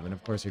with the 11.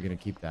 Of course, you're going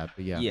to keep that,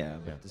 but yeah. Yeah,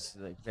 but this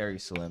is like very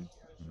slim.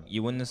 Mhm.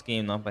 You win this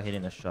game not by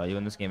hitting a shot. You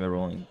win this game by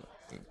rolling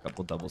a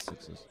couple double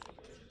sixes.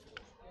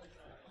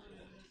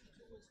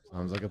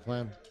 Sounds like a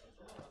plan.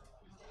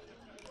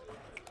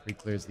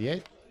 Clears the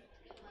 8.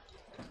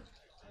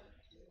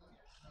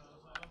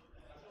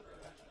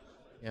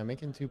 Yeah,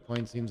 making 2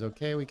 points seems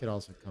okay. We could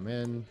also come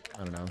in.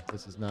 I don't know.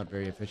 This is not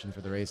very efficient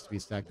for the race to be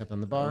stacked up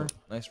on the bar. Oh,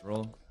 nice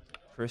roll.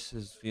 Chris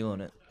is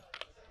feeling it.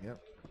 Yep.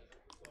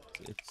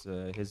 It's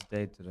his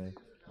day today.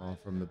 All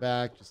from the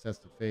back. Just has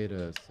to fade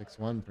a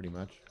 6-1 pretty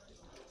much.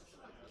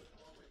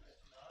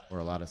 Or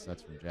a lot of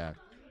sets from Jack.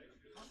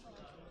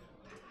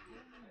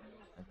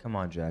 Come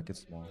on, Jack.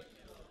 It's small.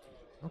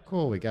 Oh,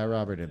 cool. We got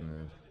Robert in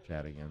the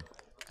chat again.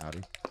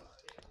 Howdy.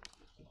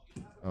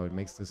 Oh, it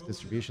makes this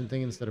distribution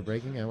thing instead of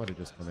breaking? I would have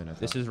just come in.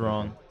 This is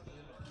wrong.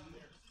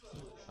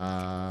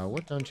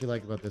 What don't you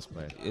like about this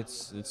play?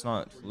 It's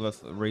not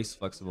race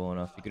flexible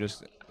enough. You could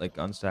just like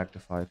unstack the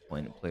 5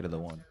 point and play to the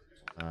 1.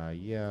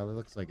 Yeah, it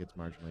looks like it's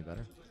marginally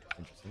better.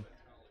 Interesting.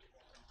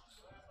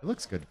 It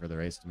looks good for the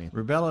race to me.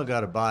 Rebello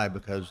got a bye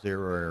because there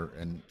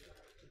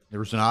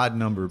was an odd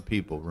number of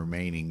people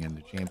remaining in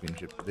the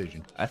championship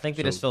division. I think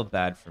they just felt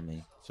bad for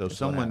me. So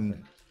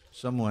someone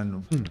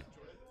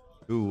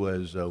who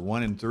was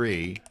 1 and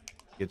 3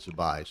 gets a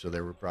bye. So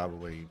there were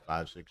probably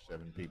 5, 6,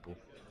 7 people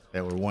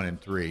that were 1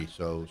 and 3.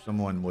 So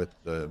someone with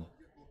the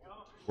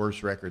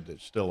worst record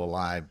that's still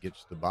alive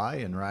gets the bye,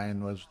 and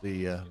Ryan was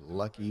the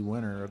lucky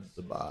winner of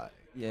the bye.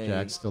 Yeah.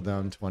 Jack's still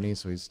down 20,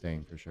 so he's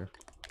staying for sure.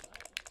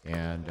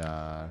 And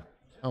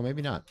oh,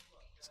 maybe not.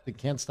 They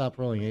can't stop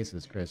rolling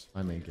aces. Chris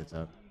finally gets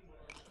out.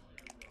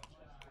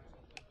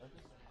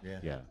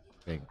 Yeah,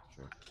 big,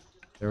 sure.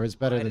 There was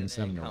better than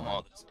 7 to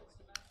 1.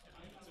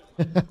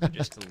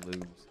 Just to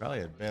lose. Probably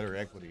had better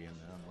equity in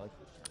the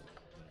unlucky.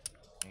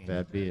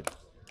 Bad beat.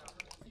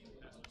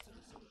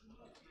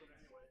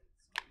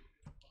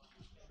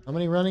 How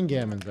many running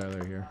gammons are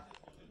there here?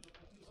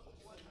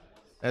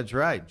 That's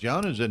right.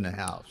 Jonah's in the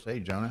house. Hey,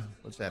 Jonah,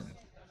 what's happening?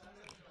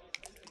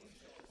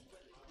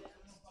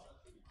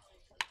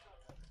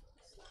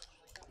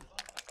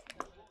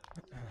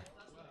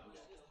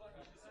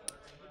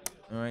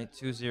 All right,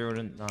 2-0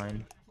 to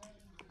 9.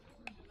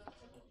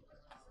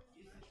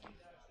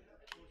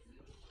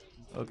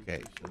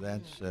 Okay, so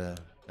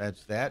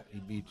that's that. He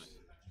beats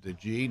the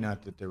G.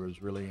 Not that there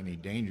was really any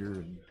danger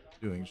in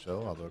doing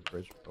so, although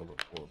Chris rolled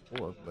a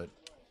 4-4. But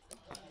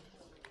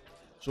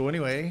so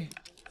anyway,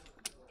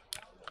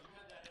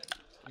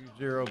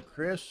 2-0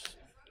 Chris.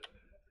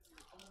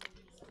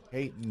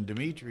 Kate and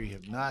Dimitri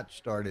have not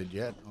started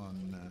yet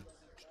on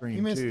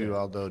screen 2,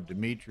 although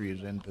Dimitri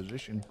is in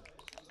position.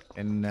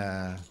 And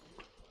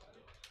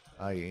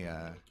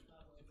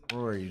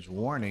Rory's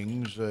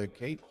warnings,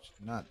 Kate's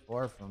not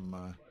far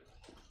from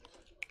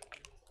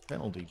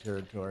penalty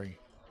territory.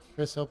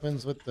 Chris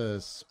opens with the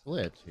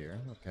split here.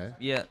 Okay.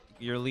 Yeah,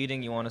 you're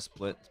leading. You want to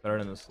split. It's better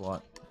than the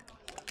slot.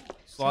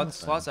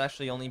 Slot's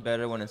actually only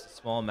better when it's a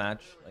small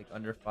match, like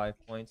under 5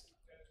 points,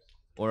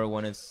 or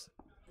when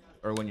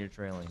you're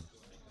trailing.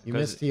 You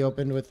missed. He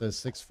opened with a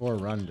 6-4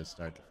 run to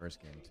start the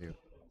first game too.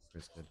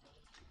 Chris did.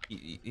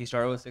 He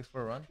started with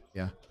 6-4 run.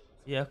 Yeah.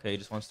 Yeah. Okay. He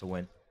just wants to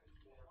win.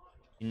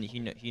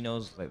 He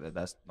knows like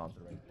that's not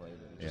the right play,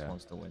 but he just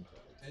wants to win.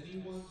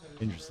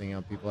 Interesting how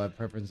people have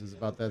preferences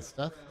about that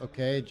stuff.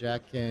 Okay,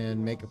 Jack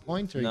can make a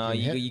point, or no,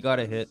 he can hit. You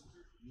gotta hit.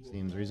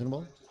 Seems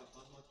reasonable.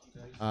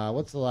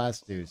 What's the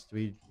last deuce? Do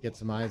we get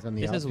some eyes on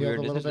the This is outfield weird.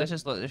 a little bit?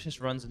 This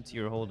just runs into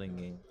your holding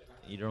game.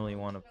 You don't really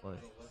want to play.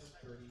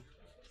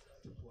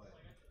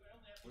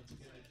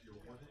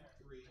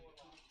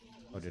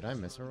 Oh, did I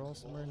miss a roll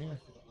somewhere in here?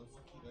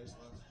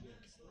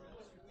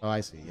 Oh,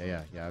 I see.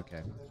 Yeah,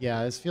 okay.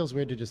 Yeah, this feels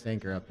weird to just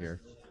anchor up here.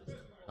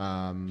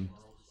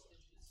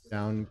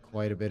 Down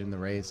quite a bit in the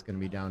race. Going to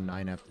be down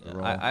 9 after the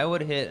roll. I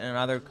would hit and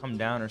either come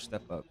down or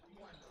step up.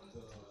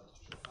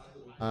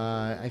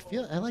 I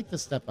like the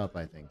step up.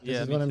 I think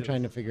this is what I'm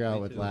trying to figure out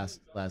with last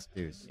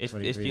deuce. It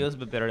feels a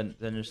bit better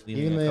than just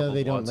leaving. Even a though couple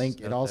they don't blots link,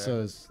 it also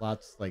there. is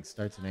slots like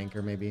starts an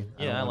anchor maybe.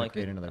 Yeah, I like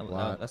create it. Another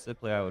blot. That's the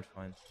play I would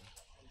find.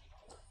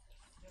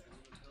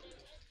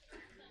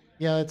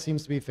 Yeah, it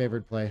seems to be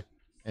favored play.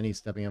 And he's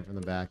stepping up from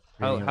the back.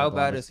 How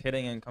bad is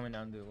hitting and coming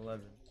down to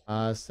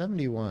 11?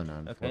 71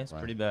 on. Okay, it's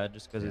pretty bad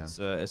just because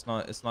it's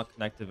not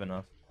connective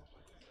enough.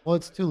 Well,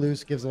 it's too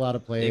loose. Gives a lot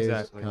of plays.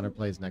 Exactly. Counter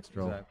plays next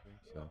roll. Exactly.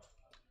 So.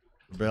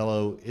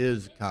 Rebello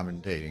is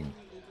commentating.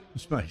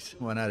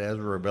 Why not ask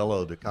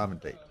Rebello to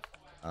commentate?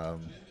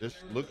 This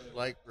looks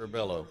like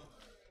Rebello.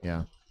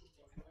 Yeah.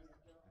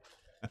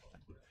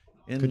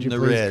 in the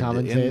red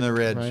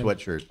Ryan?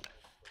 sweatshirt.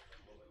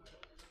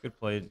 Good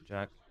play,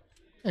 Jack.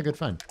 Yeah, good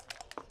fun.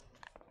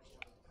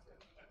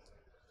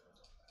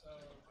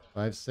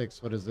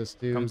 5-6. What does this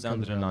do? Comes down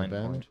to the 9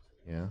 point.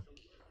 Yeah.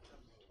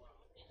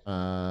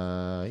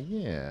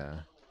 Yeah.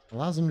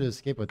 Allows him to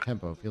escape with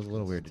tempo. Feels a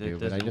little weird to do,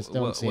 but I just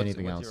don't see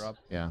anything else.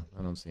 Yeah,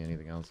 I don't see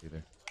anything else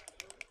either.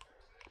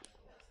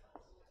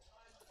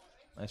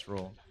 Nice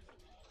roll.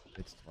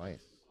 It's twice.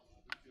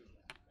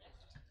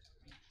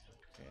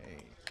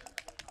 Okay.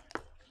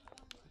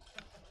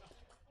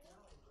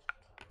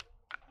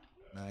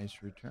 Nice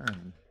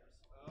return.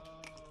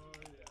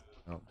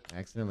 Oh, I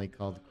accidentally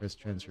called Chris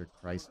Trencher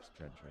Christ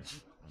Trencher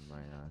on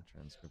my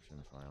transcription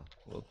file.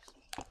 Whoops.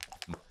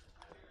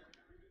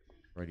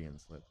 Freudian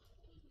slip.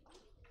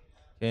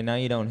 Okay, now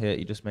you don't hit.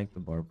 You just make the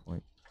bar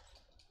point.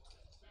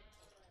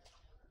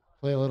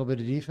 Play a little bit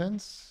of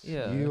defense.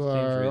 Yeah, You that seems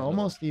are reasonable.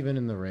 almost even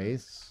in the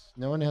race.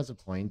 No one has a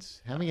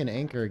point. Having an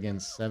anchor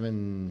against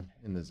 7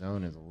 in the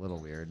zone is a little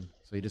weird.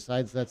 So he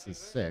decides that's his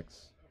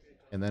 6,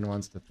 and then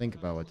wants to think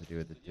about what to do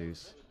with the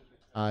deuce.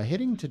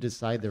 Hitting to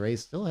decide the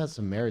race still has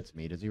some merit to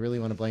me. Does he really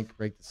want to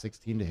break the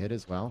 16 to hit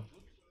as well?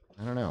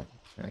 I don't know.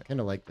 I kind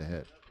of like the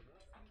hit.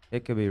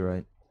 It could be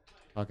right.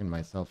 Talking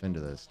myself into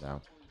this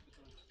now.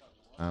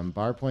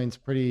 Bar point's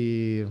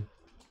pretty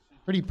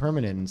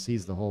permanent and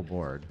sees the whole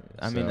board.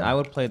 I mean, so, I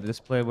would play this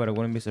play, but I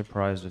wouldn't be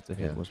surprised if the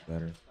hit Yeah. was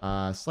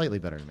better. slightly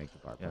better to make the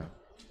bar Yeah. point.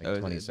 Oh, Like is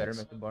it 26. better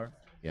make the bar?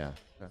 Yeah,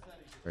 Okay.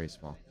 very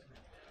small.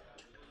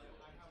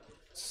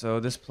 So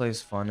this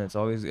play's fun. It's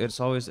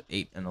always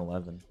 8 and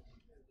 11.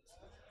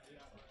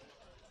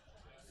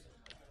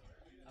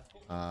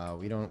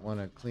 We don't want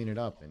to clean it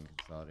up in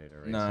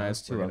Consolidator, right? No, So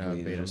it's too we're gonna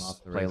ugly to bait him just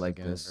off the play race like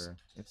again this. for-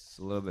 It's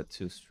a little bit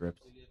too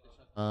stripped.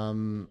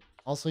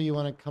 Also, you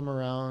want to come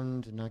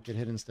around and not get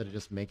hit instead of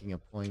just making a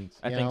point.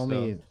 I yeah, think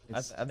only, so.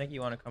 it's- I think you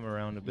want to come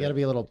around a You bit. got to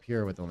be a little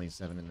pure with only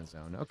 7 in the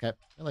zone. Okay,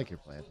 I like your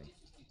play, I think.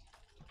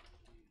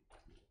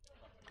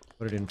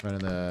 Put it in front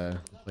of the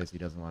place he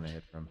doesn't want to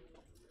hit from.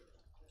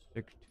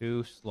 Pick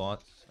 2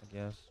 slots, I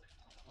guess.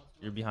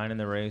 You're behind in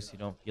the race. You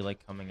don't feel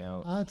like coming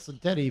out. It's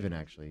dead even,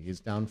 actually. He's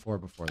down 4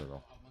 before the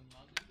roll.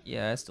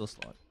 Yeah, it's still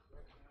slot.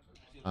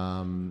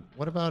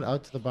 What about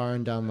out to the bar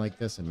and down like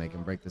this and make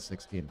him break the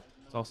 16?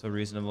 It's also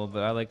reasonable,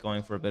 but I like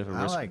going for a bit of a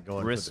I like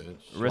going for the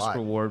risk slot.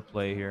 reward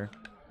play here.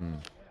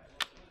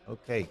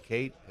 Okay,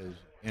 Kate has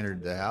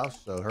entered the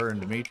house, so her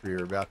and Dimitri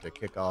are about to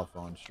kick off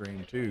on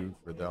stream 2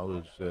 for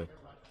those 18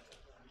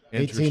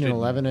 interested and in-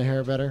 11 a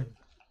hair better?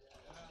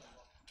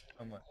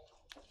 How much?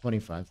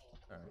 25.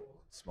 Alright,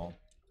 small.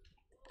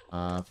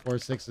 4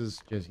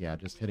 6s,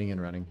 just hitting and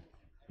running.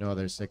 No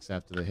other 6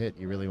 after the hit.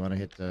 You really want to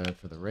hit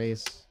for the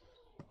race.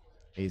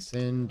 Ace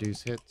in,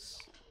 deuce hits.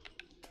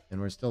 And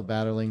we're still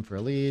battling for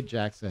a lead.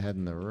 Jack's ahead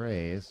in the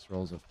race.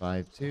 Rolls a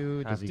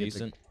 5-2. Half Does he get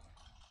decent.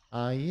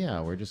 yeah,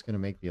 we're just going to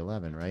make the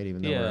 11, right?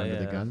 Even though we're under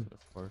the gun.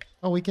 Of course.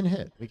 Oh, we can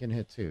hit. We can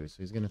hit too. So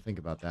he's going to think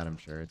about that, I'm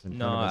sure. It's in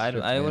No, front of us. I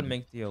strips would in.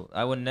 make the.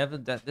 I would never.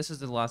 This is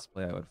the last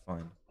play I would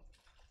find.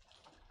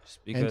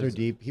 Just because. Enter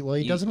deep. He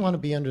you- doesn't want to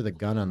be under the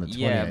gun on the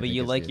 20. Yeah, I but think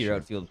you is like the your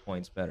issue. outfield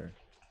points better.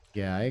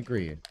 Yeah, I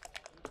agree.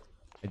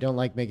 I don't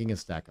like making a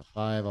stack of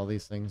 5, all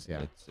these things.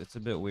 Yeah. It's a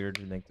bit weird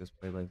to make this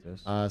play like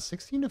this.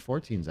 16 to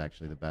 14 is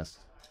actually the best.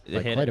 The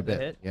Like, hit- quite a the bit.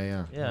 hit?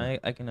 Yeah. Yeah,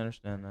 I can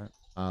understand that.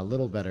 A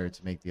little better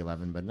to make the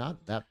 11, but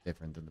not that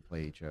different than the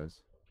play he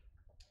chose.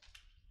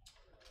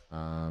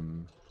 How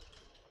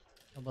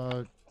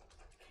about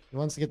he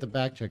wants to get the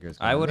back checkers?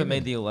 I going. would have Maybe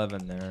made the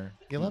 11 there.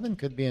 the 11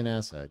 could be an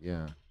asset.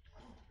 Yeah.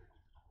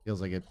 Feels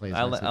like it plays.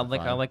 I nicely with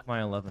like 5.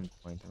 my 11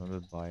 point. I'm a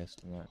bit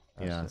biased in that.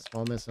 Yeah, asset.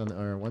 small miss on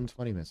or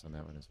 120 miss on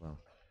that one as well.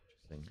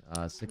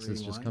 Interesting.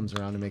 6s just 3-1. comes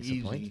around and makes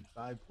Easy a point.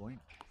 5 point.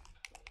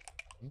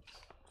 Oops.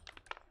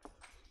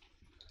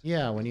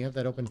 Yeah, when you have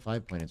that open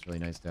 5 point, it's really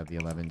nice to have the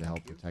 11 to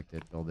help protect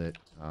it, build it.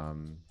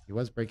 He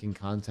was breaking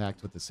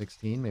contact with the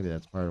 16. Maybe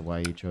that's part of why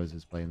he chose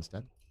his play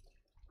instead.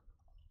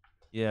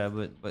 Yeah,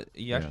 but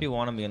you Yeah. actually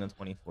want to be in the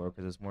 24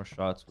 because there's more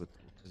shots with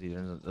because he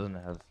doesn't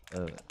have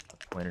a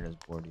point in his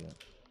board yet.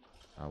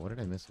 What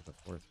did I miss with the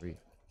 4-3?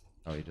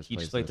 Oh, he just He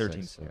plays just played the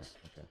 13-6. Yeah,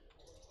 okay.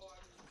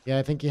 Yeah,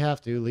 I think you have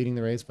to. Leading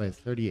the race by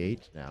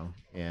 38 now.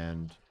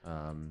 And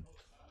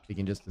if he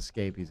can just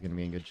escape, he's going to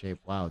be in good shape.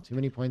 Wow, too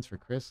many points for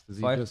Chris. Does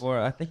he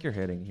 5-4. I think you're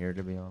hitting here,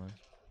 to be honest.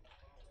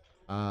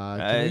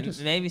 can we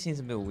just... Maybe seems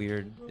a bit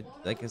weird. It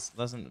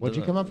doesn't. What'd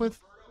you come up with?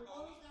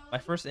 My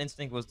first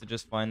instinct was to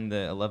just find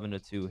the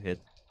 11-2 hit.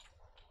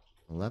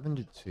 11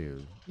 to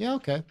 2. Yeah,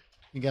 okay.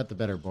 You got the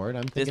better board.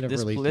 I'm thinking of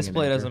releasing This an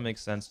play anchor. doesn't make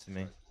sense to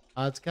me.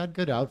 It's got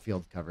good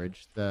outfield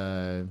coverage.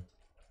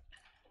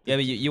 Yeah,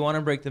 but you want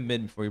to break the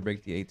mid before you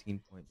break the 18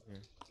 point here.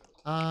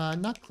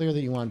 Not clear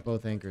that you want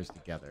both anchors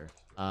together.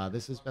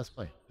 This is best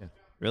play. Yeah.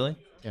 Really?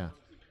 Yeah.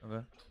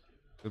 Okay.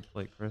 Good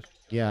play, Chris.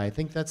 Yeah, I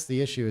think that's the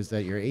issue is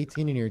that your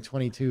 18 and your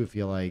 22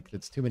 feel like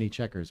that's too many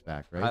checkers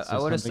back, right? I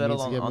would have something settled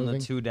needs to get on the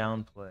moving? 2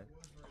 down play.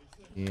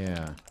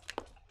 Yeah.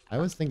 I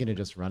was thinking of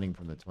just running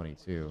from the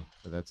 22,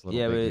 but that's a little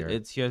Yeah, big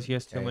but here. he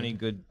has too Okay. many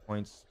good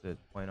points to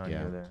point on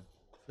Yeah. you there.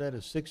 Set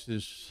of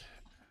 6s.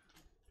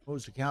 What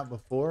was the count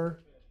before?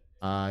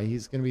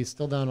 He's going to be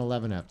still down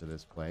 11 after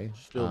this play.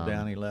 Still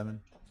down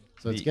 11.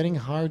 So it's The- getting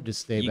hard to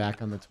stay you-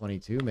 back on the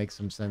 22. Makes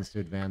some sense to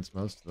advance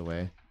most of the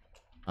way.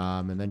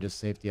 And then just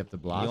safety up the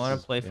blocks. You want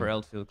to play for yeah.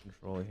 outfield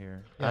control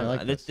here. Yeah, I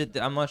like this.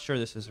 I'm not sure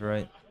this is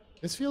right.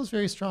 This feels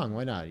very strong.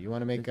 Why not? You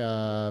want to make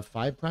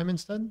 5 prime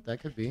instead?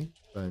 That could be,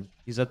 but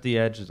He's at the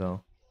edge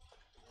though.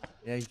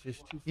 Yeah, he's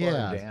just too far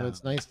yeah. down. So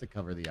it's nice to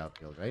cover the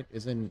outfield, right?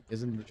 Is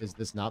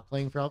this not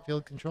playing for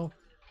outfield control?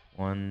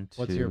 1, 2.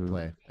 What's your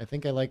play? I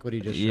think I like what he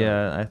just showed.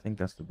 Yeah, I think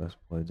that's the best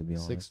play to be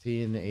honest.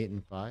 16, 8,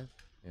 and 5.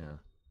 Yeah.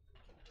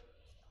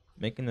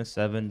 Making the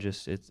 7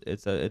 just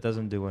it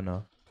doesn't do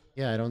enough.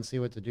 Yeah, I don't see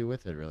what to do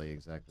with it really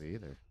exactly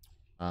either.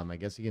 I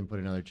guess you can put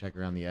another check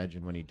around the edge,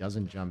 and when he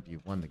doesn't jump,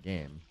 you've won the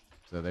game.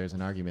 So there's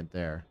an argument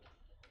there.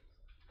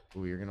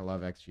 Ooh, you're gonna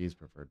love XG's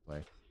preferred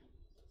play.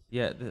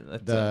 Yeah,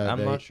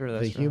 I'm not sure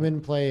that's the human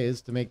play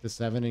is to make the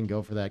 7 and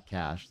go for that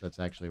cash. That's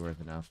actually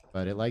worth enough.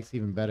 But it likes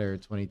even better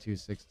 22,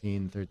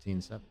 16,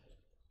 13, 7.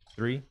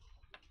 3.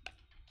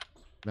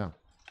 No,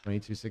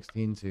 22,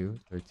 16, 2,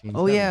 13,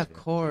 Oh 7, yeah, 2. of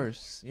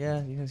course.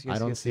 Yeah, yes, I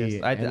don't yes, see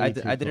yes. I any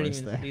didn't two-fours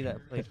even there. see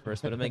that play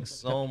first, but it makes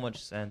so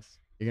much sense.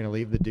 You're gonna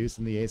leave the deuce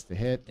and the ace to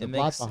hit. The It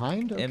block makes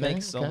behind. Okay, it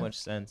makes so okay. much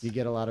sense. You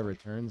get a lot of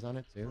returns on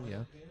it too.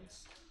 Yeah,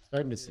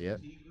 starting to see it.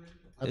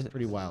 That's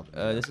pretty wild.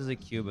 This is a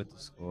cube at the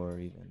score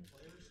even.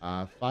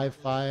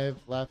 5-5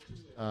 left.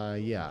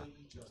 Yeah.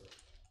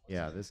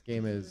 This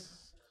game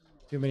is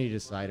too many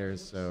deciders,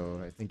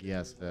 so I think he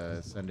has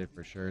to send it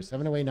for sure.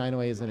 7 away, 9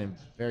 away isn't a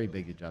very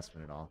big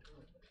adjustment at all.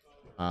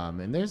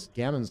 And there's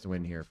gammons to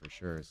win here for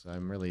sure. So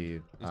I'm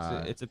really.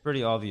 It's a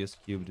pretty obvious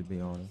cube to be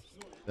honest.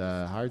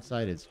 The hard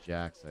side is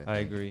jacks. I think. I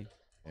agree.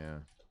 Yeah.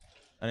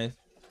 And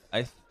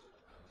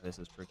this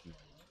is tricky.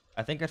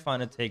 I think I'd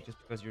find a take just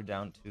because you're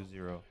down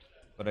 2-0,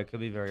 but I could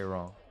be very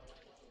wrong.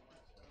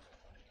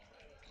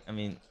 I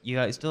mean, you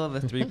guys still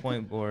have a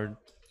 3-point board,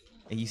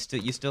 and you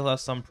still have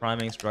some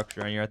priming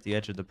structure, and you're at the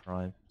edge of the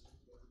prime.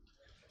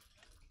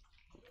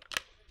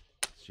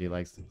 She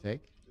likes to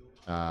take.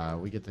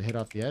 We get to hit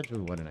off the edge.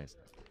 Ooh, what a nice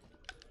night.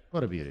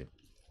 What a beauty.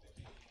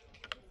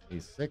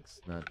 He's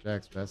 6, not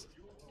Jack's best.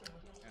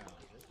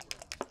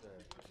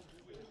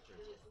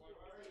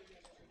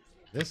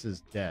 This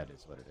is dead,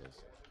 is what it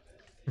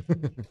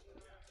is.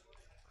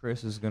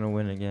 Chris is gonna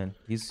win again.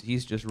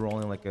 He's just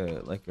rolling like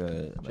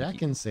a. Jack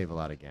can save a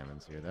lot of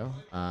gammons here, though.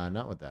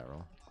 Not with that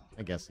roll.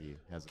 I guess he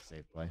has a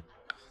safe play.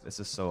 This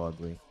is so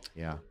ugly.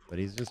 Yeah, but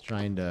he's just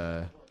trying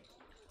to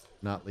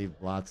not leave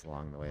blots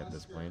along the way at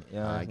this point.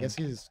 Yeah, I guess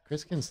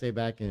Chris can stay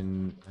back,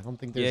 and I don't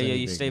think there's Yeah, any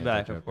you big stay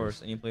back, of anti-jokers.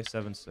 course, and you play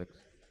 7-6.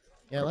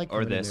 Yeah, I like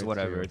or coming in this, there,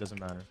 whatever. too. It doesn't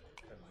matter.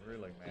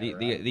 Really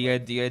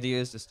The idea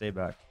is to stay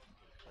back.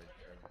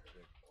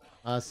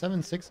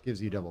 7-6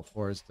 gives you double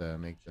 4s to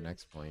make the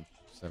next point.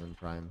 7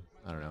 prime.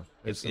 I don't know.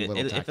 There's some little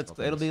If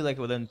tactical it'll be things. like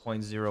within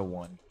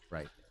 0.01.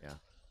 Right. Yeah.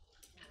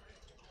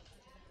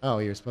 Oh,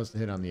 you're supposed to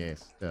hit on the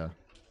ace. Duh.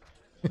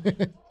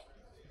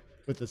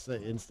 With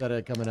the instead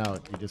of coming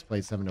out, you just play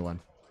 7-1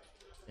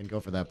 and go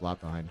for that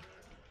block behind.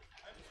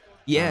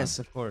 Yes,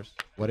 of course.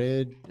 What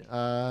did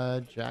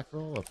Jack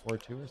roll? A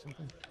 4-2 or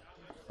something?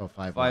 Oh,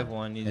 5-1.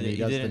 5-1. And You he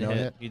does the didn't no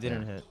hit. You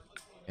didn't Yeah. hit.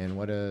 And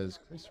what does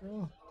Chris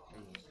roll?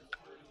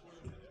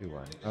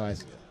 2-1. Oh, I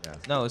see it. Yeah.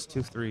 No, it's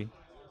 2-3.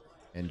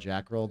 And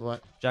Jack rolled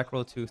what? Jack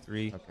rolled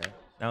 2-3. Okay.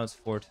 Now it's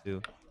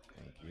 4-2.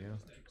 Thank you.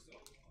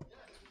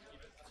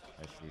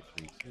 I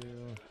see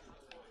 3-2.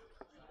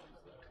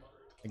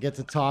 I get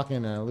to talking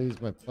and I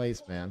lose my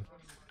place, man.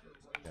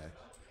 Okay.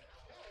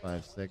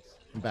 5-6.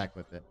 I'm back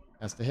with it.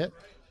 Has to hit?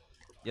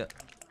 Yep.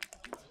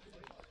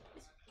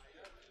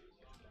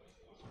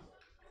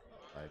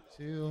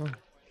 5-2.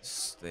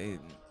 Staying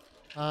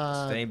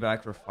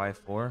back for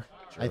 5-4.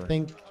 I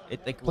think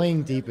like,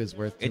 playing deep is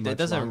worth too it much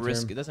doesn't long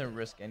risk. term. It doesn't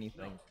risk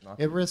anything.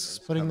 It risks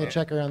putting the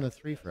checker on the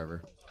 3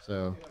 forever.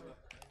 So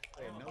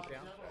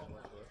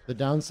the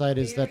downside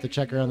is that the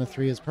checker on the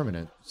 3 is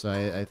permanent. So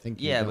I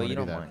think Yeah, don't but you wanna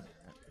don't do that. mind.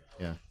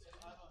 Yeah.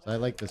 So I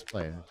like this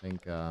play. I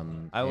think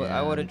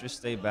I would have just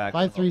stayed back.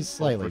 5-3 is hope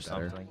slightly for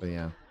better, something. but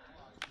yeah.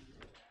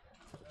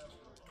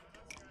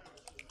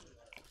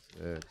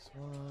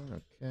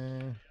 6-1,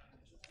 okay.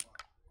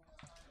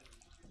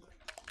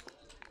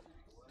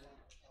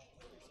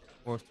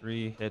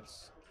 4-3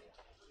 hits,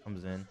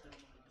 comes in.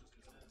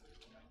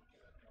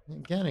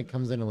 Again, it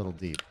comes in a little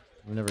deep.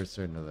 I'm never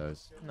certain of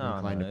those. I'm No,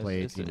 inclined no, to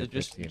play it's 18 to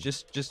 15.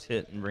 just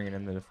hit and bring it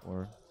into the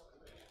 4.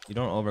 You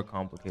don't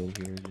overcomplicate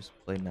here. Just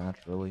play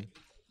naturally.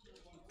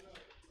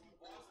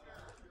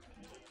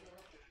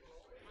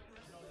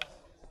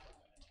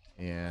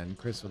 And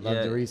Chris would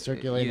love to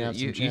recirculate and have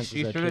some chances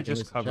You at should have shaking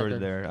just this covered checker.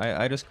 there.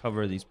 I just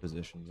cover these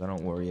positions. I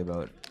don't worry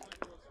about.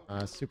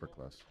 Super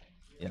close.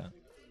 Yeah.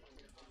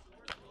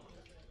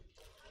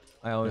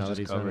 I always Now that just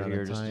he's cover running out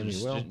here of time,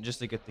 he will. just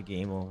to get the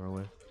game over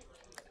with.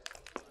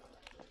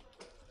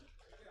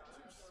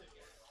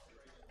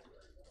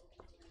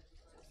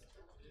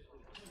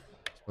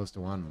 Supposed to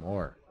want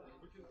more.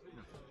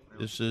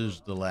 This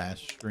is the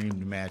last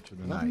streamed match of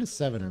the 11 to night.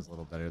 7 is a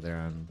little better there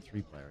on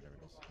 3 player, whatever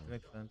it is.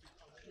 Makes sense.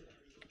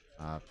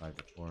 5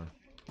 to 4.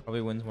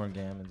 Probably wins more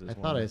gammons as I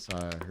well.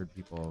 thought I heard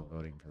people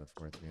voting for the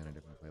 4-3 on a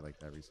different play like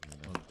that recently.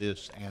 though.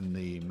 This and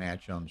the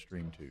match on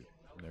stream 2.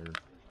 They're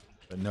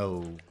the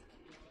no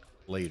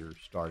later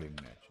starting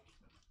matches.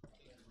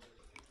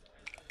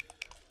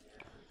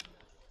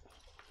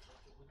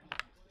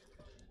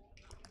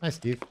 Hi,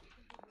 Steve.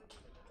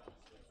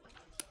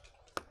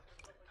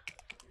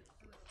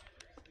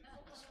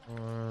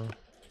 Four.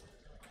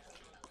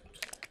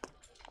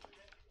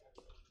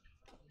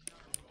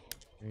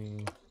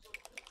 3.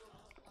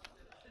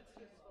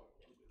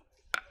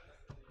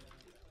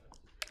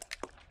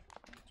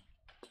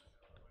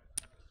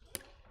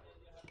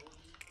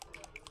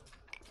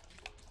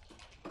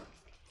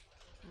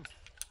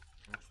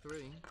 That's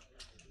 3.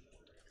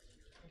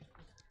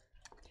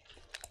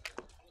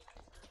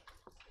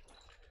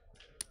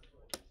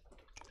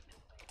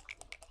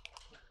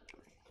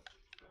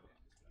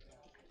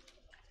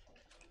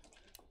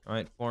 All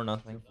right,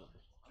 4-0.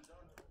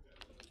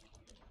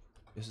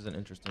 This is an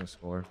interesting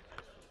score.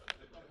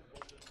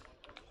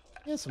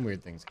 Yeah, some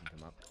weird things can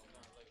come up.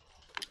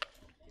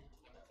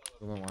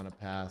 Still don't want to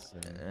pass.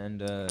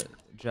 And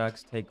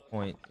Jack's take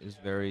point is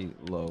very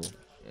low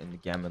in the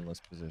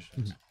gammonless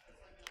positions.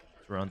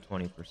 It's around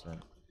 20%.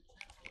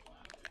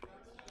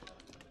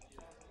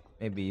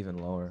 Maybe even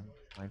lower,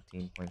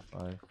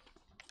 19.5.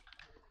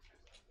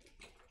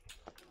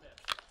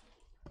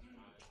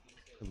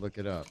 Look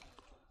it up.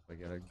 I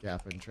got a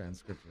gap in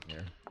transcription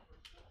here.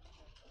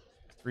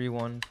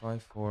 3-1,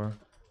 5-4.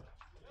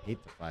 Hate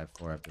the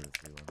 5-4 after the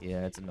 3-1.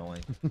 Yeah, it's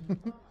annoying.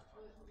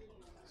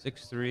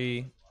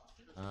 6-3.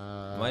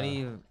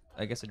 Money,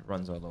 I guess it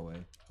runs all the way.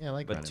 Yeah, I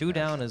like But running 2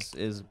 down fast.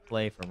 is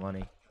play for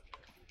money.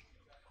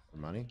 For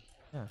money?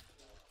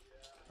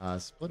 Yeah.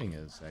 Splitting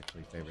is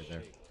actually favored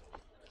there.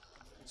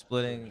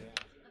 Splitting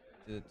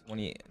to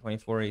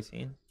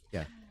 24-18.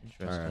 Yeah.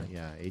 Interesting.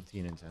 Yeah,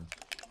 18 and 10.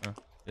 Huh.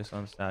 Just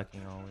on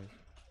stacking always.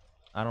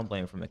 I don't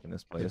blame him for making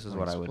this play. Good This is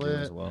point. what I would do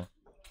as Split. well.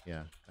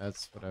 Yeah,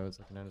 that's what I was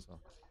looking at as well.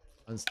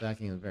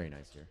 Unstacking is very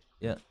nice here.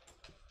 Yeah.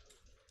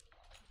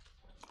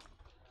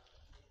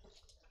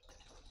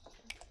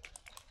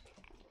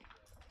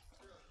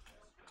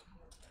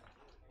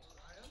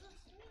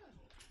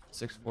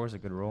 Six four is a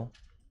good roll.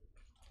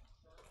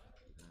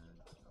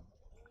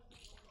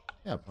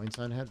 Yeah, points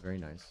on head, very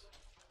nice.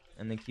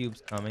 And the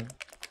cube's coming.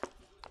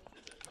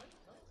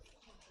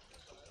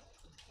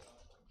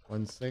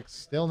 1-6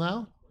 still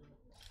now?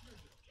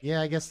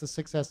 Yeah, I guess the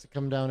 6 has to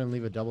come down and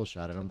leave a double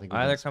shot. I don't think we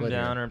Either can come split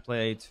down here. or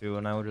play A2,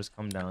 and I would just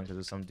come down because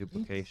of some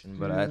duplication.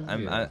 But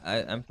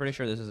Yeah. I'm pretty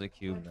sure this is a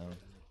cube now.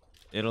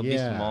 It'll be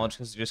small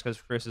just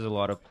because Chris is a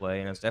lot of play,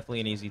 and it's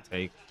definitely an easy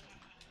take.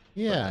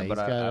 Yeah, but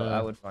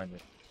I would find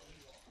it.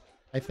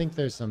 I think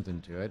there's something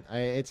to it.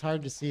 It's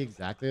hard to see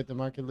exactly what the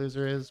market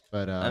loser is,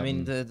 but I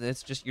mean,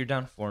 it's just you're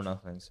down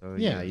 4-0, so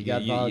yeah, you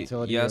got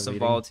volatility. You you're have some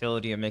leading.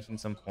 volatility of making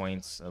some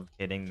points of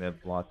hitting the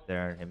block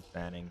there and him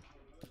fanning.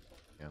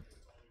 Yeah.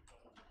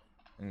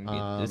 And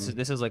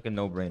this is like a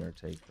no-brainer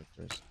take for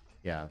Chris.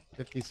 Yeah,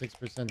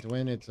 56% to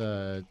win. It's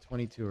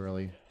 22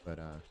 early, but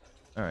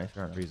All right,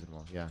 fair enough.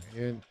 reasonable. Yeah,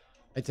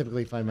 I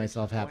typically find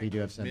myself happy to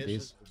have sent Misses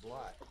these. the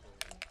block,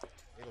 so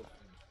Middleton's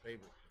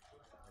favorite,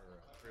 or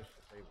Chris'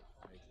 favorite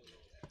to make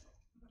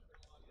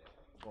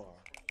the bar.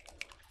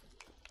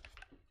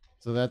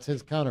 So that's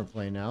his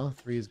counterplay now.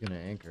 3 is going to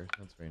anchor.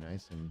 That's very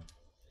nice in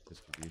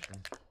distribution.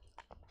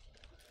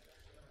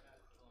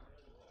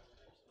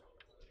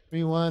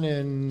 3-1,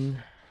 and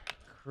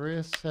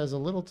Chris has a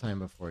little time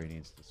before he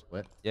needs to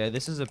split. Yeah,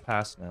 this is a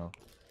pass now.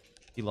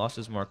 He lost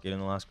his market in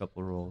the last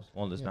couple of rolls.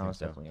 Well, this Yeah, I now think is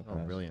so. definitely a Oh,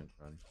 pass. brilliant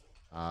run.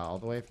 All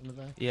the way from the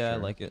back? Yeah, I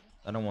Sure. like it.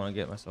 I don't want to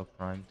get myself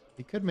primed.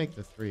 He could make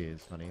the 3,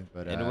 it's funny,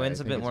 but It I wins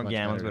a think bit it's more much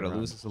gammons, better but to it run.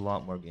 loses a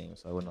lot more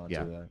games, so I would not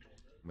Yeah. do that.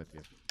 I'm with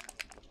you.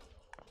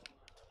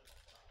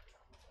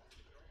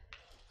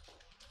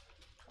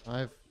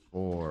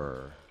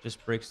 5-4.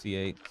 Just breaks the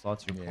 8,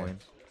 slots your Yeah.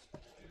 points.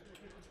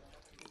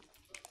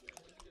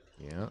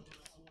 Yeah.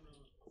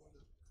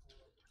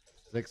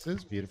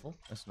 6s, beautiful.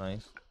 That's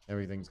nice.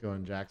 Everything's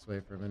going Jack's way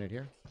for a minute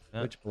here.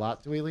 Yeah. Which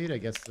blot do we lead? I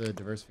guess the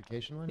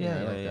diversification one? Yeah,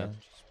 I yeah, like yeah. that.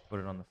 Just put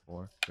it on the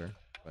 4. Sure.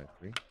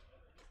 5-3.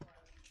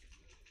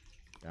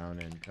 Down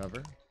and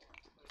cover.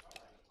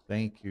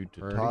 Thank you to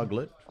Birdie.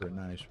 Toglet for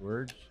nice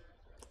words.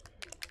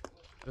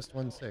 Just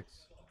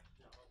 1-6.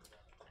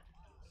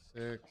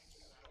 6.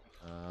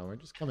 We're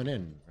just coming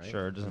in, right?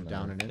 Sure, it doesn't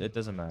Down matter. and in. It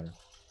doesn't matter.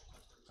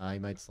 He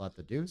might slot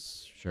the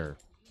deuce. Sure.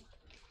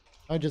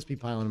 I'd just be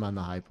piling him on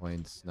the high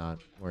points, not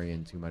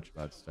worrying too much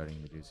about starting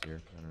the deuce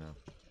here. I don't know.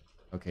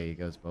 Okay, he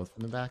goes both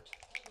from the back.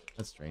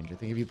 That's strange. I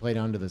think if you play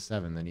down to the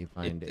 7, then you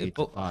find 8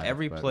 to 5.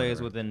 Every but play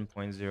is whatever. within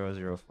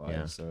 .005,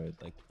 Yeah. so it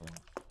like. Come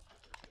on.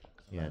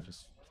 Yeah, it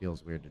just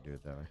feels weird to do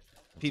it that way.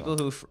 That's People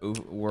all. who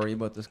worry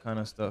about this kind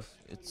of stuff,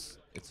 it's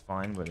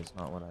fine, but it's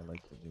not what I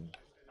like to do.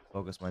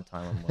 Focus my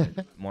time on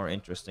more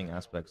interesting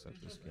aspects of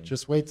this game.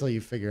 Just wait till you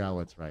figure out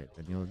what's right,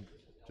 and you'll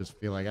just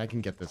feel like I can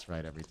get this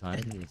right every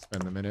time. You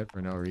spend the minute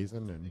for no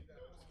reason, and I'm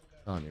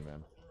telling you,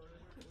 man.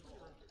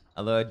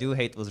 Although I do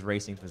hate those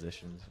racing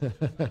positions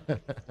because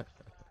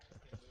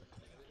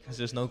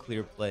there's no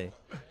clear play.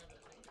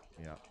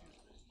 Yeah.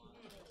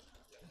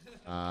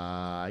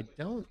 I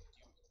don't.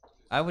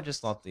 I would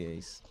just slot the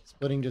ace.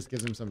 Splitting just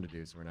gives him something to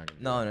do, so we're not gonna.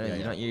 No, do no, it. you're,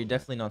 Yeah, not, you're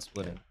definitely not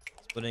splitting.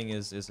 Splitting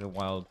is a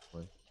wild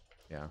play.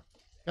 yeah.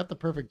 Got the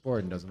perfect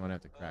board and doesn't want to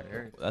have to crack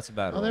it. That's a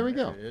bad Oh, there we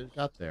roll. go. There it is.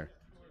 Got there.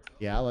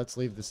 Yeah, let's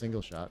leave the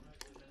single shot.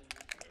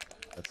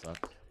 That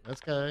sucks.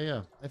 That's kind of,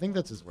 yeah. I think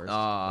that's his worst.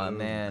 Aw, Boom.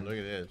 man. Look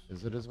at this.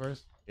 Is it his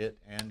worst? Hit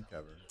and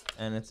cover.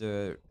 And it's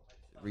a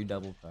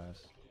redouble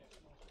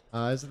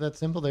pass. Is it that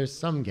simple? There's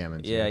some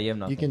gammons. Yeah, here. you have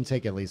nothing. You can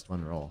take at least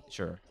one roll.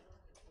 Sure.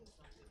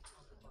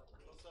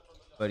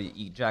 But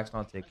Jack's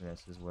not taking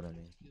this, is what I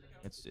mean.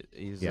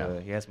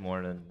 He has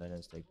more than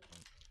his take.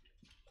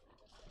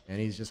 And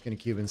he's just going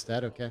to cube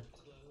instead, okay?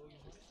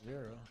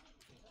 0.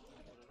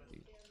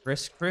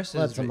 Chris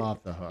Lets him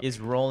off the hook. is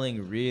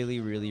rolling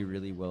really, really,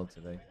 really well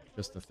today.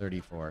 Just a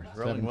 34.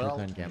 Rolling 7 well.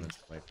 for 10 gammons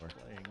to play for.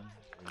 Playing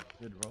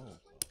a good roll.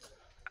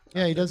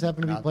 Yeah, he does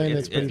happen to be Not playing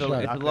that this it's- pretty it's a-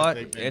 sharp. It's a lot.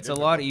 they've been It's a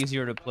lot difficult.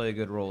 easier to play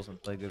good rolls than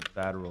play good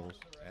bad rolls.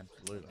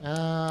 Absolutely.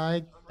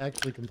 I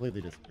actually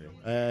completely disagree.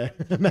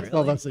 That's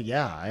all I'm saying.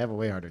 Yeah, I have a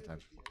way harder time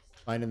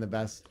finding the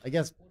best. I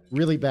guess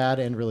really bad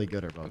and really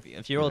good are both.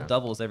 If you roll know.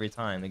 doubles every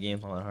time, the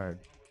game's not that hard.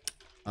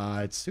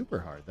 It's super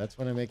hard. That's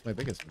when I make my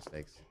biggest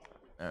mistakes.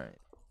 All right,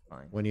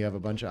 fine. When you have a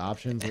bunch of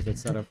options with it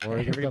set up for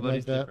it or something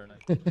like Everybody's that.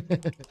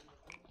 different.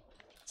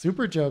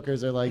 Super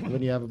jokers are like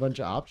when you have a bunch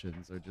of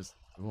options or just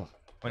ooh,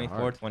 they're 24,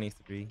 hard.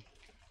 23.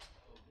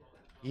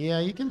 Yeah,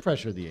 you can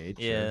pressure the 8.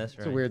 Yeah, sure. that's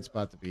It's a right. weird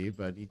spot to be,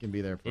 but you can be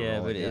there for a Yeah,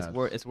 roll, but yeah,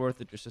 it's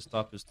worth it just to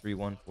stop his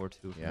 3-1,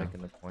 4-2 for Yeah.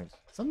 making the points.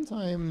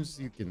 Sometimes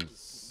you can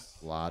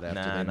slot after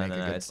Nah, they no, make no, a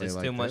no. good It's play too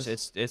like much.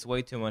 this. It's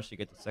way too much to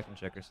get the second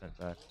checker sent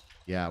back.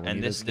 Yeah, when And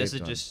you this is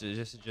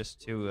escaped just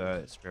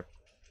too script.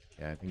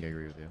 on. Yeah, I think I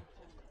agree with you.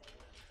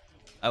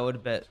 I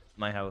would bet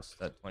my house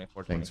that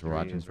 24, Thanks for 23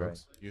 watching, is right.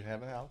 folks. You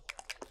have a house?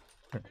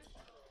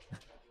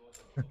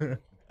 You're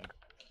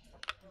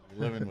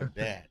living with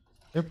Dad.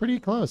 They're pretty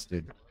close,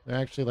 dude. They're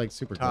actually like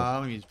super close.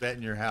 Tom, he's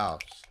betting your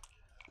house.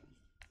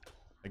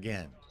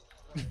 Again.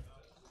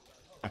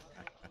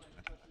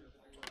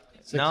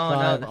 No,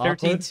 6-5 no, awkward.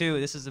 13-2.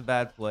 This is a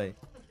bad play.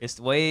 It's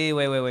way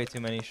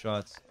too many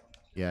shots.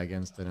 Yeah,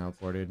 against an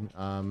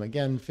outboarded.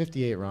 Again,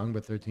 58 wrong,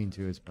 but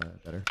 13-2 is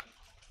better.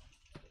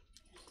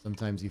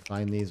 Sometimes you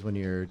find these when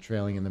you're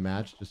trailing in the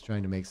match, just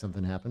trying to make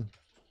something happen.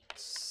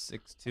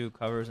 6-2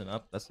 covers and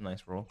up. That's a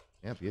nice roll.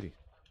 Yeah, beauty.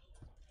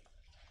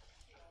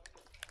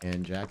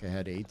 And Jack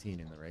had 18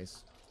 in the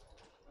race.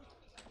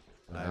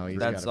 So now he's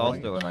That's got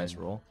also a nice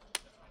roll.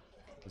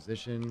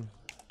 position,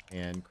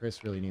 and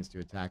Chris really needs to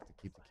attack to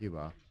keep the cube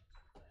off.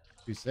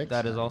 2-6.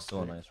 That is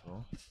also a nice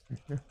roll.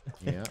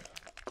 Yeah.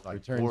 Like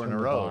Returns 4 in from a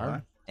the row, bar. huh?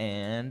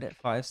 And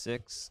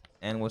 5-6.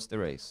 And what's the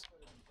race?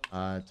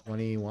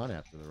 21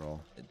 after the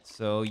roll.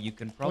 So you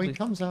can Oh, probably. he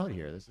comes out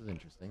here. This is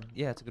interesting.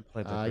 Yeah, it's a good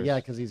play. by Yeah,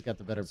 Chris. because he's got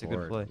the better It's a good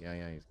board. play.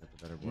 Yeah, he's got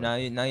the better board.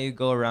 Now you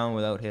go around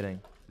without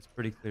hitting. It's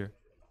pretty clear.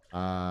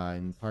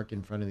 And park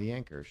in front of the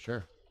anchor.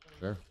 Sure.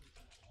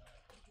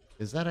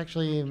 Is that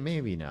actually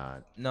maybe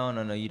not? No.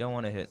 You don't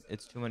want to hit.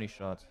 It's too many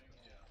shots.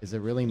 Is it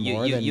really You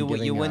more than you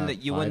giving win a the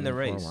 5 and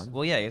race. 4-1?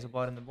 Well, yeah, he has a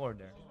bot in the board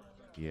there.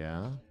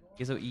 Yeah.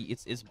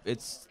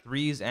 It's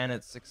threes and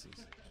it's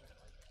sixes.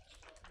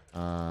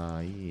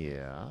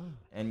 Yeah.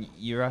 And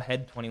you're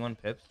ahead 21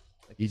 pips.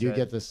 Like You do said.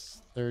 get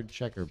this third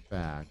checker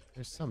back.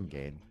 There's some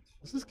gain.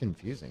 This is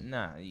confusing.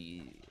 Nah.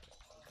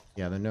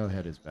 Yeah, the no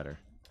head is better.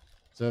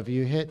 So if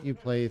you hit, you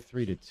play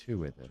 3-2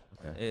 with it.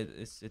 Okay.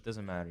 It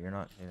doesn't matter. You're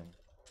not hitting.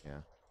 Yeah.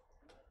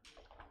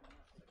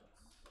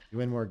 You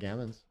win more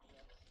gammons.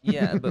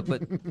 Yeah, but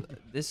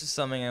this is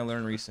something I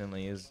learned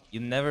recently: is you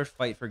never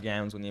fight for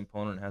gammons when the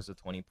opponent has a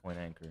 20-point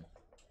anchor.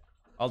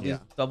 All these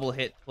double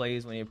hit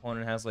plays when the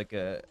opponent has like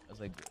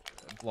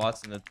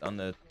blots on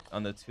the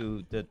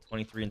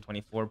 23 and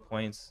 24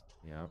 points.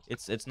 Yeah.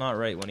 It's not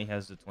right when he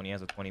has a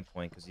 20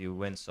 point because you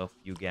win so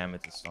few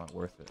gammons. It's not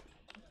worth it.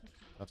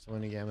 Tough to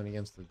win a gammon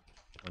against the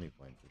 20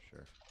 point for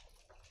sure.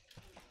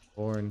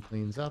 4 and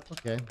cleans up.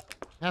 Okay.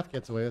 Half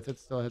gets away with it.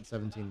 Still had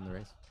 17 in the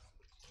race.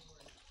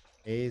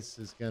 Ace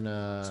is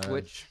gonna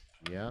Switch.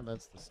 Yeah,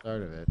 that's the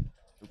start of it.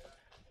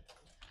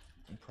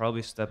 And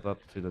probably step up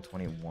to the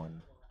 21.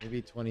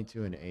 Maybe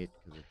 22 and 8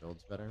 because it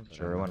builds better. but I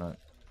Sure, don't why know. not?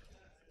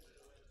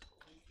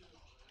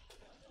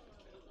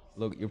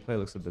 Look, your play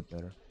looks a bit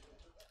better.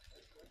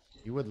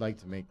 You would like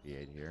to make the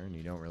 8 here, and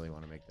you don't really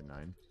want to make the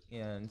 9.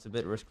 Yeah, and it's a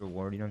bit risk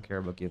reward. You don't care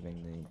about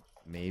giving the.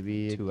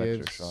 Maybe it 2 extra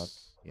gives-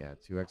 shots. Yeah,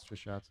 2 extra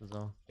shots is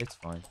all. It's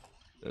fine.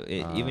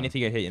 Even if you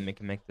get hit, you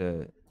can make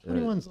the.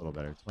 21's a little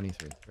better.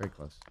 23, very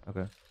close.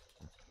 Okay.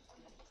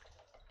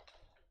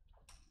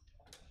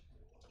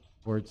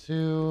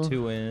 4-2.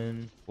 2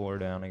 in, 4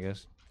 down, I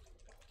guess.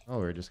 Oh,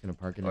 we're just gonna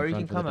park it in Or you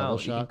front can for the come double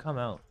out. You can shot. come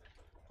out.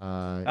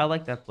 Uh, I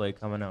like that play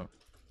coming out.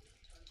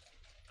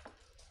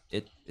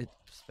 It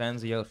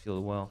spans the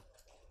outfield well.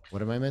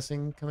 What am I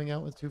missing coming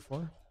out with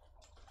 2-4?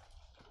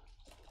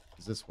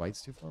 Is this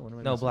white's 2-4? What am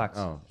I No, missing? blacks.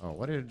 Oh,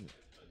 what did?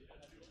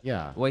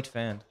 Yeah. White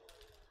fan.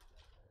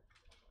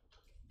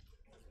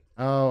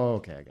 Oh,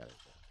 okay, I got it.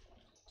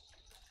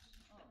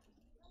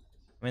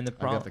 I mean the I got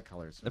problem. the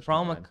colors. The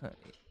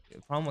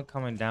problem with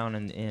coming down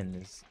and in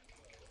is.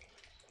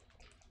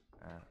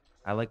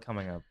 I like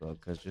coming out though,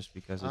 because it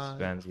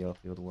spans the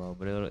outfield well,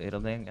 but it'll I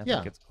think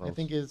it's close. I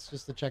think it's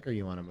just the checker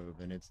you want to move,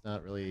 and it's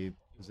not really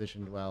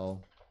positioned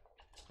well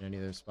in any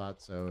other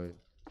spot, so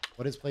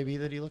What is play B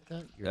that he looked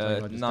at? You're talking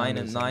about just down 9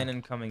 to and the 9 center.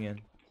 and coming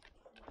in.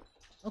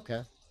 Okay.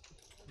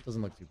 It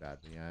doesn't look too bad,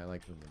 but yeah, I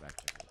like moving back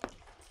there.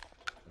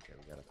 Okay,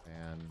 we got a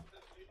fan.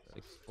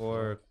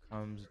 6-4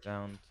 comes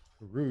down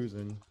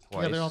Cruising.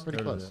 twice. Yeah, they're all pretty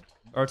Go to close.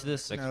 Or to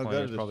this 6 No, point go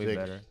to is the probably 6,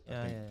 better. I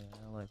Yeah, think.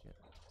 yeah, I like it.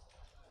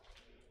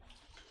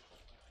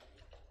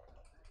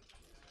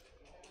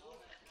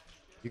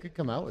 You could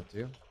come out with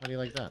 2. How do you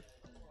like that?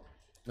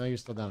 No, you're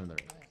still down in the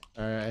ring.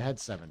 Alright, I had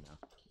 7 now.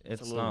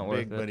 It's a little not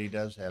big, worth but it. he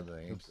does have the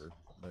anchor.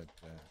 But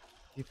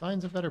He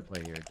finds a better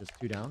play here. Just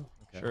 2 down.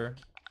 Okay. Sure.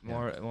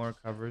 Yeah. More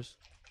covers.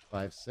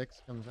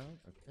 5-6 comes out.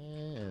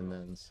 Okay, and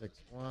then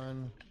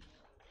 6-1.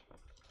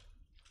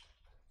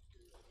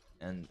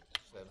 And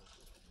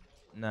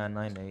nah,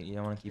 9-8. You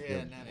don't want to keep Yeah,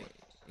 your 9-8.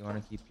 you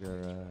want to keep your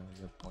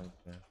point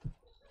there.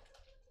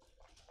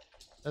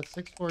 That's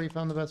 6-4. He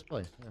found the best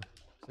play. Yeah.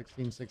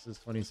 16-6 is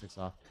 26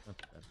 off. Not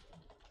too bad.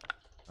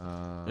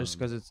 Just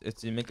because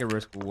it's you make a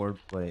risk reward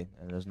play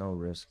and there's no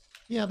risk,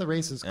 Yeah, the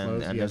race is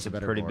close. and he there's has a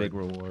better pretty board, big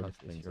reward tough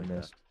if things you're like that.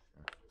 missed.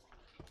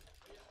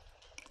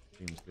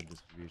 Seems good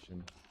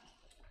distribution.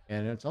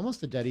 And it's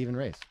almost a dead even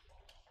race.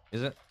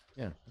 Is it?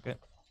 Yeah. Okay.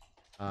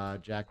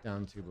 Jack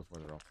down 2 before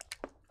the roll.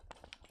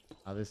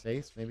 This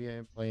ace, maybe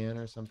I play in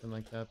or something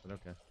like that, but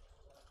okay.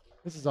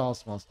 This is all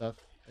small stuff.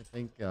 I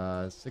think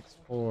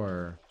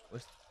 6-4,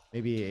 What's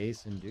maybe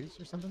ace and deuce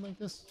or something like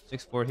this.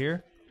 6-4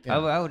 here? Yeah.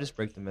 I would just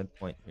break the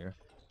midpoint here.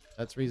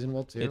 That's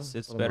reasonable too. It's A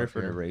little better more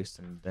for the fair. race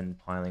than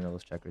piling all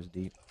those checkers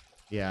deep.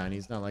 Yeah, and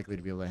he's not likely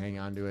to be able to hang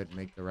on to it and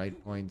make the right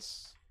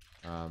points.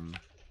 I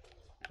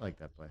like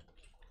that play.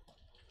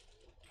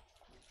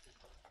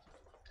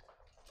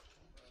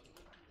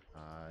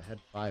 Head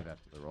 5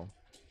 after the roll.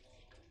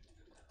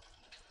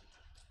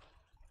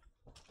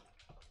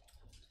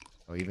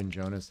 Oh, even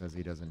Jonas says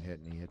he doesn't hit,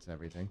 and he hits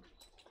everything.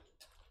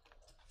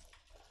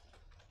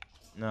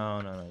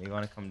 No. You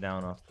want to come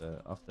down off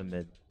the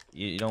mid.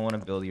 You don't want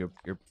to build your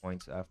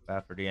points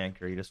after the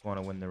anchor. You just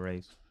want to win the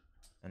race.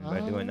 And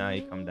by doing that,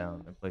 you come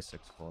down and play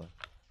 6-4.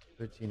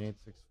 13-8,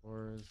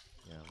 6-4 is,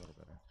 yeah, a little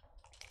better.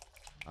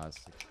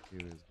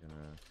 6-2 is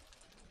gonna.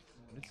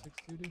 What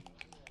did 6-2 do?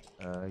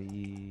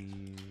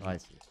 Oh, I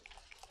see.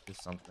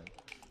 Just something.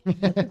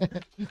 F4.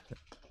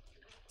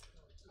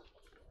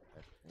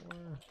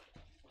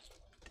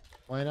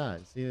 Why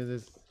not? See,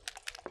 this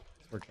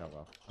worked out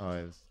well. Oh,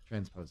 it was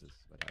transposes.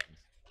 What happens?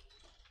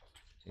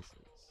 Aces.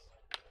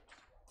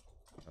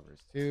 Covers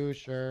 2,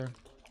 sure.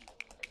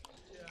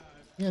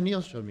 Yeah,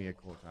 Neil showed me a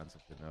cool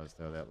concept in those,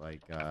 though, that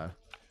like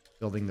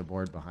building the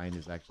board behind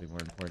is actually more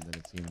important than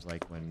it seems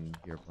like when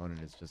your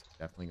opponent is just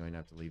definitely going to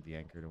have to leave the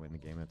anchor to win the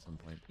game at some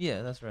point.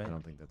 Yeah, that's right. I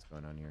don't think that's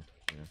going on here.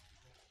 You know.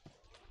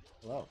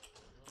 Hello.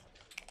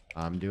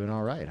 I'm doing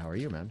all right. How are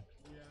you, man?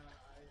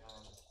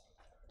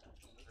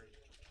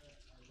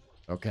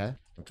 Okay.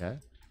 Okay.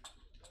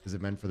 Is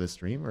it meant for the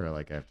stream or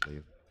like I have to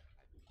leave?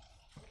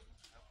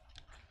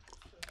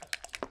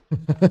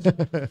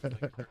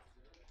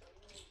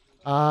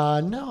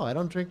 No, I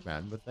don't drink,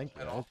 man, but thank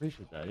you. I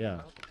appreciate that.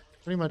 Yeah.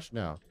 Pretty much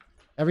no.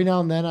 Every now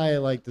and then I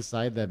like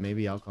decide that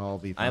maybe alcohol will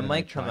be fun. I and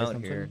might try come out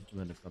something, here. and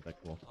then it's not that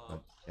cool.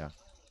 But yeah.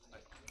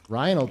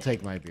 Ryan will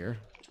take my beer.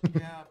 Yeah,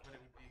 but it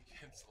would be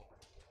canceled.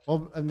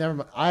 Well, never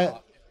mind.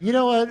 You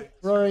know what,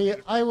 Rory?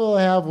 I will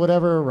have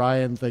whatever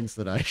Ryan thinks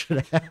that I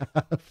should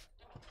have.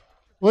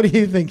 What do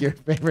you think your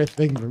favorite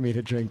thing for me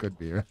to drink would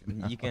be right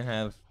now? You can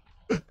have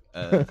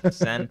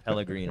San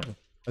Pellegrino.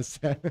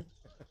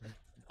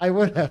 I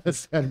would have a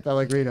San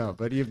Pellegrino,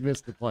 but you've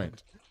missed the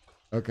point.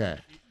 Okay.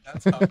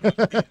 That's how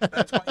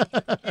that's why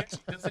he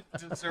doesn't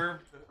deserve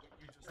what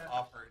you just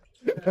offered.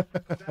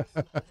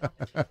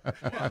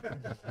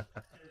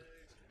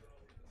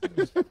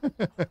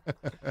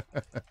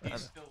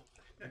 He's still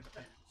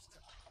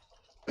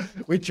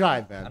confused. We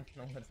tried, I man. don't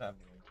know what's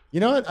happening. You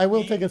know what? I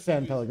will take a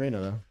San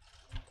Pellegrino, though.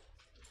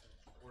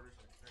 Orders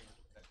a drink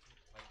that he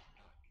might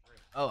not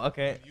drink. Oh,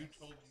 okay. You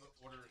told him to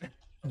order it.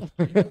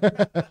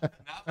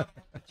 Now that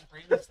the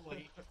train is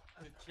late,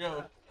 the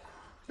joke,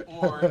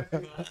 or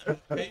the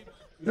favor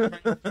we're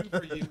trying to do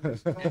for you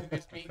and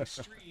it's being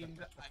streamed,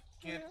 I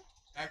can't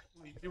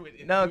actually do it.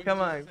 And No, you come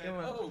just on, said, come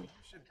on. Oh, you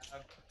should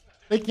have.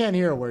 They can't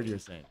hear a word you're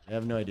saying. They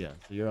have no idea.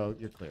 So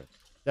you're clear.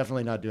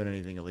 Definitely not doing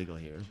anything illegal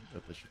here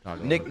at the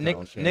Chicago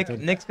Hotel,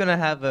 Sheraton. Nick's gonna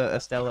have a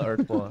Stella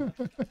Artois. A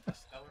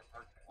stellar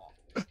art wall.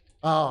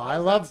 Oh, I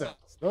love those.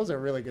 Those are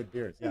really good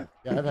beers. Yeah,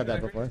 yeah, I've had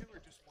that before. Two or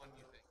just one,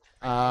 you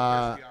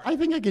think? I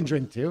think I can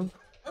drink 2.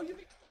 Oh, you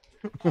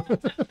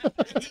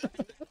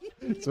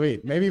think?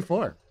 Sweet, maybe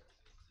 4.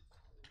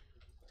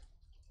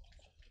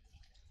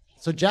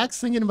 So Jack's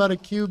thinking about a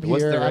cube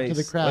What's here the after the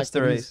race? crack. What's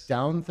the and he's race?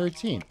 down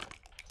 13.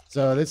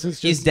 So this is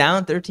just, He's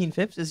down 13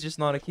 pips. It's just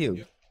not a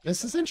cube.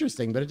 This is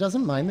interesting, but it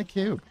doesn't mind the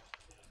cube.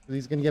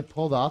 He's gonna get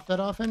pulled off that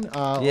often.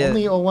 Yeah.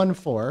 Only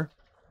 0-1-4,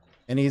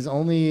 and he's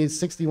only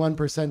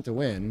 61% to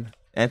win.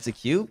 That's a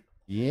cube.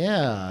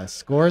 Yeah,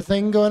 score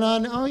thing going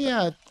on. Oh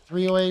yeah,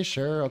 3-away.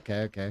 Sure.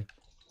 Okay.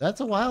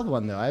 That's a wild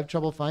one though. I have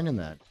trouble finding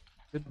that.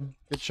 Good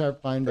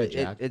sharp find by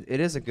Jack. It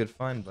is a good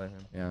find by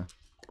him. Yeah.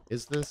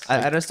 Is this?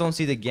 I just don't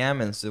see the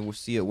gammon, so we'll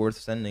see it worth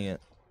sending it.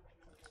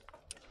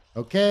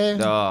 Okay.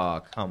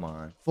 Oh, come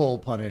on. Full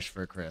punish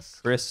for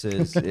Chris. Chris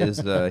is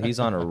he's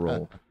on a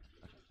roll.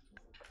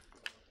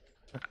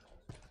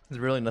 There's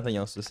really nothing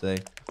else to say.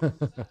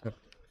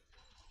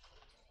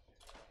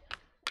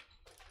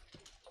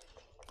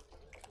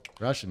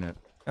 Rushing it.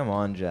 Come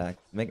on, Jack.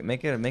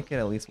 Make it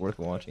at least worth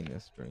watching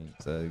this stream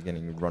instead of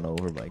getting run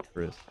over by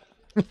Chris.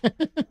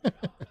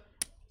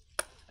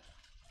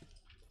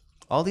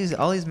 all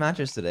these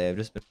matches today have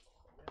just been.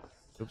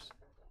 Oops.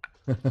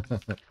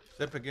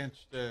 Except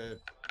against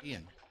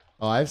Ian.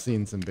 Oh, I've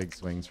seen some big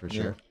swings for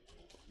Yeah. sure.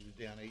 He was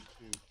down 8-2.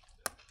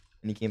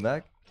 And he came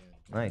back.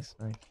 Yeah. Nice.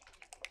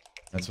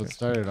 That's what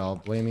started all.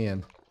 Blame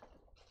Ian.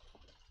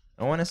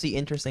 I want to see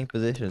interesting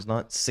positions,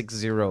 not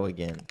 6-0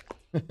 again.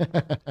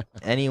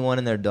 Anyone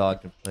and their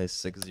dog can play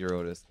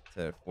 6-0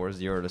 to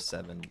 4-0 to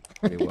 7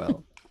 pretty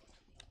well.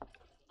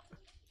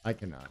 I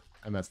cannot.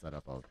 I mess that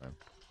up all the time.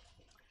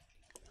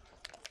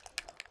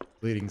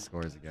 Leading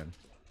scores again.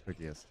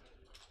 Trickiest.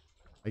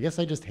 I guess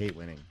I just hate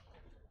winning.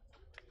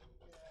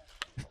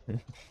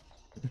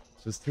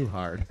 It's just too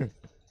hard.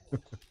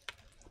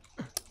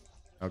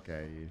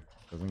 Okay, he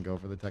doesn't go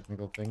for the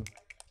technical thing.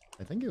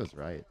 I think he was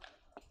right.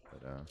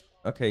 But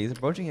Okay, he's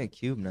approaching a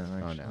cube now.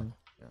 Actually. oh no.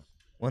 Yeah.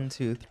 1,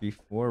 2, 3,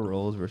 4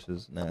 rolls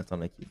versus. Nah, it's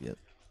not a cube yet.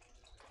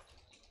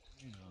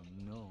 Oh,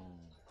 no.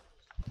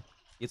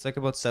 It's like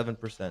about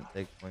 7%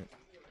 take point.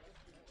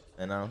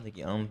 And I don't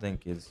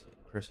think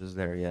Chris is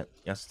there yet.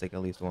 He has to take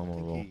at least one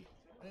more roll. I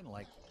didn't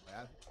like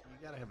that.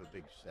 You got to have a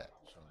big set.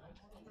 So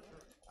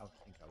I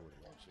think I would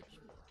have won 6.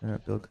 Yeah,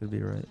 Bill could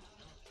be right.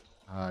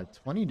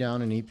 20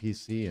 down in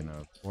EPC in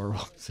a 4-roll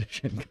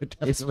position could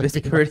It's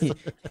definitely be pretty.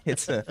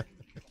 worse.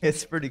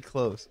 It's pretty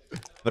close,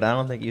 but I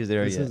don't think he's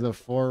there This yet. is a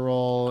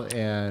 4-roll,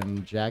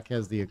 and Jack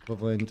has the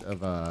equivalent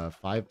of a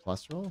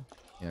 5+ roll.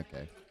 Yeah,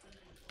 okay.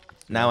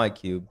 Now I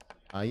cube.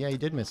 Yeah, you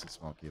did miss a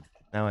small cube.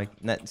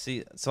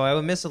 See, so I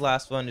would miss the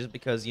last one just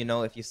because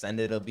if you send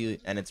it, it'll be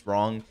and it's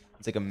wrong.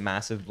 It's like a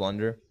massive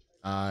blunder.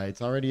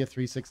 It's already a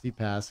 360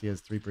 pass. He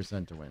has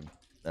 3% to win.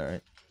 All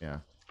right. Yeah.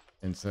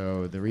 And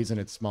so the reason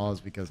it's small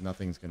is because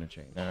nothing's going to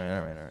change. All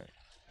right.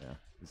 Yeah,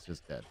 he's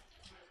just dead.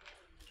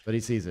 But he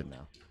sees it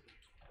now.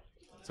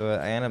 So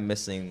I end up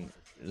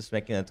just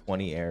making a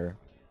 20 error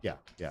Yeah.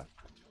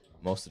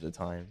 most of the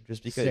time,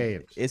 just because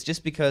Saved. it's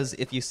just because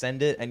if you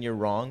send it and you're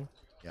wrong,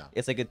 Yeah.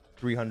 it's like a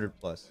 300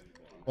 plus.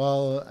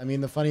 Well, I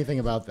mean, the funny thing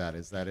about that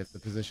is that if the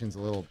position's a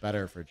little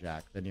better for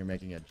Jack, then you're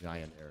making a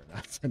giant error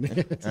not sending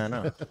it. I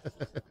know.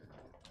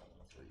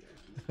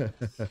 All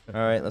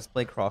right, let's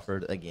play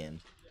Crawford again.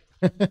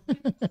 I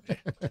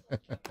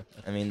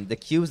mean, the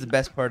cube's the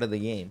best part of the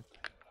game.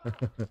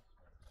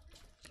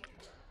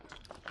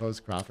 Those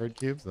Crawford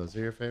cubes, those are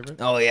your favorite?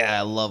 Oh yeah,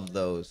 I love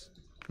those.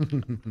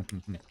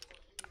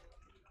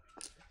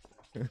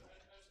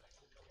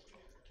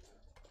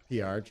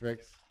 PR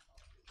tricks.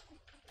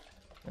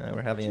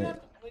 We're having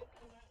it.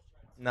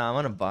 Nah, I'm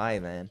gonna buy,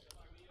 man.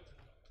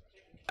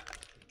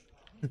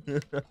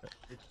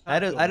 I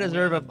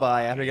deserve a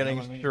buy after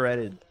getting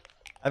shredded.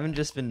 I haven't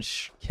just been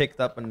kicked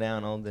up and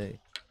down all day.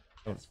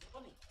 Oh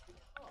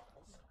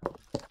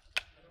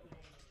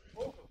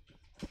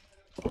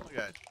my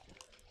God.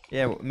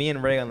 Yeah, me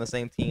and Ray on the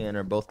same team and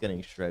are both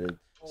getting shredded.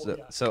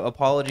 So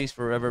apologies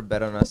for whoever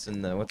bet on us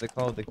in the what's it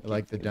called? I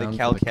like the down for the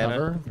Calcutta.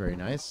 cover. Very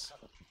nice.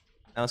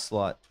 Now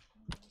slot.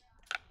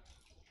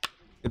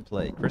 Good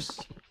play, Chris.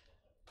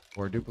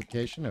 4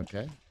 duplication,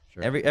 okay.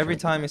 Sure. Every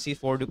time you see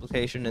 4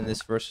 duplication in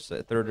this first,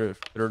 third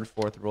or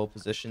fourth roll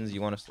positions,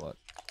 you want to slot.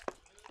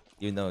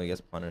 Even though he gets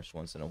punished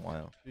once in a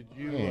while. Did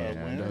you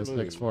And win or a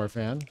lose? 6-4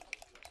 fan.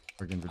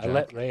 Working for I Jack.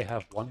 let Ray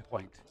have 1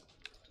 point,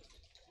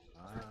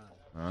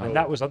 Ah. and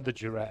that was under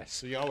duress.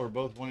 So y'all were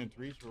both 1 and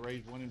 3, so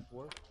Ray's 1 and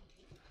 4?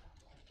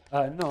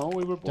 No,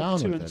 we were both Down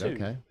 2 with and it,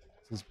 2. okay.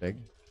 This is big.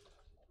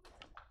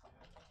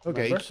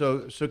 Okay,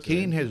 Remember? so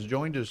Keen has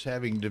joined us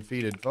having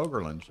defeated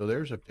Fogerland, so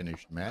there's a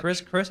finished match.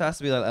 Chris has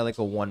to be like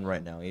a 1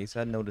 right now. He's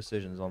had no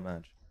decisions all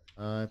match.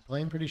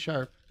 Playing pretty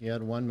sharp. He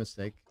had 1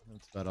 mistake.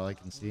 That's about all I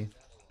can see.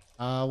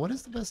 What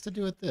is the best to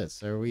do with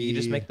this? Are we... You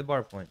just make the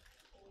bar point.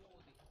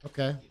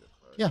 Okay.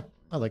 Yeah,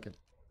 I like it.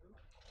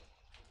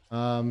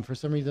 For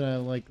some reason, I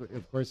like...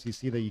 Of course, you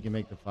see that you can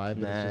make the 5,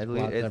 but it's just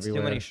blots it's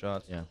everywhere. too many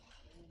shots. Yeah.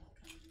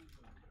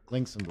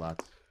 Links and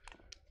blots.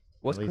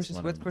 What's At least Chris's,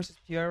 one what's of them. Chris's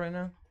PR right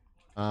now?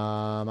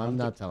 I'm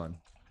not telling.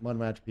 1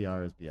 match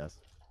PR is BS.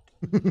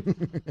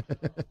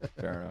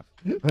 Fair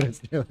enough. But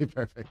it's nearly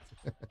perfect.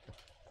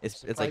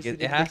 It's like Surprised he it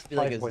didn't has make to be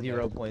like a 5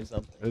 0 point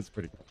something. It's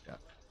pretty good. Yeah.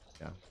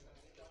 Yeah.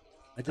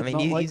 I I did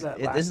mean, not like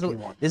that last this game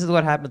one. is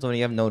what happens when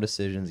you have no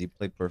decisions. You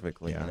play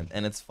perfectly, Yeah.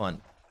 and it's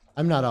fun.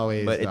 I'm not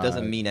always... But it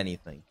doesn't mean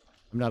anything.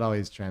 I'm not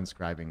always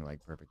transcribing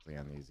like perfectly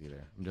on these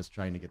either. I'm just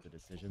trying to get the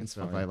decisions. It's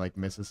So if fine. I like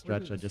miss a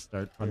stretch, I just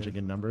start punching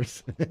in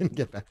numbers and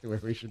get back to where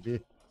we should be.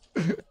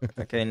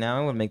 Okay,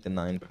 now I would make the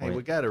 9 Hey, we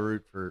point. got to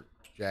root for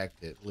Jack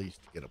to at least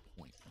get a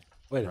point.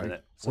 Wait a Right.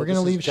 minute. So We're gonna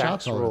this is leave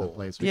shots Jack's all over the roll.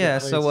 place. We Yeah,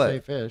 could play so it what?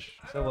 Safe ish.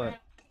 So what?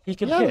 He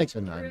can Yeah, I like hit.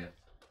 the 9.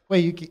 Wait,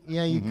 you you could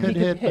He can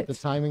hit, but the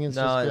hit. timing is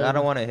No, just good. I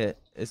don't want to hit.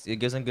 It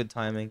gives him good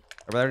timing.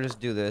 I'd rather just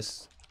do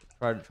this.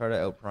 Try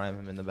to outprime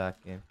him in the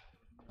back game.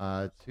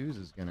 Twos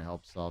is gonna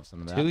help solve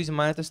some of that. Twos, you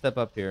might have to step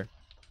up here.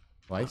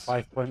 Twice.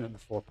 5 point and the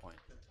 4 point.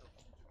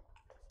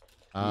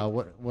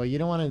 What? Well, you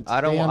don't want to. I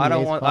don't want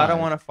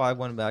a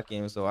 5-1 back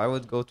game, so I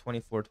would go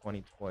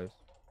 24-20 twice.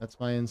 That's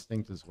my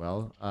instinct as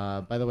well.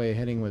 By the way,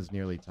 hitting was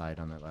nearly tied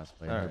on that last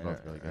play. They're Alright,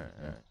 both really good. alright,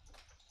 Yeah. alright.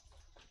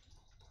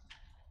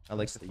 I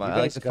like to You find.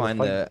 guys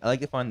gotta I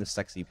like to find the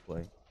sexy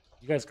play.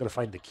 You guys got to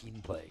find the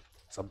keen play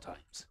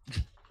sometimes.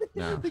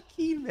 No. The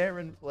keen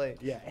Marin play.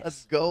 Yes.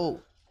 Let's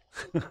go.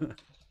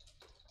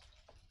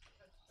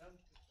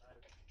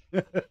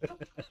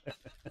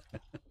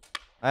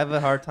 I have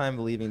a hard time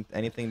believing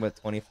anything but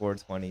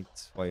 24-20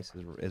 twice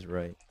is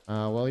right.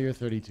 Well, you're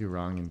 32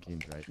 wrong and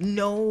Keen's right.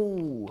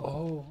 No.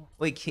 Oh.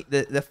 Wait,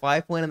 the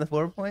 5 point and the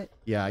 4 point?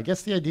 Yeah, I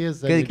guess the idea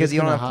is that Because you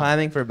don't have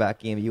timing for a back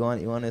game. You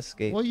want to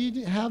escape. Well,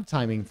 you have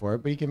timing for it,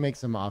 but you can make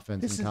some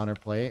offense and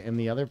counterplay. And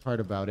the other part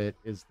about it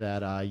is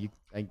that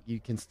you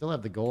can still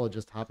have the goal of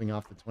just hopping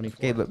off the 24.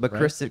 Okay, but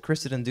right?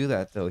 Chris didn't do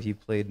that though. He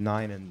played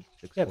 9 and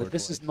 6. Yeah, but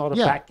this is not a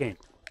Yeah. back game.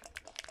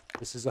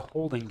 This is a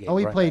holding game. Oh,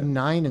 he right played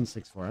now. 9 and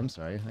 6-4. I'm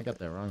sorry, I got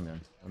that wrong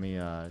there. Let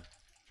me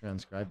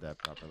transcribe that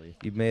properly.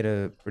 You made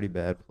a pretty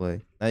bad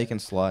play. Now you can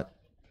slot.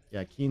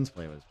 Yeah, Keen's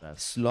play was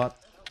best.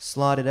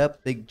 Slot it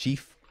up, big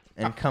chief,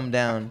 and come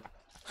down.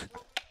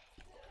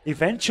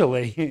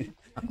 Eventually,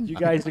 you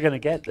guys are gonna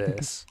get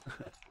this.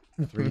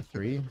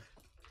 3-3.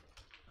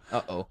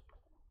 Uh-oh.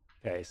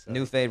 Okay, so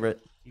New favorite.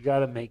 you got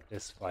to make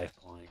this 5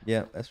 point.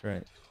 Yeah, that's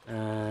right.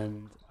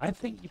 And I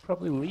think you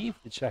probably leave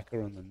the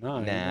checker on the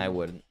 9. Nah, I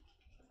wouldn't.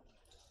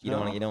 You No.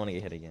 don't want to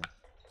get hit again.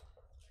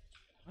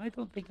 I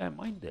don't think I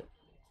mind it,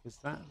 because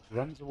that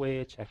runs away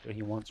a checker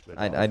he wants rid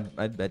of.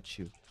 I'd bet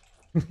you.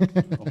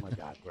 Oh my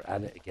God, we're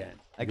at it again.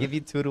 I give you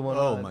 2 to 1. Oh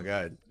odds. my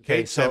God, Okay,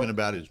 Kate's so- having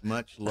about as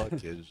much luck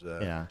as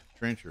Yeah.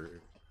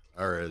 Trencher,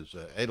 or as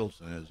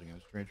Adelson is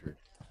against Trencher.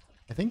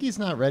 I think he's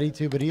not ready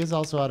to, but he is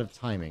also out of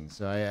timing,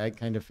 so I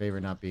kind of favor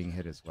not being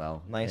hit as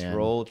well. Nice And,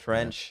 roll,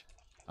 Trench.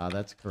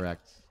 That's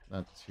correct.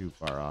 Not too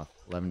far off.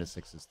 11 to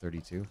 6 is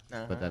 32,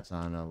 but that's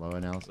on a low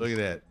analysis. Look at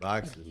that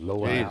boxes.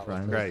 Low Jesus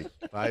out. Christ,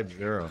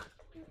 5-0.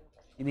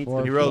 You need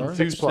Four, He to rolled four.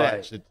 2 Six play.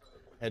 sets. It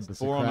had Is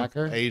this a 4 on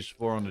cracker? the ace,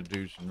 4 on the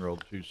deuce, and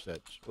rolled 2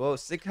 sets. Whoa,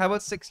 how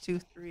about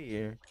 6-2-3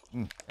 here?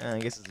 I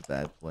guess it's a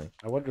bad play.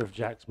 I wonder if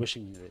Jack's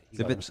wishing that he It's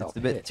a got bit himself it's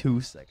a bit hit.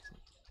 too sexy.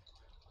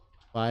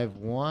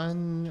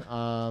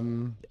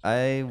 5-1.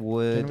 I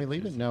would. Can we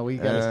leave it? No, we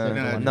gotta stick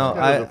to one. no,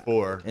 Go to the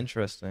 4.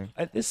 Interesting.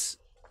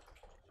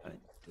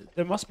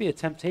 There must be a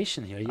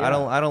temptation here. Yeah.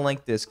 I don't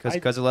like this I-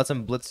 because it lets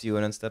him blitz you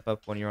and then step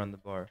up when you're on the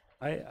bar.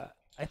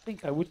 I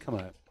think I would come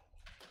out.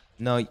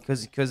 No,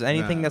 because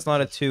anything Nah. that's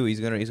not a 2, he's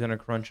gonna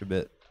crunch a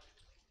bit.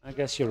 I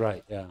guess you're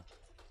right. Yeah.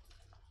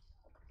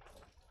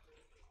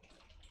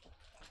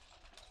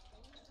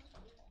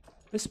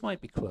 This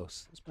might be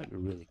close. This might be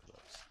really close.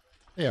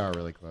 They are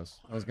really close.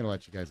 I was gonna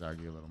let you guys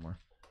argue a little more.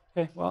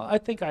 Okay. Well, I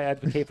think I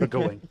advocate for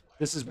going.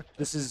 This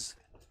is.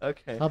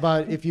 Okay. How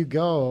about if you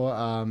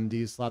go, do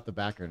you slot the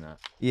back or not?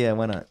 Yeah,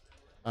 why not?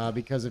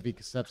 Because if he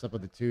steps up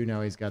with the 2,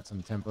 now he's got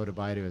some tempo to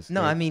buy to his.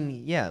 No, I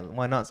mean, yeah,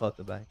 why not slot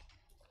the back?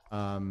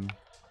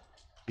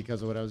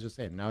 Because of what I was just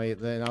saying. Now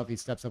if he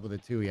steps up with a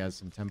 2, he has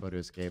some tempo to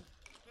escape.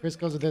 Chris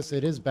goes with this.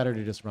 It is better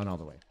to just run all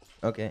the way.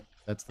 Okay.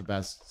 That's the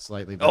best,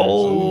 slightly better.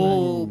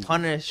 Oh,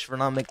 punish for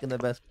not making the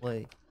best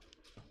play.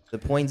 The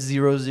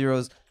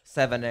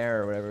 .007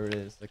 error, or whatever it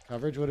is. The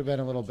coverage would have been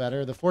a little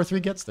better. The 4-3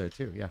 gets there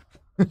too. Yeah.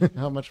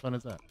 How much fun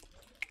is that?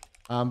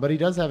 But he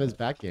does have his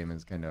back game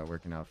is kind of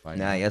working out fine.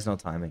 Nah, he has no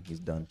timing. He's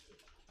done.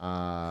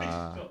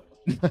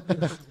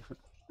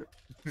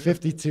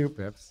 52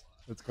 pips.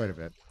 That's quite a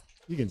bit.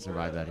 You can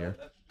survive that here.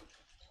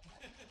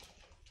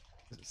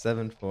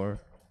 7-4.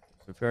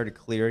 Prepare to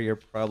clear your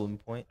problem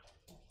point.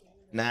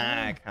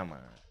 Nah, come on.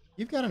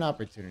 You've got an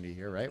opportunity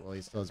here, right? Well,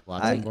 he still has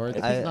blocks on board.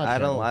 I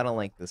don't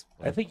like this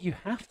play. I think you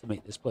have to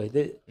make this play.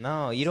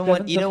 No, you don't 7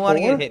 want to to 4?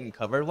 get hit and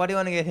covered. Why do you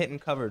want to get hit and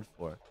covered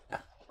for?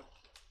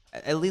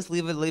 At least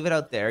leave it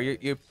out there.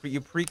 You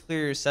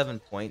pre-clear your 7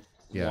 point.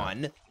 Yeah.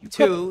 1,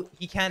 2.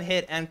 He can't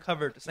hit and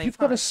cover at the same You've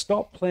time. got to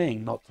stop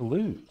playing not to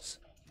lose.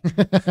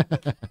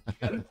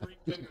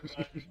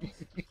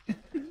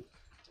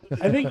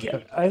 I think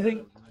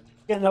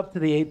getting up to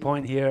the 8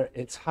 point here,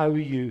 it's how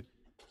you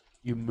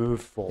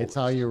move forward. It's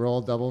how you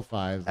roll double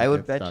fives. I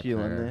would Get bet stuck you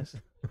on there. this.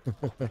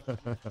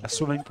 A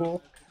swimming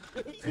pool.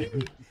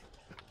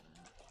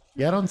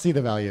 Yeah, I don't see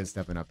the value of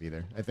stepping up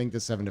either. I think the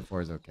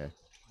 7-4 is okay.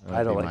 That I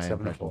would don't be like my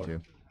 7 to impression 4.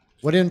 too.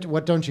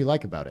 What don't you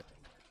like about it?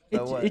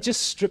 It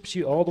just strips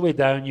you all the way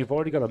down. You've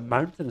already got a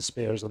mountain of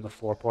spares on the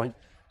 4 point,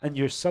 and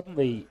you're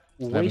suddenly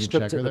way Having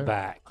stripped checker at the there?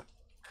 back.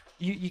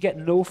 You get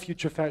no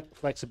future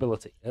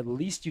flexibility. At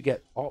least you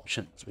get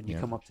options when you Yeah.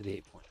 come up to the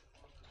 8 point.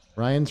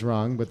 Ryan's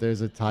wrong, but there's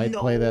a tied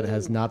play that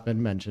has not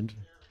been mentioned.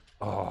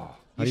 Oh,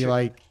 How do you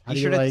like? How do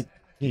you like?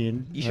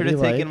 Keen? You How should do have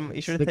like taken.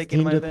 You should have 16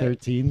 taken my to bet.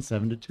 13,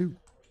 7-2.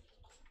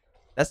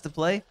 That's the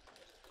play.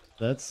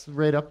 That's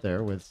right up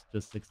there with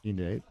just 16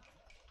 to 8.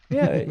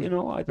 yeah.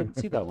 I didn't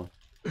see that one.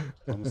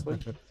 Honestly,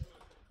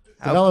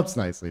 Develops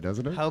nicely,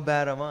 doesn't it? How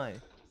bad am I?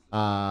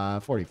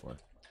 44.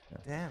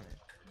 Damn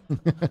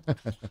it.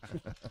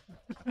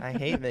 I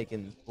hate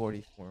making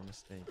 44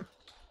 mistakes.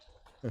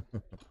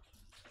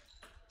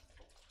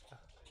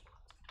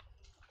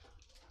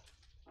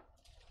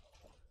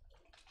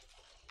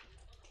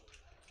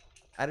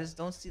 I just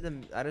don't see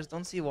I just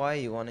don't see why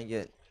you want to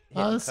get. Hit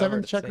The and cover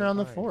seventh at checker same on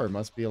the time. 4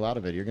 must be a lot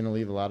of it. You're going to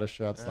leave a lot of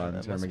shots on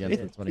that term must be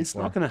against it. the 24. It's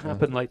not going to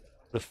happen like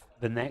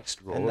the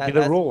next roll. And It'll be the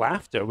that's- roll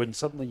after when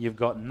suddenly you've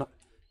got you've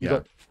Yeah.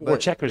 got 4 But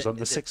checkers on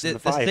the 6 and the The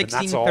 5, and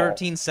 16, that's all.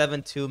 13,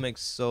 7, 2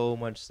 makes so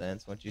much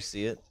sense once you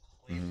see it.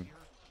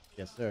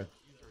 Yes, sir.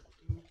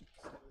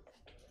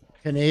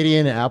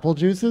 Canadian apple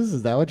juices?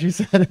 Is that what you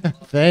said?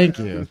 Thank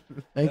you.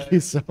 Thank you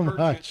so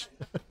much.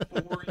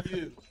 For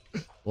you.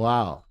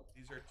 Wow.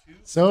 These are two.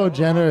 So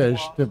generous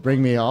to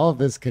bring me all of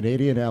this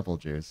Canadian apple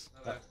juice.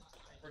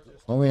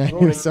 Only I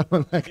knew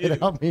someone that could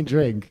help me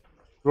drink.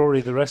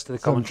 Rory, the rest of the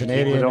Some commentary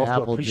Canadian would also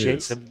apple appreciate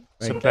juice. some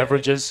Thank you.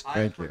 beverages.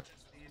 Thank you.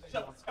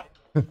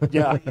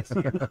 Yeah.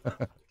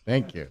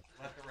 Thank you.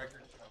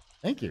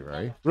 Thank you,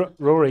 Rory.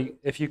 Rory,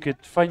 if you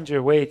could find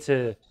your way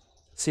to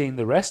seeing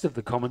the rest of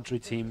the commentary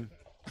team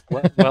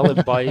well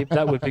imbibed,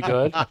 that would be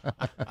good.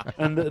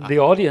 And the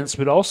audience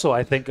would also,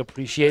 I think,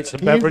 appreciate some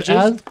He's beverages.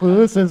 as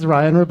clueless as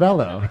Ryan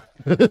Rebello.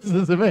 This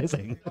is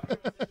amazing.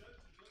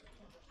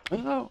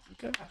 Oh,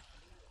 okay.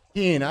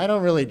 Keen, I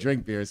don't really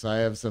drink beer, so I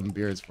have some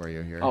beers for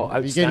you here. Oh,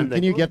 If you can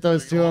outstanding. you get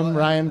those to him,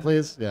 Ryan,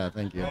 please? Yeah,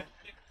 thank you.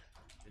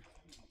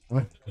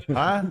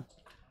 Huh?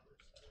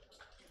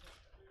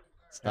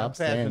 Stop I'm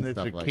saying passing it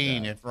stuff to like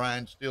Keen that. if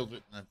Ryan steals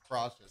it in the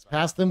process.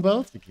 Pass them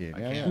both to Keen. I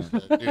Yeah,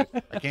 can't,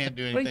 I can't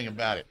do anything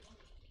about it.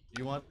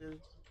 You want this?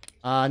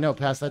 No,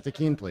 pass that to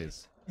Keen,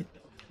 please.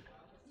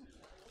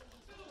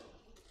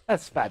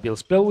 That's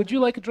fabulous. Bill, would you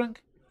like a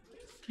drink?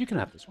 You can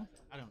have this one.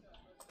 I don't.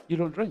 You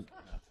don't drink.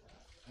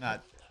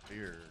 Not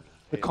beer.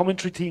 The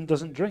commentary team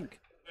doesn't drink.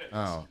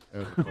 Oh,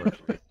 of course.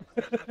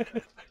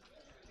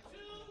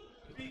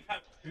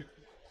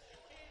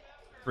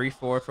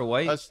 3-4 for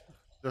White. Us,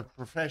 the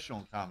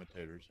professional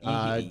commentators.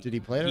 Did he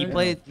play it He already?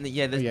 played.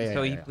 Yeah, this, yeah,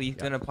 so yeah, he's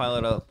yeah. gonna pile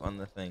it up on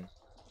the thing.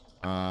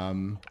 Or I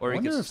he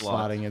wonder could if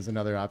slot. slotting is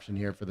another option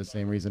here for the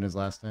same reason as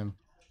last time.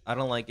 I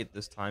don't like it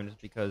this time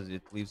just because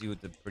it leaves you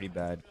with a pretty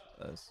bad.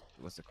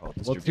 What's it called?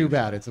 Well, too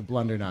bad. It's a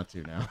blunder not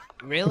to now.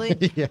 Really?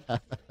 Yeah.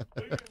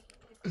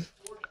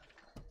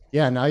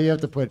 Yeah, now you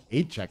have to put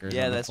 8 checkers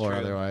Yeah, on the that's floor true.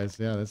 otherwise.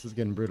 Yeah, this is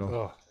getting brutal.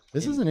 Oh.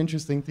 This is an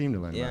interesting theme to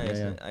learn Yeah,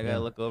 about. I gotta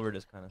look over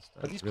this kind of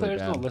stuff. Are these really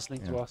players bad. not listening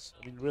to Yeah. us?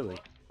 I mean, really?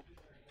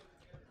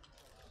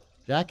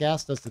 Jack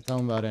asked us to tell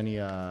him about any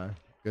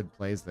good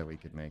plays that we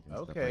could make. And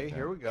stuff Okay, like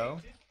here that. we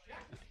go.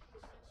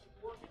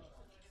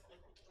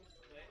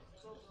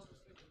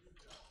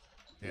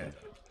 Yeah.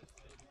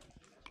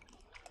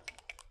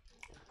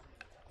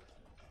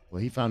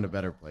 Well, he found a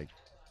better play.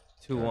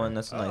 2-1.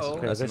 That's a nice. Uh-oh.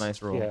 That's a This-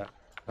 nice roll. Yeah,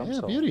 Yeah,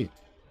 so. beauty.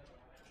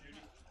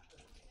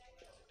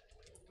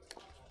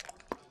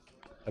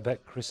 I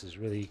bet Chris is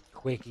really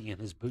quaking in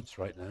his boots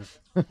right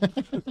now.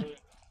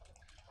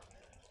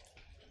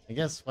 I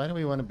guess, why do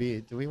we want to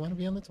be? Do we want to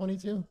be on the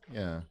 22?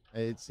 Yeah.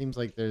 It seems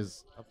like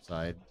there's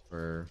upside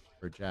for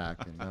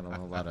Jack and not a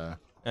whole lot of.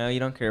 You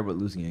don't care about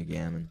losing a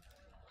gammon.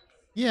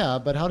 Yeah,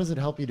 but how does it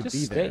help you to Just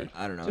be stay. there?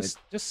 I don't know. Just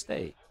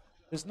stay.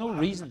 There's no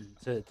reason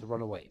to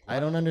run away. I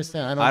don't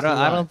understand. I see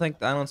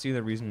why. don't see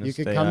the reason to You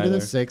stay could come to the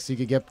either. 6, you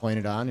could get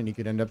pointed on, and you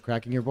could end up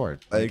cracking your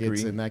board. I Like,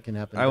 agree. And that can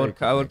happen. I very would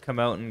quickly. come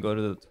out and go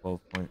to the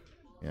 12 point.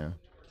 Yeah.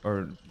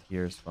 Or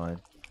here's fine.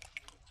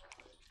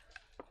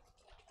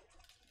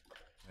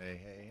 Hey,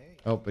 hey, hey.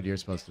 Oh, but you're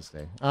supposed to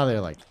stay. Oh, they're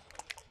like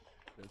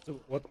So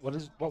what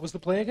was the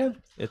play again?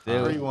 It,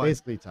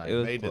 basically tied. it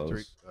was Made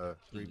close. it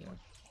 3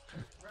 points.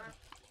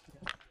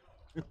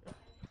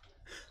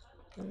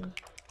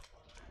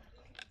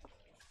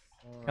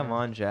 Come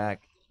on,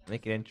 Jack.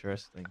 Make it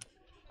interesting.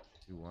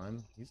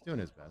 2-1. He's doing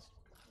his best.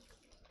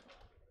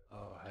 Oh,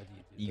 how do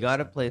you do You this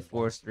gotta then? play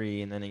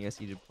 4-3, and then I guess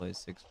you just play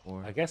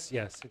 6-4. I guess,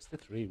 yeah, 6-3,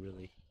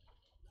 really.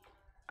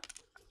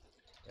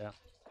 Yeah.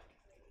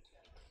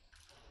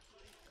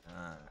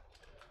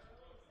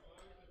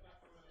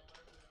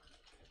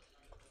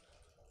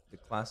 The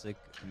classic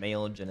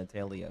male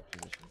genitalia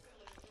position.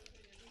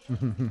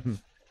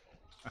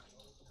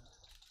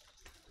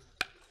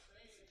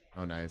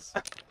 Oh, nice.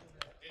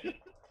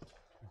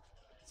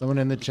 Someone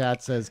in the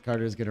chat says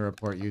Carter's going to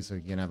report you so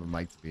he can have a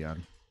mic to be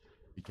on.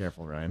 Be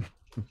careful, Ryan.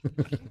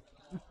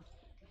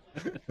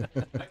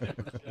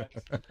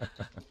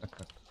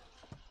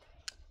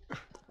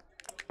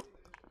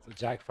 So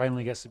Jack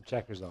finally gets some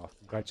checkers off.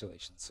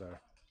 Congratulations, sir.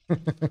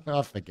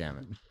 Off the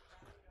gammon.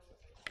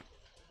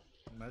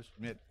 I must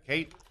admit,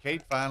 Kate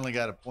finally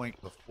got a point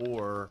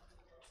before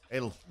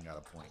Adelson got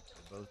a point.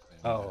 They both been,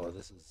 Oh,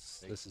 this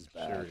is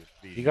bad. serious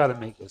beating. You got to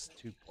make this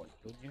 2 point,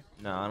 don't you?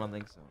 No, I don't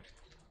think so.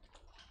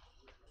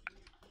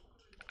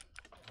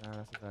 No,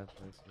 that's a bad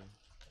place here.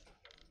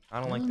 I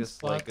don't like Mm, this.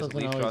 slot Like, as doesn't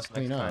lead always cross next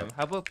clean up. time.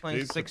 How about playing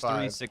Leaves to 6-3,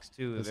 5.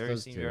 6-2? This Very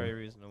does seem too. very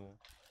reasonable.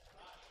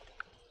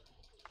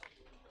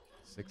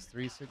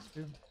 6-3,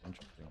 6-2?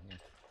 Interesting. Yeah,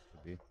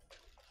 could be.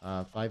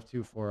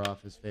 5-2, 4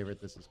 off his favorite.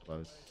 This is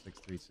close.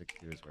 6-3,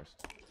 6-2 is worst.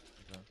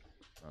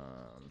 I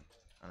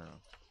don't know.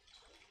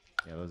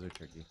 Yeah, those are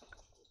tricky.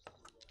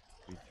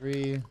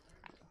 3-3.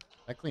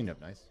 That cleaned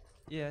up nice.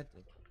 Yeah, it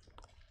did.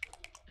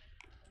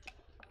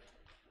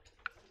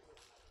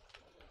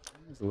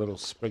 There's a little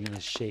spring in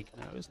his shake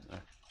now, isn't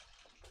there?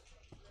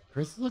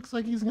 Chris looks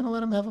like he's gonna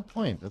let him have a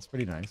point. That's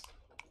pretty nice.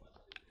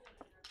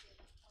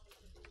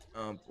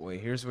 Oh boy,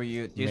 here's where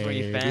you fancy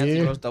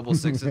Maybe. those double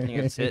sixes and he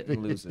gets hit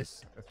and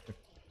loses.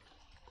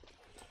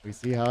 We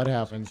see how it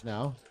happens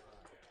now.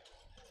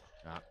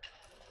 Ah,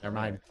 never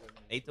mind.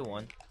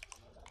 8-1.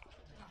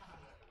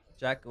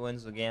 Jack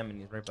wins the gammon.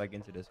 He's right back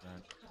into this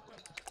match.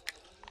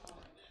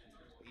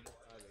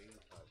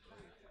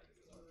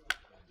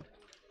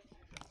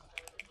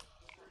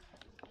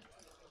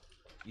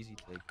 Easy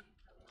take.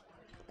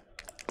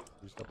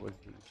 Who's doubling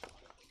these?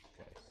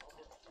 Okay.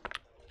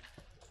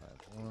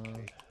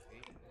 5-1.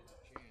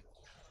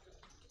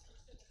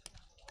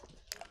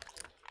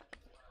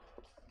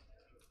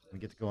 We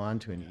get to go on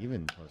to an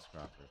even post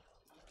Crawford.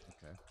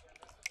 Okay.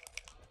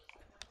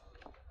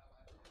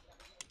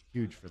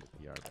 Huge for the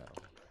PR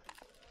battle.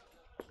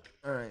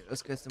 All right,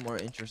 let's get some more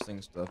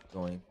interesting stuff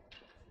going.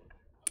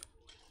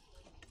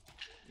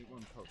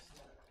 One post.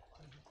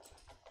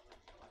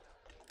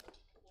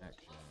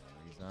 Action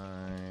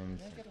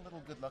resigns. Can I get a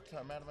little good luck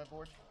time out of my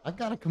board? I've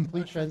got a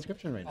complete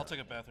transcription right now. I'll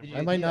take a bathroom.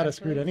 I might not have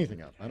screwed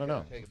anything up. I don't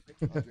know.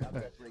 I've got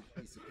that great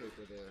piece of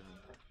paper there.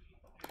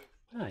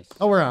 Nice.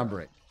 Oh, we're on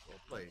break. Well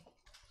played.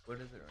 What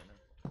is it right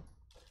now?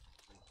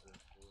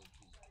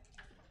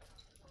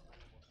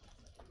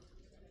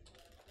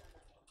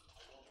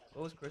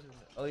 What was Chris's?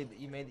 Oh, he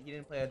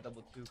didn't play a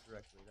double two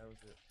correctly. That was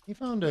it. He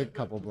found a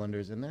couple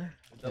blunders in there.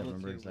 I The can't double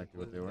remember two exactly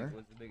was what they the were. big-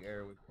 Was the big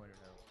error we pointed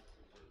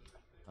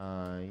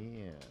out.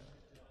 Yeah.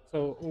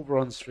 So over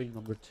on stream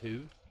number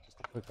 2, just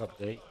a quick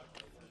update.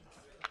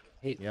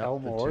 Kate Yep,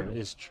 Elmore the 2.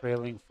 is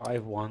trailing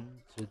 5-1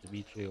 to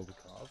Dmitry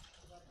Obakov.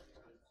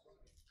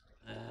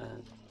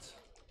 And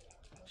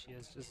she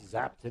has just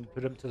zapped him,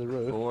 put him to the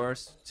roof.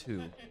 Force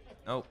 2.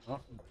 Nope.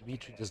 Well,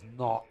 Dmitry does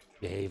not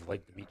behave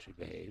like Dmitry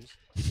behaves.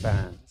 He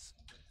bans.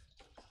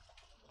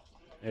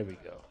 There we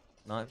go.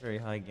 Not very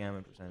high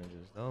gammon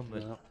percentages though,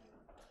 but No.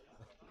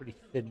 Pretty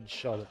thin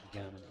shot at the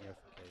gammon here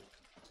for Kate.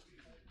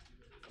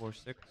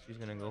 4-6. She's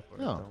gonna go for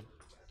it. No. Though.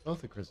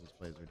 Both of Chris's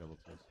plays are double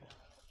twos.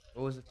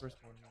 What was the first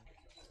one?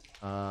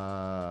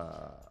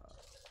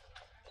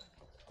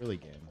 Early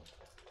game.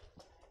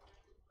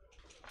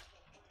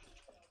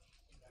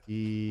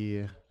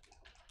 The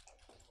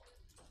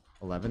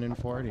 11 and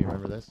 4. Do you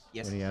remember this?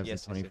 Yes, When he has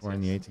yes, the yes, yes, 24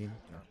 and the yes. 18.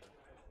 No.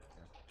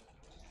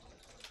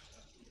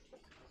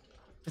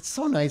 It's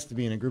so nice to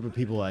be in a group of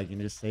people like you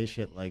can just say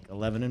shit like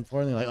 11 and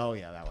 4, and they're like, "Oh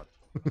yeah, that one."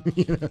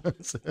 You know,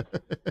 it's-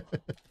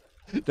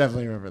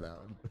 definitely remember that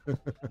one.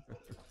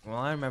 Well,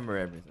 I remember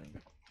everything.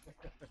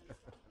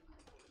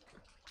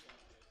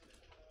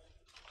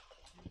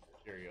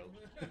 There you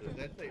go. Does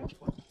that say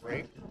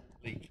break?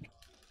 Leak.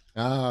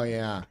 Oh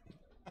yeah,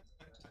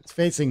 it's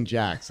facing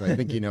Jack, so I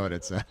think you know what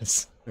it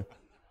says.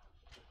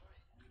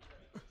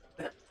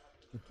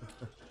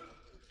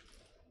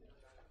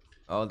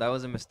 Oh, that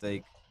was a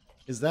mistake.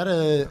 Is that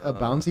a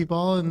bouncy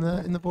ball in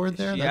the board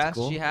there? That's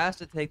cool. She has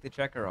to take the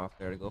checker off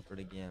there to go for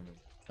the gammon.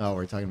 Oh,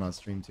 we're talking about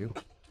stream 2.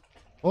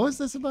 What was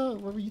this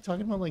about? What were you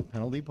talking about? Like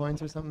penalty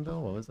points or something,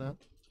 Bill? What was that?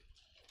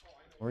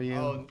 What were you?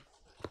 Oh,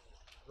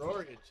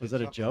 Rory had said Was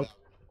that a something joke?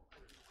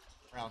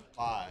 about Round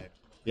 5.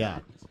 Yeah.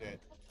 He said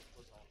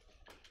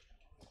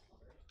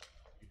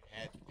you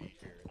had to be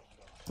here.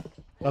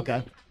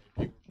 Okay.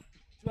 You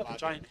have a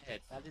giant head.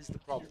 That is the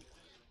problem.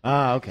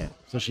 Ah, okay.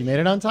 So she made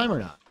it on time or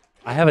not?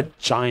 I have a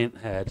giant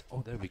head.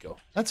 Oh, there we go.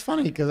 That's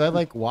funny because I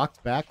like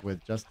walked back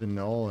with Justin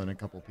Knoll and a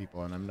couple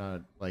people, and I'm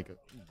not like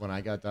when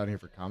I got down here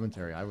for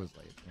commentary, I was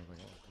late. I was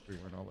like, oh, we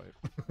weren't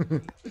all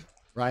late.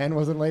 Ryan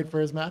wasn't late for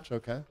his match.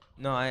 Okay.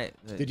 No,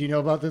 Did you know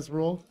about this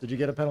rule? Did you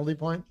get a penalty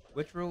point?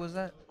 Which rule was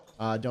that?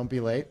 Don't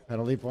be late.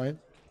 Penalty point.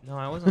 No,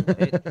 I wasn't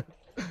late.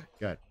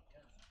 Good.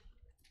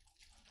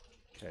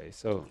 Okay,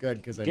 so Good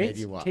because I made Kate's,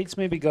 you walk. Kate's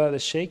maybe got a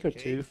shake or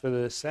two for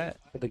the set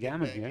for the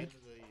gammon Back here. into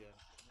the,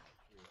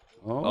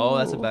 Oh,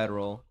 that's a bad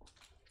roll.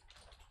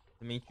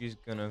 Dimitri's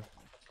gonna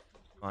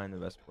find the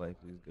best play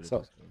because he's good So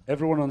at this game.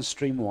 everyone on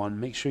stream 1,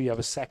 make sure you have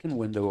a second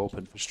window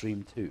open for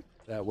stream 2.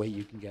 That way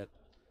you can get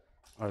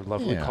our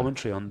lovely Yeah.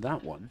 commentary on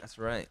that one. That's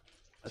right.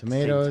 at the same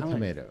Tomato, time.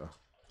 tomato.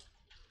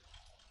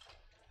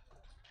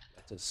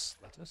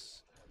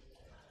 Lettuce.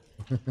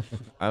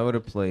 I would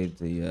have played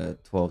the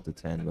 12 to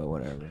 10, but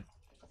whatever.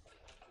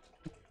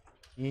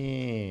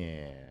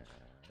 Yeah.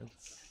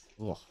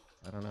 Ugh,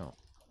 I don't know.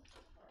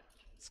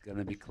 It's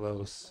gonna be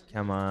close.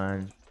 Come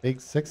on.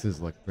 Big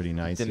sixes look pretty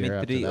nice here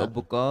after Dmitry that.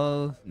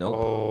 Obukov. Nope.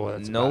 Oh,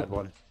 that's a nope. bad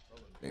one.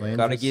 Playing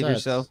Gotta for give sets.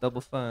 yourself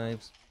double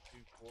fives.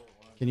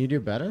 Can you do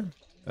better?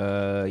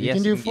 Yes,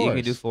 can do you can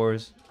do fours.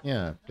 fours.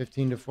 Yeah,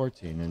 15 to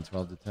 14 and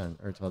 12 to 10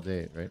 or 12 to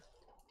 8, right?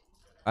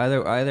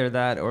 Either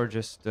that or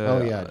just.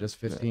 Oh yeah, just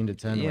 15 to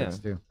 10 yeah. works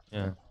too.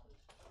 Yeah.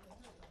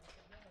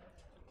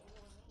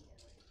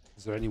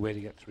 Is there any way to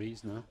get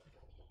threes now?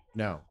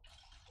 No.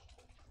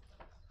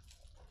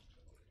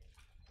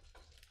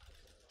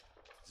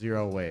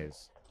 0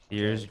 ways.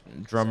 Here's Okay,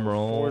 drum so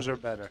roll. Fours are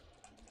better.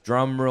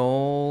 Drum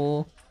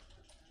roll.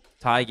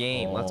 Tie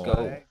game. Let's go.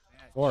 Black,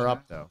 4 Jack,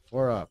 up though.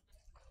 4 up.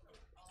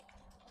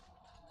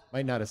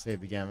 Might not have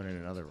saved the gammon in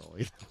another roll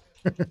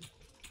either.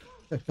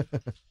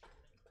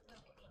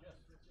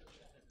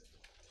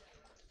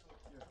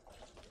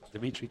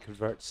 Dimitri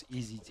converts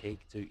easy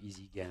take to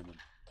easy gammon.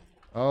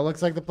 Oh,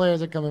 looks like the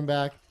players are coming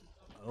back.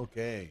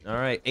 Okay. All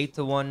right,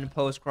 8-1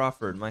 post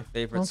Crawford. My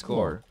favorite Oh, cool.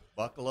 score.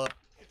 Buckle up.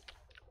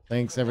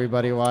 Thanks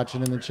everybody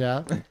watching in the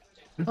chat.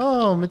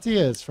 Oh,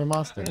 Matthias from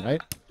Austin,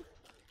 right?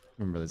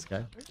 Remember this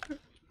guy?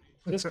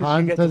 Just 'cause you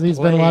Han get says to he's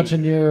been play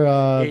watching your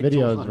 8 to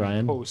videos, 1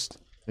 Ryan. Post.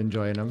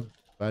 Enjoying them.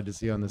 Glad to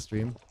see you on the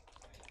stream.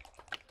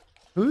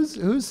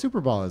 Whose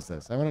Super Bowl is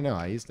this? I want to know.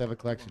 I used to have a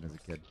collection as a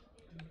kid.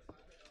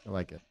 I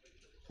like it.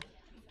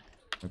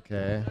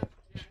 Okay.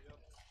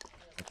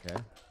 Okay.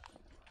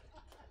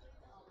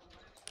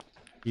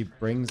 He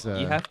brings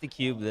You have to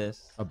cube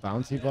this. a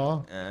bouncy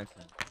ball. Okay.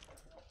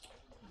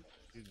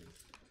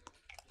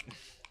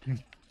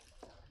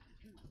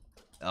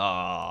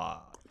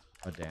 Ah,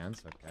 A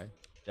dance. Okay.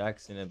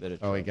 Jack's in a bit of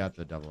Oh, he trouble. got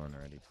the double one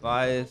already. too.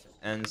 5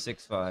 and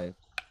 6-5.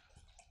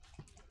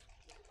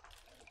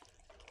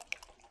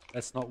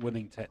 That's not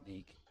winning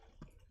technique.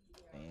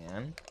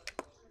 And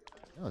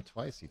Oh,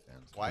 twice he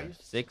fans. Twice?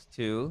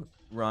 6-2.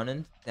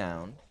 Running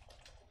down.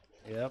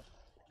 Yep.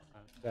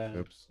 And,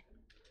 Oops.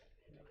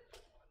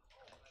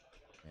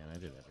 Man, I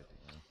did everything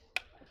wrong.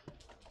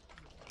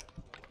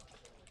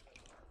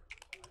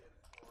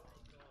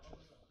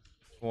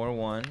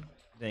 4-1.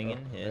 Dinging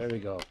there hit. we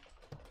go.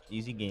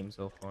 Easy game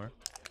so far.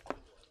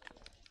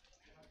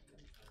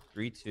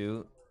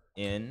 3-2.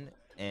 In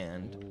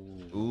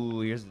and. Ooh,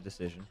 here's the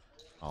decision.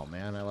 Oh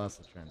man, I lost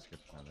the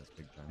transcription on this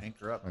big time.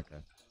 Anchor up. Okay.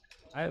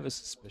 I have a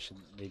suspicion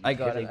that maybe I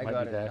got it. hitting I might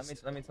got be it. Let me,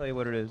 best. let me tell you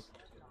what it is.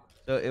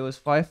 So it was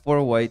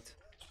 5-4 white,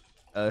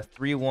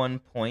 3-1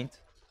 point.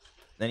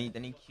 Then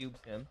he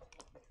cubed him.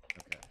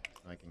 Okay.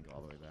 I can go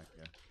all the way back.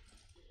 Yeah.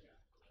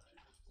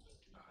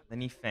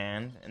 Then he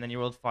fanned, and then he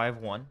rolled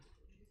 5-1.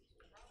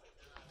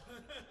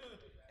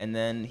 And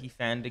then he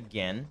fanned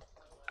again.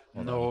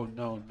 No,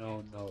 no,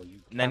 no, no. You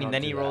And then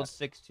cannot he do rolled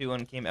that. 6-2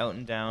 and came out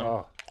and down.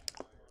 Oh.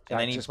 and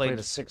then Jack he just played a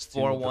 6-2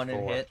 4-1 and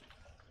before. hit.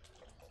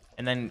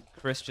 And then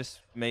Chris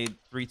just made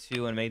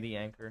 3-2 and made the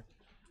anchor.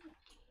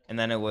 And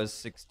then it was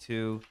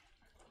 6-2,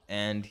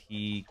 and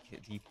he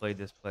played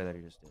this play that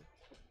he just did.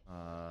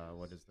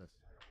 What is this?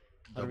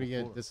 How do we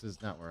get? This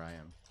is not where I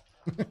am.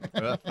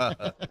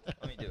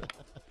 Let me do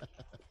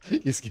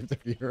it. You skipped a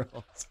few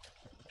rolls.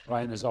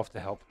 Ryan is off to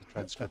help with the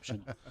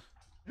transcription.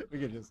 We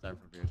can just start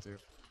from here too.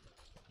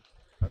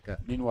 Okay.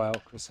 Meanwhile,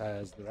 Chris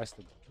has the rest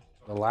of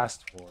the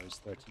last four is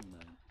 13-9.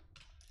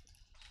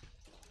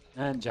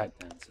 And Jack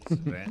dances.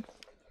 Van.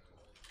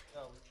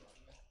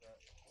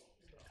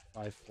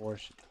 5-4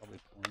 should probably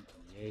point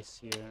on the ace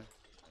here.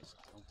 Nice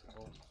and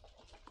comfortable.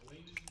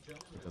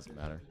 It doesn't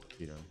matter.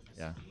 You don't.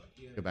 Yeah.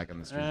 Go back on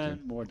the stream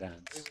And more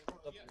dance.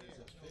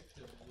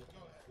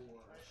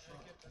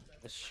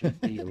 This should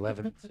be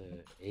 11 to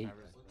 8,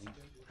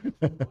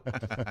 I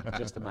think.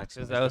 Just a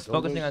maximum. Because I was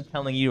focusing on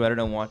telling you rather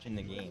than watching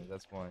the game.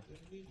 That's why.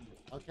 too.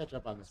 I'll catch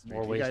up on the stream.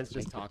 More You ways guys to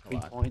just make talk the a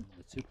lot. 3-point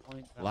and the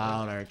 2-point.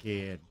 Louder,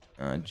 kid.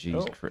 Oh,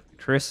 jeez. Oh.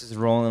 Chris is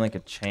rolling like a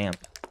champ.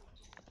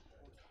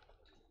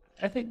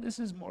 I think this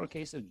is more a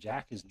case of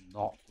Jack is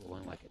not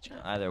rolling like a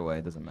champ. Either way,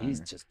 it doesn't matter. He's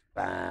just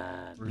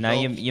bad. Now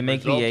you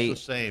make the results 8. the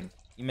same.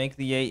 You make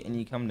the 8 and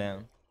you come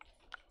down.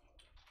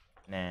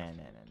 Nah.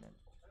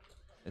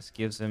 This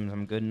gives him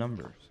some good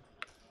numbers.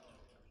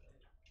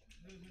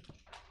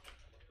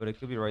 But it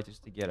could be right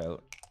just to get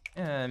out.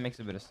 Yeah, it makes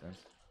a bit of sense.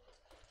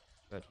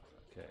 But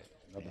Okay,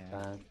 another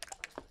Yeah. band.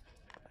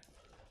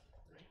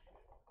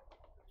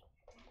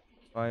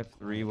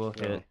 5-3 will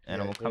Yeah, hit,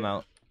 and it yeah, will come yeah.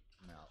 out.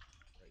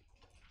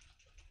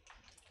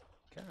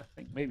 Okay, I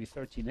think maybe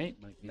 13-8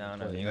 might be. No, the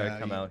no, play. you gotta Nah,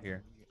 come you- out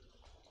here.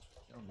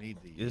 You don't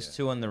need the. There's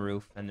 2 on the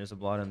roof, and there's a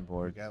blot on the We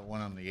board. got 1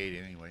 on the 8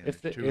 anyway. and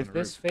If there's 2 if on the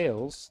this roof.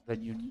 fails,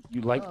 then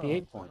you like the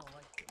 8-point.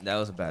 That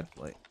was a bad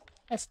play.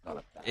 That's not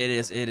a bad. It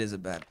is a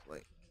bad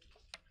play.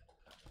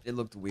 It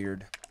looked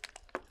weird.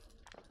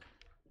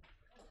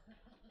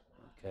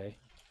 Okay.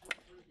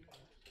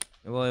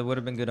 Well, it would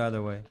have been good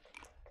either way.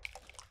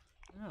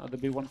 No,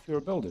 there'd be one fewer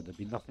builder. There'd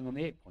be nothing on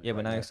the 8-point. Yeah, but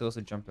right now there. you're supposed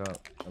to jump out.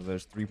 Oh,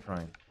 there's 3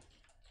 prime.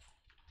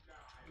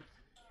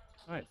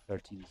 All right,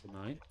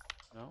 13-9.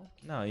 No,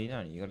 No, you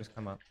don't. You gotta just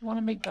come out. you want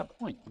to make that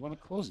point. You want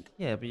to close it.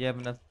 Yeah, but you have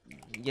enough.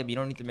 Yeah, but you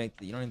don't need to make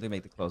the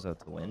closeout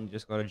to win. You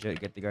just gotta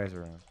get the guys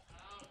around.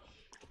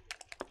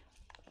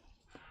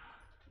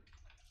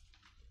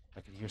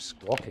 I can hear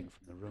squawking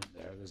from the room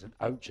there. There's an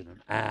ouch and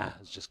an ah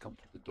has just come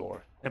through the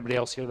door. Anybody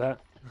else hear that?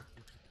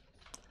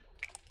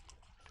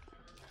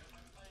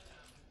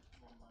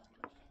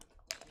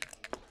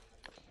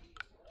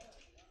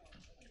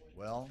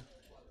 Well,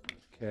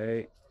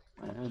 Okay,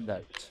 and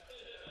out.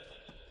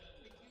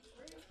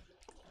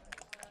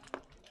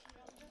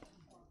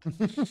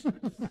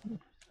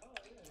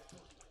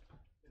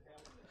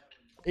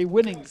 a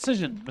winning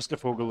decision, Mr.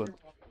 Fogelund.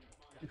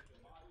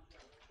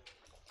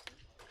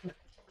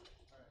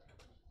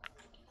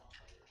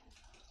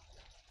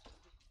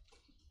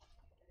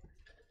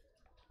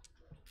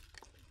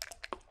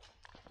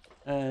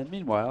 And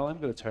meanwhile, I'm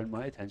going to turn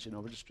my attention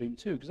over to stream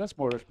 2 because that's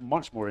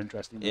much more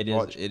interesting than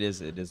watch It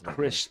is much more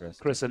Chris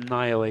interesting.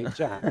 annihilate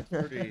Jack.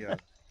 Pretty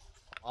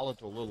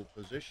volatile little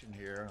position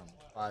here.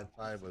 I'm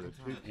 5-5 with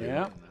a 2-2.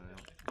 Yeah.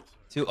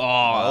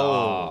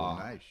 Oh,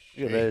 Nice.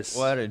 Look at shake. this.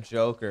 what a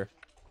joker!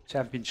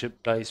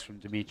 Championship dice from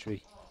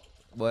Dimitri.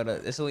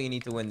 This is what you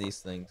need to win these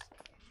things.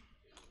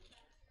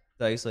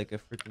 Dice like a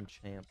freaking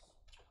champ.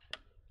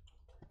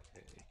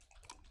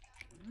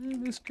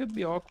 This could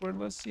be awkward.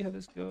 Let's see how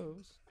this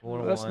goes.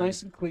 4-1. That's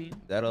nice and clean.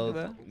 That'll Look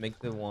at that. make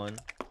the 1,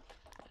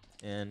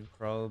 and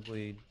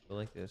probably go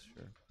like this.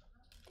 Sure.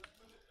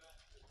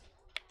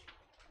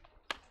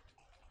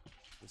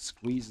 The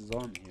squeeze is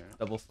on here.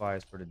 Double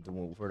 5s for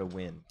the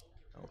win.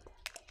 Oh,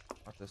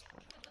 not this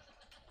one.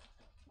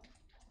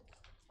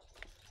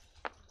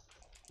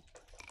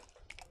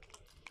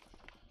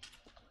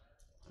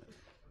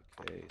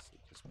 Okay, so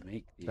just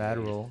make the Bad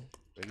roll.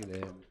 Bring it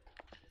in.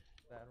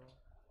 Bad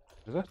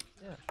roll. Is it?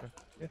 Yeah, sure.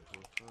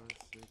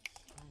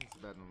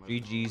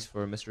 GG's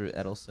for Mr.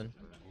 Edelson.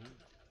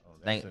 Oh,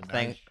 that's a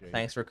nice shake.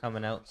 Thanks for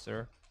coming out,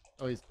 sir.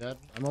 Oh, he's dead.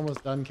 I'm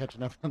almost done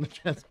catching up on the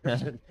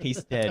transcription.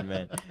 He's dead,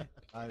 man.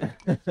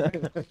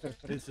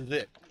 This is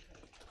it.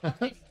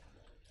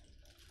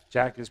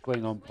 Jack is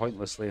playing on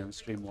pointlessly on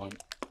stream 1.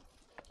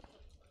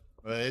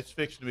 Well, it's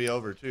fixed to be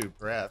over too,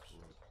 perhaps.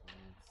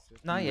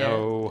 Not yet.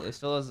 No. It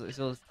still has a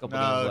couple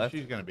games No, left.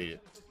 she's gonna beat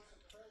it.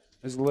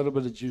 There's a little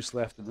bit of juice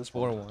left in this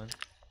one. 4-1.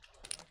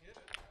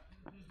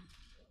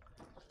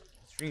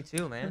 Stream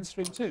 2, man. And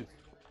stream 2.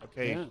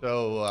 Okay, Yeah.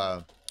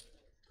 so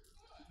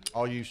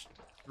all you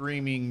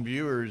streaming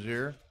viewers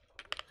here,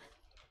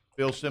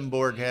 Phil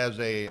Simborg has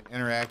a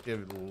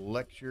interactive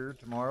lecture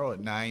tomorrow at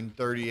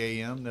 9:30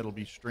 a.m. that'll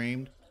be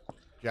streamed.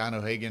 John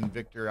O'Hagan,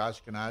 Victor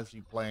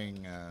Ashkenazi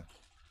playing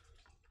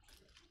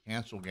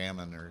Hansel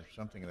Gammon or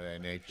something of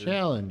that nature.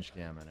 Challenge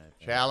Gammon, I think.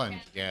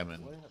 Challenge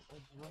Gammon.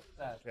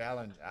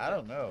 Challenge. I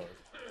don't know.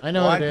 I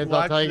know what Watch- it is. I'll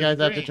watch tell you the guys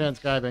after stream.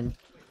 transcribing.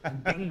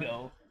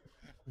 Bingo.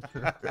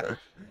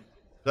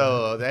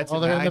 So that's Oh, at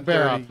they're in the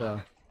bear off 9:30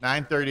 though.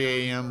 9:30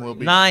 a.m. We'll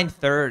be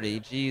 9:30.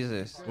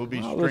 Jesus. we'll be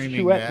Well, the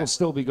streaming Chouette will that.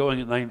 still be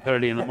going at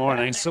 9:30 in the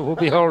morning, so we'll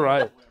be all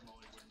right.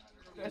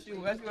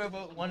 Especially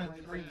about 1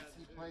 and 3.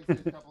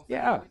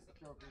 Yeah.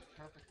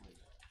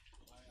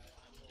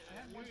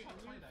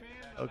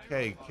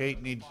 Okay,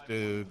 Kate needs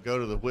to go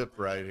to the whip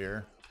right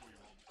here.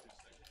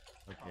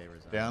 Okay,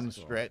 resign. Down the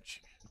Cool.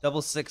 stretch.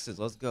 Double 6s.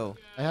 Let's go.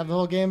 I have the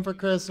whole game for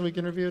Chris, so we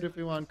can review it if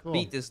we want. Cool.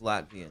 Beat this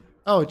Latvian.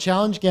 Oh,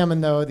 Challenge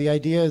Gammon, though, the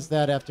idea is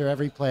that after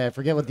every play, I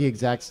forget what the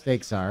exact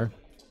stakes are,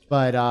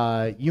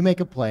 but you make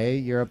a play.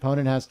 Your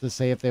opponent has to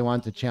say if they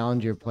want to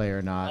challenge your play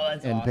or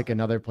not, and pick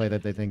another play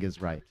that they think is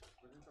right.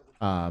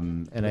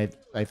 And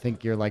I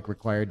think you're like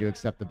required to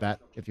accept the bet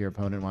if your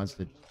opponent wants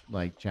to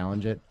like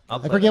challenge it. I'll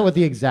I play forget that. what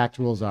the exact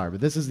rules are, but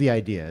this is the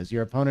idea: is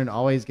your opponent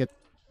always gets